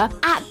December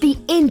at the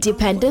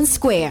Independence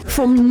Square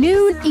from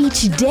noon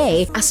each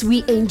day as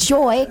we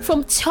enjoy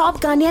from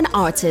top Ghanaian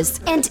artists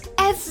and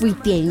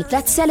everything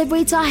that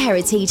celebrates our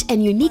heritage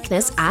and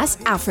uniqueness as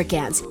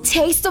Africans.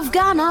 Taste of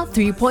Ghana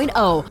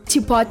 3.0.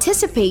 To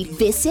participate,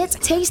 visit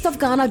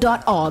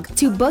tasteofghana.org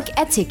to book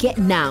a ticket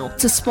now.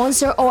 To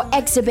sponsor or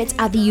exhibit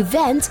at the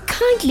event,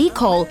 kindly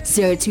call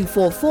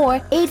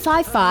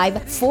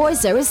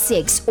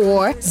 0244-855-406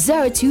 or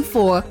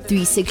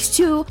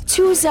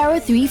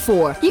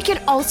 024-362-2034. You can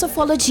also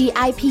follow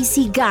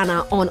GIPC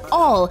Ghana on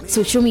all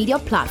social media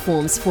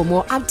platforms for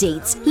more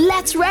updates.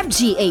 Let's rep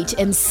GH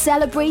and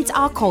celebrate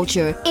our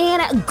culture in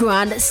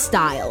grand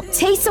style.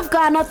 Taste of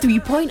Ghana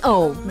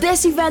 3.0.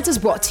 This event is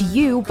brought to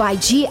you by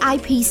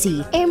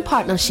GIPC in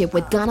partnership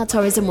with Ghana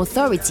Tourism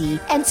Authority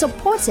and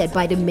supported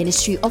by the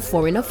Ministry of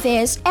Foreign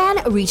Affairs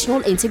and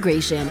Regional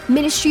Integration,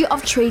 Ministry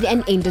of Trade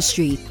and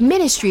Industry,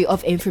 Ministry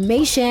of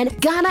Information,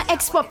 Ghana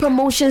Export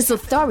Promotions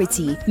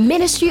Authority,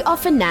 Ministry of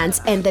Finance,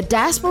 and the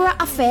Diaspora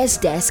Affairs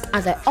Desk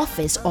at the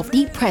Office of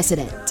the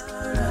President.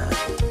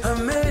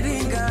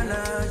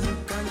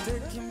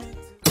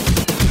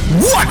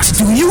 What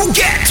do you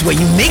get when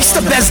you mix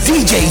the best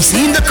DJs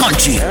in the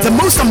country? The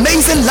most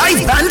amazing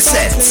live band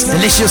sets,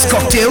 delicious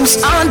cocktails,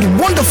 and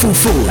wonderful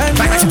food.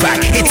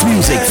 Back-to-back hit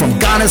music from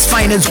Ghana's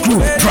finest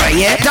group,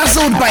 Prayer,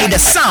 dazzled by the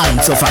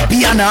sounds of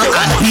Abiana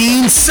and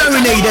being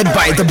serenaded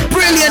by the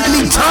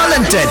brilliantly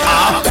talented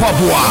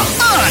Aquabua.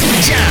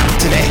 And jam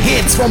to the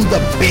hits from the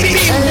big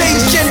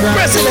nation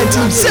president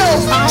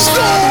himself,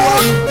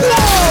 Starboy.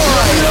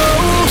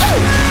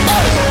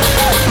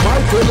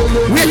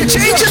 We're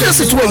changing the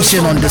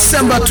situation on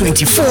December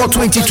 24,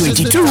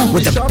 2022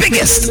 with the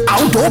biggest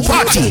outdoor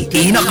party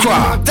in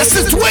Accra. The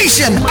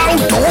Situation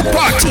Outdoor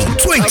Party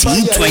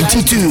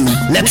 2022.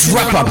 Let's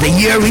wrap up the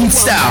year in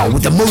style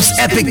with the most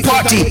epic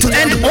party to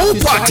end all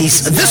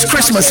parties this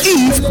Christmas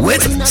Eve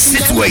with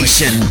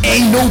Situation.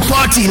 Ain't no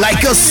party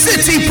like a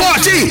city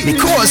party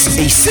because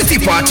a city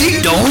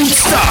party don't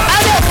stop.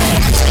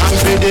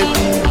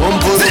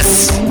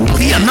 This will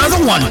be another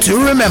one to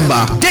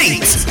remember.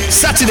 Date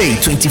Saturday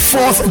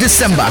 24th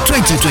December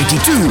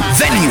 2022.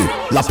 Venue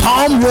La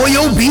Palm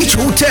Royal Beach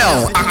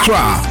Hotel,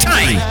 Accra.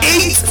 Time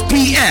 8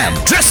 p.m.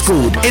 Dress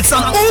code, it's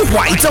an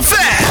all-white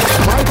affair.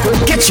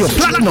 Get your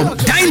platinum,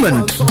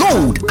 diamond,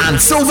 gold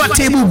and silver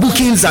table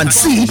bookings and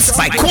seats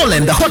by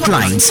calling the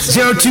hotlines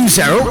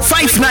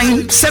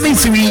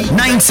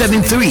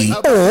 020-5973-973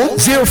 or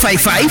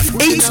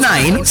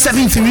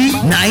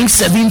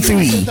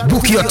 055-8973-973.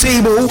 Book your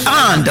table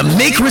and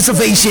make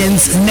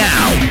reservations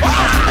now.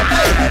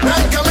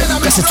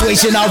 The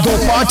Situation Outdoor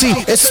Party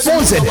is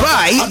sponsored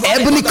by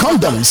Ebony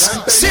Condoms,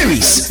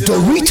 Series,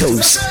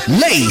 Doritos,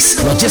 Lays,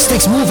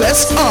 Logistics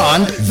Movers,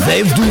 and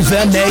Veuve du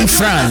Verneuil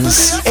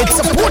France. It's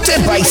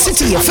supported by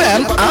City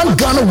FM and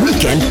Ghana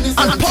Weekend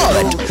and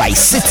powered by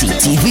City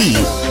TV.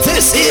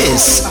 This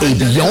is a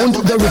Beyond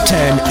the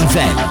Return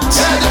event.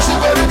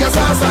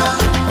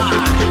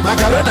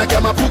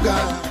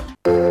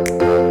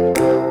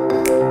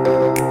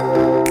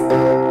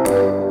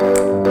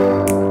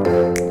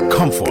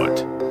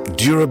 Comfort,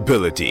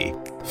 durability,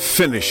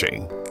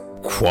 finishing,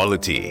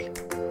 quality.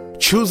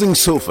 Choosing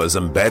sofas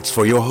and beds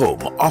for your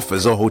home,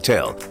 office or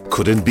hotel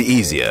couldn't be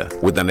easier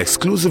with an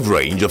exclusive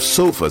range of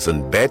sofas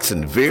and beds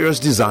in various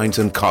designs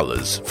and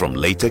colors from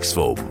Latex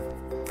Foam.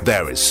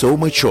 There is so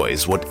much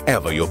choice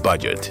whatever your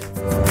budget.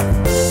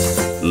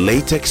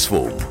 Latex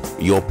Foam,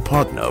 your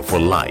partner for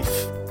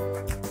life.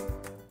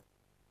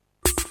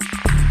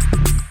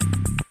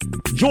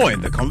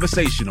 Join the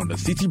conversation on the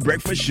City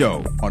Breakfast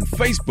Show on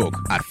Facebook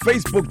at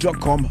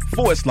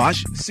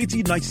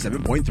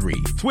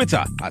facebook.com/City97.3,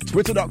 Twitter at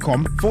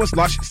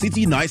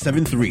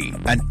twitter.com/City973,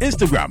 and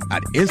Instagram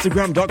at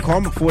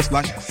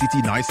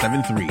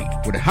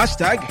instagram.com/City973 with the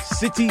hashtag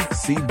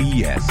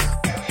CityCBS.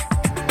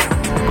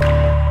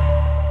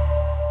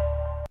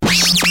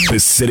 The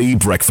City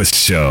Breakfast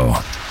Show.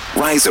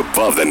 Rise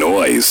above the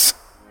noise.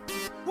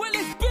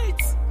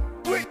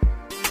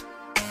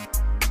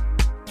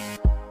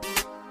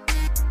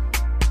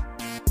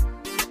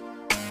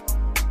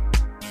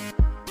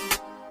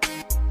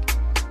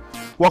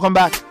 Welcome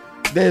back.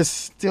 There's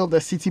still the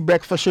City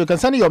Breakfast Show. You can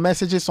send your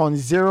messages on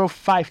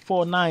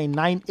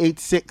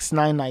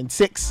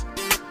 0549-986-996.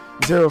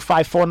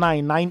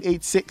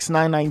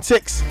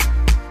 0549-986-996.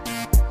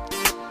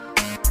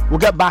 We'll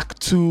get back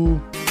to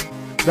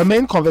the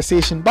main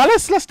conversation. But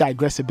let's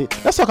digress a bit.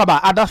 Let's talk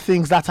about other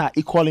things that are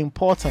equally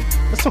important.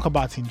 Let's talk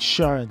about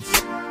insurance.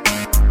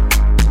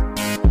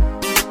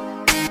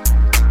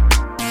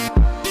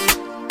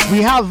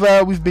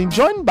 We've been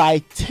joined by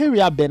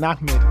Teria Ben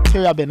Ahmed.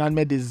 Teria Ben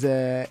Ahmed is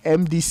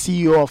MD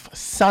CEO of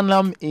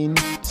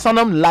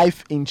Sanlam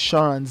Life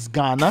Insurance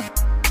Ghana.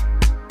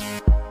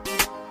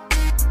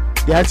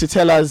 They had to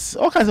tell us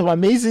all kinds of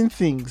amazing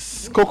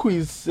things. Koku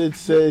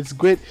it's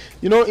great.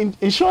 You know,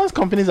 insurance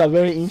companies are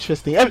very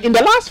interesting. In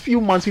the last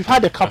few months, we've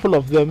had a couple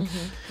of them,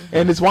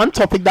 and it's one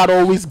topic that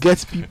always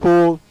gets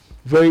people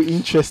very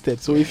interested.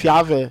 So if you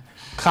have a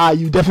car,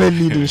 you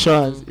definitely need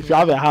insurance. If you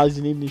have a house,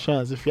 you need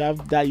insurance. If you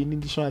have that, you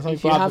need insurance.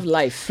 If you have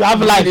life, you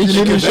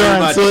need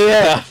insurance. So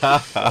yeah,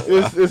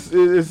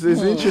 it's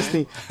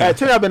interesting.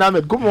 Teria Ben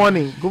Ahmed, good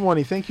morning. Good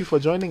morning. Thank you for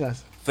joining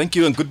us. Thank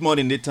you, and good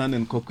morning, Nathan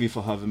and Kokui,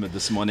 for having me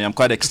this morning. I'm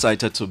quite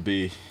excited to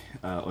be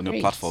on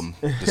your platform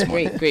this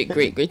morning.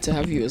 Great to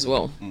have you as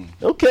well.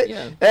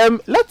 Okay,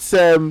 let's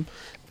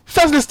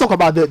talk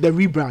about the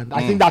rebrand.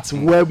 I think that's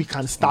where we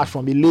can start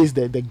from. It lays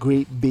the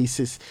great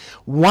basis.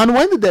 When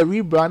did the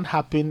rebrand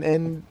happen,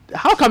 and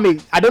how come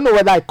it? I don't know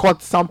whether I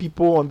caught some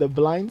people on the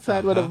blind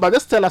side, but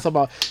just tell us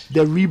about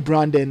the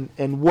rebrand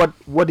and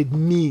what it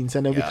means,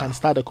 and then we can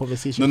start the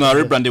conversation. No,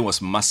 rebranding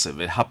was massive.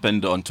 It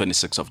happened on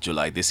 26th of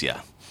July this year.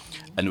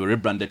 And we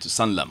rebranded to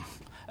Sanlam.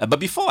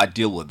 But before I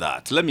deal with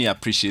that, let me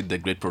appreciate the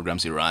great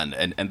programs you ran.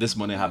 And this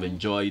morning I have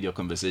enjoyed your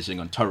conversation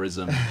on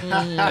tourism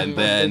and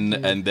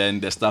then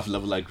the staff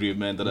level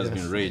agreement that has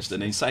been raised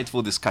and the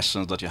insightful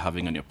discussions that you're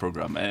having on your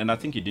program. And I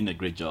think you're doing a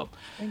great job.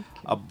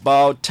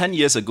 About 10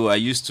 years ago,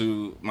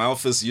 my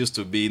office used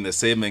to be in the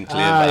same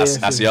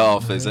enclave as your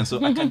office. And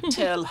so I can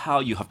tell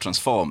how you have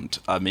transformed.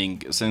 I mean,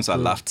 since I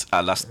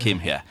last came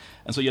here.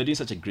 And so you're doing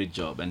such a great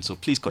job. And so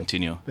please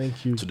continue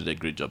to do the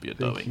great job you're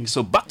doing.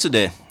 So back to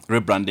the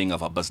rebranding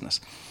of our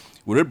business.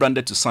 We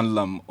rebranded to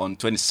Sanlam on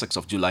 26th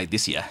of July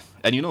this year.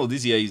 And you know,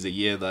 this year is a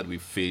year that we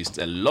faced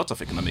a lot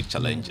of economic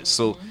challenges.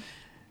 So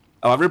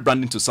our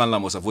rebranding to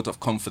Sanlam was a vote of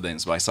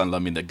confidence by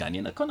Sanlam in the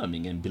Ghanaian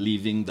economy and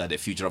believing that the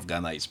future of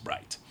Ghana is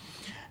bright.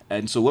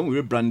 And so when we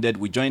rebranded,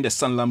 we joined the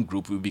Sanlam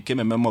Group. We became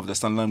a member of the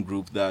Sanlam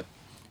Group. That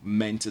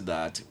meant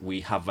that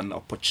we have an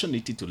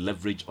opportunity to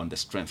leverage on the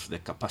strength, the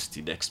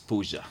capacity, the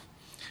exposure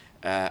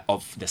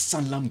of the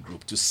Sanlam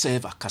Group to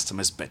serve our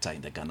customers better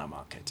in the Ghana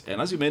market.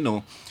 And as you may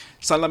know,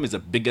 Sanlam is the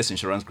biggest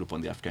insurance group on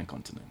the African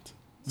continent.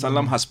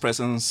 Sanlam has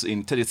presence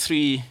in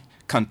 33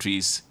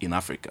 countries in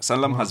Africa.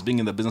 Sanlam has been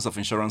in the business of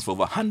insurance for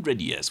over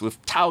 100 years with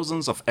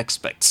thousands of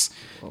experts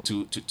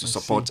to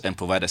support and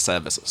provide the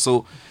services.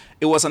 So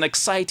it was an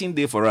exciting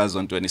day for us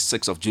on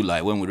 26th of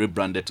July when we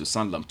rebranded to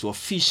Sanlam to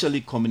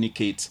officially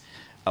communicate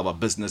our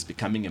business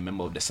becoming a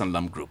member of the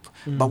Sanlam Group.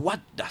 But what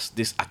does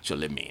this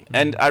actually mean?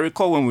 And I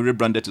recall when we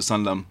rebranded to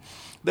Sanlam,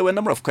 there were a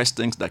number of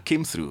questions that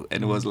came through,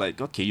 and it was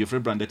like, okay, you've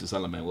rebranded to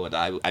Sanlam, and what?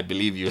 I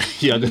believe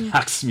you're going to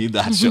ask me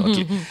that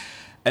shortly.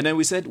 And then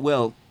we said,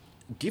 well,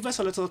 give us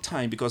a little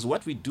time, because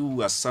what we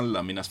do as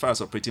Sanlam, as far as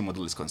operating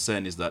model is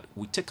concerned, is that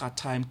we take our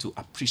time to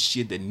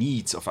appreciate the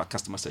needs of our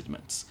customer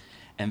segments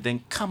and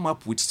then come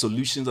up with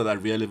solutions that are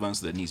relevant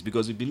to the needs,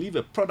 because we believe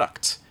a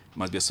product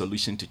must be a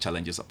solution to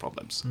challenges or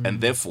problems. And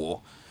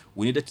therefore,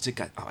 we needed to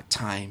take our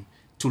time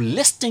to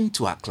listen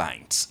to our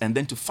clients and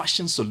then to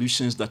fashion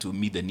solutions that will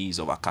meet the needs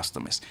of our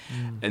customers.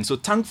 And so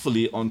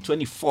thankfully, on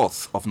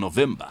 24th of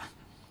November,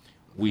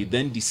 we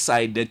then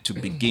decided to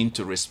begin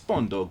to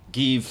respond or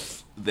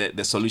give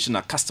the solution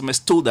our customers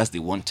told us they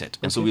wanted.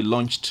 And so we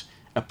launched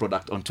a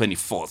product on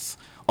 24th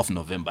of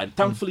November. And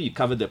thankfully, you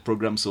covered the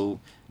program so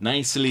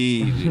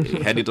nicely,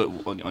 had it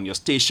on your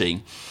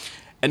station.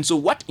 And so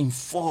what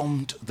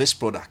informed this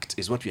product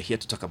is what we're here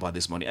to talk about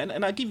this morning.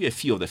 And I'll give you a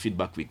few of the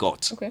feedback we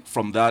got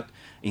from that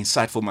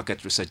insightful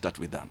market research that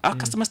we've done. Our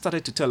customers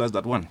started to tell us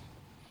that, one,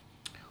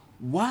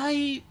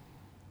 why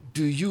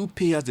do you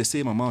pay us the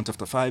same amount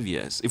after 5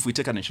 years? If we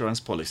take an insurance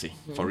policy,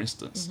 for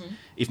instance,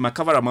 if my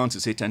cover amount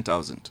is, say,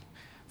 10,000,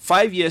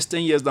 5 years,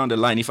 10 years down the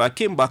line, if I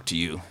came back to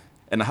you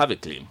and I have a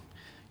claim,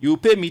 you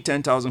pay me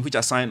 10,000, which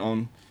I signed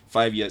on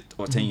 5 years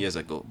or 10 years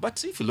ago.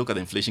 But if you look at the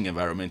inflation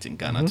environment in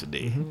Ghana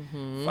today,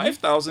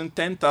 5,000,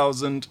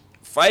 10,000,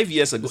 5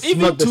 years ago,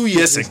 even 2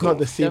 years ago,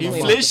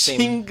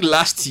 inflation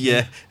last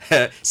year,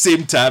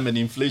 same time, and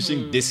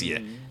inflation this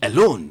year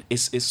alone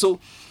is so.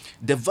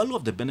 The value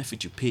of the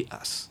benefit you pay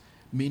us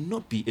may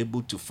not be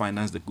able to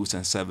finance the goods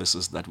and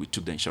services that we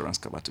took the insurance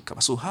cover to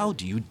cover. So how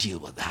do you deal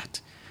with that?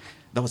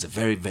 That was a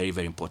very, very,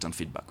 very important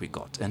feedback we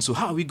got. And so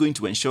how are we going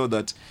to ensure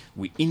that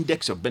we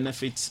index your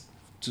benefits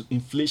to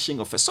inflation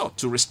of a sort,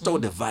 to restore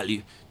the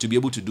value, to be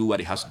able to do what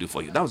it has to do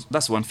for you?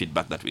 That's one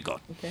feedback that we got.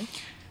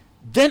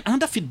 Then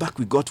another feedback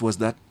we got was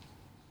that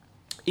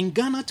in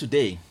Ghana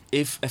today,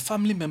 if a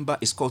family member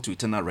is called to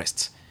eternal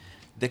rest,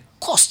 the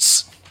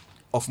costs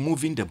of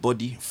moving the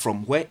body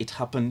from where it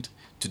happened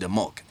to the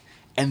morgue,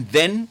 and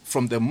then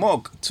from the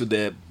morgue to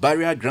the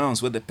burial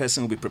grounds where the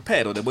person will be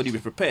prepared or the body will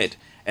be prepared,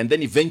 and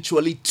then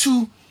eventually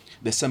to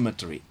the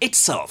cemetery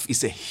itself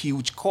is a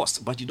huge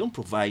cost, but you don't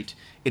provide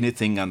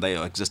anything under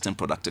your existing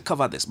product to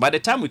cover this. By the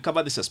time we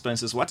cover these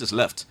expenses, what is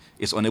left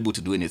is unable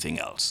to do anything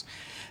else.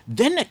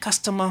 Then a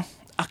customer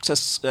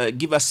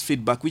give us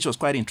feedback, which was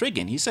quite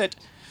intriguing. He said,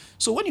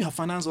 so when you have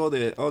financed all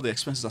the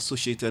expenses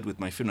associated with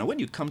my funeral, when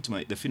you come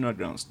to the funeral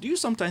grounds, do you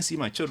sometimes see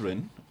my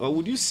children? Or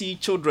would you see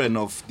children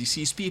of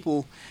deceased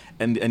people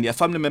and their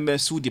family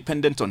members who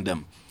dependent on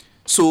them?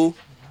 So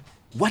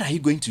what are you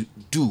going to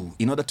do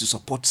in order to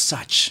support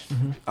such?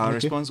 Our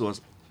response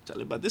was,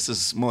 but this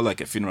is more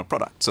like a funeral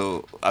product.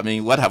 So, I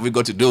mean, what have we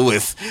got to do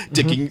with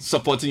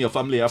supporting your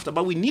family after?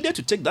 But we needed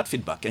to take that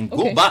feedback and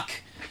go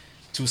back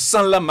to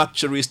Sanlam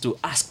Actuaries to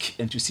ask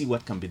and to see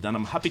what can be done.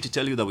 I'm happy to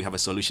tell you that we have a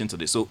solution to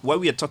this. So what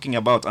we are talking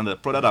about, and the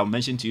product I'll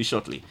mention to you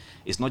shortly,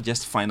 is not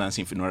just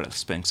financing funeral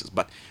expenses,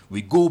 but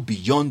we go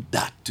beyond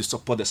that to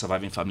support the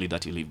surviving family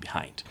that you leave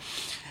behind.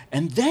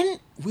 And then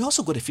we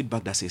also got a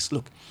feedback that says,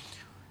 look,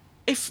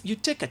 if you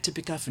take a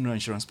typical funeral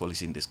insurance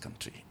policy in this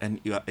country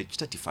and you are age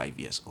 35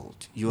 years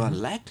old, you are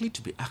likely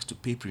to be asked to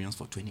pay premiums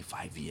for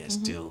 25 years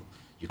till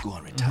you go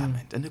on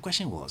retirement. And the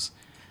question was,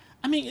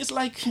 I mean, it's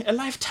like a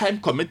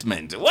lifetime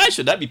commitment. Why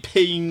should I be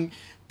paying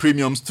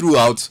premiums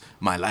throughout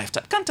my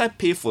lifetime? Can't I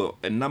pay for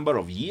a number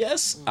of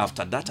years?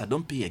 After that, I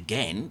don't pay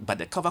again, but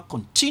the cover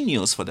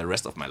continues for the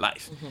rest of my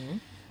life.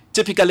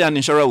 Typically, an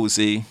insurer will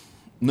say,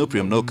 no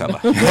premium, no cover.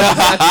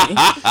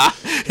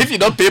 If you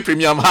don't pay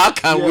premium, how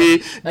can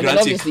we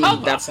grant you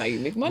cover? That's how you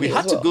make money. We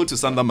had to go to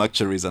Sanlam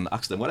Actuaries and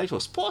ask them whether it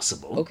was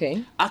possible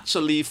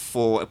actually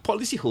for a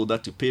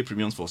policyholder to pay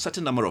premiums for a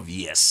certain number of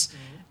years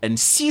and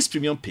cease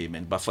premium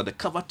payment, but for the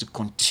cover to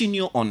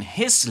continue on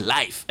his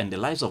life and the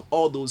lives of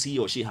all those he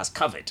or she has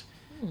covered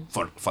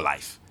for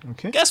life.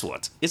 Guess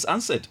what? It's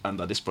answered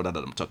under this product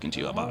that I'm talking to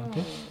you about.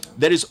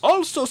 There is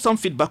also some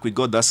feedback we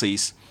got that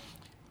says,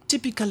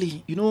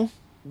 typically, you know,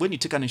 when you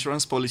take an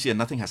insurance policy and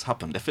nothing has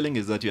happened, the feeling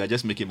is that you are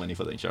just making money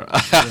for the insurer.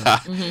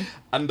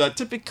 And the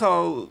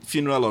typical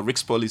funeral or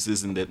risk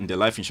policies in the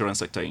life insurance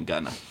sector in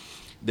Ghana,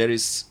 there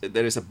is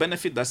a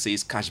benefit that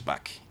says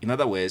cashback. In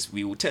other words,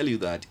 we will tell you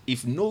that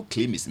if no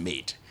claim is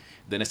made,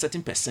 then a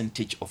certain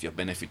percentage of your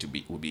benefit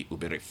will be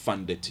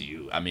refunded to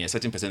you. I mean, a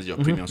certain percentage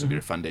of premiums will be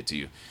refunded to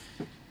you.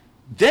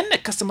 Then the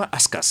customer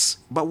asks us,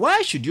 but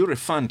why should you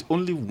refund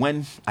only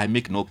when I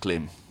make no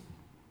claim?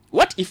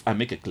 What if I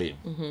make a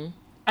claim?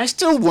 I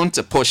still want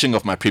a portion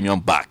of my premium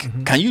back.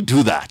 Can you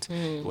do that?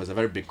 It was a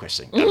very big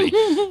question. I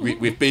mean,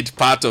 we've paid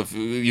part of,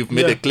 you've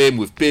made a claim,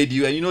 we've paid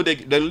you. And you know, the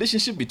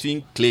relationship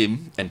between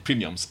claim and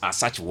premiums are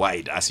such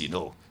wide, as you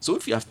know. So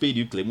if you have paid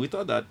your claim, we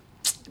thought that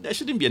there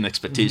shouldn't be an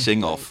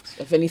expectation of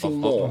anything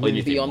more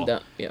beyond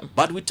that. Yeah.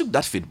 But we took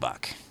that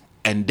feedback.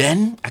 And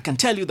then I can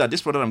tell you that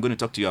this product I'm going to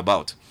talk to you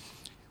about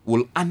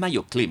will honor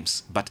your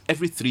claims, but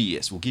every 3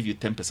 years will give you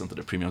 10% of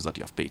the premiums that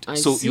you have paid.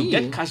 So you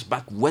get cash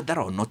back whether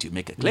or not you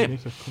make a claim.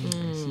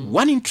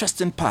 One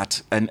interesting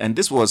part, and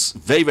this was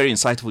very, very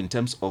insightful in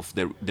terms of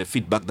the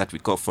feedback that we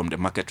got from the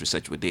market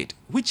research we did,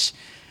 which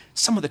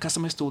some of the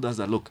customers told us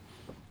that, look,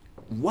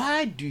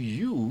 why do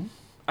you,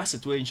 as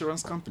it were,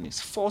 insurance companies,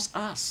 force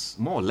us,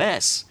 more or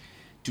less,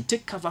 to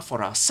take cover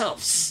for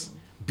ourselves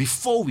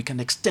before we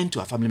can extend to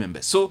our family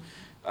members? So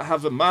I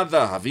have a mother,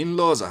 I have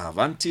in-laws, I have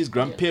aunties,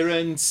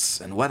 grandparents,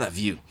 and what have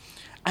you.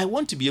 I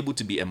want to be able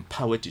to be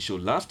empowered to show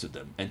love to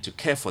them and to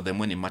care for them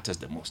when it matters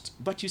the most.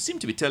 But you seem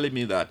to be telling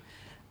me that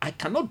I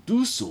cannot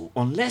do so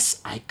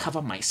unless I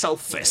cover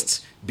myself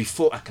first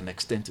before I can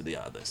extend to the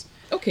others.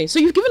 Okay, so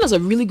you've given us a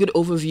really good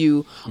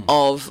overview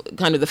of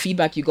kind of the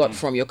feedback you got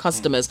from your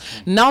customers.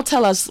 Now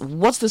tell us,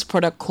 what's this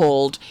product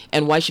called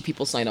and why should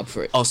people sign up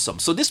for it? Awesome.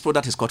 So this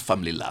product is called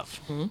Family Love.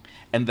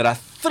 And there are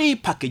 3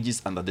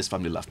 packages under this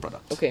Family Love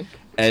product. Okay.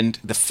 And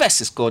the first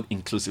is called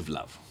Inclusive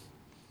Love.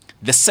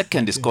 The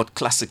second is called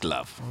Classic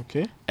Love.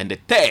 Okay. And the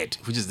third,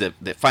 which is the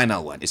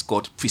final one, is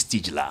called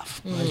Prestige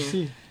Love. I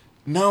see.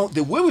 Now,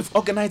 the way we've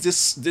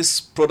organized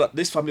this product,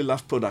 this Family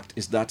Love product,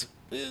 is that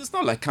it's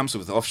not like comes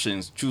with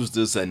options, choose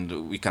this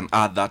and we can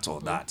add that or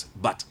that.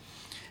 But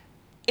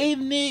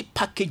any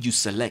package you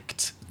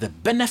select, the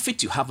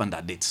benefit you have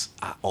under it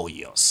are all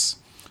yours.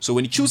 So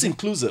when you choose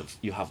Inclusive,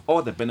 you have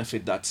all the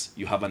benefit that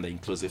you have under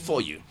Inclusive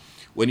for you.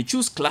 When you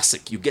choose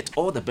Classic, you get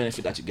all the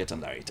benefit that you get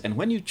under it. And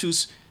when you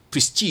choose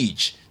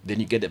Prestige, then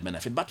you get the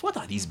benefit. But what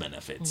are these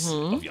benefits,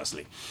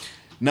 obviously?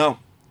 Now,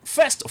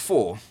 first of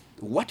all,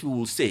 what we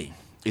will say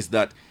is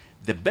that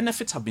the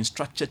benefits have been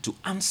structured to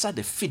answer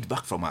the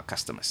feedback from our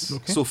customers.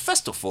 Okay. So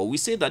first of all, we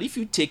say that if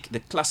you take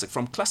the Classic,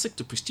 from Classic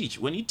to Prestige,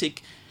 when you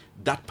take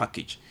that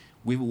package,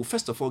 we will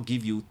first of all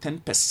give you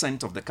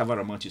 10% of the cover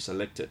amount you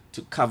selected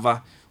to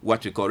cover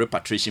what we call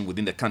repatriation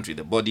within the country,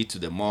 the body to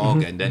the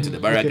morgue and then to the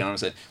burial ground.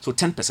 So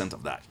 10%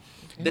 of that.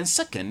 Okay. Then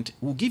second,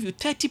 we'll give you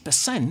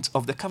 30%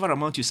 of the cover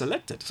amount you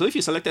selected. So if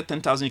you selected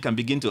 10,000, you can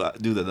begin to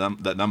do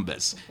the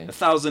numbers. Okay.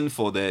 1,000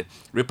 for the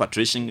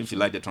repatriation, if you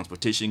like, the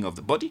transportation of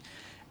the body.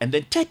 And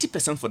then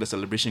 30% for the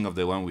celebration of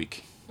the 1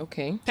 week.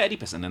 Okay.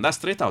 30%, and that's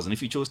 3,000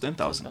 if you chose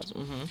 10,000.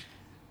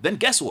 Then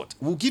guess what?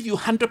 We'll give you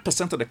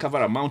 100% of the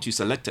cover amount you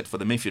selected for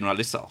the main funeral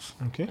itself.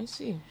 Okay. I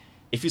see.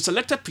 If you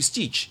selected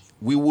Prestige,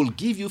 we will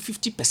give you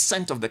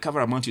 50% of the cover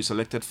amount you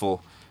selected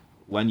for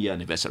 1 year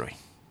anniversary.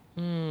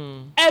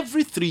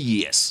 Every 3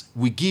 years,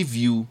 we give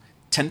you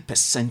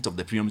 10% of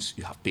the premiums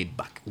you have paid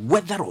back,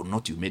 whether or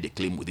not you made a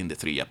claim within the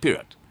 3-year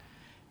period.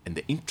 And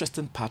the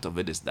interesting part of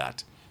it is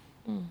that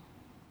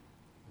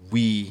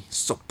we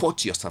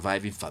support your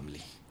surviving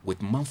family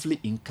with monthly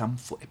income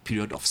for a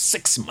period of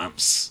 6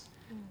 months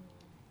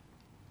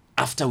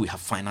after we have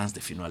financed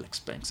the funeral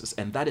expenses.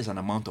 And that is an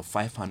amount of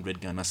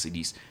 500 Ghana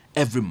cedis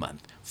every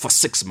month for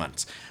 6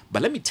 months.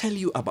 But let me tell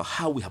you about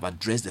how we have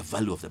addressed the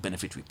value of the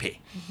benefit we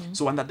pay.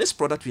 So under this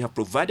product, we have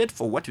provided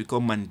for what we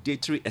call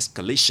mandatory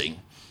escalation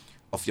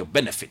of your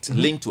benefit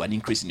linked to an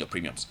increase in your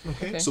premiums.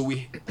 So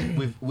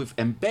we've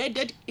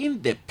embedded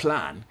in the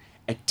plan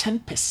a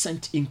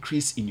 10%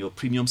 increase in your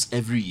premiums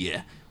every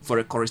year for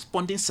a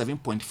corresponding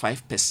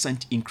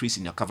 7.5% increase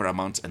in your cover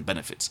amounts and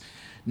benefits.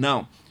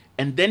 Now,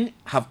 and then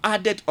have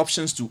added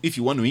options to if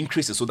you want to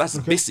increase it. So that's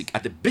basic.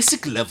 At the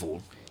basic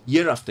level,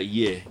 year after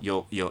year,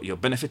 your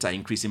benefits are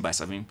increasing by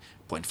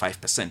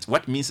 7.5%.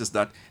 What means is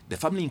that the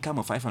family income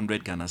of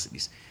 500 Ghana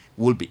cedis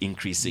will be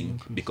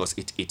increasing because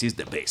it is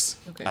the base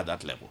at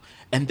that level.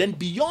 And then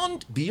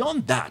beyond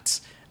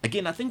that,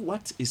 again, I think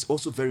what is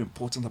also very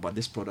important about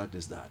this product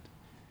is that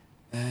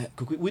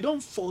we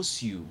don't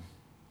force you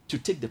to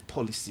take the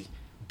policy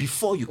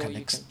before you can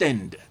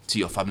extend to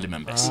your family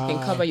members. You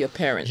can cover your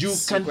parents. You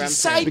can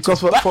decide.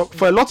 Because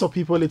for a lot of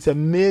people, it's a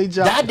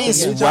major... That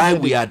is why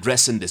we are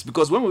addressing this.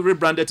 Because when we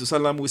rebranded to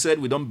Sanlam, we said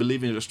we don't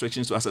believe in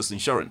restrictions to access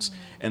insurance.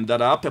 And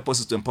that our purpose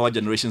is to empower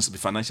generations to be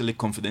financially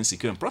confident,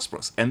 secure, and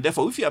prosperous. And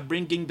therefore, if you are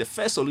bringing the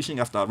first solution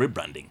after our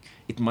rebranding,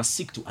 it must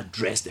seek to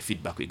address the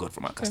feedback we got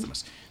from our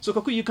customers. So,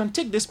 Koku, you can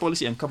take this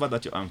policy and cover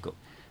that your uncle,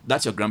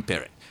 that's your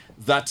grandparent,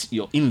 that's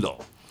your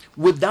in-law,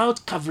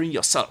 without covering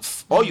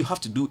yourself. All you have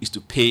to do is to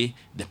pay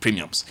the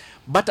premiums.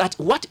 But at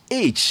what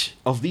age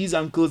of these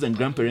uncles and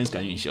grandparents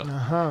can you insure?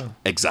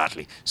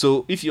 Exactly.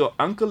 So if your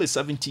uncle is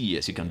 70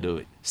 years, you can do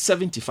it.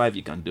 75,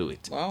 you can do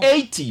it. Wow.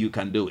 80, you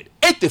can do it.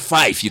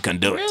 85, you can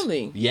do it.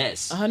 Really?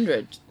 Yes.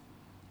 100.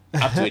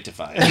 Up to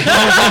 85.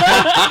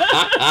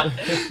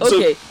 Okay.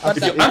 So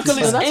if your uncle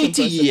is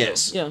 80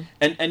 years, yeah.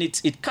 and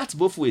it cuts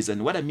both ways.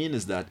 And what I mean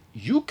is that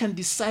you can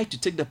decide to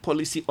take the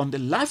policy on the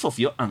life of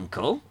your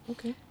uncle.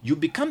 Okay. You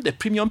become the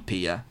premium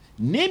payer.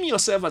 Name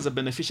yourself as a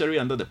beneficiary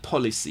under the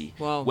policy.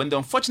 Wow. When the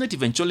unfortunate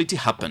eventuality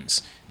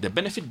happens, the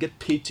benefit get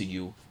paid to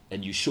you,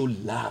 and you show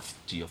love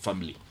to your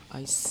family.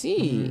 I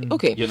see.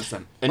 Okay. You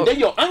understand? And then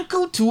your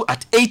uncle too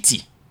at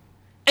 80,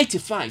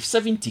 85,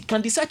 70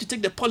 can decide to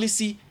take the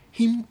policy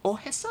him or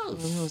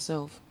herself.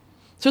 So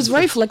it's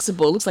very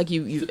flexible. Looks like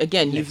you've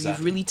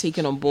really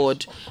taken on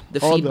board the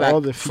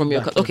feedback from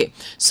your... Okay,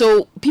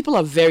 so people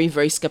are very,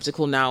 very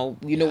skeptical now.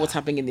 You know what's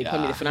happening in the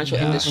economy, the financial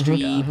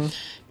industry.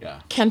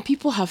 Can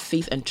people have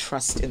faith and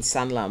trust in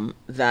Sanlam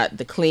that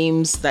the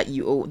claims that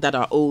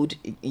are owed,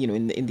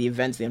 in the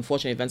events, the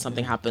unfortunate event,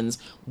 something happens,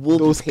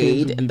 will be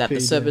paid, and that the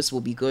service will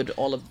be good,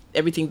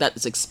 everything that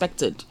is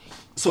expected?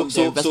 So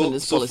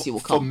policy will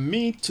come. For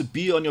me to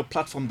be on your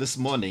platform this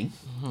morning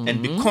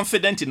and be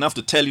confident enough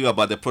to tell you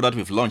about the product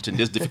we've launched in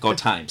these difficult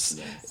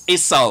times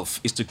itself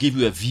is to give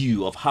you a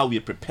view of how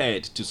we're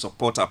prepared to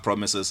support our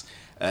promises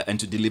and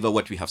to deliver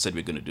what we have said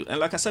we're going to do. And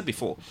like I said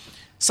before,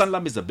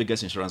 Sanlam is the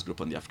biggest insurance group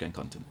on the African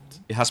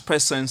continent. It has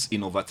presence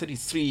in over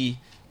 33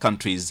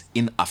 countries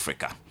in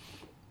Africa.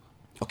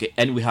 Okay,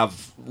 and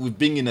we've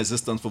been in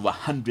existence for over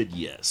 100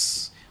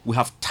 years. We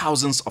have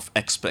thousands of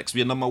experts.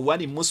 We are number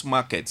one in most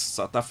markets,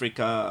 South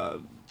Africa,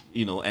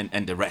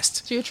 and the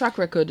rest. So your track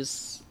record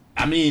is...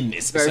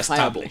 it's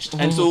established.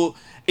 And so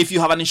if you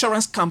have an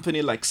insurance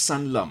company like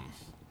Sanlam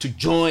to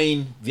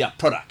join their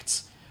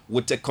products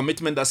with a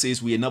commitment that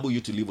says we enable you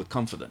to live with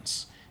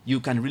confidence, you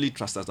can really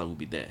trust us that we'll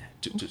be there.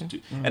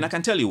 And I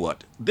can tell you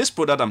what, this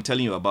product I'm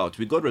telling you about,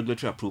 we got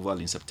regulatory approval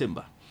in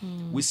September.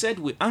 We said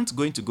we aren't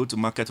going to go to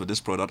market with this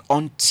product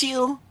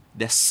until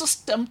the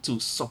system to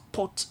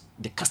support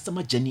the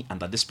customer journey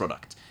under this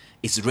product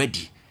is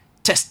ready,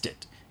 tested,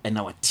 and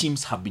our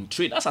teams have been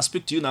trained. As I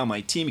speak to you now,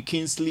 my team,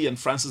 Kingsley and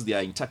Francis, they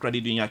are in Takrady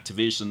doing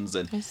activations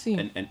and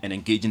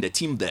engaging the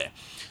team there.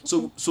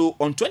 So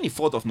on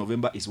 24th of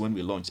November is when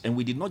we launched. And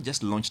we did not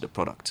just launch the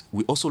product.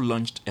 We also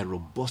launched a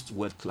robust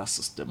world-class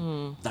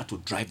system that will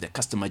drive the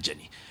customer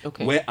journey.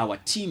 Where our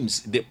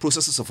teams, the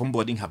processes of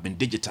onboarding have been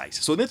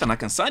digitized. So Nathan, I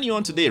can sign you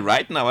on today,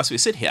 right now, as we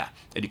sit here,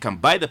 and you can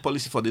buy the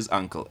policy for this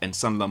uncle, and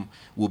Sanlam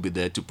will be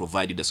there to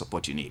provide you the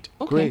support you need.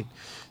 Great.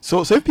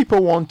 So if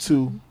people want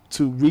to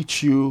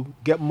reach you,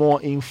 get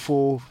more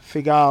info,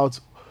 figure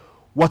out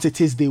what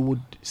it is they would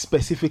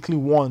specifically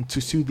want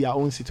to suit their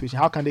own situation,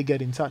 how can they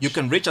get in touch? You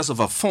can reach us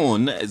over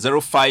phone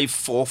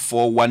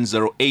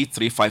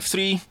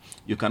 0544108353.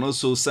 You can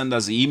also send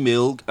us an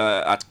email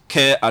at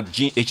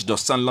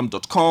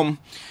care@gh.sanlam.com.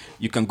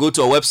 You can go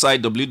to our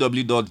website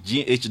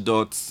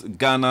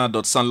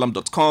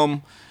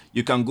www.gh.ghana.sanlam.com.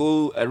 You can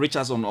go reach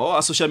us on all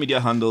our social media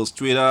handles,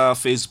 Twitter,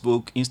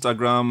 Facebook,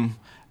 Instagram,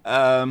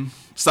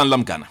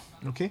 Sanlam Ghana.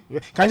 Okay.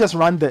 Can I just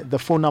run the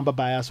phone number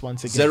by us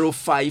once again?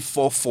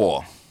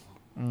 0544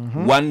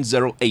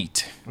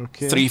 108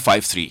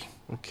 353.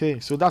 Okay,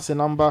 so that's the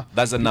number.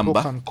 That's the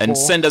number. And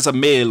send us a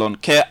mail on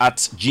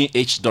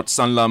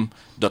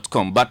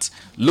care@gh.sanlam.com. But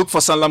look for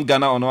Sanlam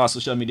Ghana on our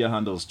social media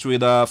handles: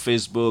 Twitter,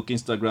 Facebook,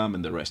 Instagram,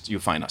 and the rest. You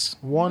find us.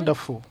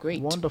 Wonderful.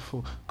 Great.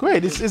 Wonderful.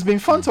 Great. It's been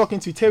fun talking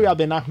to Terry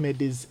Ben Ahmed,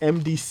 is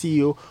MD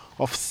CEO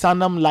of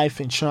Sanlam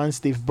Life Insurance.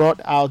 They've brought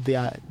out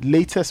their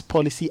latest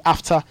policy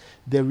after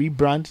the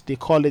rebrand. They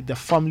call it the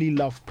Family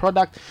Love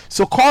product.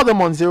 So call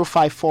them on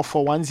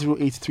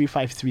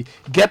 0544108353.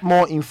 Get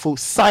more info,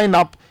 sign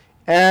up,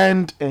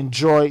 and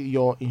enjoy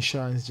your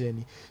insurance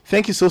journey.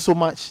 Thank you so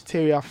much,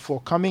 Terry, for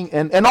coming,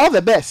 and all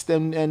the best,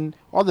 and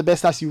all the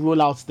best as you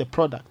roll out the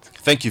product.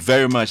 Thank you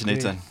very much,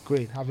 Nathan.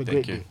 Great. Have a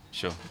great day.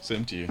 Sure.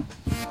 Same to you.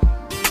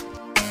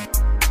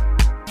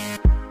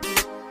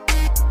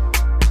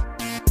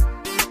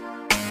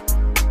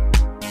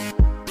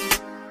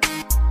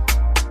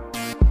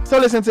 So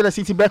listen to the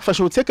City Breakfast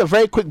Show. We'll take a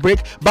very quick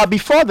break, but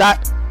before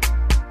that,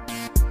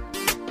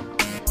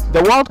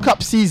 the World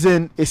Cup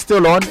season is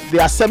still on.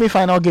 There are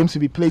semi-final games to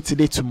be played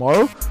today,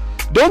 tomorrow.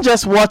 Don't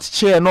just watch,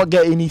 cheer, and not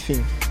get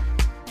anything.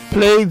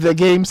 Play the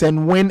games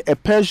and win a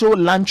Peugeot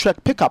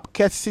Landtrek pickup,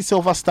 courtesy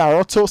Silver Star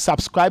Auto.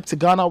 Subscribe to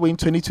Ghana Win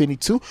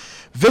 2022.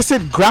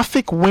 Visit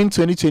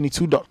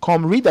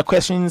graphicwin2022.com. Read the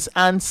questions,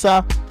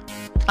 answer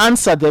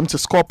them to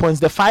score points.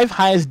 The 5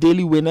 highest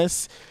daily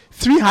winners,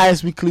 3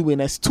 highest weekly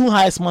winners, 2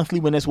 highest monthly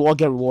winners will all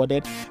get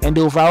rewarded, and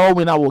the overall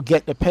winner will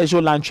get the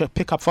Peugeot Landtrek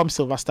pickup from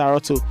Silver Star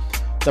Auto.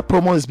 The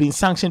promo is being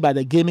sanctioned by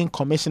the Gaming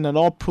Commission, and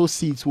all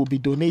proceeds will be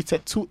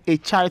donated to a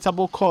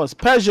charitable cause.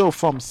 Peugeot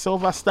from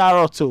Silver Star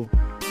Auto.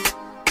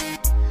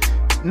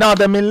 Now,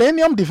 the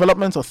Millennium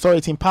Development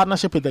Authority, in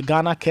partnership with the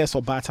Ghana Cares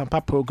for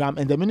Batampa program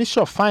and the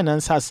Ministry of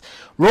Finance, has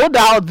rolled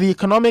out the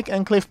Economic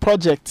Enclave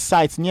project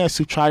site near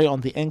Sutrari on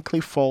the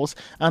Enclave Falls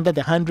under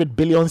the 100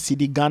 billion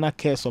cedi Ghana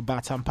Cares for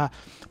Batampa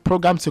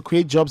program to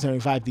create jobs and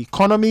revive the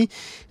economy.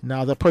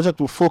 Now, the project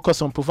will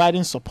focus on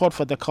providing support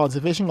for the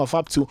cultivation of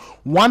up to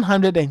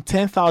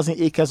 110,000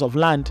 acres of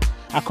land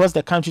across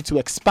the country to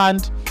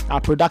expand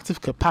our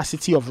productive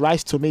capacity of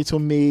rice, tomato,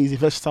 maize,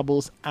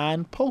 vegetables,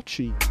 and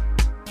poultry.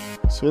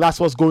 So that's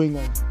what's going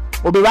on.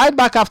 We'll be right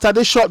back after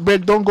this short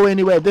break. Don't go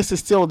anywhere. This is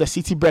still the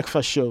City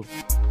Breakfast Show.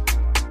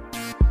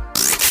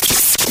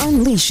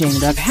 Unleashing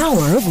the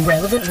power of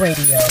relevant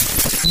radio.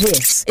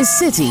 This is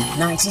City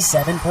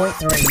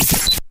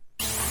 97.3.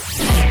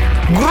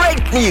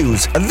 Great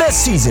news! This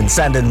season,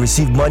 Sandon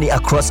received money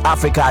across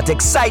Africa at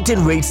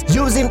exciting rates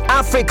using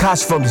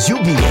AfriCash from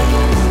UBA.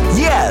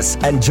 Yes,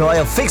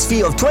 enjoy a fixed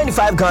fee of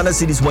 25 Ghana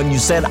cedis when you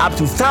send up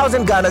to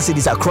 1,000 Ghana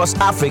cedis across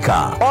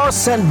Africa, or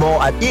send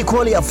more at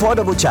equally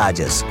affordable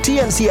charges.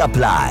 TNC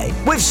apply.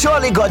 We've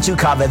surely got you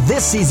covered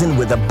this season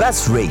with the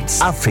best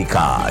rates.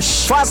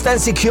 AfriCash, fast and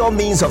secure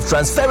means of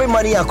transferring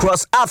money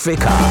across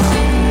Africa.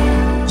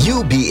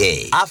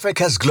 UBA,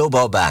 Africa's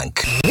global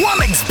bank.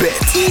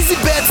 1xBet. Easy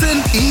betting,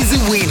 easy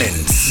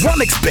winnings.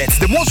 1xBet,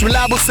 the most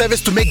reliable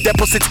service to make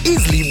deposits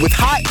easily with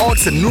high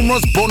odds and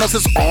numerous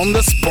bonuses on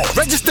the spot.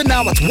 Register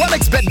now at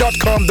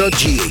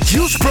 1xBet.com.gh.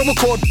 Use promo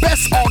code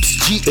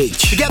BESTODDSGH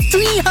to get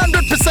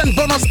 300%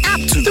 bonus up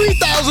to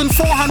 3,445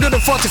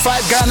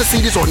 Ghana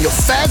cedis on your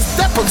first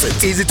deposit.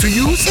 Easy to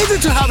use, easy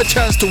to have a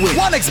chance to win.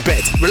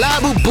 1xBet,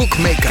 reliable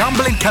bookmaker.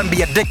 Gambling can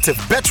be addictive.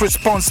 Bet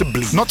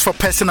responsibly. Not for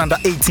person under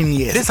 18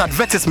 years. This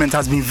advertisement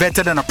has been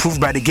vetted and approved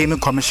by the Gaming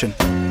Commission.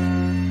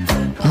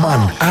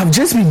 Man, I've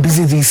just been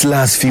busy these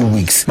last few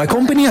weeks. My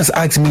company has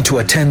asked me to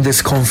attend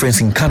this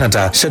conference in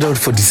Canada scheduled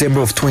for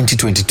December of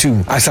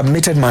 2022. I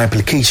submitted my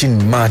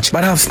application in March,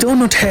 but I've still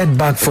not heard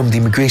back from the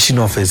immigration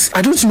office.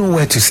 I don't know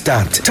where to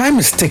start. Time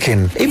is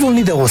ticking. If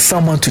only there was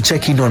someone to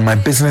check in on my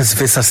business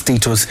visa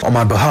status on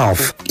my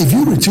behalf. If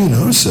you retain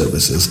our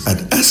services at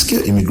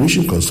Askia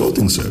Immigration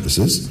Consulting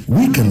Services,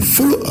 we can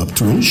follow up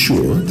to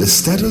ensure the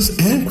status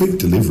and quick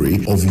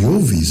delivery of your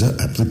visa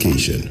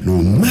application.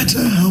 No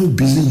matter how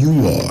busy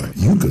you are,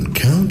 you can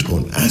count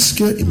on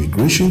Askia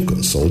Immigration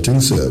Consulting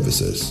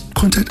Services.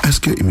 Contact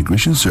Askia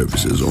Immigration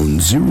Services on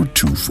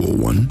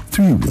 0241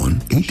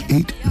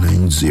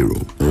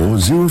 318890 or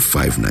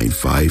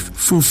 0595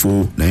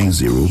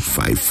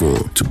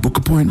 449054 to book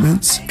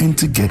appointments and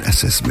to get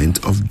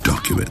assessment of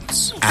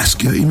documents.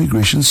 Askia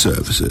Immigration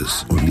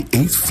Services on the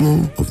 8th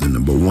floor of the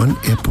number 1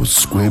 Airport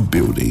Square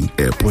building,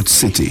 Airport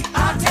City.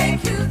 I'll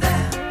take you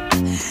there.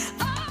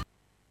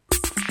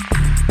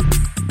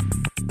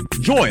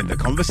 Join the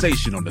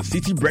conversation on the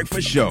City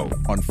Breakfast Show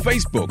on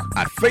Facebook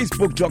at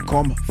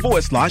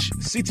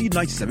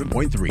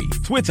facebook.com/City97.3,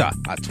 Twitter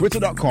at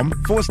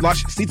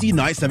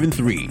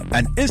twitter.com/City973,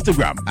 and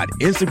Instagram at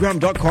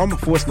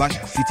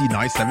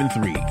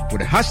instagram.com/City973 with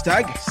the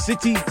hashtag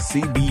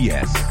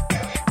CityCBS.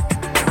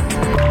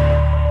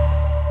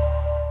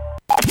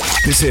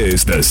 This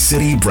is the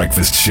City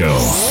Breakfast Show,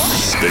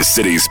 the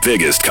city's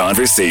biggest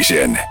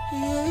conversation.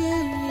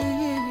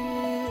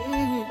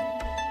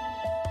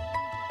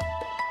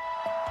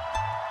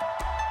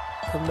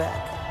 Come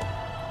back.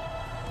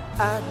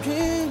 I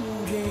dream,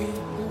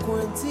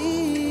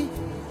 Quinty.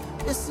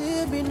 You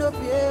see me no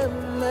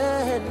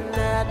man,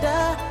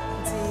 nada.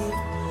 party.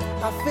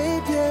 I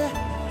fade yeah,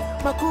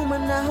 Makuma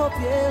na hope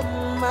yeah,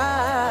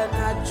 man.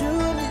 I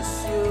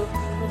Julius you,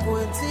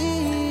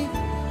 Gwenty.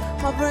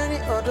 My brainy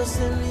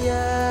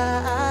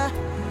Odosimia,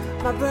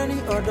 my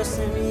brainy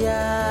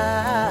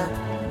Odosimia.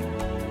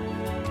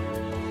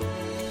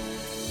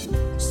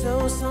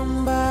 So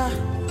samba,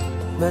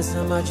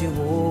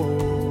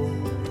 Besamajiwo.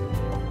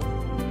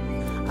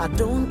 I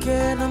don't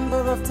care number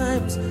of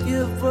times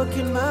you've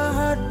broken my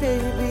heart,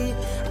 baby.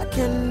 I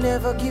can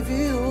never give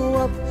you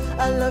up.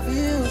 I love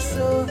you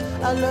so,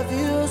 I love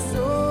you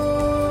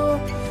so,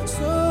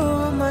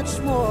 so much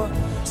more.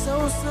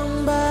 So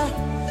samba,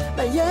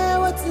 but yeah,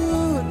 what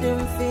you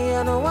didn't feel,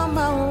 I know I'm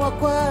I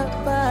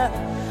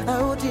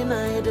would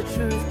deny the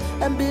truth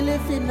and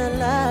believe in a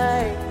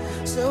lie.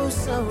 So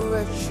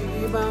sorry,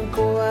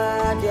 Chibanko,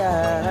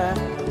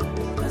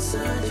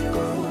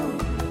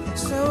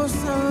 so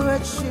sorry,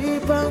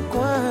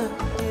 Chibanko,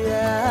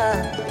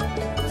 yeah.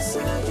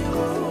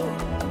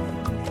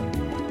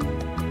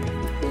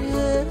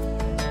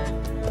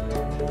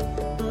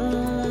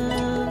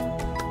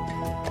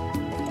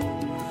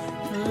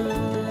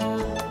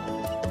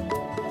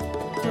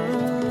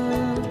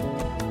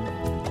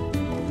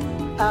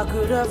 I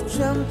could have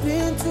jumped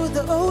into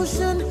the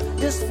ocean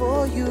just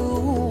for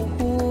you,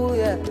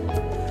 yeah.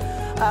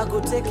 I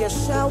could take a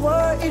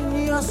shower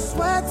in your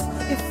sweat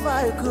if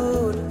I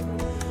could.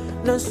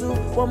 Nansu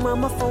wa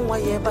mama from wa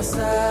ye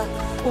basa,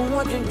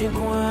 unwa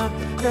dindikwa,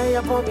 na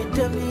ya bobi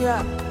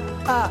demia.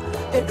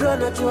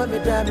 Edrona tuwa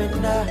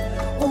medamenda,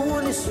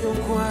 unwani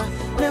siunkwa,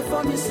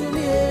 nefa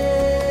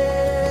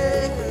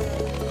misunie.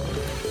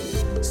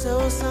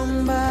 So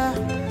samba,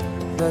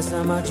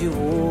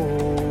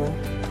 basamajiwo.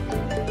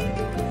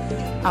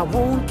 I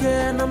won't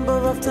care number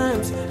of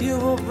times you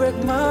will break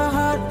my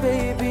heart,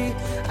 baby.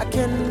 I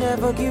can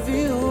never give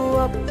you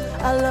up.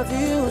 I love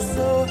you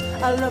so,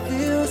 I love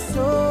you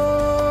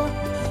so,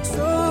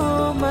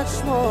 so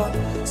much more.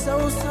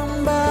 So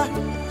samba.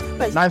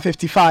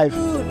 9:55.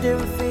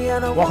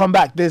 Welcome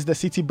back. This is the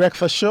City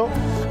Breakfast Show.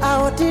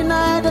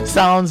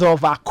 Sounds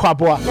of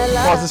Aquabwa.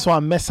 What's this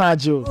one?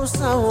 Messaggio.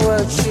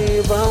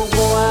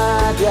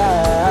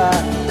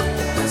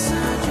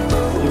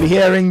 You'll be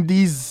hearing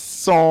these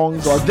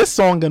songs, or this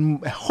song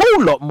and a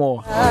whole lot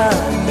more,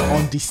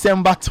 on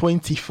December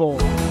 24.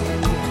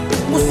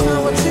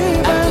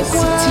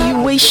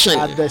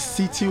 At the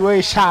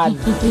situation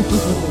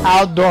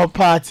outdoor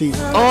party.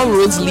 All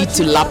roads lead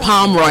to La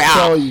Palm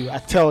Royale. I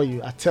tell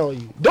you.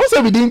 Don't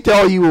say we didn't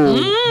tell you.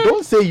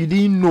 Don't say you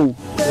didn't know.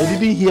 You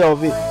didn't hear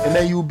of it. And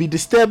then you'll be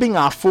disturbing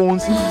our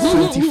phones.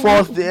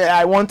 24th,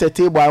 I want a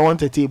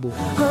table.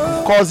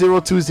 Call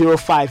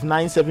 0205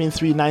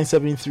 973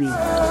 973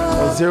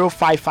 or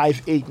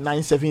 0558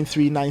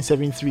 973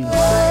 973. We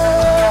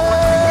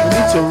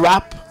need to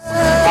wrap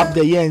up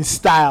the year in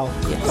style.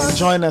 Yes.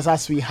 Join us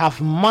as we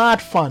have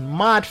mad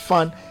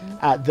fun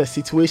at the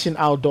Situation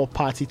Outdoor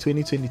Party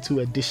 2022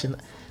 edition.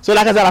 So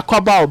like I said,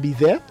 Akwaba will be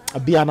there,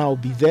 Abiana will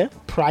be there,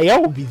 Pryor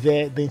will be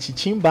there, then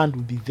Chichin Band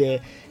will be there,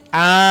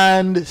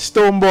 and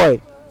Stoneboy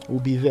will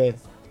be there.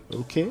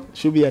 Okay,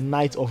 should be a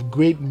night of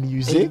great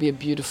music. It'll be a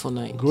beautiful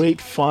night.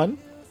 Great fun.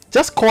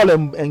 Just call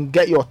them and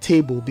get your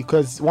table,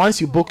 because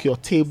once you book your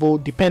table,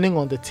 depending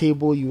on the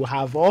table, you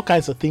have all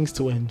kinds of things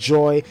to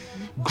enjoy.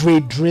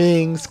 Great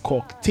drinks,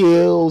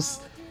 cocktails,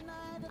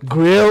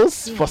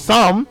 grills for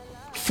some,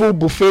 full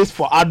buffets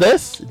for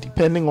others,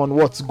 depending on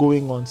what's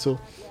going on. So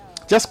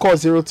just call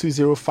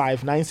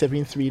 0205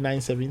 973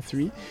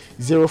 973,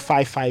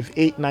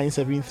 0558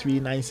 973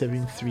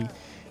 973.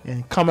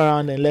 And come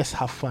around and let's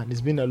have fun. It's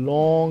been a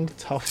long,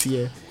 tough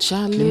year.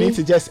 Charlie. You need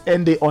to just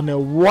end it on a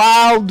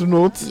wild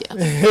note.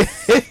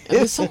 Yes.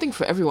 There's something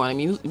for everyone. I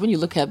mean, when you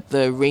look at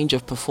the range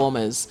of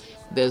performers,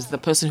 there's the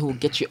person who will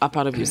get you up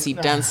out of your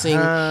seat dancing.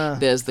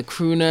 There's the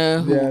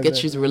crooner who will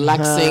get you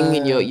relaxing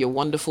in your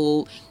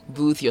wonderful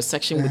booth, your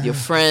section with your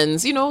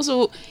friends. You know,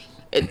 so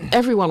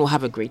everyone will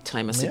have a great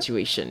time, a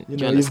situation. You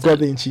know, you've got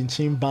the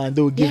Inchin Band.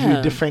 They will give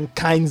you different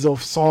kinds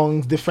of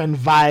songs, different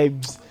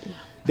vibes.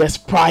 There's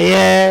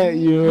Pryor,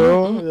 you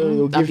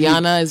know,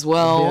 Abiana as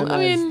well. I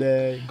mean,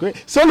 great.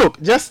 So look,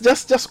 just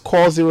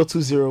call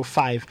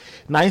 0205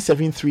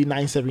 973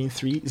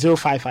 973,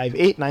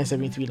 0558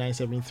 973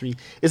 973.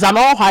 It's an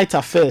all white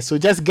affair, so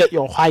just get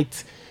your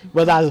white,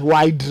 whether it's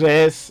white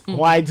dress,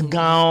 white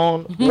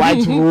gown,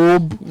 white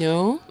robe. You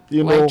know,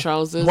 white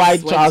trousers,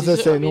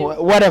 and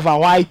whatever,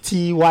 white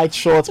tee, white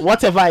shorts,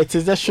 whatever it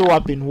is, just show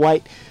up in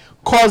white.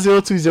 Call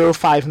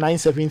 0205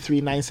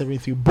 973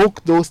 973.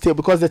 Book those tables,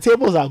 because the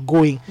tables are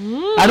going.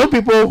 I know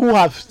people who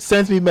have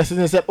sent me messages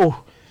and said,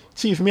 "Oh,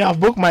 Chief, I've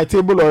booked my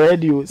table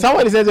already."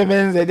 Somebody said to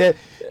me that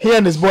he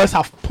and his boys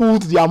have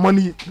pulled their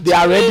money. They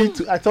are ready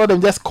to. I told them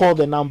just call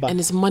the number.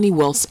 And it's money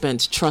well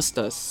spent. Trust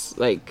us.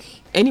 Like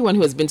anyone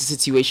who has been to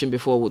Situation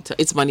before will tell,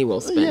 it's money well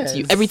spent.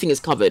 Yes. Everything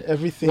is covered.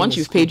 Once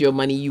you've paid your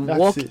money, you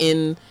walk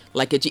in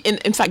like a G.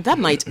 In fact, that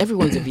night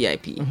everyone's a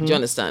VIP. Do you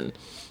understand?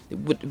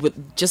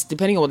 with just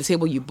depending on what the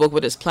table you book,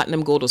 whether it's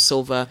platinum, gold, or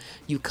silver,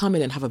 you come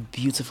in and have a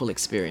beautiful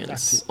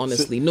experience.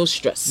 Honestly, so, no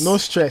stress. No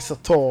stress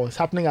at all. It's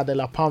happening at the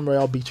La Palm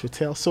Royal Beach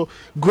Hotel. So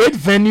great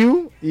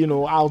venue,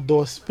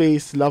 outdoor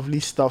space, lovely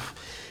stuff.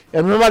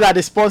 And remember that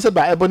it's sponsored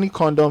by Ebony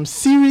Condoms,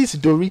 Series,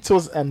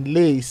 Doritos, and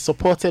Lay's,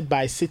 supported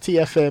by City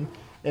FM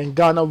and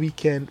Ghana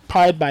Weekend,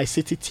 powered by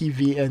City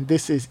TV, and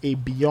this is a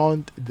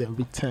Beyond the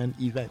Return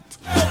event.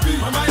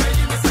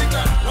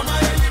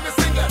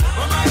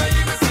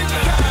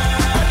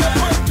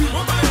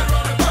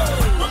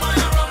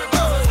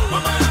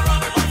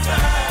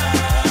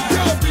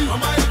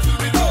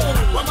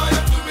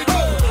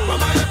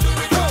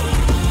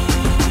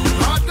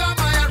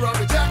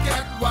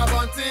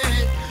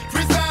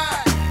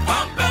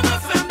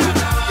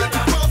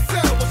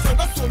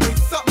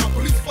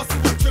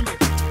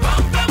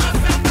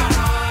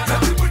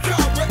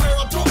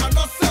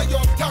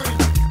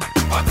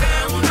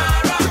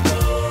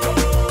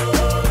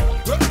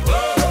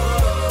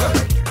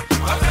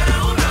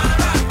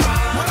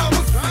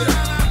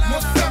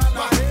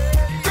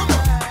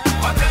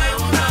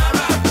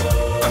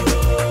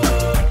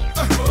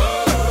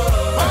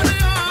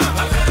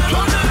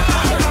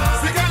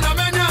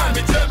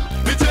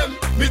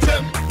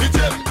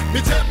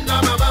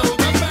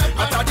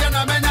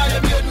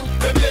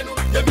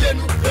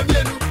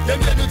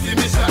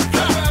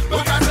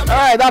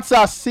 That's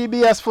our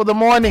CBS for the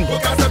morning,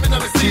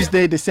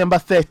 Tuesday, December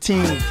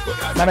 13th.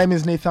 My name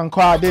is Nathan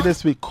Kwa. I did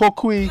this with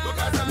Kokui,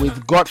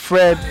 with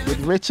Godfred,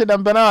 with Richard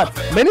and Bernard.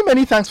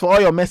 Many thanks for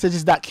all your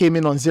messages that came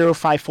in on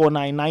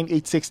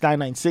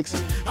 0549986996.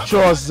 Which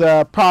was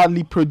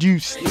proudly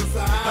produced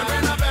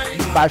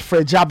by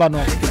Fred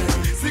Jabano.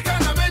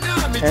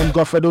 And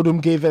Godfred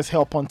Odum gave us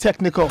help on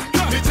technical.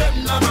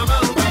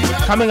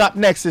 Coming up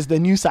next is the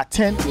news at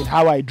 10 with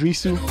Hawa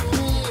Idrisu.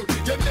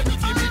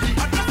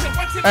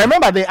 I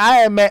remember the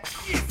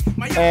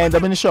IMF and the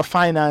Ministry of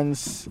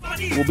Finance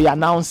will be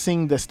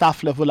announcing the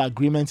staff level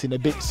agreement in a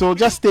bit. So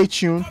just stay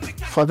tuned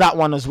for that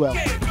one as well.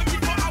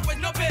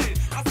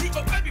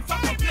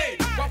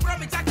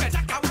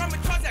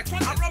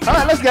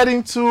 Alright, let's get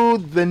into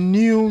the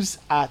news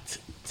at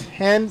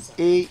 10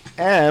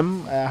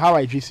 a.m.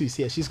 Hawa Idrisu is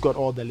here. She's got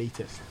all the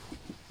latest.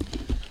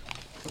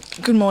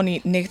 Good morning,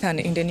 Nathan.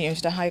 In the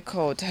news, the High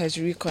Court has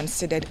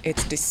reconsidered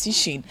its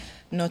decision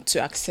not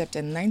to accept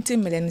a 90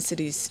 million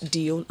cedis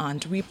deal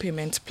and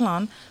repayment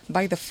plan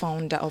by the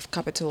founder of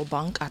Capital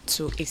Bank,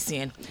 Ato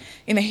Essien.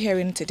 In a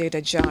hearing today,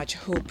 the judge,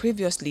 who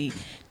previously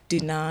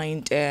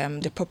denied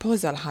the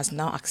proposal, has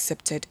now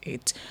accepted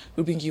it.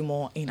 We'll bring you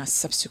more in our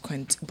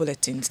subsequent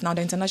bulletins. Now,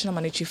 the International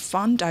Monetary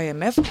Fund,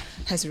 IMF,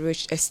 has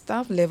reached a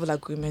staff-level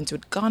agreement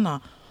with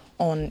Ghana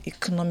on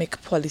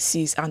economic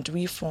policies and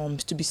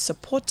reforms to be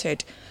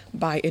supported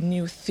by a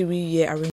new 3-year arrangement